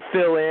want to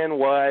fill in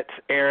what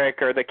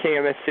Eric or the King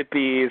of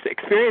Mississippi's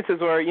experiences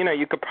were,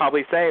 you could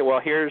probably say, well,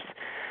 here's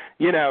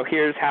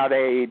how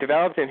they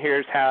developed, and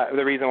here's how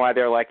the reason why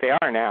they're like they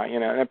are now.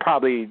 And that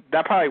probably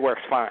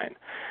works fine.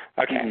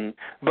 Okay. Mm-hmm.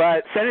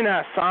 But setting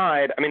that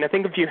aside, I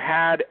think if you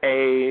had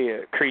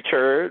a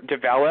creature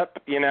develop,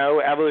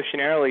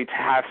 evolutionarily to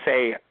have,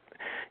 say,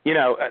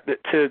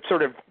 to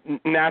sort of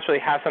naturally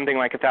have something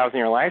like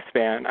 1,000-year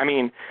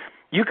lifespan,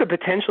 you could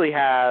potentially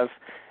have,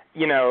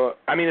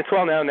 it's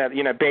well known that,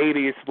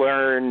 babies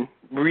learn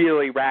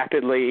really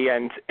rapidly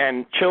and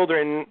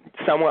children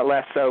somewhat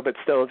less so, but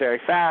still very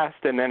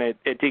fast, and then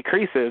it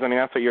decreases.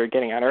 That's what you were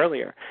getting at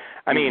earlier.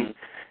 Mm-hmm.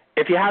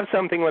 If you have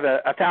something with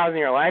a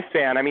 1,000-year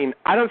lifespan,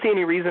 I don't see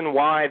any reason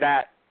why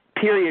that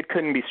period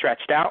couldn't be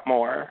stretched out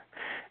more,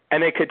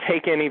 and they could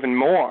take in even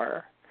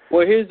more.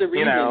 Well, here's the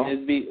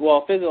reason: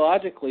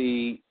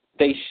 physiologically,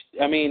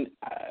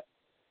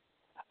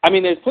 I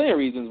mean, there's plenty of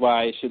reasons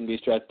why it shouldn't be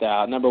stretched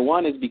out. Number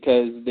one is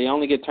because they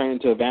only get turned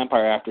into a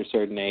vampire after a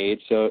certain age.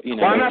 So, you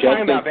know. Well, I'm not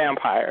talking about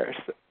vampires.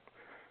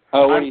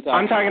 Oh, what are you talking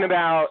about? I'm talking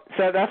about,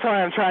 so that's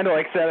why I'm trying to,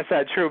 like, set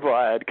aside True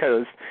Blood,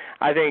 because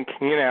I think,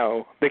 you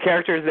know, the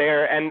characters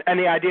there, and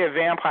the idea of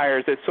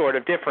vampires is sort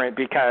of different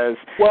because...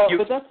 Well,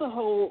 but that's the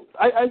whole...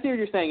 I see what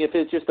you're saying. If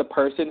it's just a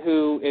person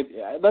who...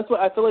 that's what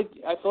I feel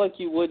like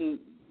you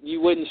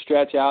wouldn't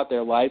stretch out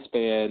their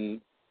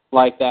lifespan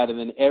like that, and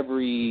then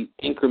every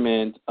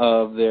increment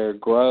of their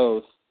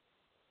growth,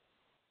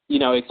 you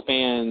know,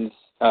 expands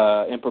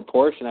in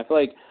proportion. I feel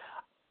like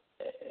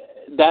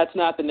that's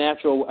not the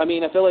natural. I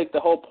mean, I feel like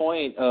the whole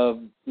point of,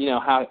 you know,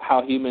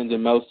 how humans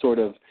and most sort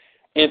of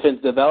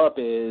infants develop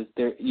is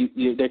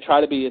they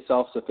try to be as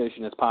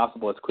self-sufficient as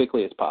possible as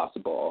quickly as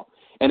possible.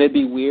 And it'd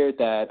be weird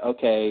that,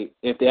 okay,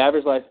 if the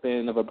average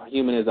lifespan of a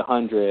human is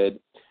 100,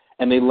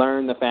 and they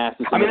learn the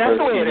fastest in the first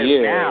 2 years. I mean, that's the way it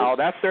is now.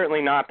 That's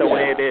certainly not the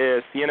way it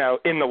is, you know,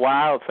 in the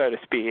wild, so to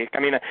speak. I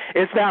mean,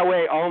 it's that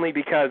way only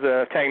because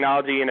of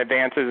technology and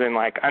advances in,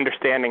 like,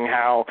 understanding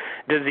how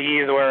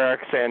disease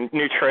works and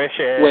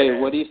nutrition. Wait,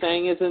 what are you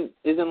saying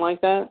isn't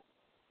like that?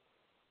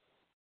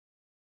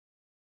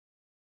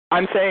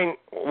 I'm saying,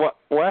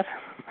 what?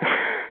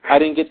 I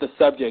didn't get the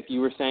subject.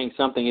 You were saying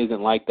something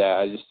isn't like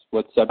that.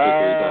 What subject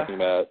were you talking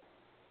about?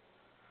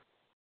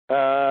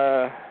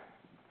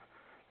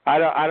 I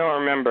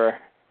don't remember.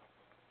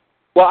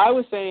 Well, I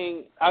was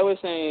saying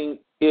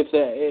if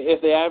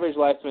the average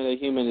lifespan of a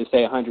human is,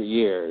 say, 100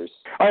 years.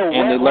 Oh,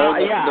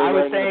 I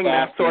was saying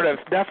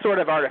that's sort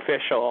of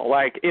artificial.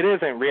 Like, it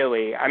isn't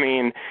really. I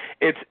mean,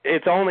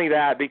 it's only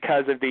that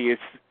because of these,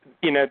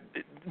 you know,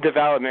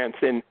 developments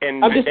in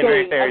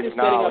various areas of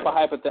knowledge.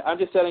 I'm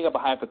just setting up a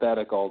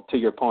hypothetical to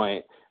your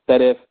point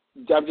that if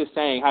I'm just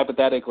saying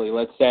hypothetically,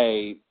 let's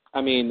say,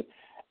 I mean,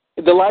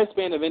 the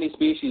lifespan of any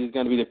species is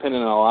going to be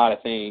dependent on a lot of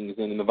things,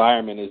 and the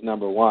environment is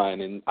number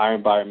one, and our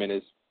environment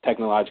is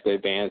technologically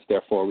advanced,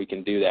 therefore we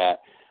can do that.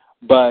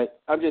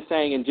 But I'm just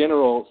saying in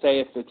general, say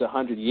if it's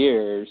 100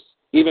 years,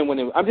 even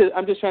when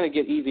I'm just trying to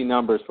get easy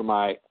numbers for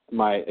my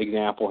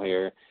example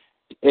here.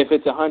 If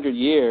it's 100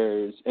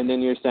 years, and then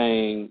you're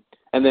saying,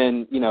 and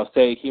then, you know,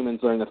 say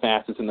humans learn the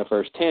fastest in the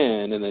first 10,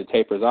 and then it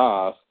tapers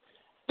off,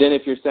 then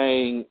if you're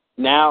saying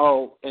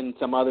now in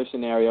some other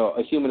scenario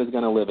a human is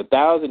going to live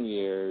 1,000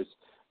 years,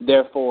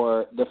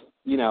 therefore, the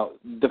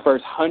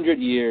first 100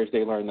 years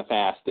they learn the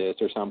fastest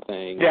or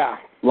something. Yeah.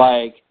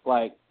 Like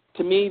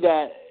to me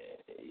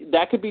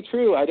that could be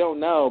true. I don't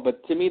know,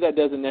 but to me that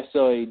doesn't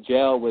necessarily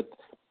gel with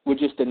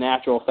just the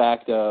natural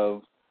fact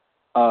of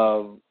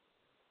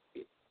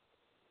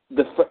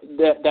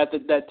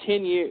that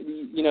 10 year,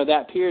 you know,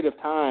 that period of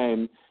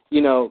time,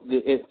 you know,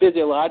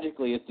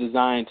 physiologically it's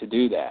designed to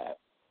do that.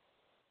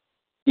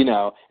 You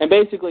know, and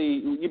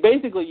basically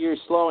you're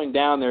slowing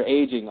down their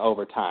aging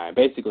over time.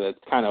 Basically, that's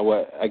kind of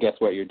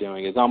what you're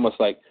doing is almost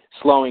like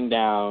slowing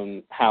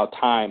down how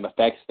time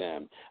affects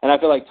them. And I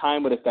feel like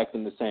time would affect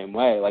them the same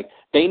way. Like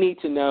they need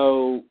to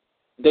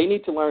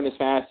learn as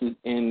fast as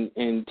in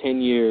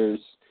 10 years.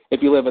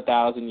 If you live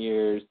 1,000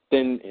 years,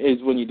 then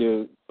is when you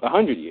do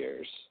 100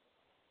 years.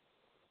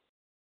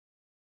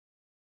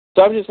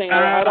 So I'm just saying,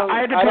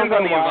 it depends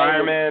on the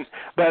environment,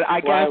 but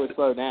I guess it would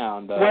slow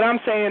down. But what I'm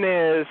saying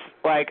is,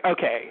 like,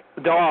 okay,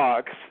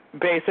 dogs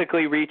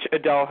basically reach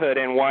adulthood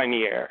in 1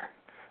 year,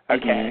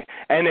 okay? Mm-hmm.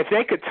 And if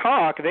they could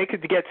talk, they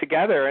could get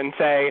together and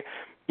say,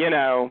 you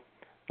know,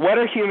 what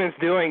are humans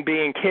doing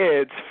being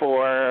kids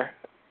for,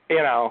 you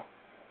know,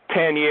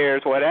 10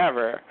 years,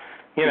 whatever?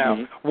 You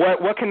know,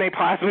 what can they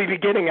possibly be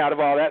getting out of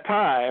all that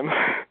time?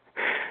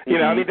 You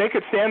know, I mean, they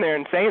could stand there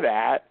and say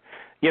that.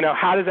 You know,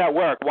 how does that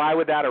work? Why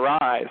would that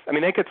arise? I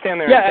mean, they could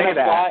stand there and say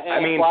that.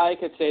 A fly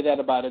could say that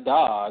about a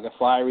dog. A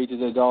fly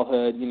reaches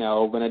adulthood, you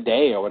know, in a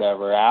day or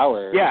whatever,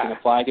 hours. Yeah. And a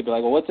fly could be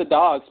like, well, what's a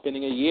dog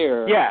spending a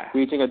year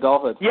reaching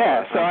adulthood for?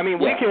 Yeah, so, I mean,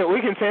 we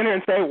can stand here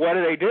and say, what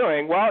are they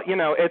doing? Well, you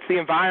know, it's the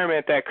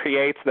environment that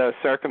creates those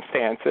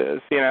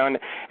circumstances, you know. And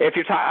if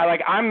you're talking,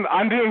 like,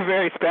 I'm being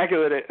very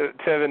speculative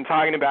and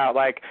talking about,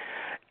 like,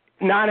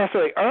 not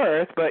necessarily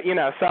Earth, but, you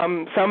know,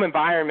 some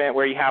environment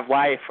where you have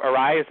life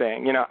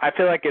arising. You know, I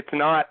feel like it's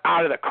not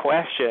out of the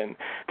question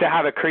to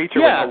have a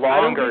creature with a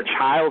longer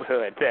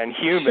childhood than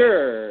humans.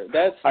 Sure,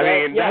 that's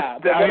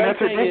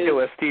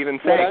ridiculous to even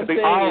say, because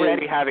we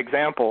already have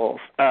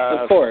examples.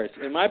 Of course,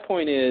 and my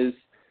point is,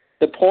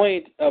 the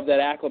point of that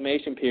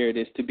acclimation period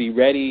is to be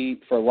ready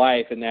for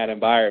life in that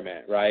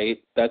environment, right?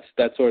 That's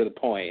sort of the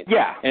point.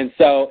 Yeah. And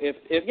so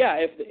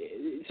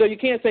so you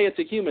can't say it's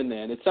a human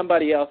then. It's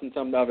somebody else in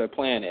some other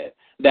planet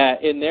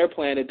that in their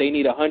planet they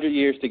need 100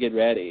 years to get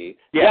ready.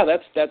 Yeah,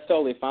 that's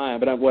totally fine.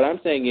 But what I'm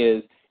saying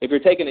is, if you're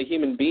taking a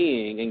human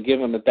being and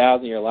giving them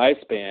 1,000-year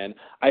lifespan,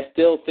 I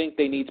still think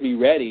they need to be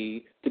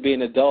ready to be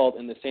an adult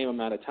in the same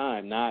amount of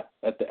time, not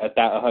at that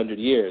 100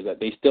 years. That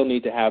they still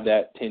need to have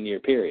that 10-year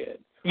period.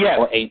 Yes.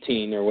 Or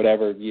 18 or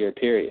whatever year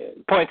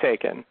period. Point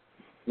taken.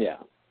 Yeah.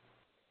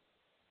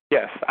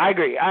 Yes, I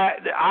agree.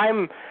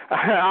 I'm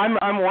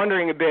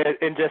wondering a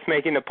bit in just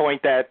making the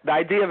point that the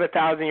idea of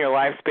 1,000-year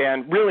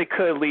lifespan really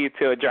could lead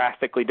to a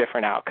drastically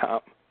different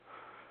outcome.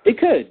 It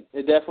could.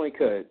 It definitely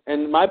could.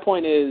 And my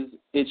point is,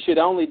 it should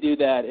only do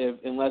that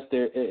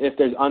if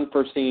there's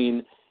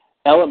unforeseen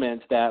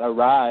elements that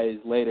arise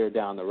later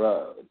down the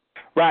road.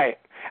 Right.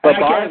 But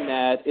barring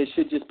that, it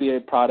should just be a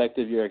product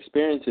of your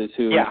experiences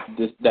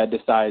that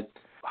decides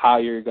how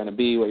you're going to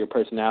be, what your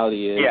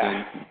personality is.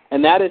 Yeah.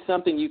 And that is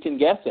something you can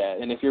guess at.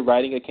 And if you're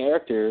writing a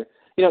character,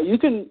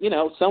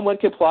 someone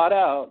could plot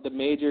out the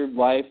major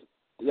life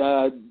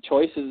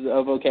choices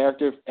of a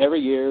character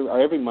every year or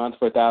every month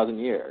for 1,000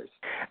 years.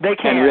 They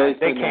can. Really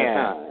they can.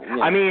 Yeah.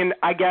 I mean,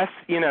 I guess,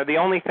 the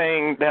only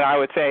thing that I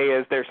would say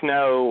is there's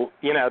no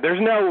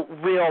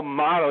real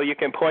model you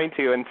can point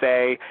to and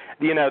say,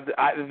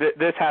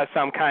 this has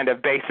some kind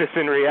of basis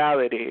in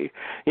reality.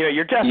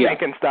 You're just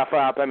making stuff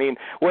up. I mean,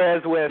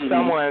 whereas with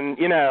someone,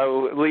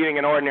 leading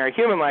an ordinary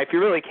human life, you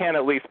really can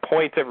at least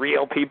point to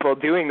real people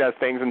doing those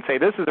things and say,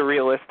 this is a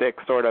realistic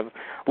sort of,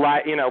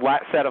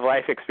 set of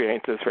life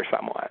experiences for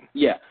someone.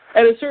 Yeah.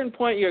 At a certain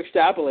point, you're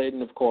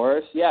extrapolating, of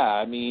course. Yeah,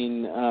 I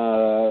mean,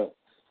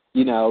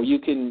 you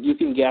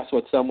can guess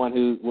what someone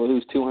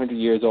who's 200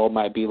 years old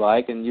might be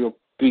like, and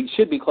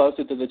should be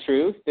closer to the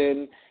truth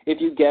than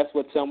if you guess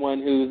what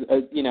someone who's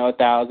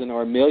 1,000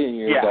 or 1,000,000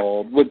 years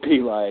old would be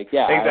like.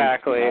 Yeah,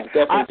 exactly. I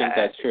definitely think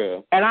that's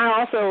true. And I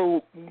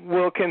also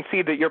will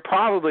concede that you're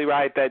probably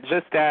right that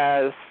just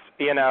as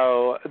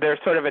there's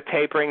sort of a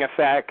tapering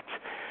effect.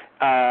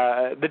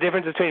 The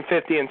difference between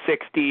 50 and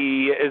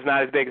 60 is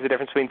not as big as the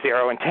difference between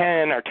 0 and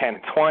 10 or 10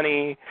 and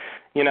 20.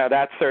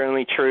 That's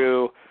certainly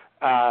true.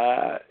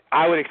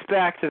 I would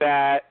expect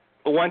that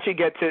once you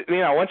get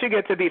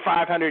to be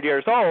 500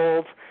 years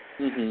old,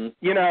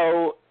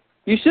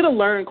 you should have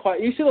learned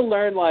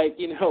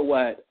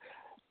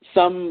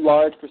some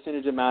large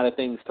percentage amount of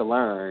things to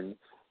learn,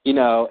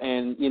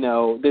 and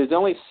there's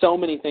only so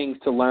many things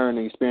to learn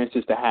and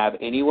experiences to have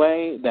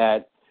anyway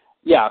that,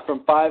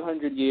 from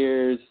 500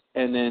 years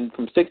and then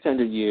from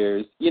 600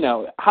 years,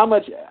 how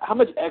much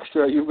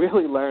extra are you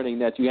really learning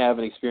that you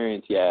haven't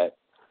experienced yet?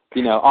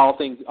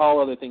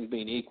 All other things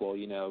being equal,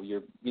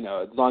 you're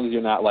as long as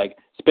you're not like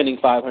spending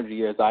 500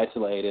 years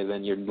isolated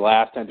and your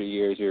last 100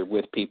 years you're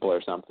with people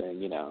or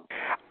something,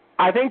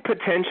 I think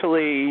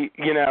potentially,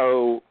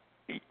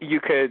 you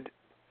could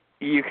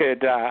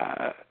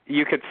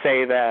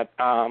say that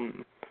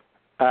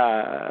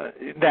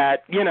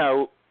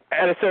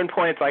at a certain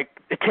point it's like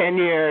 10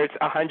 years,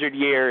 100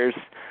 years,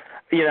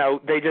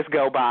 they just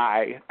go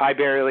by. I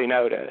barely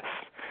notice,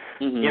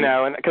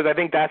 and because I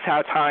think that's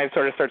how time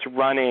sort of starts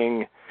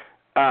running,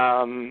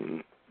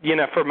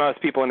 for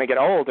most people when they get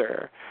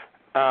older.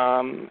 So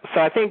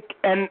I think,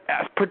 and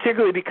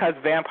particularly because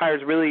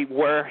vampires really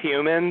were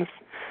humans,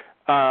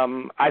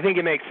 I think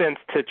it makes sense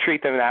to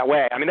treat them that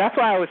way. I mean, that's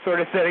why I was sort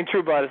of setting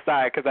True Blood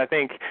aside, because I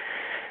think,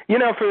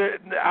 now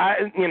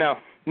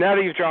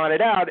that you've drawn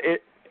it out,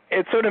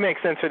 it sort of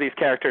makes sense for these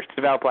characters to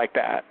develop like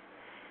that.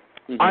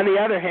 On the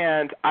other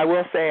hand, I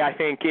will say, I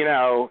think,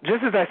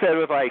 just as I said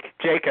with, like,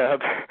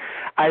 Jacob,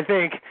 I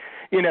think,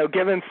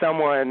 given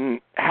someone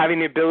having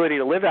the ability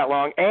to live that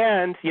long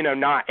and,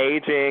 not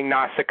aging,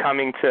 not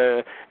succumbing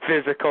to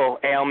physical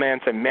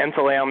ailments and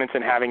mental ailments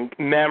and having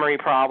memory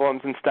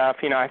problems and stuff,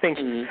 I think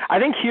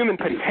human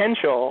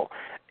potential,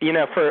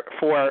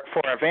 for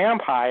a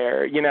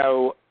vampire,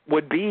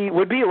 would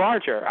be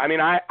larger. I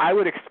mean, I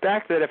would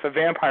expect that if a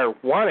vampire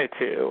wanted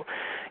to,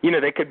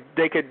 they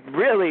could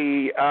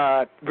really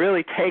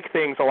take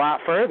things a lot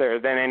further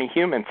than any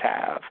humans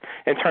have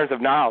in terms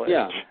of knowledge.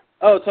 Yeah.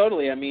 Oh,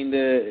 totally. I mean,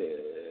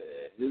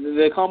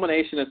 the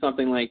culmination of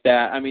something like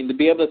that, I mean, to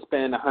be able to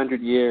spend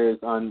 100 years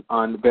on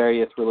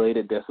various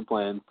related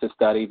disciplines to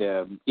study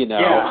them,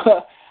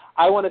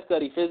 I want to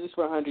study physics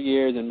for 100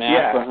 years and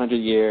math for 100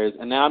 years,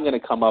 and now I'm going to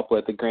come up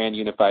with a grand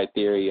unified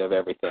theory of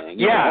everything.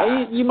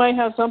 You might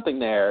have something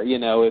there,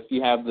 if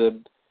you have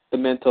the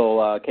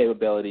mental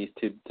capabilities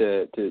to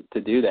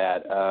do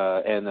that,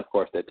 and of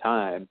course the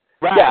time.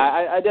 Right.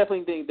 Yeah, I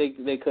definitely think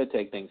they could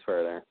take things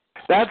further.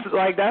 That's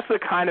the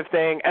kind of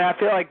thing, and I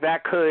feel like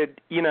that could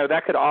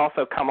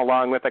also come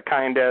along with a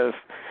kind of,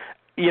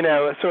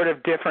 a sort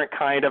of different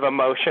kind of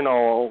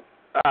emotional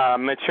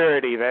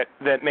maturity that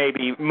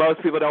maybe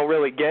most people don't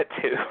really get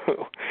to.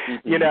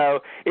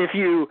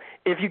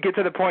 If you get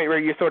to the point where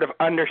you sort of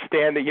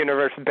understand the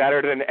universe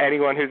better than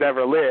anyone who's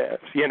ever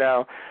lived,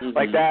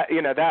 like that,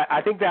 that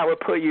I think that would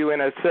put you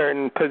in a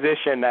certain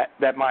position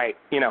that might,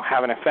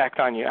 have an effect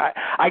on you.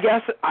 I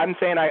guess I'm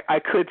saying I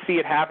could see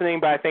it happening,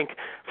 but I think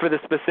for the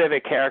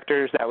specific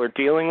characters that we're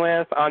dealing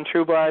with on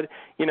True Blood,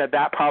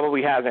 that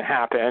probably hasn't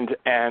happened.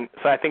 And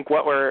so I think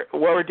what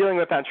we're dealing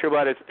with on True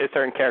Blood is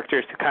certain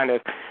characters who kind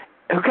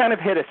of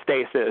hit a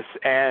stasis,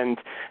 and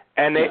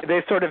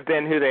they've sort of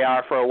been who they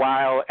are for a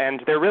while,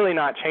 and they're really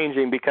not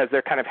changing because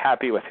they're kind of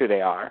happy with who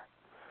they are.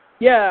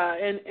 Yeah,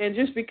 and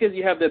just because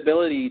you have the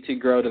ability to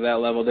grow to that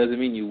level doesn't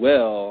mean you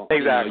will.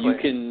 Exactly. You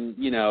can,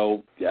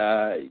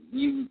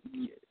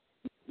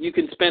 you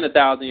can spend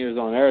 1,000 years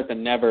on Earth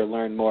and never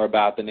learn more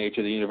about the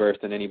nature of the universe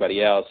than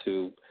anybody else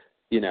who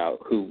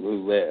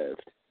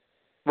lived.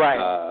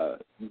 Right.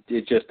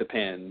 It just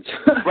depends.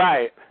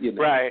 Right.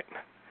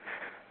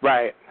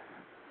 Right.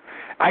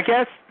 I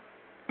guess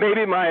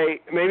maybe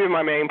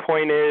my main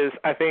point is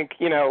I think,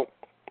 you know,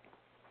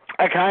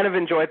 I kind of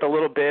enjoyed the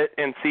little bit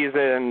in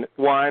season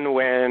 1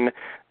 when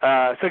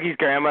Sookie's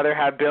grandmother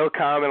had Bill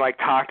come and like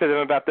talk to them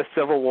about the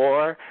Civil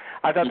War.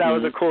 I thought that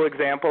was a cool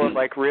example of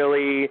like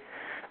really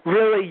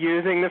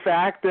using the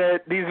fact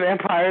that these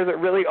vampires are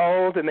really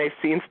old and they've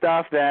seen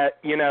stuff that,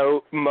 you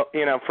know,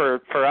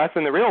 for us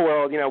in the real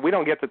world, you know, we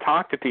don't get to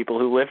talk to people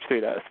who lived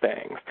through those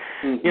things.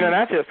 You know,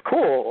 that's just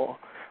cool.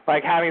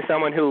 Like having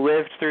someone who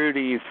lived through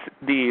these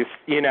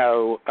you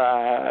know,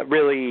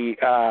 really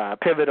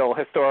pivotal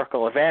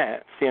historical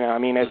events. You know, I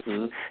mean,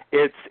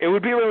 it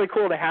would be really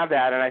cool to have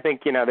that, and I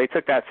think, you know, they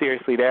took that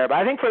seriously there. But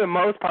I think for the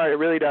most part, it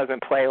really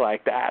doesn't play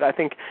like that. I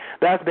think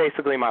that's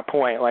basically my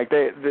point. Like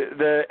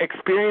the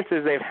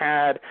experiences they've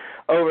had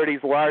over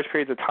these large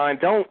periods of time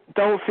don't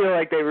feel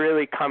like they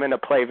really come into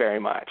play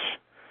very much.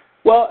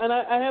 Well, and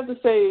I have to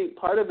say,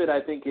 part of it I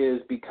think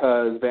is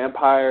because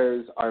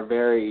vampires are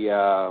very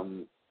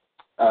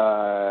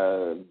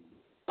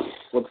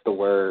what's the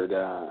word?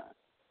 I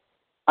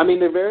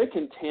mean, they're very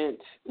content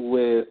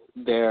with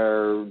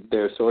their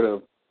sort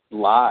of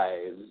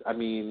lives. I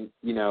mean,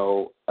 you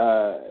know,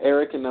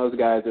 Eric and those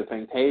guys at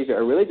Fantasia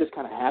are really just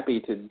kind of happy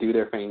to do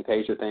their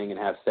Fantasia thing and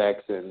have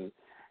sex and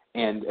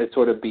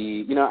sort of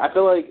be, you know, I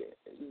feel like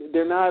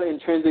they're not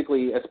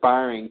intrinsically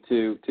aspiring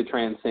to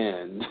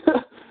transcend,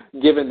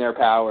 given their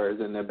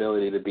powers and the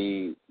ability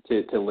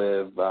to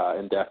live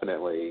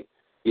indefinitely.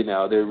 You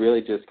know, they're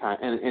really just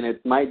and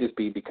it might just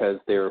be because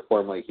they were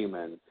formerly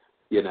human,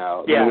 you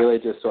know. Yeah. They're really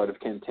just sort of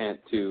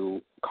content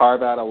to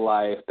carve out a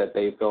life that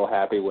they feel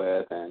happy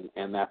with,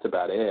 and that's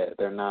about it.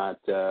 They're not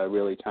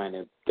really trying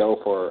to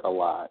go for a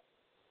lot.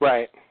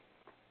 Right.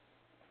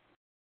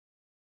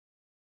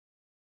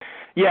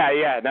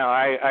 Yeah, no,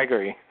 I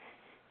agree.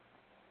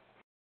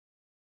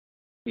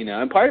 You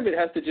know, and part of it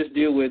has to just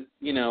do with,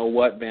 you know,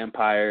 what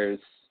vampires,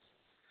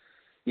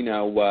 you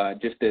know,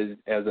 just as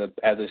a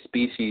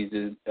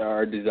species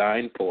are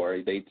designed for.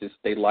 They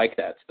like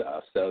that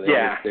stuff, so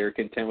they're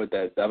content with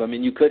that stuff. I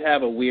mean, you could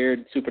have a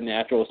weird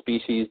supernatural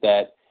species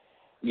that,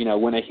 you know,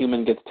 when a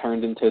human gets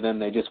turned into them,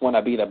 they just want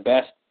to be the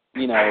best,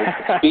 you know,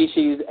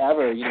 species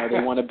ever. You know,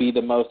 they want to be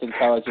the most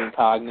intelligent,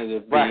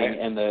 cognitive being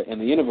in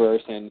the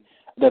universe, and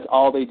that's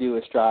all they do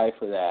is strive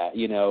for that.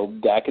 You know,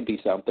 that could be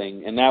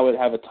something, and that would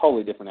have a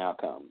totally different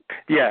outcome.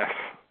 Yes.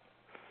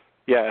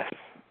 Yeah.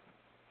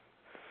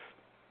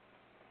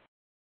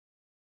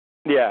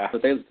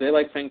 But they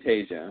like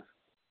Fantasia.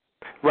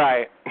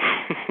 Right.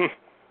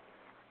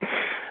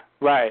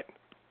 Right.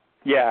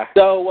 Yeah.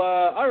 So,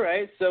 all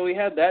right. So we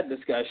had that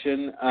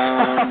discussion.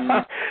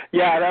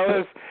 Yeah, that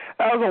was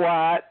a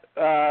lot.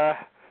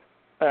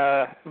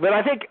 But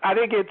I think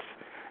it's,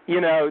 you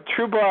know,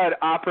 True Blood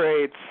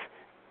operates.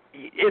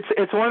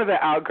 It's one of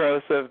the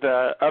outgrowths of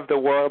the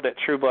world that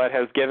True Blood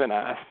has given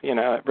us. You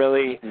know, it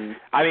really.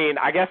 I mean,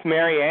 I guess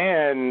Mary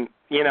Ann,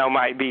 you know,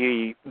 might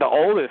be the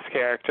oldest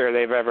character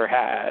they've ever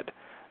had.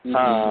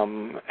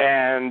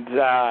 And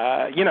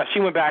you know, she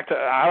went back to,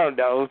 I don't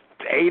know,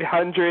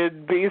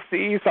 800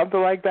 BC,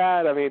 something like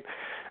that. I mean,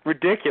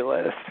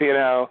 ridiculous, you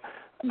know.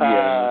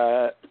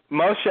 Yeah.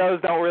 Most shows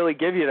don't really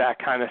give you that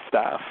kind of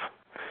stuff.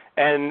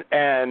 And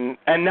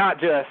not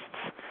just,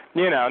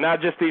 you know,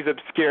 not just these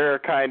obscure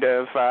kind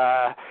of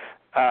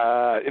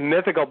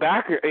mythical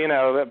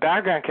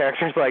background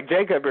characters like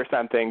Jacob or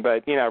something,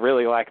 but, you know,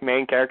 really like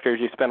main characters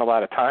you spend a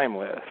lot of time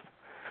with.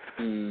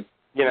 You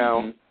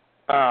know,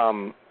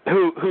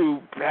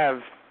 who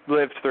have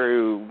lived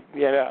through,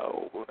 you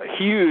know,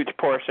 huge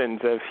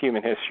portions of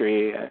human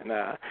history, and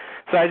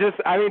so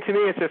I mean, to me,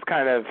 it's just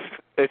kind of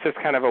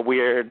a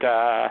weird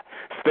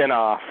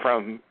spin-off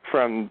from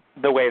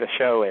the way the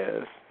show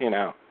is, you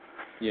know.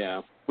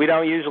 Yeah. We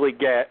don't usually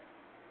get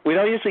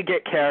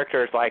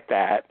characters like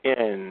that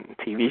in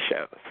TV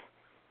shows.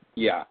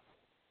 Yeah.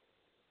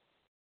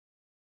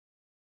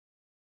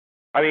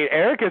 I mean,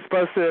 Eric is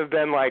supposed to have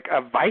been like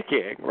a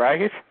Viking,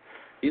 right?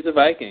 He's a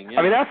Viking. Yeah.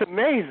 I mean, that's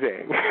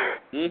amazing.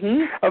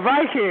 A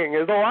Viking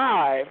is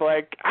alive.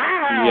 Like,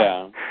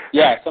 Yeah.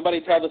 Yeah.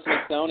 Somebody tell the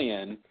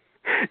Smithsonian.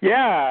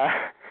 Yeah.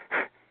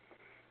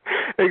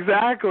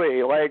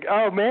 Exactly. Like,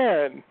 oh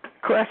man,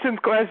 questions.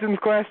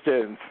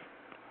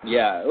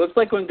 Yeah, it looks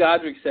like when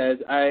Godric says,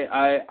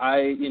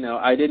 I you know,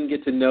 I didn't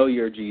get to know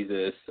your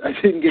Jesus. I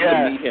didn't get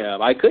to meet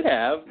him. I could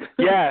have.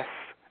 Yes,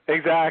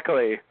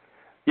 exactly.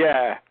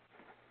 Yeah.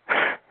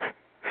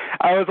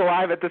 I was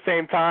alive at the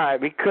same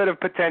time. He could have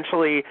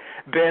potentially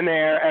been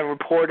there and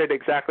reported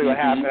exactly what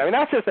happened. I mean,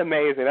 that's just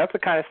amazing. That's the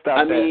kind of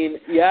stuff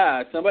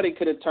somebody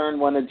could have turned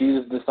one of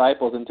Jesus'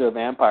 disciples into a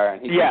vampire,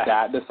 and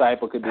that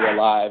disciple could be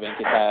alive and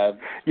could have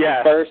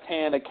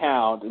first-hand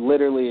account,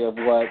 literally, of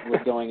what was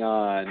going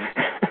on.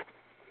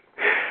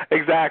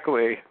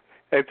 Exactly.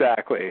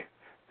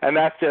 And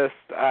that's just,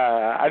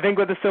 I think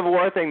with the Civil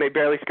War thing, they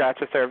barely scratched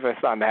the surface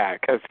on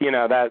that, because, you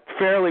know, that's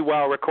fairly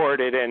well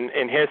recorded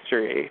in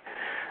history.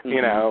 You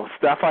know,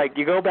 stuff like,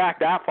 you go back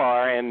that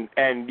far, and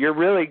you're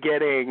really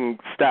getting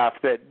stuff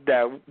that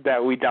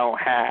we don't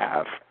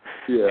have.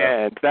 Yeah.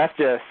 And that's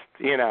just,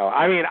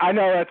 I mean, I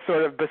know that's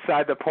sort of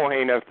beside the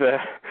point of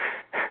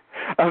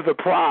the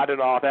plot and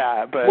all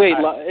that, but wait,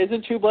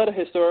 isn't True Blood a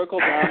historical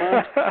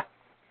drama?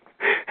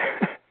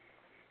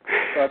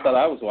 I thought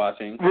I was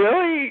watching.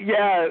 Really?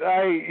 Yeah,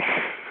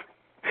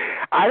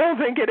 I don't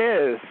think it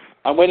is.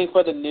 I'm waiting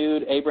for the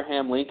nude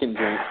Abraham Lincoln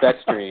sex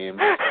dream.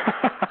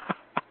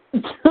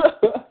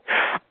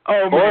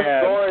 Oh,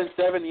 man. Or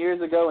 7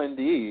 years ago,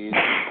 indeed.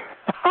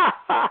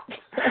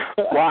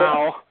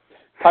 Wow.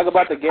 Talk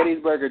about the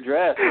Gettysburg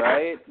Address,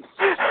 right?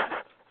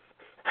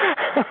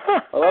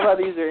 I love how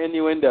these are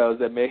innuendos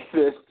that make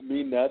this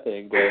mean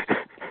nothing, but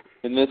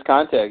in this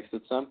context,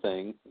 it's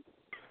something.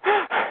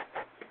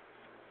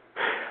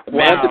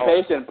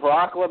 Emancipation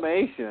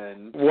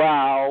Proclamation.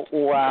 Wow.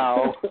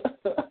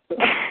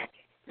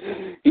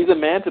 He's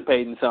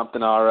emancipating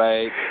something, all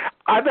right.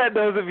 I bet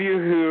those of you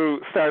who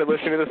started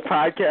listening to this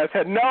podcast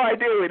had no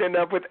idea we'd end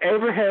up with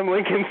Abraham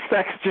Lincoln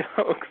sex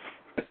jokes.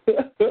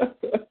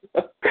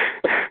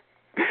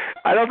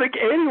 I don't think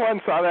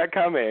anyone saw that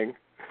coming.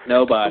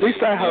 Nobody. At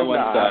least I hope no one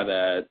not. saw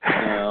that.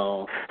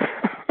 No.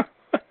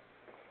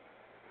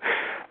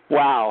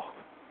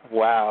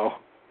 Wow.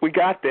 We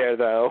got there,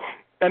 though.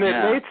 And it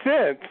made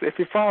sense if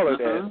you followed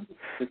it.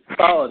 If you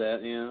followed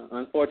it, yeah,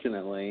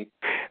 unfortunately.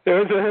 There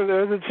was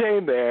a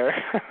chain there.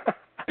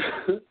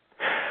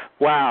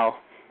 Wow.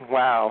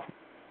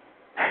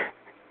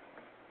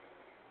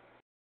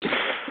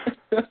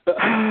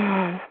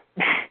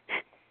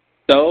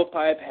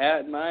 Stovepipe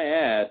hat in my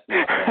ass.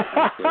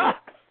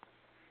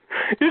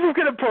 You're just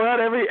going to pull out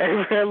every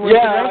Abraham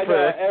Lincoln I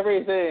know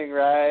everything,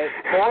 right?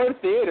 Foreign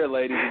theater,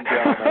 ladies and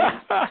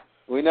gentlemen.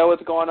 We know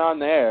what's going on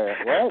there.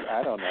 What?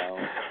 I don't know.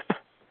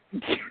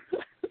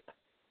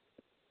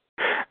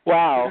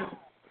 Wow.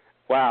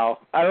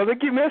 I don't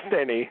think you missed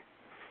any.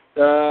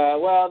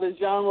 Well, there's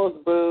John Wilkes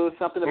Booth,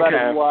 something about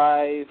his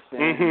wife,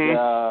 and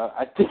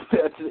I think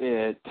that's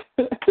it.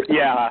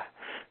 Yeah.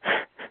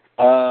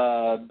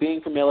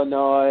 Being from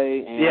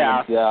Illinois, and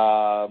I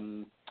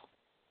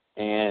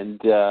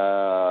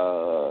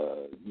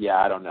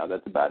don't know.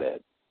 That's about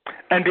it.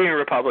 And being a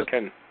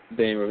Republican.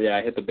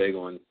 I hit the big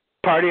one.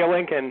 Party of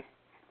Lincoln.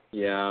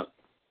 Yeah.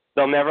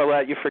 They'll never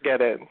let you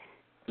forget it.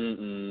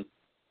 Mm-mm.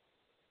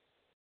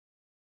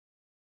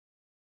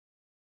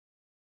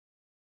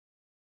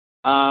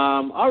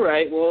 All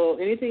right. Well,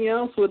 anything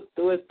else with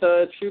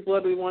True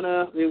Blood we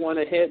wanna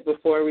hit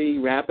before we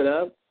wrap it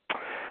up?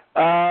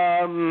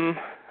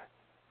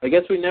 I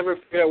guess we never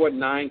figured out what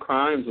 9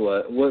 crimes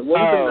was. What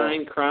are the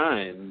 9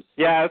 crimes?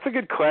 Yeah, that's a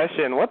good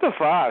question. What the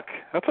fuck?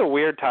 That's a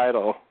weird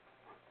title.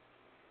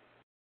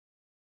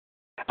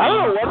 I don't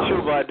know what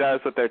True Blood does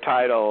with their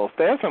titles.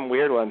 They have some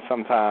weird ones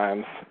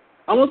sometimes.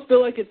 I almost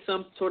feel like it's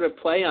some sort of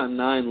play on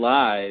 9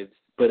 Lives,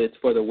 but it's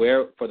for the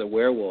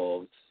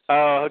werewolves.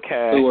 Oh,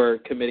 okay. Who are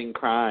committing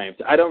crimes.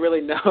 I don't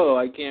really know.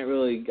 I can't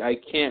really.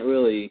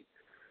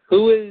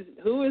 Who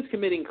is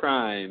committing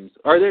crimes?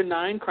 Are there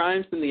 9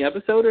 crimes in the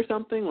episode or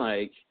something?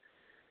 Like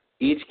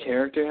each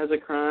character has a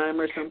crime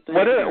or something?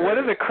 What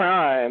are the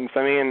crimes?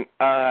 I mean,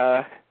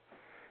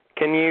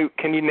 can you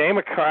name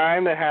a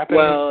crime that happened?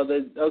 Well,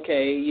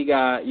 you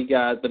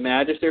got the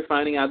Magister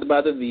finding out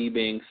about the V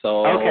being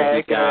sold.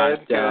 Okay,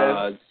 good.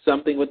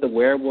 Something with the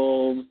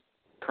werewolves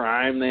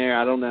crime there.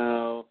 I don't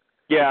know.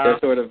 Yeah. They're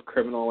sort of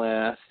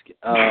criminal-esque.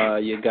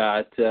 You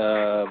got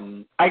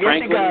I guess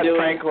Franklin you got doing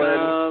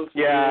Franklin. stuff.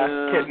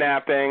 Yeah,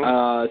 kidnapping.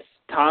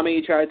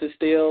 Tommy tried to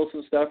steal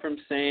some stuff from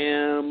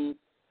Sam.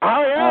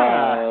 Oh,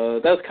 yeah.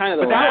 That was kind of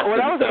the last episode.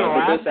 That was in the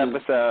last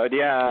episode,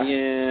 yeah.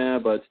 Yeah,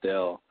 but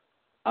still.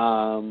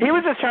 He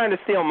was just trying to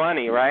steal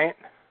money, right?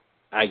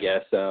 I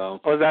guess so.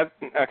 Was that?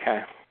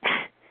 Okay.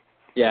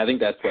 Yeah, I think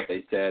that's what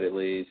they said, at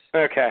least.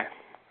 Okay.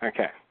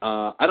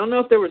 I don't know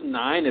if there was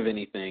 9 of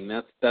anything.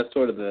 That's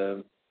sort of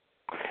the...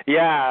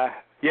 Yeah,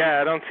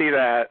 I don't see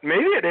that.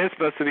 Maybe it is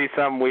supposed to be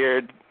some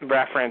weird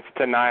reference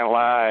to 9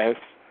 Lives.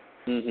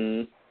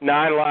 9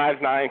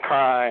 Lives, 9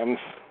 Crimes.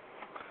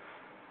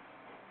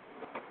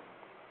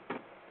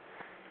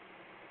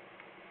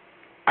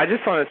 I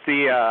just want to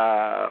see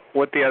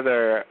what the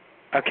other...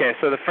 Okay,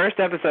 so the first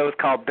episode was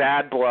called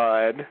Bad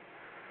Blood.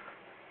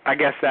 I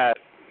guess that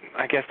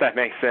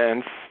makes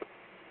sense.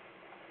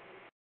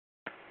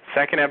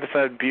 Second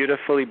episode,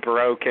 Beautifully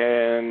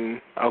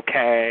Broken.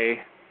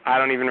 Okay. I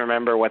don't even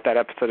remember what that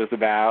episode was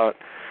about.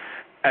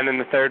 And then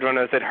the third one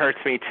was It Hurts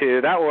Me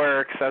Too. That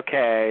works.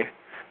 Okay.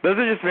 Those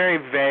are just very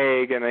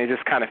vague, and they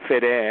just kind of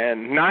fit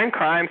in. 9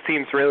 Crimes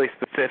seems really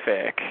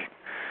specific.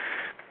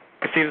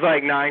 It seems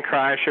like 9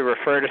 Crimes should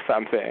refer to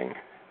something.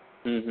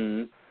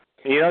 And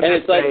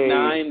it's like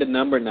 9 to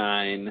number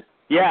 9.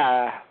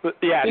 Yeah,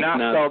 not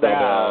spelled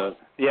out.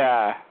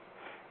 Yeah,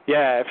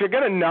 if you're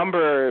going to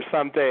number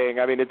something,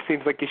 I mean, it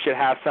seems like you should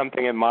have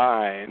something in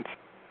mind.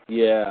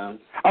 Yeah.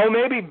 Oh,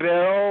 maybe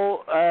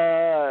Bill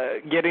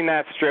getting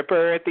that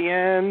stripper at the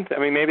end. I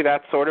mean, maybe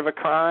that's sort of a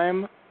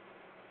crime.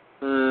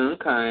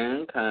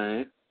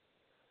 Okay.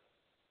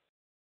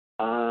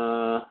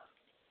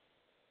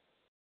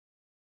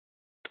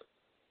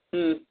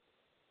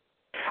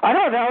 I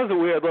thought that was a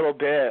weird little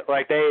bit.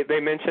 Like they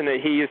mentioned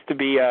that he used to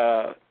be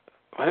a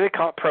what do they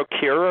call it,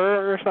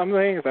 procurer or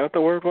something? Is that what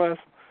the word was?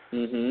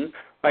 Mhm.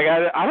 Like,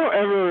 I don't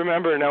ever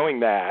remember knowing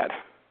that.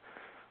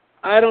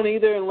 I don't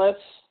either, unless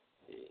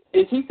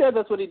is he said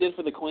that's what he did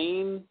for the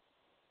Queen?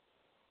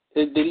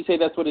 Did he say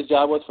that's what his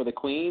job was for the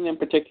Queen in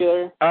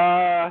particular?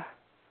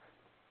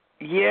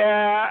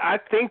 Yeah, I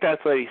think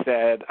that's what he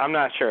said. I'm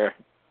not sure.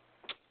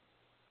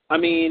 I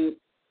mean,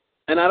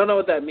 and I don't know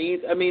what that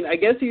means. I mean, I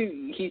guess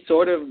he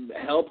sort of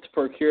helped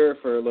procure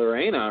for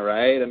Lorena,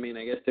 right? I mean,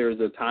 I guess there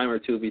was a time or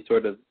two he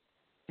sort of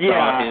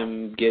saw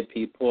him get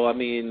people. I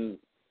mean,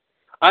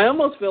 I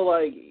almost feel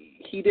like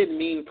he didn't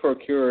mean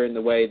procure in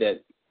the way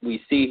that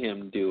we see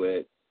him do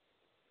it.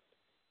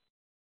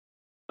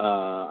 But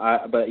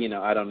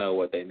I don't know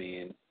what they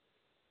mean.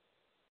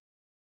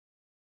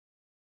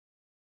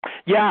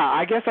 Yeah,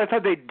 I guess I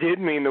thought they did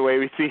mean the way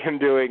we see him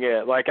doing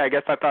it. Like, I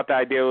guess I thought the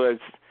idea was,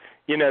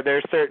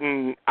 there's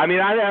certain. I mean,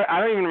 I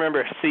don't even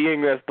remember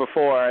seeing this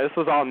before. This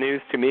was all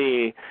news to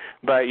me.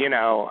 But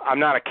I'm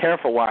not a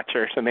careful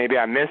watcher, so maybe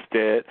I missed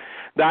it.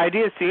 The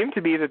idea seemed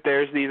to be that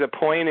there's these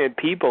appointed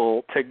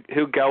people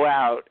who go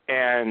out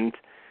and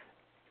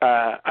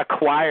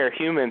acquire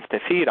humans to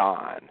feed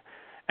on,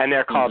 and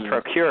they're called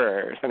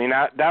procurers. I mean,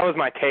 that was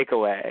my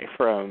takeaway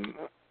from.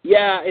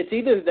 Yeah, it's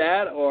either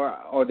that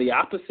or the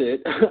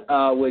opposite,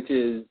 which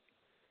is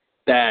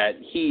that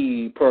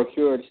he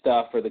procured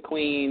stuff for the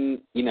Queen,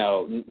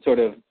 sort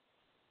of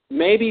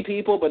maybe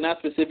people, but not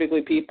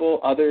specifically people,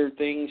 other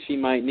things she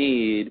might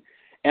need.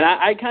 And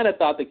I kind of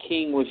thought the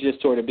king was just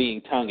sort of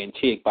being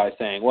tongue-in-cheek by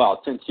saying,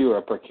 well, since you're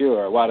a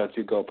procurer, why don't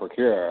you go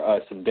procure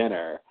us some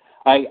dinner?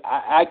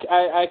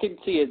 I could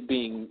see it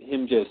being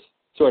him just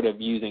sort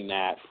of using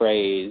that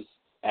phrase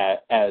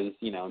as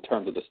in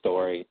terms of the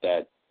story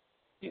that,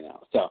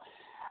 so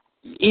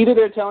either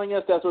they're telling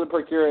us that's what a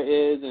procurer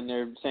is and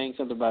they're saying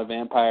something about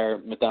vampire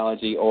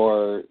mythology,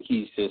 or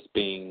he's just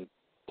being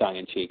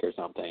tongue-in-cheek or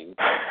something.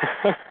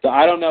 So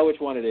I don't know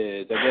which one it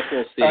is. I guess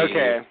we'll see.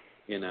 Okay.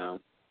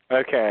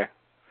 Okay.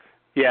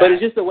 Yeah. But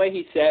it's just the way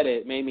he said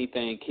it made me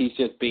think he's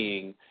just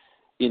being,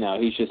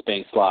 he's just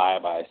being sly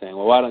by saying,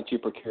 well, why don't you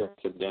procure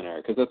some dinner?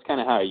 Because that's kind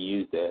of how he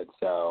used it.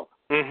 So,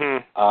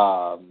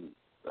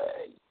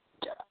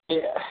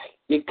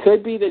 it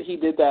could be that he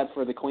did that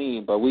for the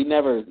Queen, but we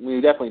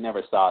definitely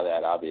never saw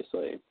that,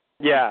 obviously.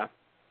 Yeah.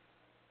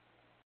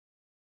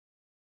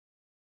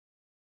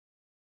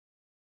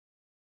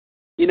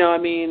 I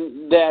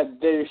mean, that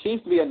there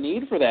seems to be a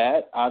need for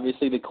that.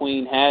 Obviously, the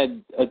Queen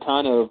had a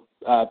ton of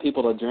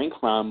people to drink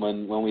from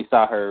when we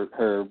saw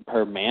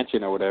her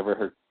mansion or whatever,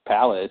 her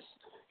palace.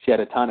 She had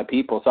a ton of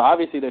people. So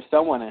obviously there's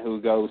someone who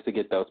goes to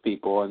get those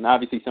people, and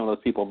obviously some of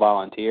those people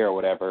volunteer or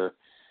whatever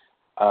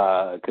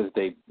because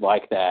they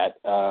like that.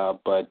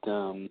 But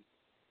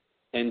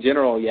in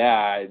general,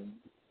 yeah,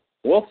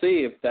 we'll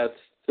see if that's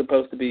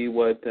supposed to be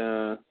what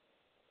the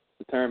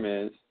term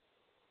is.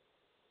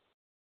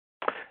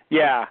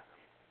 Yeah.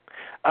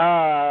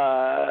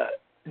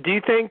 Do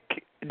you think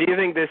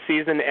this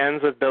season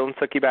ends with Bill and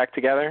Sookie back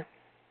together?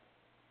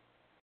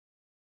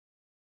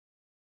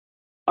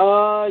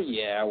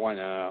 Yeah, why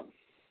not?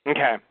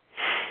 Okay.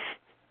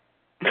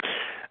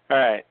 All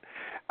right.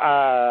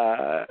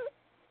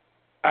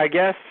 I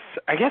guess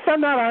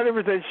I'm not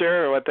 100%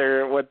 sure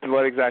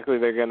what exactly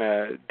they're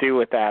gonna do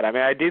with that. I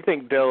mean, I do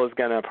think Bill is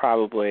gonna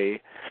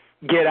probably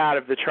get out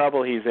of the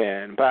trouble he's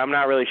in, but I'm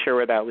not really sure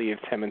where that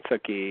leaves him and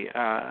Sookie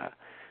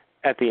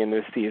at the end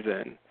of the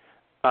season.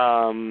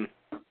 I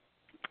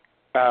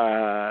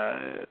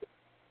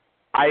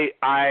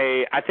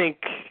think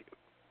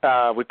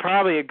we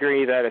probably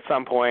agree that at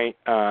some point,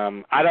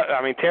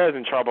 Tara's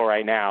in trouble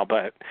right now,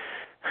 but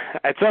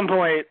at some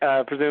point,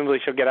 presumably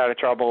she'll get out of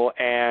trouble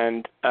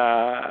and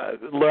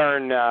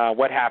learn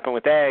what happened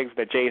with Eggs,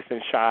 that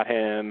Jason shot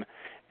him,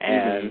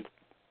 and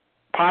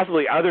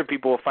possibly other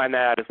people will find that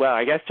out as well.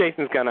 I guess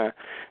Jason's going to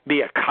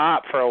be a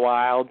cop for a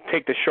while,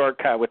 take the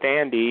shortcut with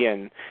Andy,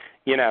 and,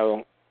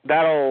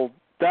 that'll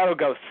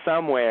go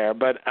somewhere.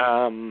 But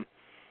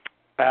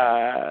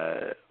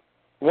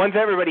once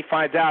everybody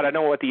finds out, I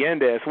know what the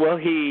end is. Will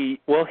he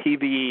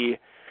be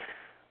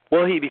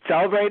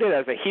celebrated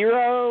as a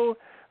hero,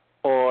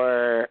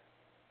 or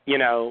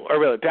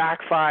will it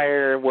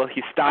backfire? Will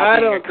he stop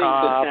being a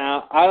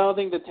cop? I don't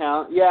think the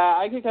town. Yeah,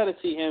 I could kind of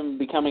see him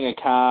becoming a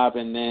cop,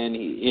 and then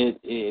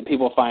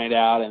people find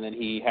out, and then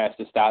he has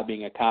to stop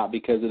being a cop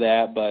because of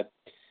that. But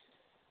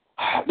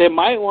they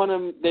might want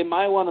him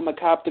a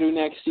cop through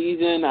next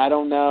season. I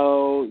don't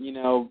know.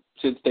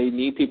 Since they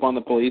need people on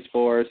the police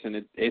force, and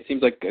it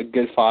seems like a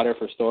good fodder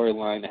for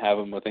storyline to have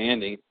him with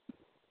Andy.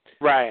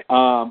 Right.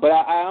 But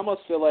I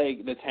almost feel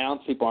like the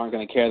townspeople aren't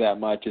going to care that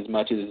much as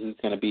it's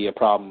going to be a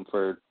problem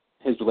for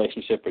his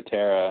relationship with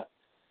Tara.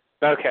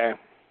 Okay.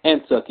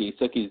 And Sookie.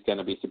 Sookie's going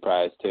to be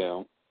surprised,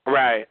 too.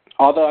 Right.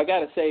 Although I got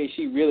to say,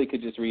 she really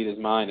could just read his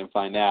mind and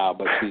find out,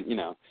 but she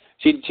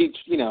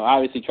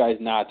obviously tries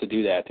not to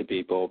do that to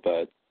people,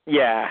 but...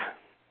 Yeah.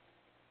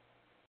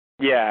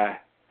 Yeah.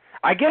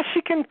 I guess she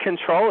can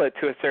control it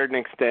to a certain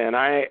extent.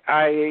 I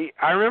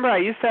remember I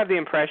used to have the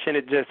impression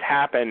it just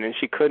happened and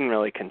she couldn't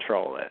really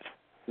control it.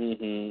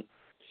 Mhm.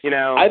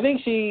 I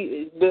think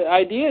the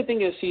idea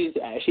thing is she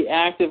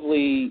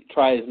actively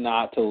tries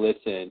not to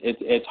listen.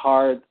 It's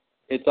hard.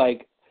 It's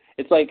like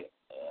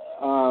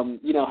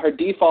her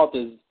default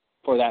is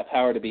for that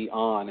power to be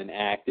on and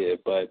active,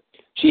 but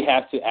she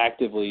has to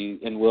actively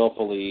and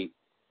willfully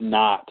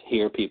not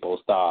hear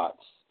people's thoughts.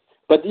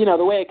 But,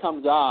 the way it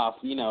comes off,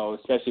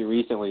 especially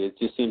recently, it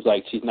just seems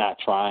like she's not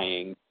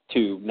trying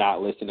to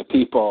not listen to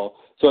people.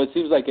 So it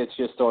seems like it's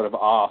just sort of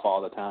off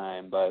all the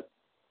time. But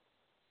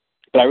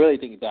I really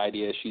think the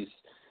idea is she's,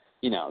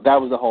 that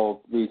was the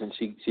whole reason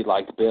she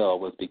liked Bill,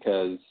 was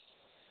because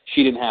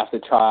she didn't have to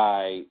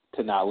try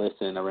to not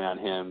listen around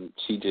him.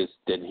 She just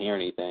didn't hear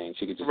anything.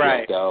 She could just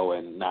let go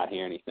and not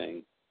hear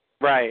anything.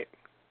 Right.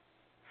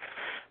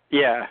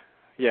 Yeah.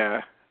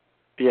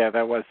 Yeah,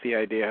 that was the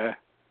idea.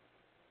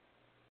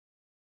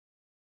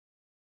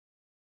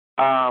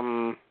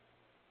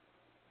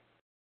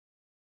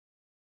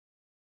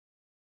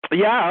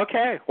 Yeah,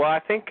 okay. Well,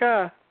 I think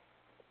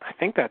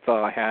that's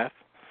all I have.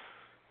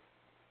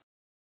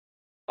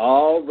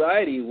 All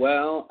righty.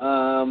 Well,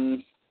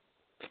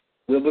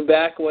 we'll be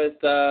back with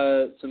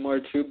some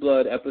more True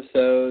Blood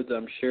episodes,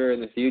 I'm sure,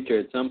 in the future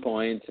at some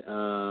point.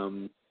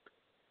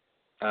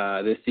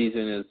 This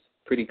season is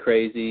pretty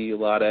crazy. A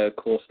lot of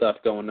cool stuff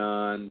going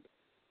on.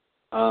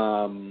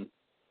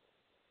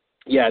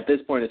 At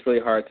this point, it's really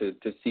hard to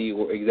see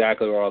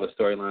exactly where all the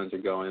storylines are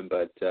going,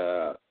 but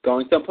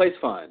going someplace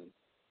fun.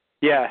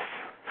 Yes.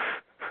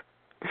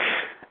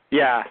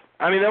 Yeah.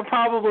 I mean, they'll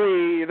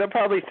probably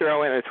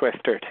throw in a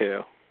twist or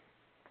two.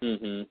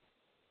 Mhm.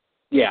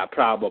 Yeah,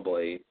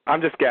 probably.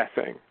 I'm just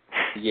guessing.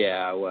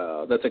 Yeah,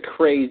 well, that's a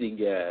crazy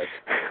guess.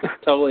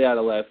 Totally out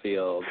of left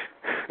field.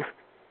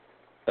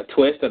 A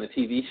twist on a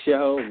TV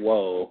show?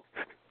 Whoa.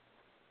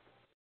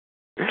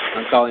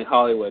 I'm calling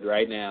Hollywood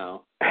right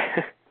now.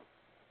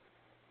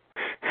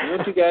 You know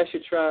what you guys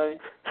should try?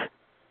 A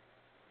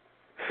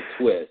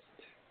twist.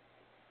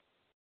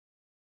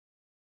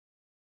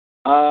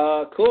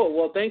 Cool.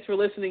 Well, thanks for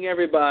listening,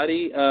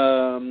 everybody.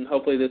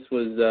 Hopefully this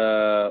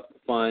was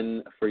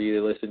fun for you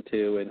to listen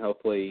to, and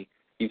hopefully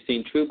you've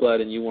seen True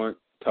Blood and you weren't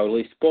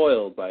totally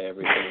spoiled by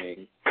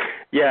everything.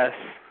 Yes.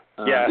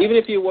 Yeah. Even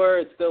if you were,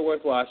 it's still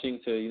worth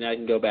watching, so you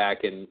can go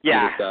back and see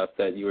the stuff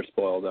that you were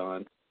spoiled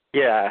on.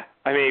 Yeah.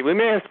 I mean, we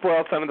may have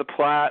spoiled some of the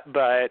plot,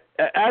 but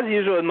as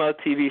usual in most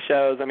TV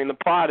shows, I mean, the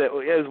plot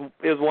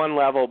is one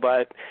level,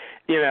 but,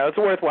 it's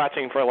worth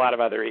watching for a lot of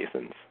other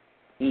reasons.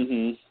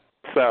 Mhm.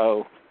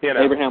 So,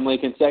 Abraham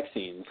Lincoln sex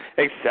scenes.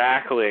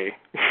 Exactly.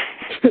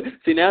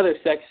 See, now there's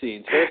sex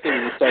scenes. First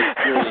thing was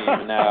sex dream,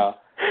 and now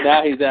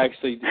he's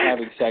actually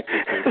having sex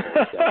with people.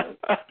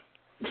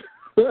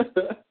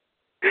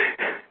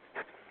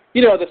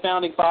 The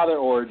Founding Father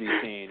orgy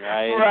scene,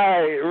 right?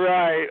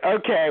 Right.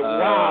 Okay,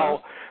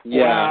 wow.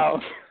 Yeah.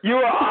 Wow. You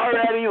were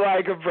already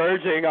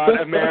verging on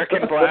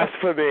American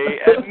blasphemy,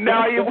 and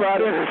now you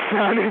brought in a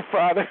Founding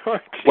Father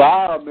orgy.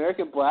 Wow,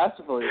 American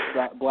blasphemy.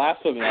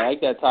 I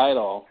like that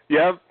title.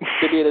 Yep.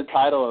 Could be the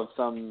title of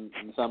some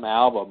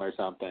album or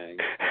something.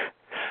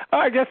 Oh,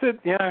 I guess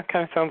it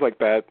kind of sounds like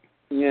that.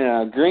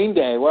 Yeah, Green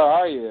Day, where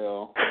are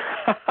you?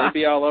 They'd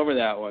be all over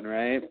that one,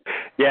 right?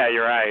 Yeah,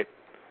 you're right.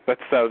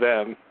 That's so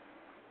them.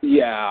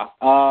 Yeah.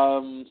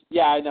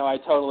 I know. I'm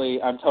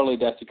totally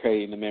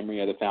desecrating the memory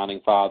of the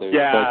Founding Fathers.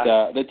 Yeah.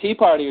 But the Tea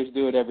Partiers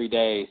do it every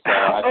day, so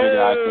I figured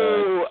I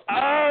could.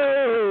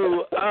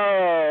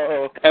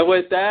 Oh. And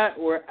with that,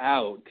 we're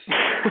out.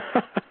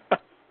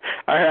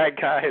 All right,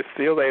 guys.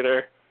 See you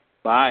later.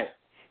 Bye.